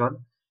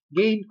installation.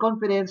 Gain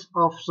confidence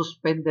of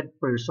suspended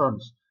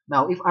persons.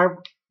 Now, if our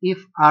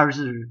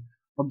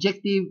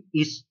objective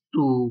is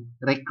to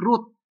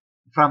recruit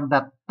from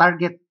that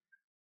target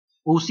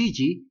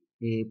OCG,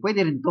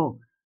 pwede rin to.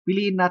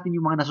 Piliin natin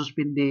yung mga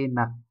nasuspende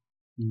na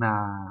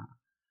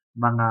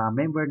mga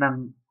member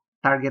ng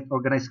target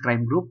organized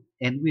crime group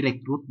and we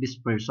recruit this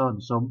person.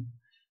 So,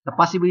 the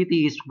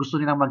possibility is gusto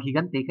nilang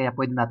maghigante kaya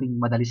pwede nating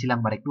madali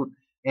silang ma-recruit.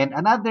 And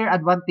another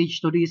advantage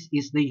to this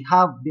is they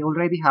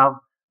already have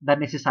the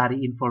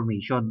necessary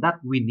information that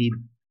we need.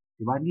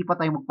 Diba? Hindi pa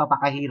tayo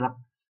magpapakahirap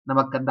na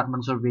mag-conduct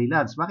ng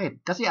surveillance.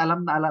 Bakit? Kasi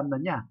alam na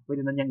niya.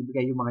 Pwede na niyang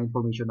ibigay yung mga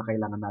information na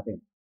kailangan natin.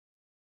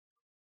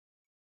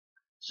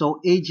 So,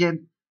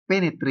 agent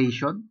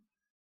penetration.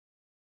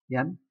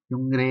 Yan.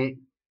 Yung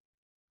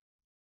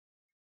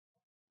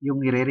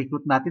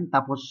i-recruit natin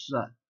tapos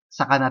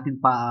saka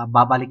natin pa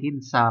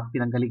babalikin sa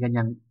pinanggalingan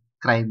niyang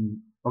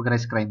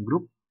organized crime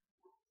group.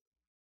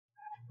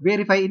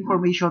 Verify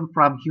information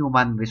from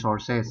human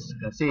resources.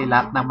 Kasi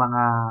lahat ng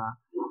mga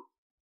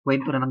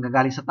kwento na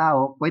nanggagaling sa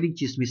tao, pwedeng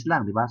chismis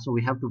lang, di ba? So we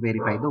have to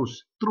verify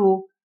those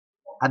through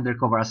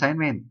undercover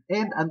assignment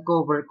and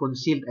uncover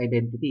concealed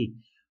identity.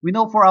 We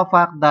know for a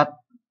fact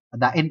that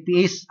the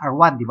NPAs are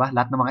one, di ba?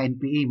 Lahat ng mga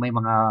NPA may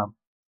mga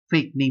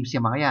fake names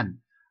yung mga yan.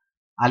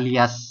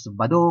 Alias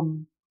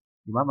Badong,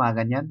 di ba?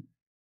 Mga ganyan.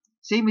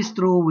 Same is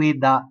true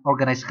with the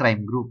organized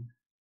crime group.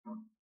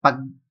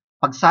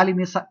 Pagsali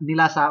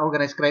nila sa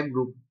organized crime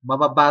group,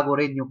 mababago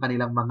rin yung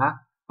kanilang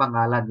mga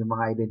pangalan, yung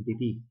mga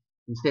identity.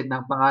 Instead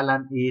ng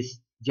pangalan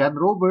is John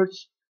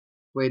Roberts,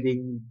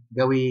 pwedeng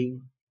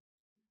gawing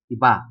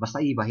iba,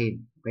 basta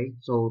ibahin. Okay?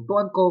 So,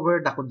 to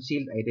uncover the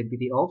concealed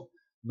identity of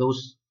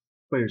those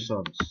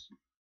persons.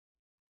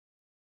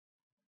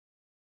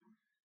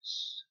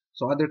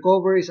 So,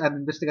 undercover is an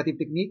investigative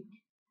technique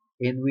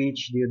in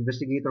which the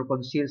investigator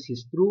conceals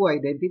his true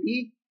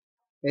identity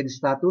and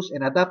status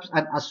and adopts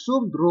an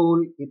assumed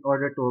role in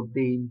order to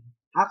obtain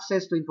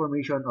access to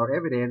information or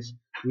evidence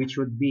which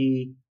would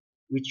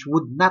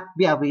not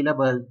be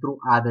available through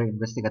other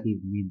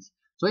investigative means.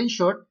 So in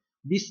short,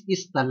 this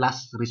is the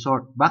last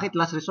resort. Bakit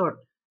last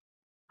resort?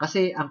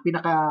 Kasi ang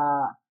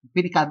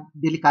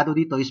pinaka-delikado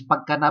dito is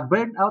pagka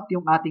na-burn out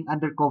yung ating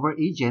undercover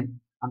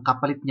agent, ang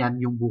kapalit niyan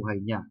yung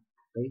buhay niya.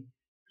 Okay?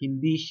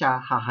 Hindi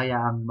siya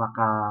hahayaang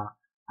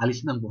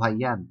alis ng buhay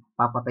yan.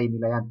 Papatay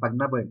nila yan pag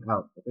na-burn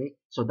out. Okay?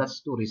 So, that's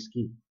too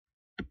risky.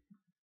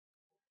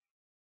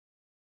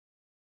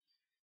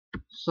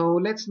 So,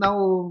 let's now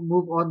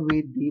move on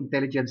with the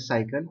intelligence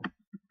cycle.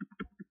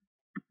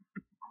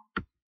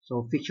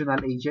 So,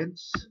 fictional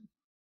agents.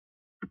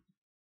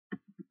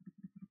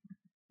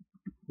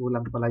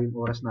 Kulang pala yung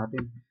oras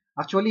natin.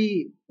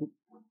 Actually,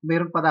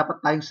 meron pa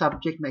dapat tayong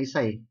subject na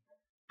isa eh.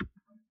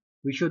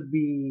 We should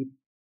be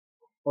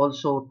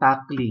also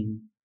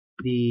tackling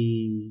the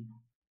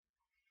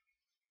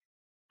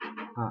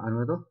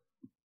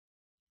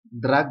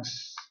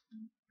drugs,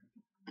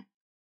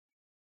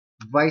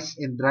 vice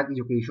and drug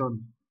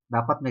education.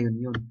 Dapat ngayon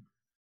yun.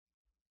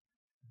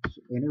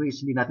 So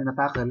anyways, hindi natin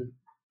na-tackle.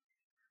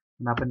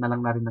 Hanapin na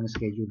lang natin ng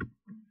schedule.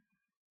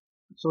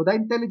 So, the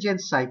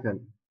intelligence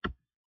cycle.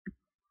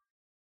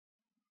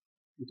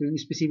 Ito yung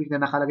specific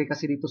na nakalagay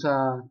kasi dito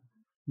sa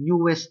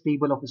newest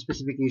table of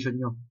specification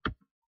nyo.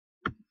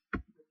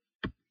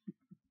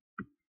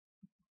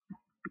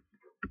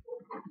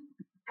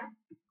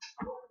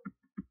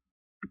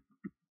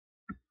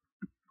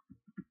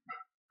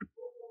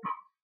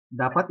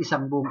 Dapat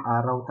isang buong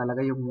araw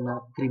talaga yung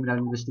criminal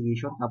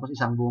investigation, tapos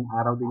isang buong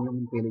araw din yung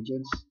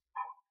intelligence.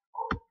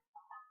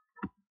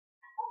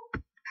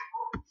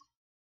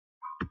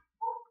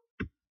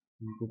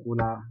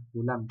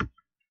 kulang.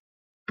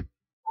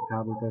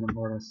 Naghabol tayo ng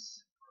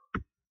oras.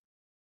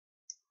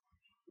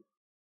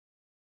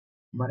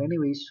 But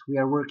anyways, we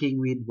are working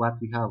with what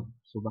we have.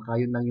 So baka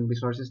yun lang yung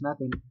resources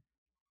natin.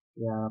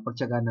 Kaya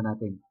pagtyagaan na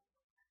natin.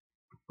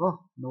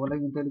 Oh, nawala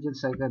yung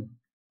intelligence cycle.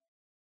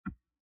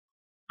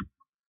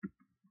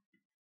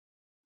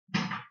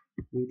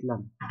 Wait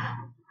lang.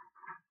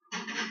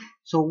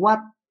 So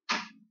what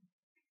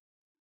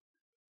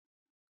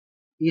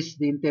is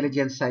the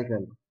intelligence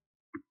cycle?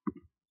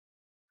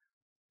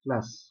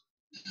 Class.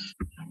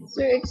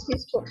 Sir,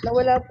 excuse po.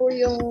 Nawala po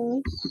yung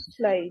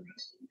slide.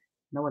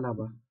 Nawala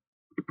ba?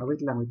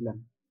 Wait lang.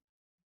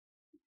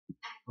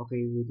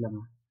 Okay, wait lang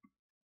ah.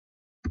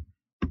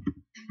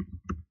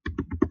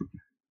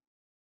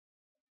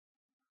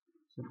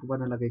 Saan ko ba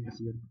nalagay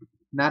kasi yun?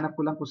 Nahanap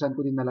ko lang kung saan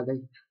ko din nalagay.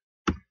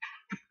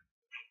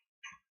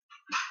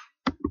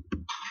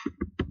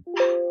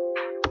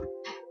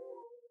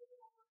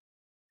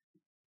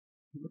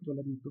 Ba't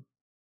wala dito?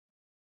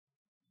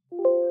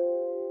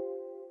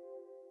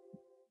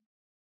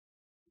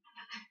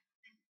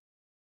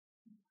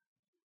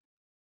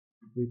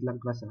 Wait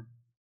lang class ah.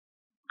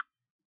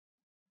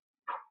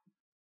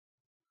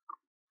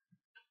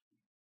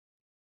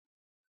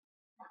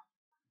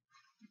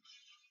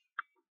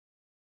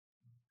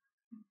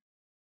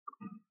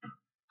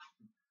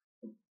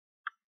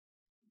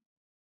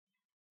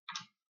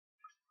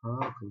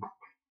 Okay.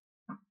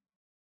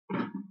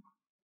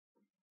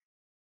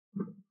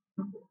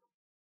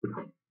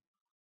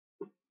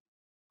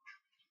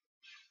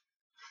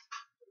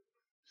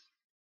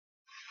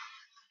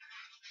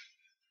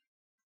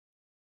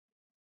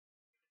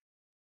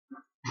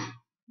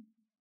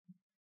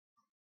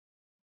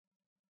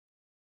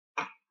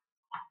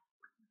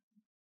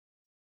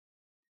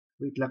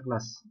 Wait lang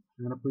class.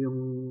 Hanap ko yung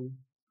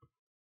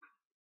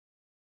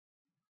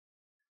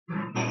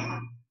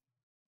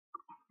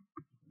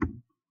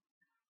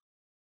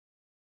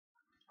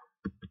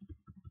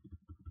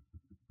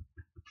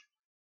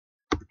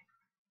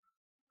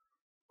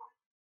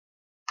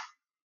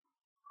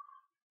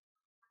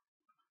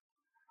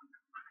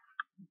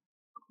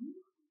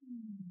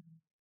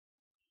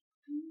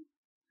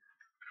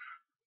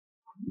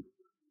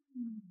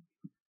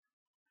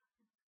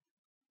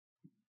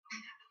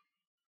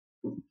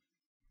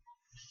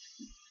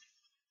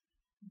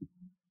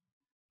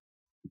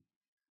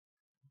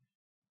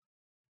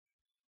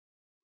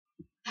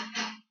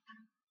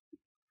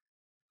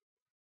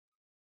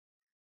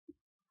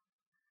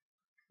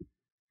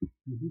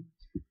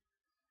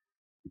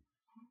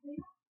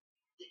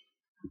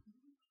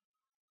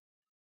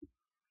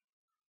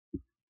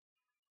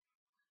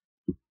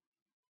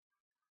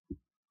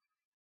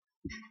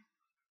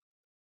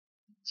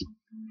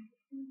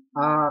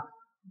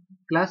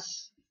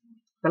class.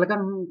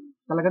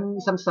 Talagang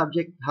isang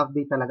subject half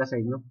day talaga sa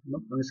inyo, no?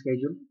 Ang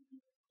schedule.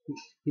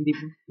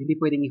 Hindi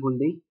pwedeng i-whole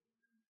day.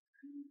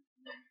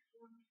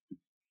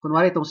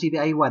 Kunwari itong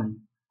CDI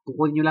 1,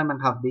 kukunin nyo lang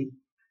ng half day.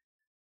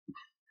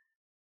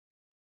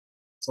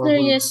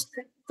 Sir, yes.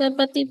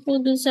 Dapat po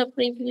dun sa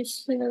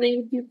previous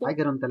review po. Ay,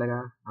 ganun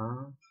talaga.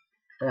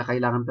 Kaya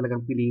kailangan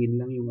talagang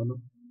piliin lang yung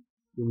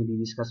yung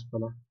i-discuss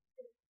pala.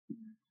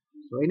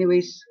 So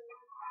anyways,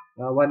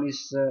 one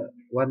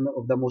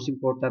of the most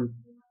important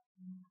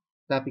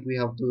topic we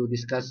have to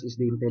discuss is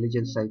the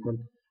intelligence cycle.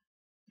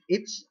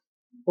 It's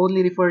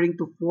only referring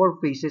to 4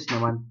 phases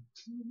naman,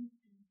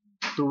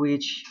 to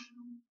which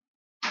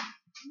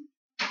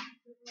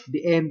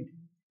the end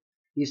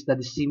is the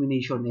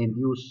dissemination and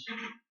use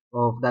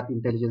of that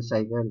intelligence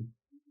cycle.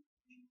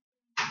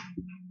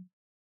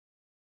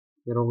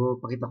 Pero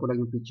pakita ko lang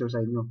yung picture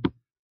sa inyo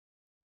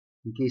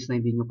in case na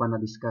hindi nyo pa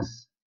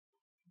na-discuss.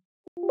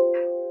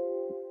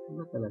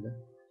 Ano talaga?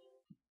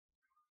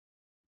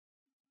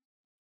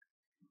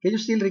 Can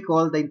you still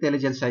recall the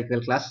intelligence cycle,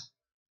 class?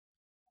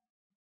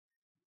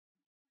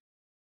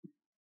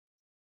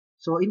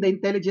 So in the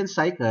intelligence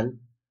cycle,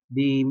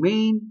 the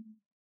main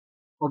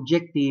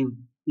objective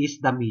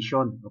is the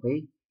mission.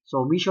 Okay?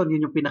 So mission,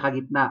 yun yung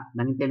pinakagitna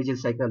ng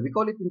intelligence cycle. We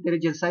call it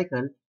intelligence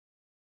cycle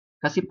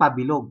kasi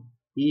pabilog.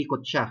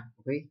 Iikot siya.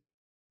 Okay?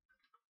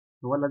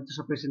 Nawala dito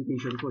sa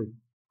presentation ko eh.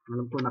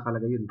 Alam ko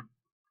nakalagay yun.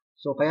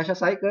 So kaya siya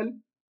cycle.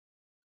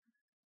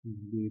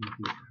 Hindi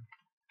nakita.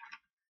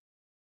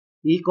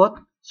 Iikot.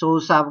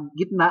 So sa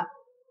gitna,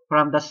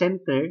 from the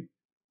center,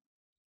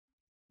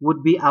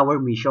 would be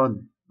our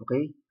mission.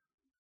 Okay?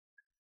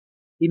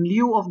 In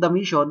lieu of the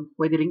mission,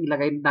 pwede rin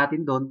ilagay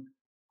natin doon,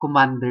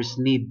 commander's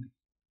need.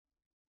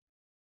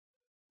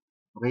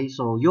 Okay?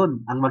 So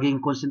yun ang maging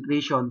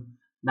concentration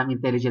ng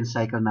intelligence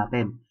cycle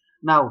natin.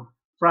 Now,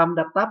 from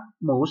the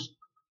topmost,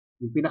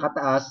 yung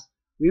pinakataas,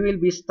 we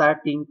will be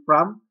starting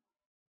from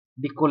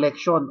the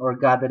collection or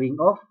gathering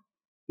of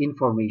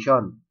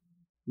information.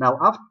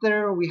 Now,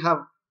 after we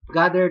have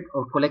gathered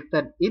or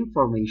collected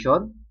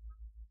information,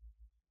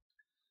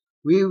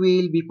 we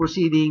will be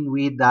proceeding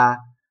with the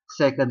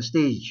second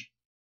stage.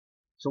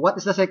 So,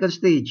 what is the second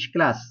stage,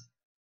 class?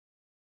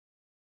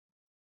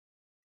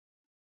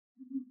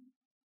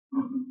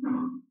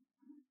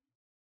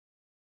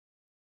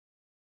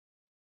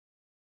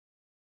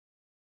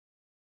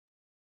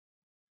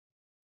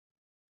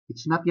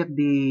 It's not yet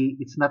the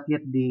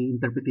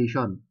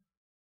interpretation.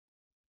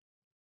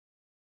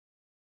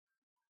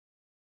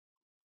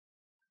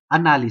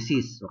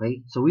 Analysis,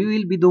 okay? So we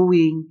will be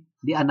doing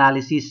the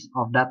analysis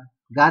of that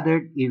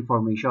gathered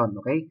information,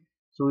 okay?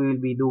 So we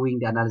will be doing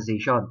the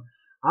analyzation.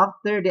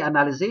 After the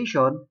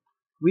analyzation,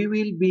 we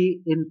will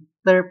be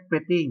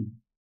interpreting.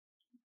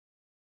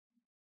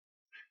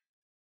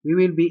 We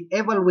will be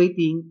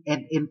evaluating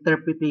and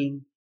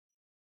interpreting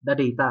the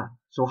data.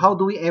 So how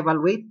do we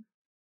evaluate?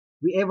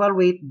 We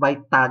evaluate by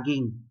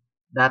tagging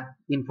that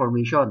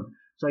information.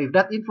 So if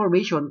that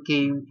information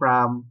came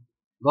from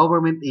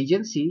government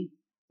agency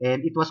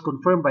and it was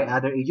confirmed by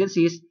other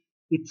agencies,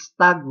 its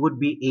tag would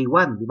be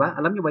A1, di ba?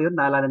 Alam niyo ba yun?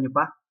 Naalala niyo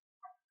pa?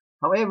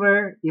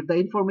 However, if the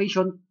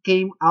information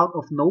came out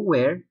of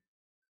nowhere,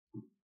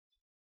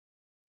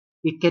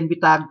 it can be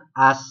tagged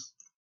as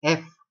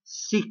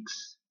F6,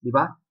 di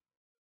ba?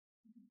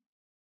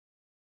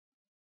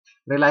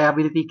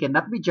 Reliability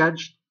cannot be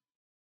judged.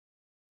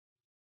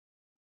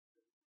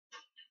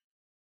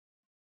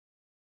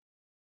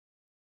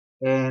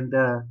 And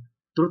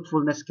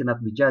truthfulness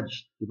cannot be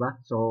judged, di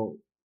ba? So,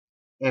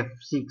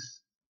 F6.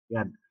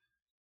 Yan.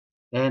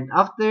 And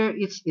after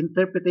its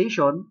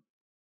interpretation,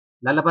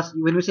 lalabas,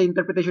 when we say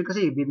interpretation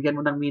kasi, bibigyan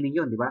mo ng meaning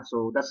yun, di ba?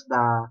 So, that's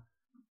the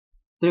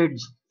third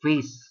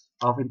phase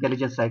of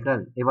intelligence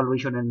cycle,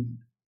 evaluation and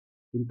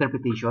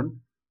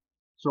interpretation.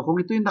 So, kung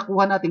ito yung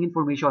nakuha nating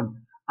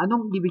information,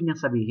 anong ibig niyang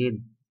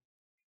sabihin?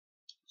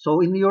 So,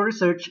 in your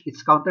research,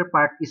 its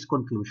counterpart is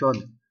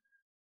conclusion.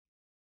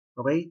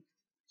 Okay?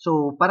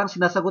 So, parang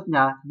sinasagot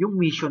niya yung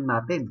mission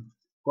natin.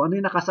 Kung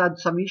ano yung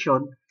nakasaad sa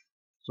mission,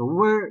 so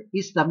where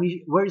is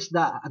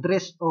the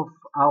address of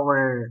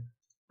our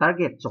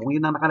target? So, kung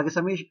yun ang nakalagay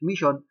sa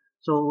mission,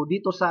 so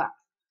dito sa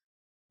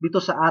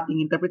ating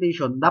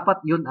interpretation,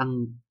 dapat yun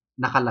ang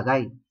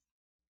nakalagay.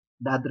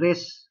 The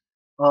address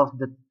of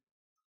the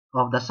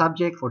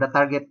subject or the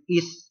target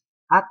is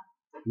at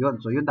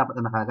yun. So, yun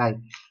dapat ang nakalagay.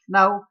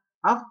 Now,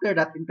 after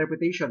that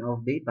interpretation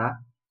of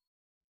data,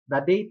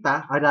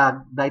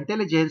 the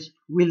intelligence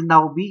will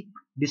now be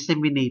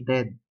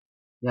disseminated.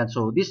 Yan.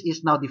 So, this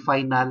is now the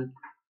final,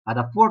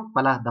 the fourth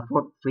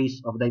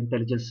phase of the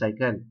intelligence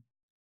cycle.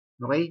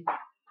 Okay?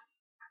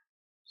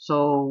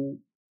 So,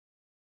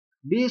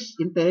 this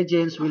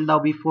intelligence will now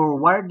be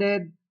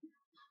forwarded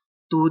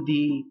to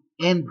the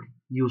end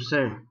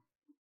user.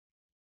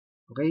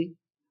 Okay?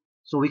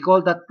 So, we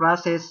call that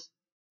process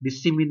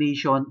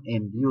dissemination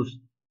and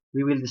use.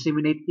 We will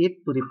disseminate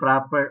it to the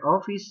proper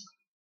office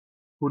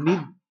who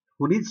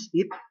needs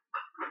it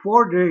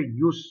for their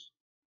use,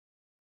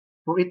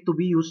 for it to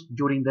be used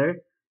during their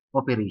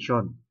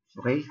operation.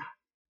 Okay?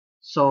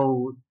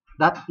 So,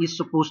 that is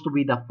supposed to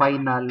be the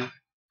final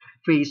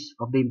phase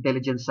of the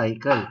intelligence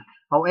cycle.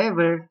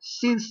 However,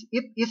 since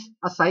it is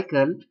a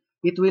cycle,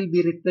 it will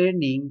be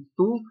returning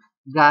to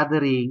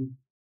gathering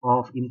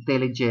of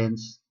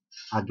intelligence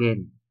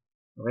again.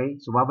 Okay?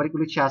 So, babalik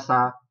ulit siya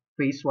sa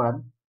phase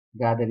 1,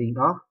 gathering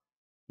of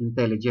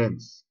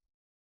intelligence.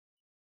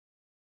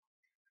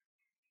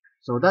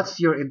 So, that's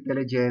your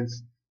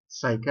intelligence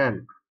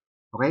cycle.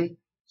 Okay?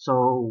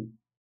 So,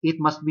 it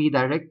must be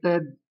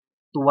directed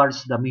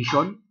towards the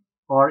mission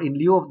or in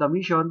lieu of the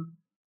mission,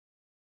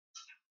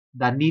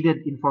 the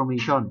needed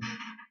information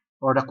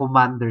or the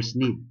commander's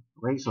need.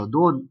 Okay? So,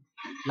 doon,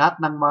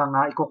 lahat ng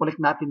mga i-collect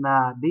natin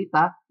na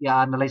data,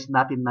 i-analyze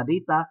natin na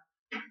data,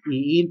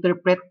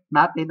 i-interpret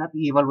natin at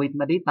i-evaluate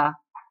na data,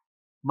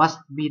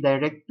 must be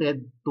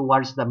directed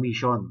towards the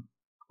mission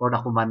or the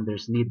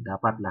commander's need.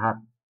 Dapat lahat.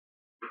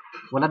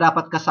 Wala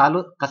dapat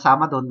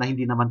kasama doon na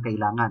hindi naman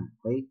kailangan.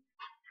 Okay?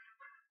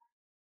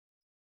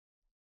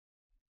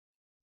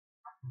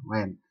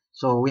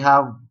 So, we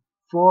have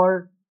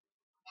 4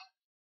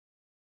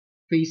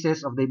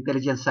 phases of the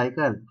intelligence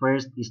cycle.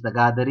 First is the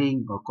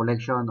gathering or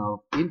collection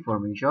of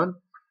information.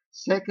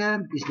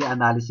 Second is the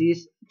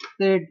analysis.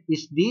 Third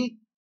is the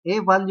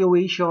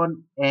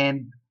evaluation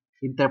and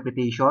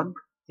interpretation.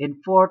 And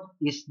fourth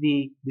is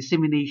the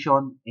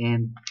dissemination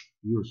and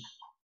use.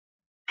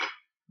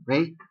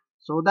 Okay?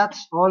 So,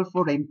 that's all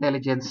for the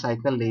intelligence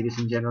cycle, ladies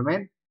and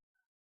gentlemen.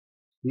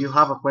 Do you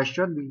have a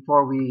question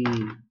before we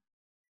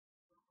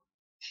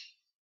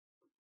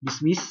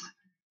dismiss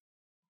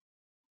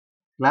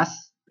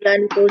class?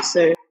 None po,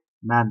 sir.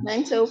 None.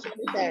 None so far,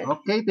 sir.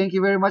 Okay, thank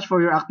you very much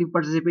for your active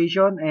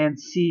participation and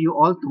see you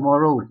all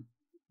tomorrow.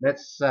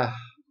 Let's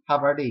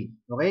have our day.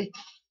 Okay?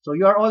 So,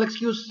 you are all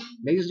excused,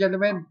 ladies and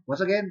gentlemen.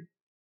 Once again,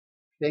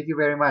 thank you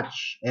very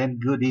much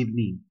and good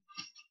evening.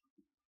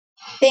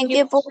 Thank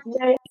you po,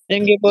 sir.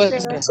 Thank you po,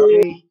 Sir. sir.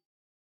 Okay,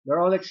 you're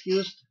all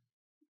excused.